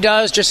how she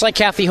does, just like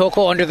Kathy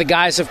Hochul, under the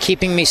guise of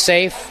keeping me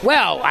safe?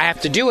 Well, I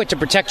have to do it to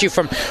protect you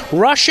from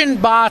Russian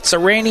bots,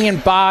 Iranian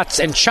bots,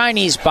 and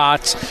Chinese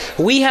bots.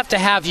 We have to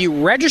have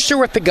you register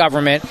with the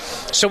government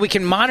so we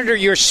can monitor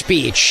your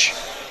speech.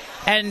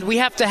 And we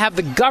have to have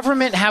the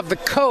government have the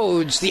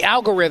codes, the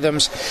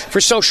algorithms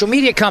for social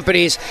media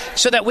companies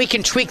so that we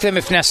can tweak them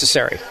if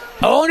necessary.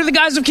 Oh, under the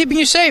guise of keeping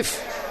you safe.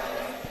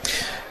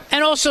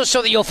 And also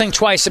so that you'll think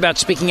twice about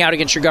speaking out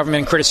against your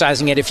government and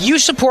criticizing it. If you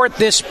support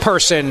this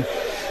person,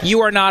 you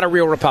are not a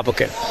real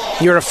Republican.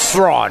 You're a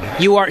fraud.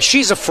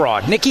 She's a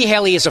fraud. Nikki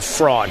Haley is a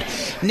fraud.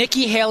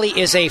 Nikki Haley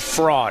is a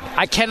fraud.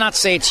 I cannot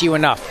say it to you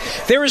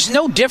enough. There is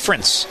no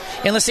difference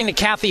in listening to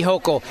Kathy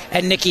Hochul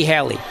and Nikki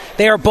Haley.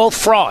 They are both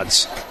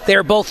frauds. They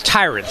are both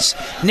tyrants.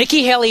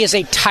 Nikki Haley is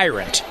a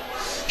tyrant.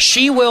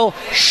 She will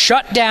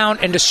shut down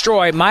and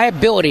destroy my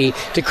ability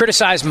to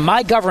criticize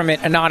my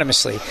government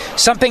anonymously,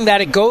 something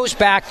that it goes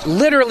back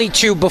literally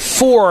to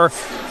before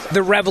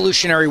the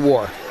Revolutionary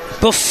War.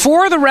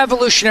 Before the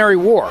Revolutionary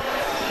War,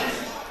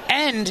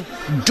 and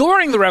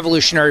during the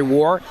Revolutionary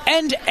War,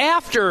 and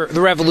after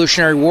the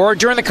Revolutionary War,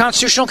 during the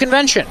Constitutional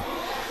Convention,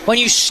 when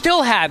you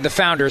still had the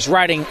founders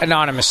writing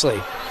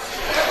anonymously.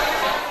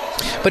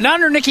 But not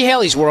under Nikki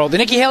Haley's world. In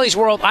Nikki Haley's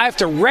world, I have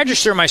to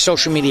register my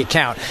social media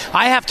account.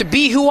 I have to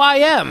be who I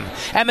am.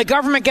 And the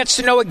government gets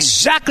to know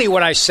exactly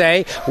what I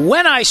say,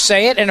 when I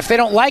say it, and if they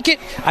don't like it,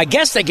 I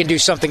guess they can do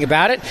something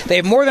about it. They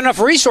have more than enough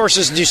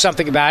resources to do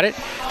something about it.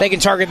 They can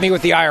target me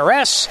with the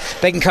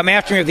IRS. They can come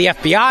after me with the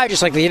FBI,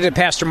 just like they did to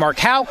Pastor Mark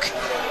Houck.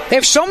 They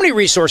have so many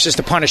resources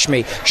to punish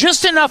me.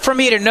 Just enough for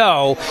me to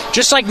know,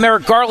 just like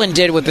Merrick Garland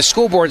did with the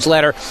school board's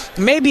letter,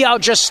 maybe I'll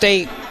just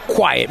stay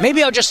quiet.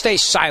 Maybe I'll just stay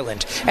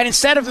silent. And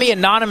instead of me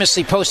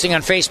anonymously posting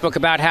on Facebook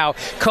about how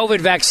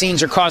COVID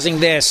vaccines are causing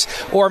this,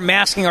 or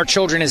masking our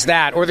children is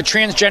that, or the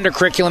transgender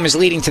curriculum is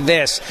leading to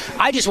this,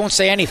 I just won't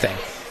say anything.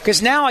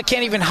 Because now I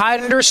can't even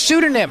hide under a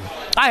pseudonym.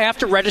 I have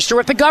to register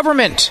with the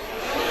government.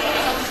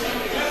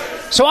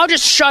 So I'll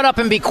just shut up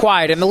and be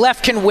quiet, and the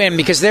left can win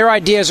because their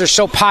ideas are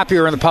so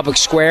popular in the public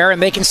square,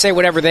 and they can say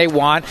whatever they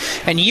want.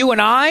 And you and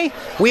I,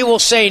 we will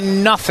say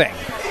nothing.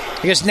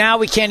 Because now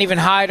we can't even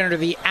hide under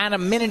the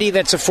anonymity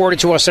that's afforded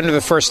to us under the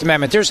First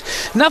Amendment. There's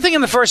nothing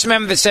in the First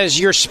Amendment that says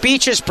your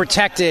speech is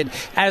protected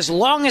as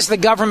long as the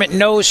government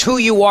knows who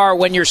you are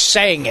when you're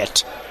saying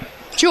it.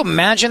 Could you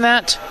imagine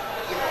that?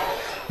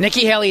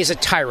 Nikki Haley is a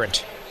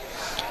tyrant.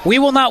 We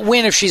will not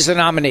win if she's the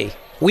nominee.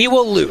 We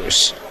will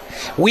lose.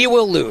 We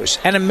will lose.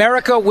 And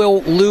America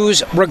will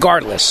lose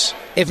regardless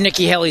if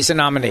Nikki Haley's the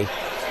nominee.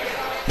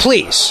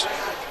 Please,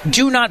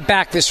 do not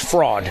back this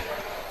fraud.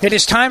 It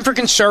is time for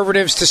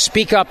conservatives to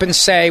speak up and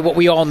say what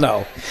we all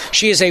know.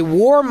 She is a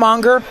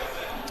warmonger.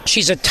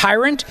 She's a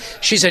tyrant.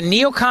 She's a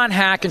neocon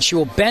hack, and she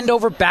will bend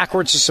over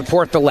backwards to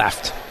support the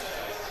left.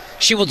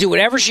 She will do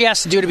whatever she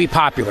has to do to be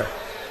popular.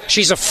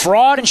 She's a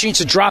fraud, and she needs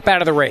to drop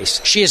out of the race.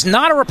 She is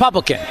not a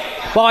Republican.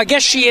 Well, I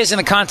guess she is in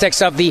the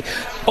context of the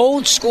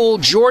old-school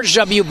George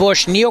W.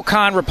 Bush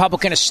neocon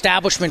Republican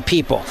establishment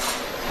people.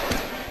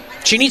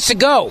 She needs to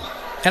go.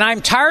 And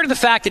I'm tired of the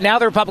fact that now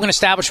the Republican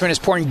establishment is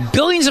pouring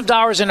billions of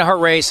dollars into her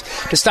race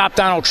to stop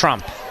Donald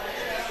Trump.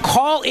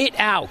 Call it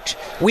out.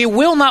 We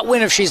will not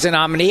win if she's the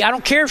nominee. I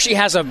don't care if she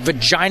has a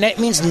vagina. It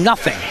means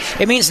nothing.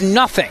 It means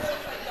nothing.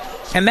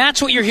 And that's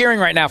what you're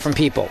hearing right now from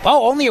people.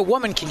 Oh, only a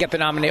woman can get the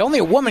nominee. Only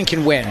a woman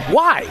can win.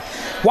 Why?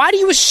 Why do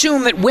you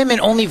assume that women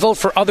only vote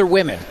for other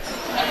women?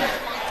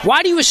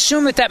 Why do you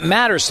assume that that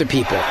matters to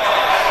people?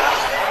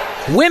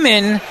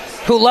 Women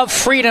who love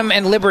freedom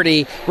and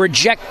liberty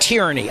reject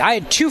tyranny. I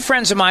had two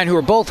friends of mine who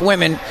are both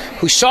women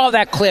who saw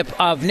that clip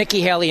of Nikki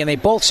Haley, and they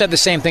both said the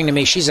same thing to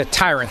me. She's a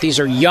tyrant. These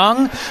are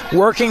young,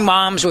 working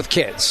moms with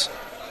kids.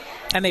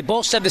 And they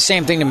both said the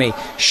same thing to me.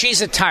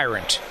 She's a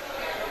tyrant.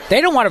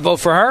 They don't want to vote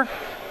for her.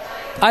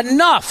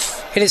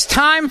 Enough. It is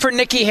time for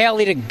Nikki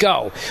Haley to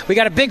go. We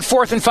got a big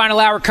fourth and final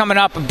hour coming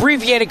up,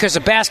 abbreviated because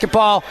of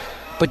basketball,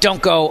 but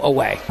don't go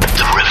away.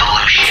 The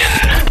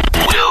revolution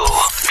will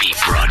be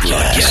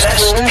broadcast.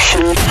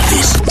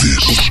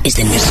 This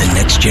is the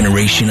next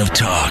generation of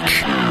talk.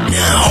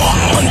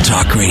 Now on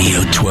Talk Radio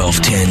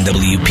 1210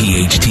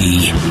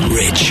 WPHT,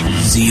 Rich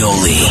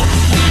Zeoli.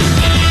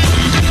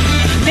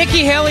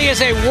 Nikki Haley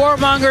is a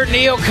warmonger,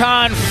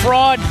 neocon,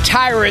 fraud,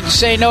 tyrant.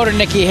 Say no to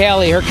Nikki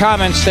Haley. Her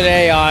comments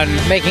today on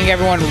making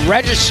everyone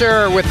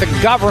register with the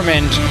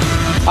government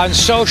on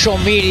social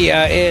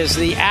media is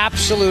the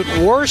absolute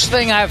worst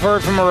thing I've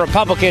heard from a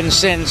Republican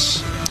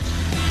since,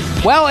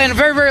 well, in a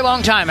very, very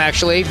long time,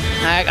 actually.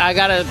 I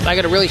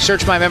gotta really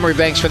search my memory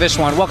banks for this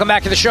one. Welcome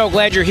back to the show.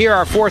 Glad you're here.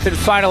 Our fourth and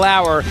final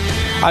hour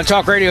on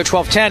Talk Radio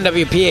 1210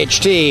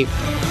 WPHT.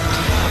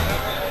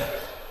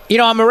 You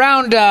know, I'm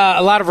around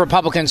a lot of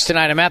Republicans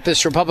tonight. I'm at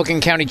this Republican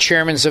County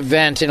Chairman's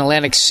event in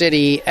Atlantic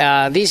City.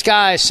 These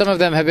guys, some of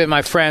them have been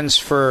my friends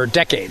for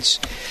decades.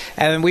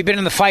 And we've been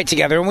in the fight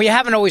together, and we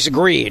haven't always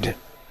agreed.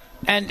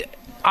 And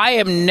I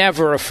am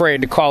never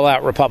afraid to call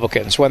out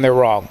Republicans when they're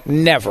wrong.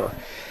 Never.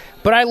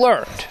 But I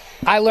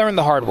learned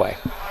the hard way.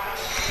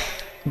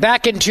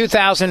 Back in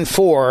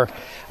 2004,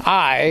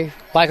 I,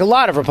 like a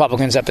lot of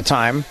Republicans at the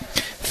time,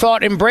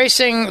 thought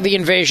embracing the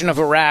invasion of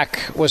Iraq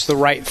was the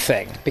right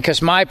thing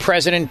because my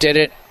president did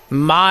it,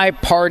 my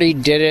party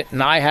did it,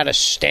 and I had to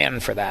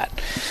stand for that.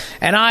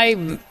 And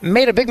I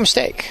made a big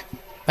mistake.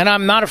 And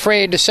I'm not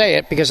afraid to say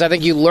it because I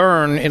think you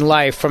learn in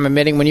life from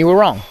admitting when you were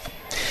wrong.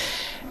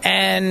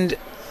 And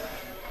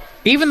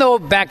even though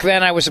back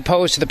then I was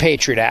opposed to the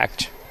Patriot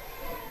Act,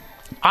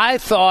 I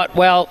thought,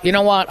 well, you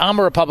know what? I'm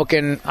a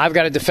Republican. I've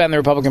got to defend the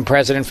Republican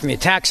president from the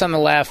attacks on the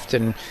left,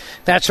 and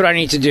that's what I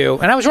need to do.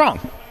 And I was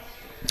wrong.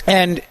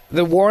 And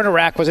the war in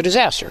Iraq was a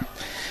disaster.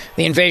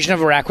 The invasion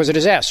of Iraq was a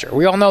disaster.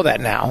 We all know that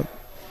now.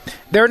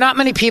 There are not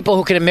many people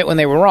who can admit when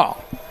they were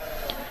wrong.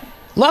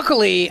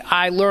 Luckily,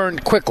 I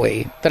learned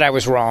quickly that I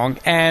was wrong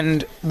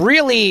and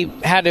really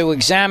had to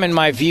examine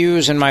my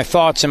views and my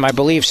thoughts and my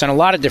beliefs on a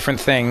lot of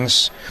different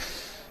things.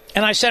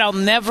 And I said, I'll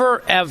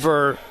never,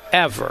 ever,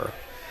 ever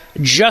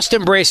just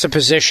embrace a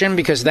position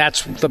because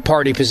that's the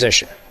party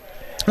position.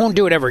 I won't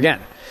do it ever again.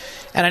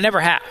 And I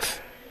never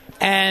have.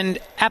 And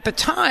at the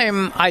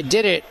time I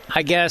did it,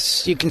 I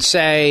guess you can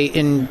say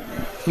in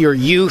your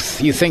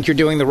youth, you think you're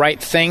doing the right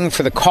thing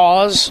for the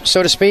cause,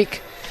 so to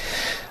speak.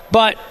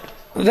 But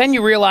then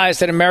you realize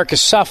that America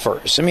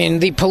suffers. I mean,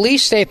 the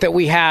police state that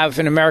we have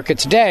in America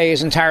today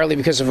is entirely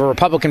because of a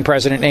Republican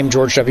president named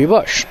George W.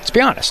 Bush. Let's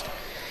be honest.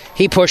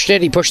 He pushed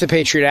it. He pushed the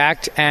Patriot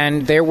Act.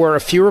 And there were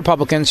a few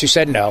Republicans who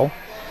said no.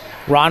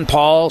 Ron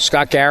Paul,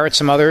 Scott Garrett,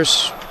 some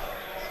others.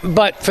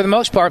 But for the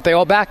most part, they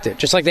all backed it,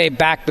 just like they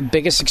backed the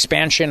biggest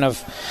expansion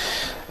of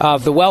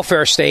the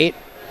welfare state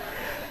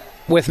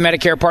with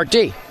Medicare Part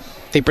D,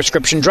 the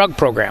prescription drug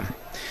program.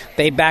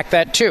 They backed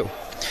that, too.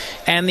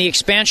 And the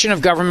expansion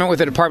of government with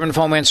the Department of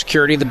Homeland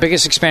Security, the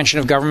biggest expansion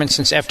of government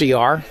since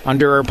FDR,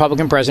 under a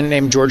Republican president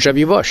named George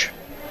W. Bush.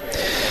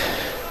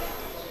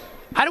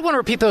 I don't want to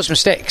repeat those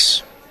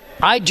mistakes.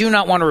 I do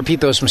not want to repeat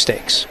those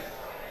mistakes.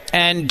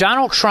 And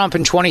Donald Trump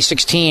in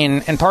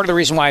 2016, and part of the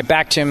reason why I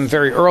backed him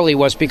very early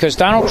was because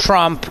Donald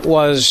Trump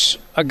was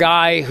a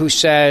guy who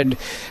said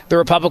the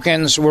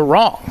Republicans were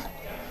wrong.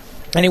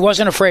 And he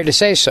wasn't afraid to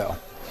say so.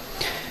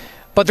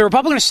 But the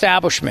Republican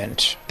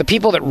establishment, the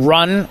people that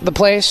run the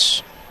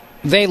place,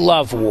 they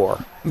love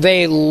war.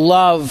 They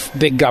love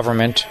big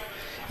government.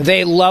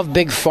 They love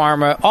big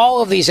pharma.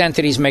 All of these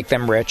entities make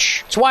them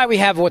rich. It's why we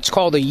have what's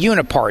called a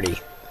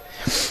uniparty.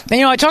 And,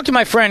 you know, I talked to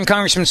my friend,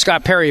 Congressman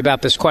Scott Perry,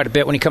 about this quite a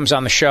bit when he comes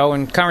on the show.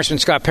 And Congressman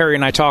Scott Perry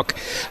and I talk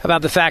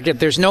about the fact that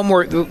there's no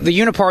more, the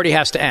uniparty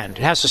has to end.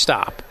 It has to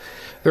stop.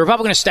 The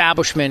Republican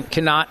establishment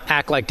cannot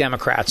act like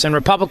Democrats. And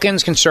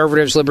Republicans,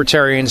 conservatives,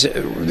 libertarians,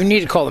 we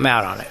need to call them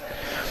out on it.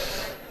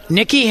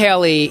 Nikki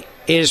Haley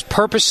is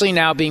purposely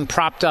now being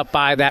propped up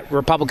by that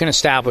Republican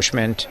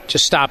establishment to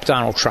stop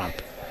Donald Trump.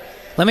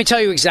 Let me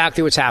tell you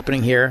exactly what's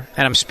happening here,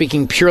 and I'm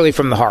speaking purely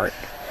from the heart.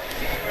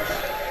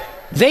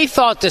 They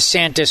thought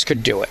DeSantis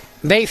could do it.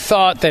 They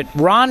thought that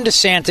Ron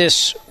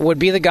DeSantis would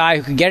be the guy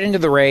who could get into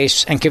the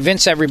race and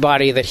convince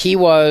everybody that he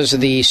was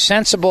the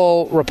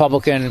sensible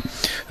Republican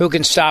who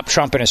can stop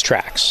Trump in his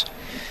tracks.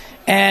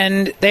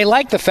 And they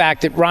liked the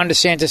fact that Ron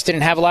DeSantis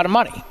didn't have a lot of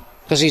money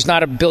because he's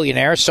not a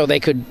billionaire, so they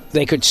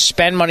could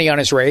spend money on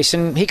his race,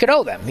 and he could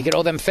owe them. He could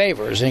owe them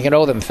favors, and he could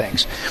owe them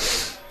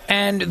things.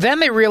 And then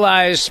they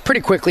realized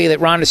pretty quickly that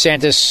Ron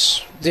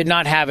DeSantis did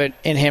not have it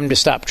in him to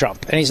stop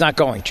Trump, and he's not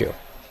going to.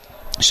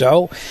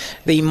 So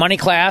the money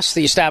class,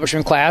 the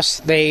establishment class,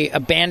 they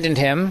abandoned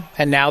him,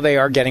 and now they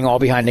are getting all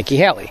behind Nikki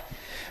Haley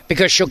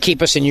because she'll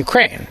keep us in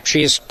Ukraine.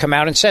 She has come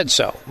out and said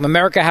so.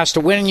 America has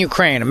to win in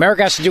Ukraine.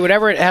 America has to do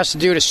whatever it has to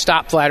do to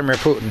stop Vladimir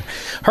Putin.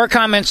 Her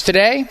comments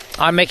today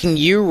on making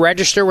you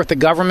register with the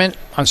government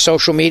on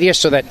social media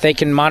so that they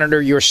can monitor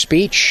your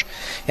speech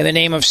in the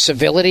name of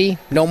civility,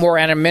 no more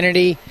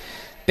anonymity.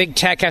 Big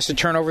tech has to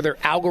turn over their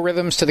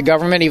algorithms to the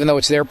government, even though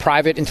it's their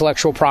private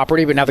intellectual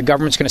property. But now the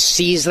government's going to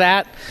seize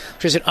that,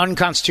 which is an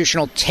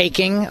unconstitutional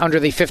taking under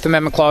the Fifth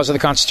Amendment clause of the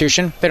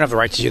Constitution. They don't have the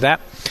right to do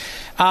that.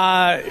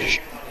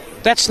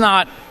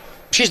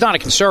 She's not a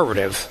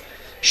conservative.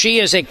 She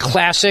is a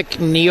classic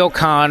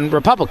neocon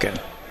Republican,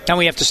 and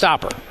we have to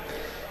stop her.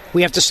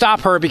 We have to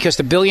stop her because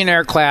the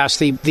billionaire class,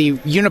 the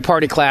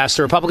uniparty class,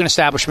 the Republican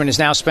establishment is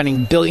now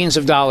spending billions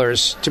of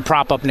dollars to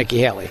prop up Nikki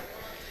Haley.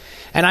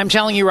 And I'm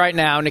telling you right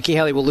now, Nikki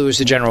Haley will lose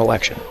the general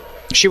election.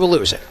 She will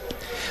lose it.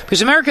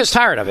 Because America is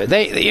tired of it.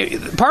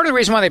 Part of the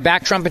reason why they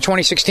backed Trump in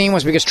 2016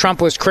 was because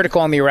Trump was critical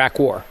on the Iraq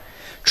war.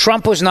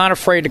 Trump was not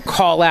afraid to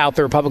call out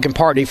the Republican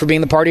Party for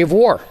being the party of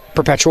war,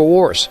 perpetual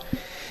wars.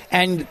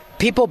 And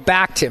people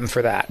backed him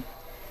for that.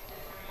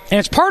 And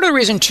it's part of the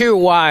reason, too,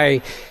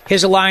 why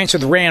his alliance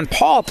with Rand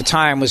Paul at the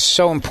time was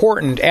so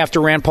important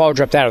after Rand Paul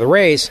dropped out of the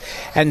race.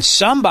 And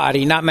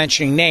somebody, not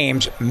mentioning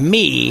names,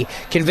 me,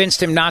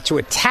 convinced him not to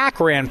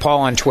attack Rand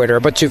Paul on Twitter,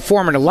 but to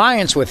form an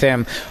alliance with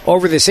him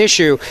over this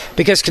issue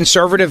because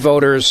conservative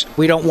voters,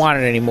 we don't want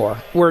it anymore.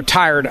 We're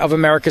tired of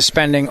America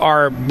spending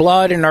our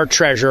blood and our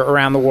treasure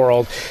around the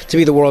world to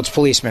be the world's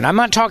policeman. I'm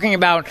not talking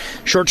about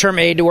short-term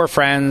aid to our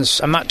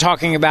friends. I'm not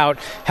talking about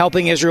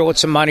helping Israel with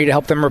some money to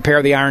help them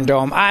repair the Iron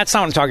Dome. That's not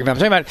what I'm talking about. I'm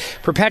talking about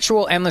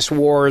perpetual, endless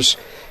wars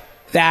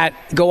that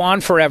go on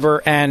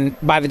forever and,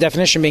 by the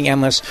definition, being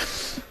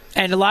endless.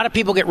 And a lot of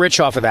people get rich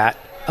off of that.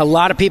 A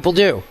lot of people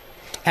do.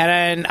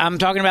 And I'm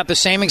talking about the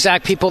same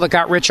exact people that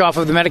got rich off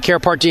of the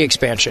Medicare Part D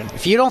expansion.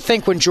 If you don't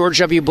think when George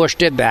W. Bush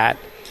did that,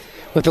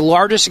 with the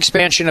largest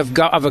expansion of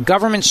a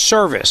government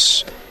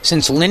service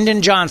since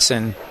Lyndon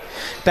Johnson,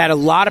 that a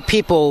lot of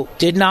people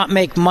did not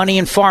make money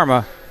in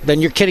pharma,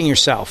 then you're kidding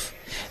yourself.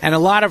 And a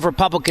lot of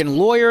Republican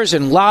lawyers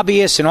and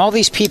lobbyists and all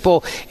these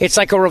people, it's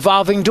like a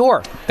revolving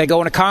door. They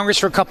go into Congress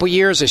for a couple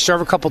years, they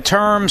serve a couple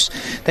terms,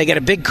 they get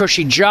a big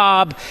cushy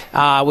job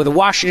with a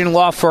Washington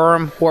law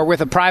firm or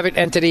with a private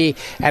entity,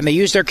 and they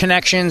use their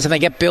connections and they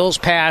get bills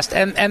passed,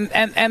 and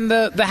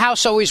the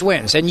House always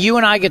wins. And you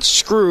and I get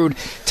screwed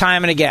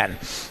time and again.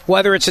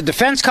 Whether it's a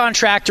defense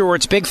contractor or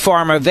it's big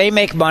pharma, they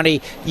make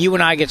money, you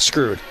and I get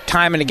screwed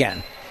time and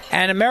again.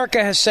 And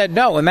America has said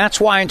no, and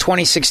that's why in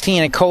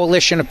 2016 a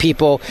coalition of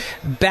people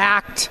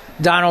backed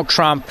Donald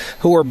Trump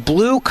who were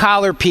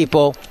blue-collar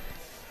people,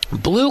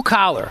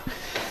 blue-collar,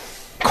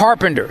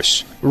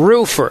 carpenters,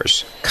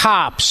 roofers,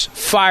 cops,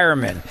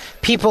 firemen,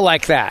 people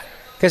like that.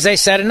 Because they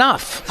said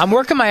enough. I'm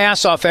working my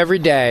ass off every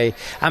day,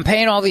 I'm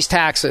paying all these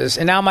taxes,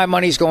 and now my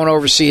money's going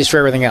overseas for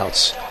everything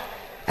else.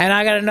 And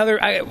I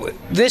got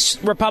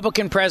this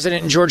Republican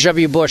president, George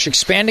W. Bush,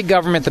 expanded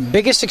government, the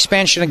biggest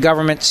expansion of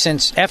government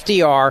since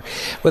FDR,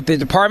 with the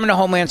Department of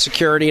Homeland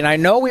Security. And I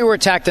know we were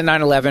attacked in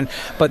 9/11,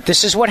 but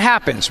this is what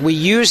happens. We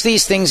use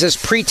these things as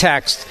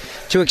pretext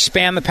to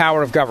expand the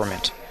power of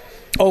government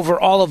over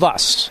all of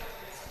us.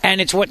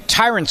 And it's what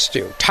tyrants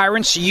do.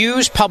 Tyrants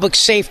use public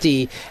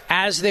safety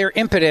as their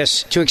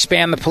impetus to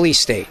expand the police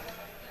state.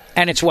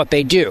 And it's what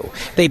they do.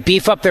 They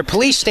beef up their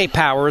police state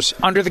powers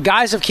under the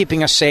guise of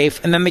keeping us safe,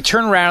 and then they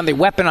turn around, they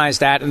weaponize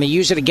that, and they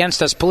use it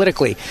against us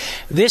politically.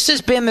 This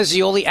has been the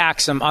Zeoli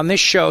axiom on this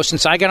show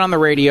since I got on the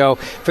radio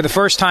for the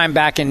first time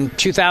back in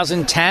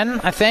 2010,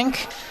 I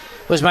think.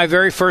 It was my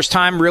very first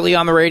time really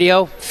on the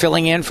radio,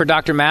 filling in for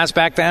Dr. Maz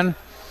back then,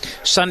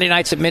 Sunday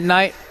nights at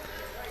midnight.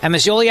 And the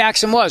Zeoli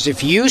axiom was,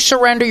 if you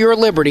surrender your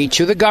liberty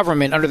to the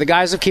government under the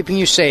guise of keeping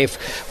you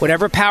safe,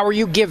 whatever power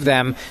you give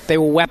them, they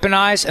will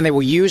weaponize and they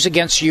will use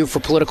against you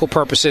for political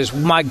purposes.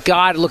 My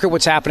God, look at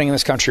what's happening in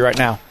this country right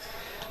now.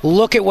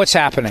 Look at what's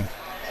happening.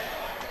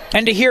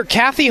 And to hear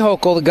Kathy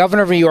Hochul, the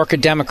governor of New York, a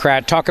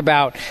Democrat, talk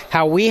about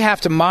how we have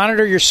to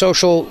monitor your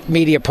social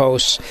media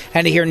posts,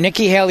 and to hear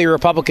Nikki Haley, a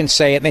Republican,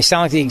 say it, and they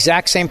sound like the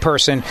exact same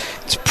person,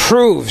 it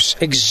proves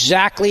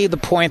exactly the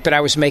point that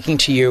I was making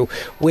to you,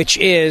 which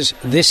is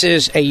this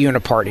is a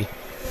uniparty.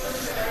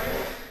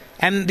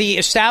 And the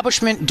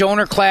establishment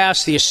donor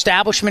class, the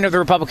establishment of the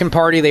Republican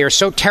Party, they are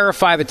so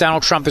terrified that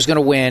Donald Trump is going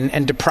to win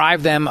and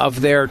deprive them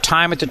of their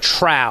time at the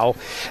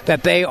trough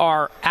that they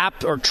are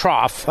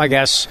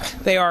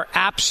they are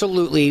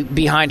absolutely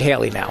behind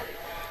Haley now.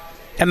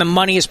 And the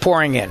money is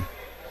pouring in.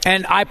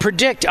 And I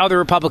predict other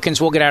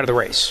Republicans will get out of the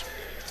race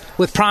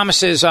with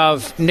promises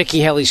of Nikki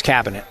Haley's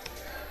cabinet.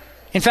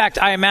 In fact,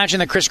 I imagine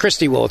that Chris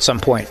Christie will at some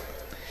point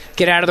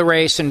get out of the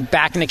race and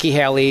back Nikki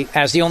Haley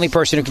as the only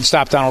person who can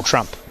stop Donald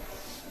Trump.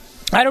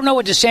 I don't know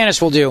what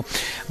DeSantis will do,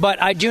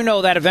 but I do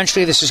know that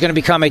eventually this is going to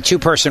become a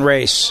two-person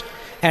race,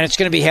 and it's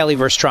going to be Haley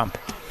versus Trump.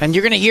 And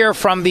you're going to hear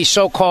from the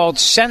so-called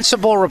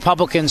sensible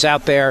Republicans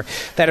out there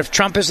that if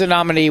Trump is the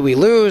nominee, we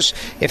lose.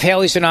 If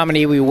Haley's the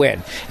nominee, we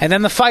win. And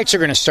then the fights are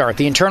going to start.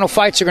 The internal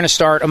fights are going to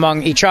start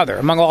among each other,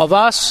 among all of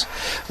us,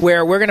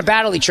 where we're going to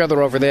battle each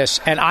other over this.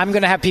 And I'm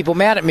going to have people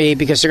mad at me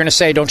because they're going to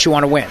say, don't you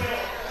want to win?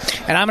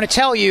 And I'm going to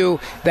tell you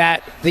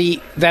that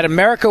that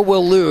America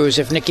will lose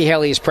if Nikki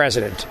Haley is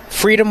president.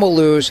 Freedom will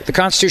lose. The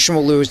Constitution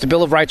will lose. The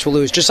Bill of Rights will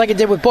lose, just like it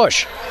did with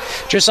Bush,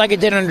 just like it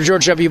did under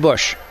George W.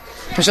 Bush.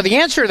 And so the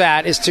answer to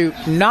that is to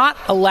not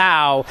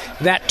allow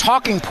that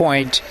talking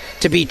point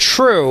to be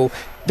true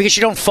because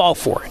you don't fall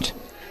for it.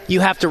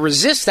 You have to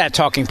resist that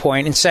talking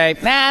point and say,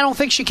 I don't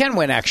think she can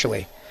win,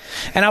 actually.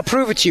 And I'll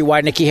prove it to you why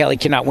Nikki Haley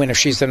cannot win if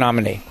she's the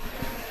nominee.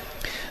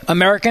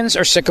 Americans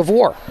are sick of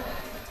war.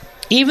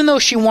 Even though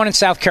she won in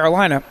South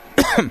Carolina,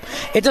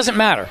 it doesn't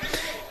matter.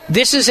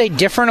 This is a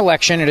different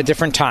election at a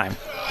different time.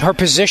 Her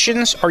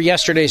positions are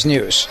yesterday's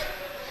news.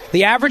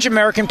 The average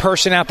American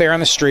person out there on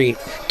the street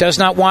does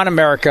not want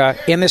America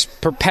in this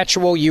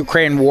perpetual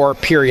Ukraine war,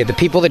 period. The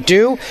people that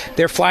do,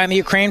 they're flying the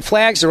Ukraine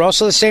flags. They're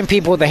also the same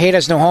people with the hate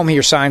has no home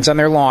here signs on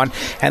their lawn.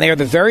 And they are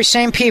the very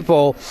same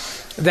people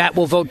that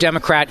will vote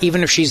Democrat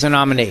even if she's the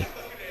nominee.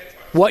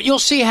 What you'll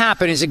see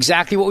happen is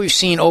exactly what we've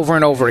seen over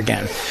and over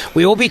again.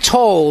 We will be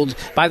told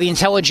by the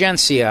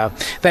intelligentsia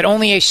that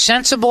only a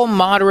sensible,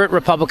 moderate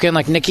Republican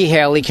like Nikki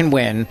Haley can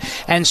win,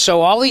 and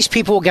so all these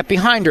people will get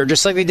behind her,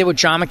 just like they did with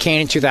John McCain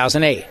in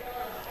 2008.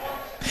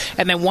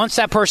 And then once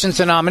that person's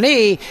the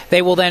nominee,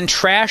 they will then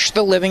trash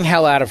the living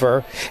hell out of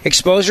her,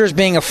 expose her as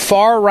being a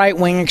far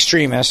right-wing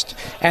extremist,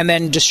 and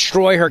then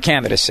destroy her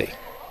candidacy.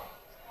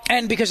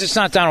 And because it's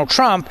not Donald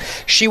Trump,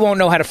 she won't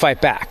know how to fight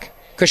back.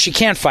 Because she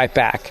can't fight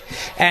back.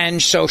 And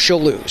so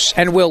she'll lose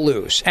and will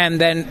lose. And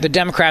then the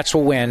Democrats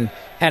will win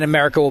and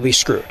America will be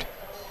screwed.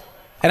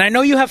 And I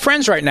know you have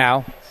friends right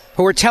now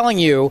who are telling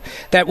you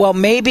that, well,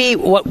 maybe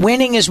what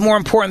winning is more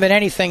important than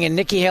anything, and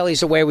Nikki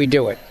Haley's the way we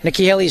do it.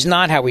 Nikki Haley's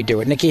not how we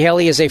do it. Nikki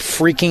Haley is a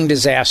freaking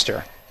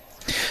disaster.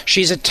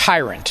 She's a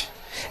tyrant.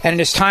 And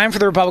it is time for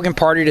the Republican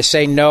Party to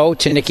say no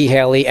to Nikki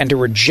Haley and to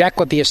reject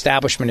what the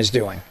establishment is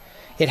doing.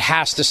 It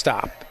has to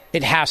stop.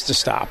 It has to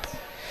stop.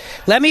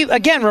 Let me,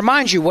 again,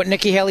 remind you what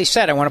Nikki Haley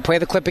said. I want to play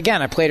the clip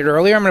again. I played it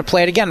earlier. I'm going to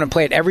play it again. I'm going to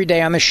play it every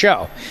day on the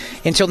show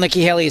until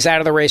Nikki Haley is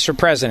out of the race for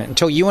president,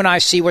 until you and I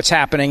see what's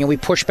happening and we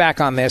push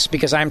back on this,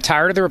 because I'm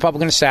tired of the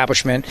Republican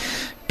establishment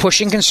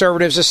pushing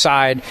conservatives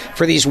aside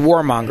for these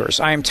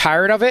warmongers. I am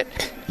tired of it.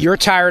 You're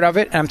tired of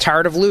it. And I'm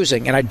tired of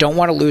losing, and I don't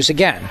want to lose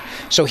again.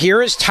 So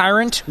here is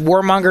tyrant,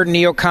 warmonger,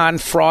 neocon,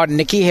 fraud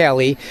Nikki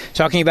Haley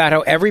talking about how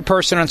every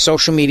person on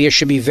social media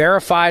should be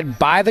verified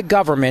by the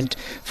government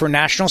for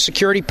national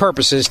security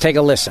purposes. Take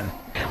a listen.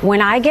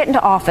 When I get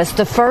into office,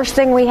 the first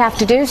thing we have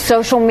to do,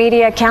 social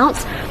media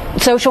accounts,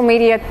 social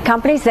media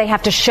companies, they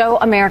have to show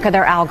America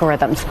their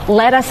algorithms.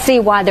 Let us see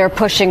why they're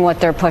pushing what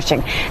they're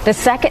pushing. The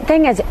second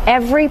thing is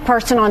every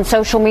person on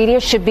social media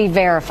should be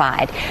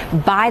verified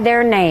by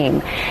their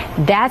name.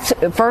 That's,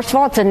 first of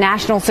all, it's a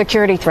national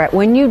security threat.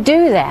 When you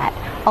do that,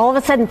 all of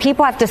a sudden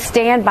people have to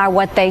stand by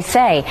what they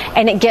say,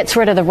 and it gets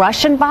rid of the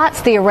Russian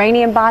bots, the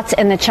Iranian bots,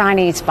 and the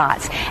Chinese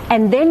bots.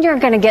 And then you're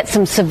going to get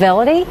some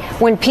civility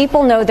when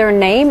people know their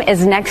name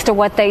is next to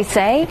what they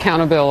say.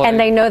 Accountability. And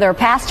they know their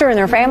pastor and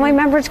their family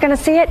member is going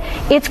to see it.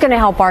 It's going to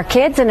help our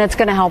kids, and it's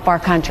going to help our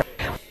country.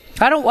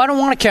 I don't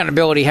want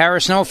accountability,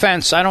 Harris. No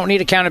offense. I don't need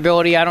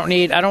accountability. I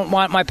don't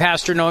want my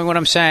pastor knowing what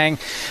I'm saying.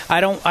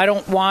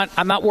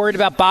 I'm not worried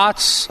about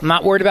bots. I'm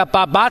not worried about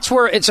bots.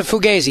 It's a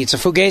fugazi. It's a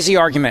fugazi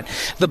argument.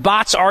 The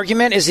bots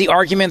argument is the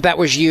argument that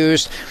was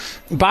used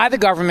by the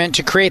government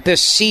to create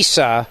this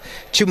CISA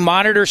to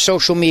monitor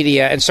social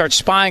media and start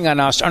spying on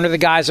us under the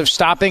guise of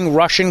stopping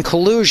Russian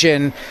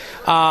collusion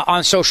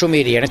on social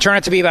media. And it turned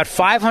out to be about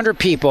 500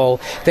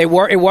 people. It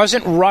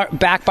wasn't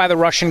backed by the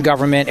Russian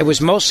government. It was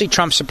mostly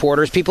Trump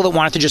supporters, people that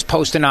wanted to just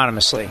post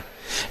anonymously.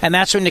 And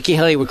that's what Nikki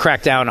Haley would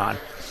crack down on.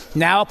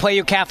 Now I'll play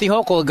you Kathy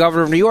Hochul, the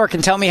governor of New York,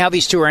 and tell me how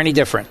these two are any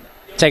different.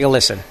 Take a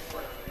listen.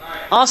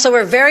 Also,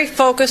 we're very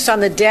focused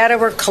on the data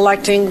we're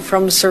collecting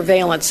from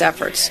surveillance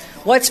efforts.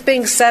 What's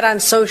being said on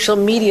social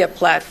media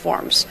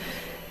platforms.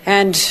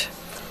 And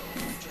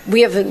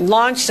we have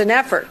launched an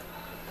effort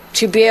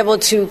to be able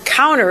to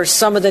counter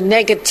some of the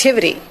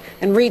negativity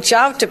and reach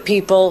out to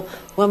people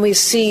when we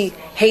see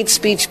hate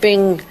speech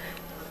being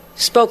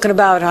spoken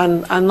about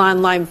on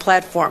online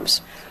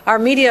platforms. Our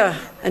media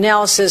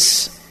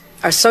analysis,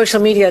 our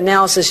social media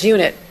analysis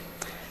unit,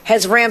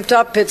 has ramped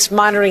up its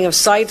monitoring of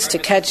sites to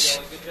catch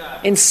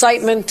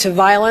incitement to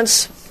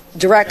violence,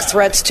 direct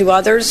threats to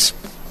others.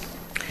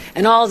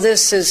 And all of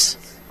this is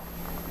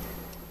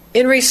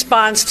in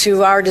response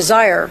to our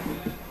desire,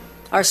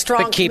 our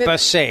strong to keep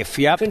us safe.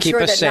 Yep, keep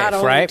us safe,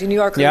 right? Do New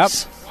Yorkers yep.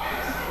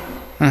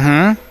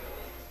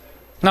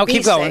 No,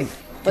 keep going.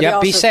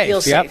 Yep, be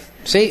safe. Yep.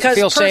 See,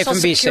 feel safe and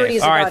be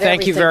safe. All right,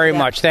 thank you very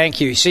much. Thank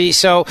you. See,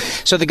 so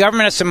the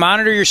government has to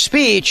monitor your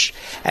speech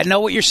and know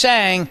what you're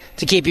saying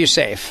to keep you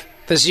safe.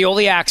 The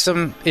Zeoli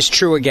axiom is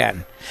true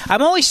again.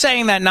 I'm only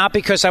saying that not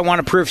because I want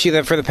to prove to you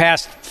that for the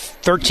past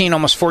 13,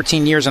 almost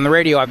 14 years on the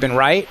radio I've been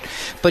right,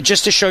 but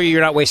just to show you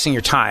you're not wasting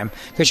your time,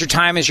 because your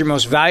time is your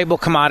most valuable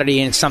commodity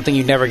and it's something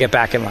you never get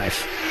back in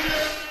life.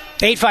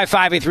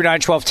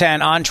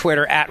 855-839-1210 on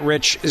Twitter, at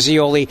Rich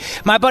Zeoli.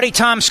 My buddy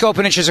Tom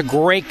Skopanich is a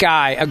great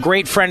guy, a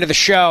great friend of the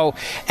show,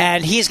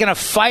 and he's going to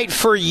fight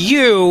for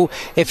you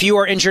if you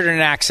are injured in an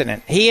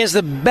accident. He is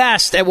the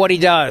best at what he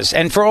does,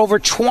 and for over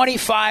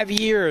 25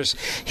 years,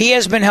 he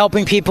has been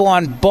helping people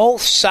on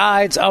both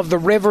sides of the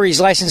river. He's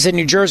licensed in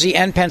New Jersey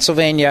and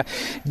Pennsylvania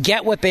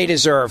get what they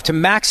deserve to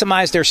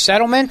maximize their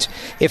settlement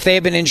if they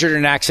have been injured in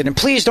an accident.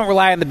 Please don't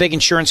rely on the big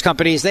insurance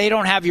companies. They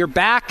don't have your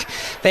back.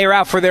 They are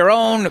out for their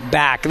own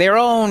back. Their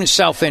own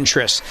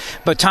self-interest.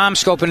 But Tom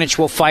Skopanich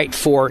will fight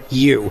for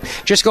you.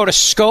 Just go to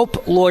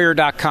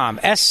scopelawyer.com,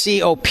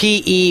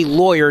 SCOPE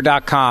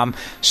lawyer.com,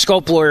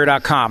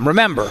 scopelawyer.com.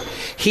 Remember,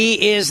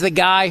 he is the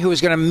guy who is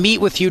going to meet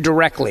with you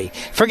directly.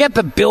 Forget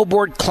the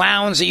billboard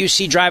clowns that you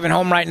see driving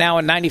home right now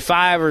in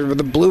 95 or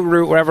the Blue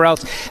Route, whatever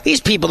else.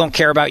 These people don't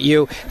care about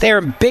you. They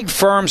are big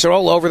firms. They're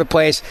all over the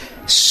place.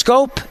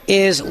 Scope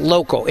is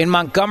local in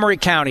Montgomery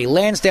County,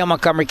 Lansdale,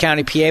 Montgomery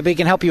County, PA, but he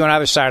can help you on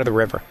either side of the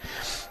river.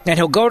 And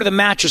he'll go to the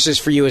mattresses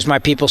for you, as my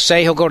people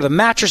say. He'll go to the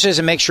mattresses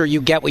and make sure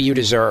you get what you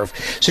deserve.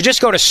 So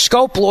just go to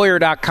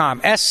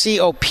scopelawyer.com,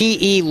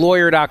 SCOPE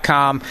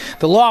lawyer.com.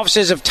 The law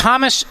offices of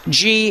Thomas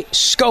G.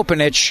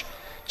 Skopanich,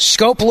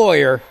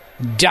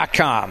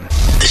 scopelawyer.com.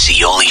 The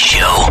Zeoli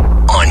Show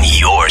on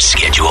your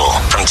schedule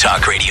from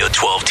Talk Radio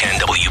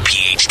 1210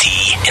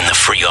 WPHT in the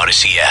free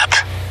Odyssey app.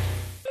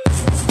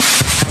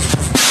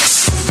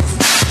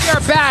 We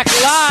are back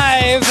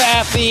live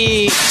at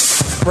the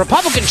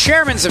Republican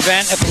Chairman's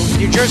event at the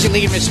New Jersey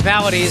League of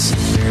Municipalities.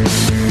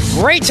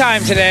 Great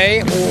time today.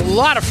 A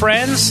lot of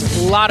friends,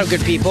 a lot of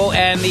good people,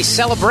 and the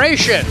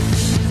celebration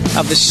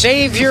of the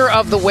savior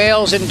of the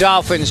whales and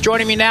dolphins.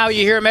 Joining me now,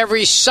 you hear him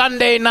every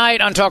Sunday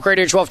night on Talk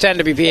Radio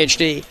 1210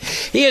 WPHT.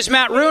 He is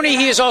Matt Rooney.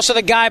 He is also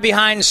the guy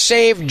behind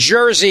Save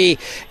Jersey,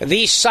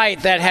 the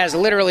site that has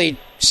literally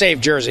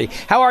saved Jersey.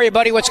 How are you,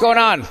 buddy? What's going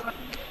on?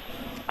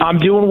 I'm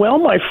doing well,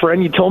 my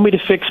friend. You told me to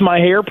fix my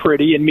hair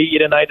pretty and meet you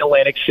tonight in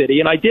Atlantic City,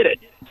 and I did it.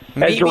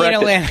 Meet me in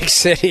Atlantic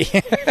City.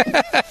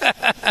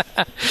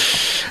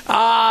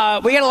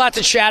 We got a lot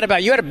to chat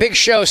about. You had a big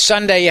show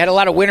Sunday. You had a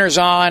lot of winners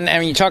on,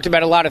 and you talked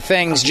about a lot of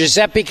things.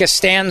 Giuseppe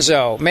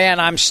Costanzo. Man,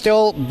 I'm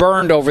still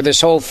burned over this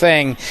whole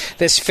thing,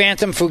 this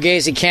Phantom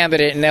Fugazi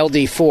candidate in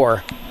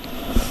LD4.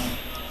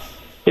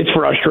 It's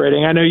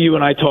frustrating. I know you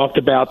and I talked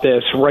about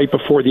this right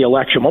before the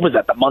election. What was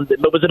that, the Monday?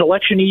 Was it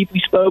election eve we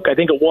spoke? I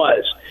think it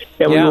was.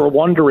 And we were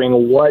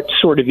wondering what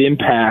sort of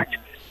impact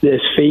this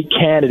fake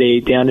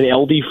candidate down in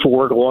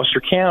LD4,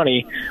 Gloucester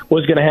County,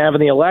 was going to have in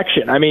the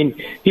election. I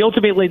mean, he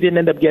ultimately didn't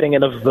end up getting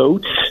enough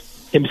votes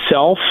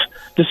himself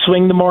to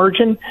swing the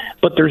margin,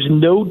 but there's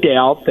no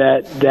doubt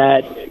that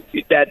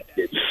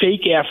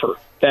fake effort,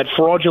 that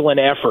fraudulent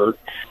effort,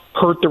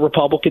 hurt the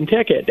Republican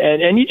ticket.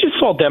 And you just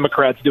saw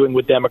Democrats doing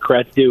what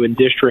Democrats do in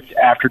district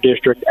after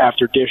district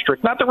after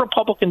district. Not that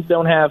Republicans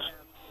don't have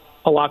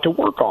a lot to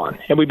work on.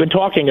 And we've been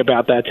talking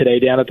about that today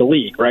down at the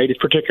league, right? It's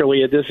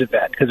particularly at this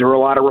event because there were a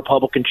lot of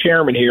Republican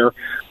chairmen here,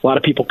 a lot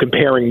of people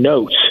comparing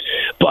notes.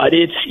 But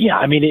it's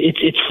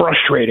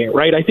frustrating,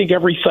 right? I think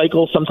every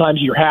cycle,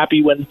 sometimes you're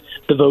happy when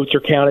the votes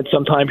are counted.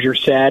 Sometimes you're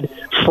sad.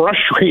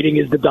 Frustrating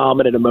is the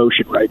dominant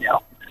emotion right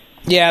now.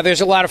 Yeah, there's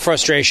a lot of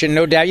frustration,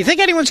 no doubt. You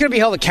think anyone's going to be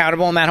held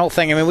accountable in that whole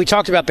thing? I mean, we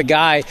talked about the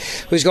guy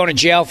who's going to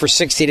jail for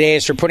 60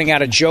 days for putting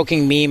out a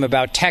joking meme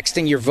about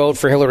texting your vote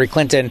for Hillary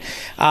Clinton.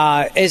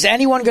 Is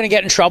anyone going to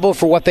get in trouble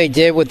for what they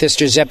did with this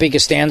Giuseppe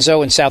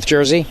Costanzo in South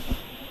Jersey?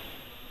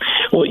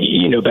 Well,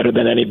 you know better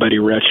than anybody,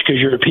 Rich,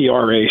 because you're a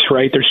PR ace,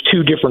 right? There's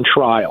two different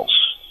trials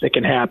that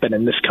can happen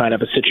in this kind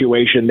of a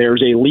situation.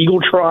 There's a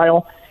legal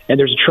trial, and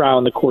there's a trial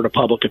in the court of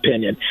public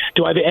opinion.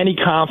 Do I have any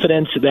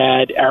confidence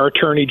that our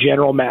Attorney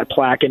General, Matt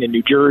Placken in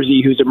New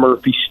Jersey, who's a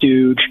Murphy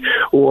stooge,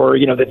 or,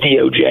 the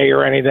DOJ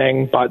or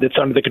anything that's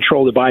under the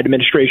control of the Biden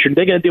administration, are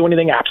they going to do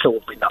anything?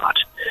 Absolutely not.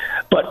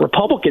 But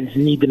Republicans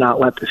need to not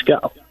let this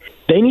go.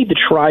 They need to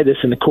try this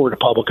in the court of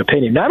public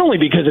opinion, not only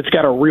because it's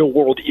got a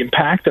real-world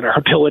impact on our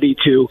ability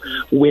to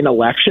win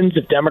elections.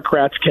 If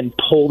Democrats can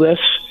pull this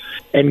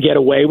and get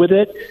away with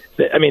it,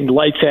 I mean,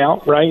 lights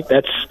out, right?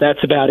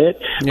 That's about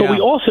it. Yeah. But we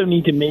also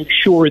need to make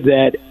sure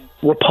that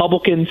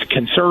Republicans,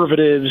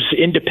 conservatives,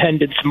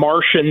 independents,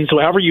 Martians,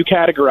 however you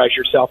categorize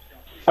yourself,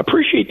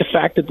 appreciate the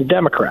fact that the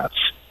Democrats,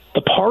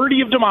 the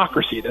party of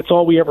democracy, that's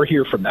all we ever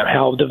hear from them,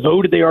 how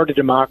devoted they are to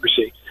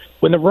democracy.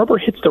 When the rubber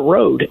hits the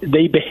road,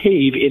 they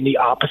behave in the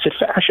opposite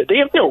fashion. They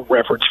have no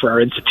reverence for our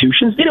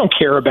institutions. They don't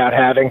care about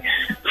having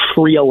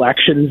free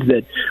elections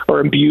that are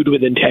imbued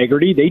with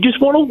integrity. They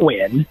just want to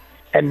win,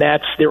 and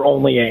that's their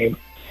only aim.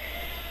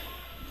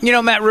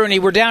 Matt Rooney,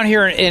 we're down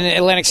here in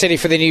Atlantic City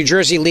for the New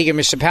Jersey League of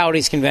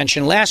Municipalities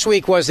Convention. Last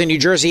week was the New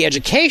Jersey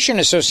Education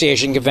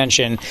Association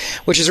Convention,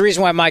 which is the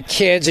reason why my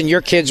kids and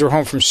your kids were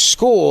home from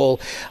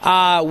school.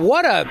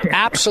 What a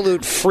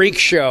absolute freak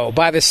show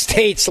by the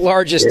state's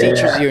largest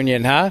teachers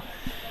union, huh?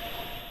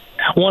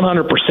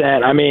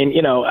 100%. I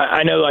mean,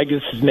 I know I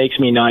guess this makes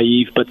me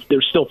naive, but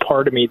there's still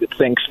part of me that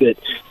thinks that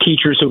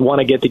teachers would want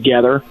to get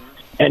together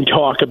and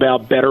talk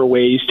about better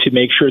ways to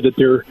make sure that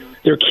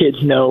their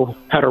kids know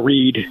how to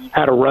read,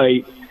 how to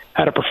write,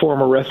 how to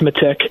perform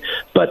arithmetic.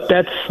 But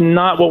that's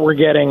not what we're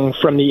getting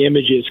from the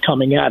images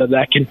coming out of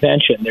that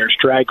convention. There's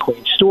drag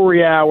queen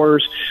story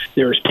hours.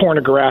 There's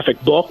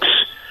pornographic books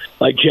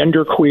like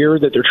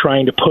Genderqueer that they're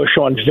trying to push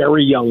on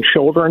very young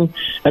children.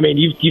 I mean,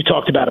 you've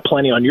talked about it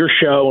plenty on your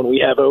show, and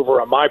we have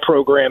over on my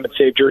program at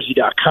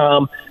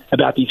SaveJersey.com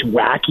about these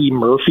wacky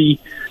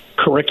Murphy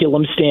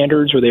curriculum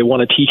standards where they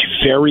want to teach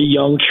very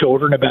young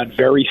children about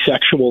very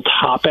sexual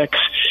topics.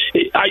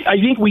 I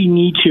think we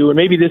need to, and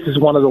maybe this is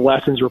one of the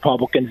lessons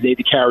Republicans need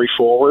to carry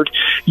forward.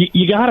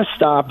 You got to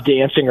stop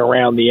dancing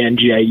around the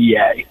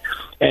NJEA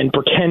and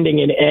pretending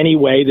in any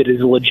way that it is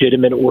a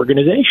legitimate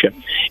organization.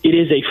 It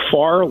is a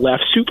far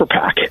left super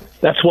PAC.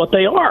 That's what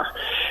they are.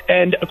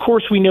 And of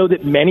course, we know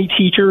that many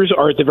teachers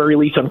are at the very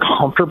least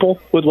uncomfortable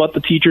with what the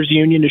teachers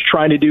union is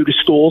trying to do to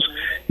schools.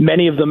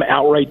 Many of them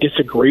outright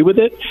disagree with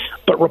it.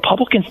 But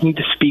Republicans need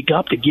to speak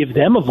up to give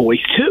them a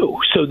voice too,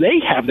 so they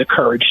have the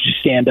courage to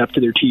stand up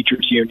to their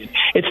teachers union.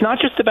 It's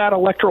not just about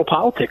electoral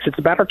politics. It's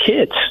about our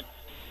kids.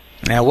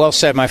 Yeah, well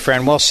said, my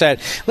friend. Well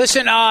said.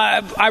 Listen,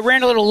 I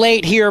ran a little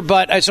late here,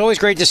 but it's always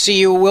great to see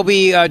you. We'll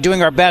be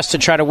doing our best to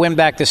try to win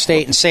back the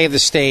state and save the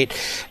state.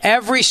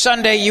 Every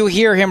Sunday, you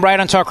hear him right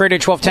on Talk Radio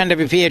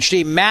 1210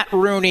 WPHD, Matt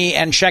Rooney,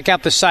 and check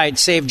out the site,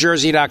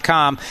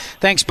 savejersey.com.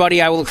 Thanks,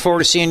 buddy. I will look forward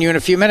to seeing you in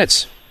a few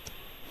minutes.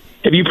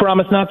 If you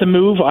promise not to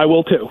move, I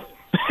will too.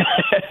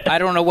 I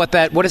don't know what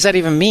does that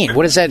even mean?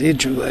 What is that?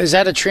 Is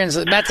that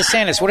a Matt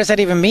DeSantis, what does that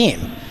even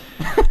mean?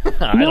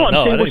 I don't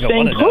know. We're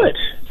staying put.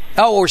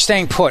 Oh, we're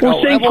staying put.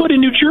 We're staying put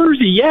in New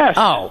Jersey, yes.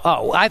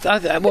 Well,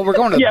 we're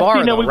going to the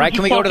bar, though, right?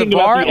 Can we go to the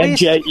bar at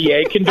least?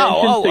 NJEA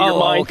convention, so your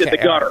mind's in the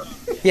gutter.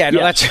 Yeah,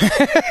 no, that's...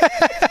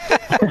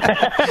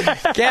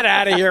 Get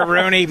out of here,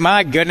 Rooney.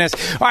 My goodness.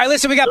 All right,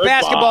 listen, we got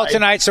basketball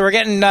tonight, so we're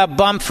getting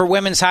bumped for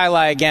women's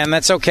highlight again.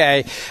 That's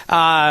okay.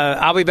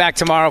 I'll be back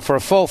tomorrow for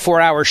a full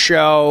 4-hour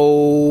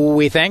show,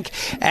 we think.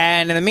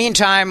 And in the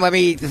meantime, let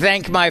me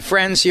thank my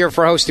friends here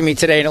for hosting me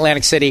today in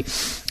Atlantic City.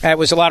 It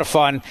was a lot of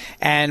fun,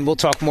 and we'll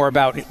talk more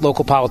about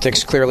local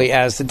politics, clearly,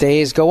 as the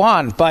days go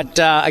on. But,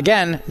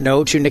 again,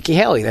 no to Nikki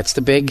Haley. That's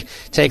the big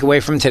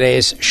takeaway from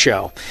today's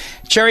show.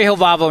 Cherry Hill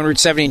Volvo on Route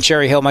 70 in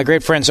Cherry Hill, my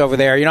great friends over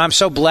there. You know, I'm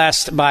so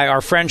blessed by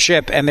our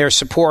friendship and their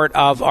support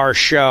of our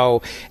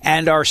show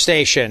and our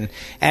station.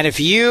 And if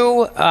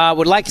you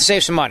would like to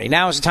save some money,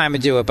 now is the time to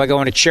do it by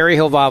going to Cherry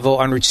Hill Volvo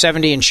on Route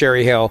 70 in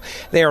Cherry Hill.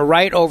 They are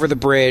right over the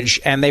bridge,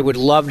 and they would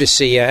love to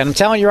see you. And I'm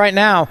telling you right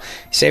now,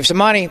 save some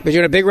money. They're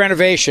doing a big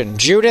renovation.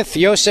 Judith,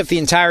 Yosef, the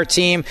entire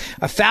team,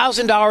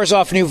 $1,000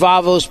 off new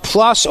Volvos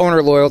plus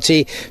owner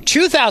loyalty,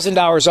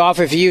 $2,000 off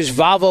if you use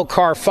Volvo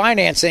car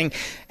financing.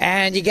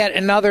 And you get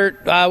another,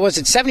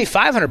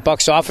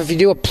 $7,500 off if you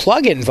do a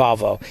plug-in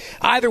Volvo.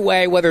 Either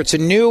way, whether it's a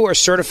new or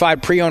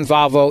certified pre-owned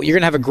Volvo, you're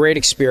going to have a great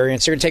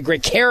experience. They're going to take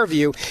great care of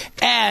you,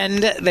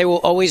 and they will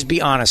always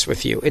be honest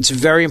with you. It's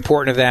very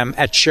important to them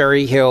at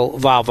Cherry Hill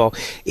Volvo.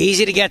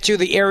 Easy to get to,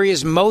 the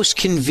area's most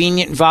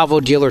convenient Volvo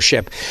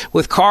dealership,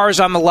 with cars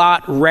on the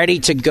lot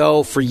ready to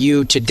go for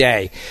you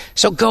today.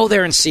 So go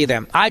there and see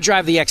them. I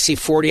drive the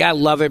XC40. I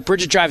love it.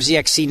 Bridget drives the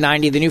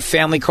XC90, the new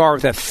family car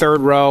with that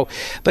third row.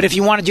 But if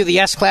you want to do the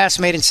S-Class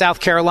made in South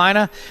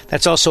Carolina,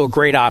 that's also a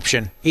great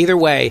option. Either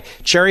way,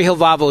 Cherry Hill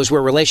Volvo is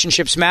where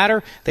relationships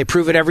matter. They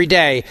prove it every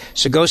day.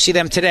 So go see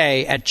them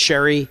today at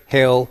Cherry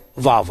Hill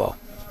Volvo.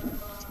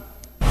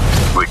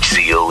 Rich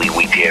Zeoli,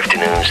 weekday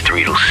afternoons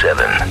 3 to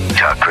 7.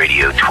 Talk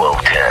Radio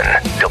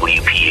 1210,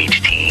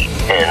 WPHT,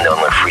 and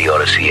on the free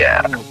Odyssey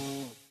app.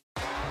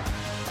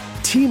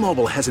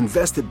 T-Mobile has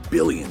invested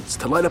billions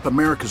to light up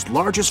America's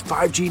largest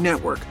 5G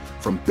network,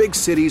 from big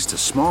cities to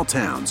small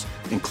towns,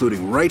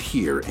 including right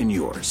here in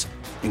yours.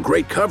 And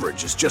great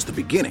coverage is just the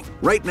beginning.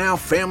 Right now,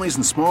 families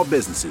and small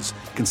businesses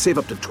can save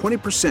up to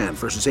 20%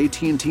 versus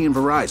AT&T and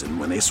Verizon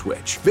when they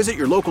switch. Visit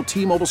your local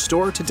T-Mobile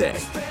store today.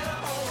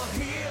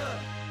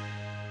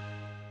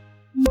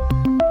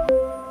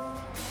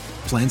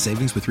 Plan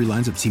savings with 3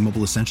 lines of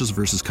T-Mobile Essentials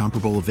versus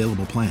comparable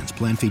available plans.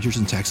 Plan features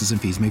and taxes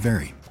and fees may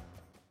vary.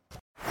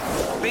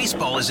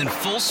 Baseball is in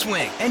full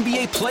swing.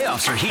 NBA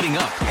playoffs are heating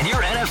up, and your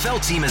NFL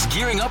team is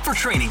gearing up for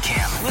training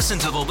camp. Listen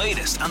to the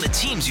latest on the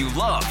teams you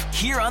love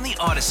here on the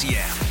Odyssey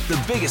app.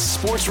 The biggest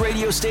sports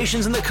radio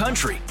stations in the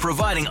country,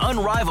 providing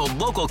unrivaled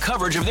local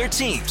coverage of their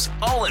teams,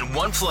 all in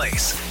one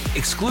place.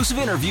 Exclusive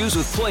interviews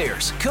with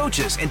players,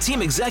 coaches, and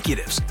team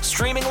executives,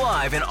 streaming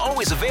live and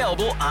always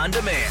available on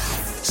demand.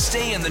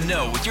 Stay in the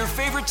know with your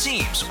favorite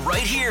teams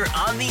right here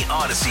on the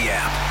Odyssey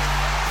app.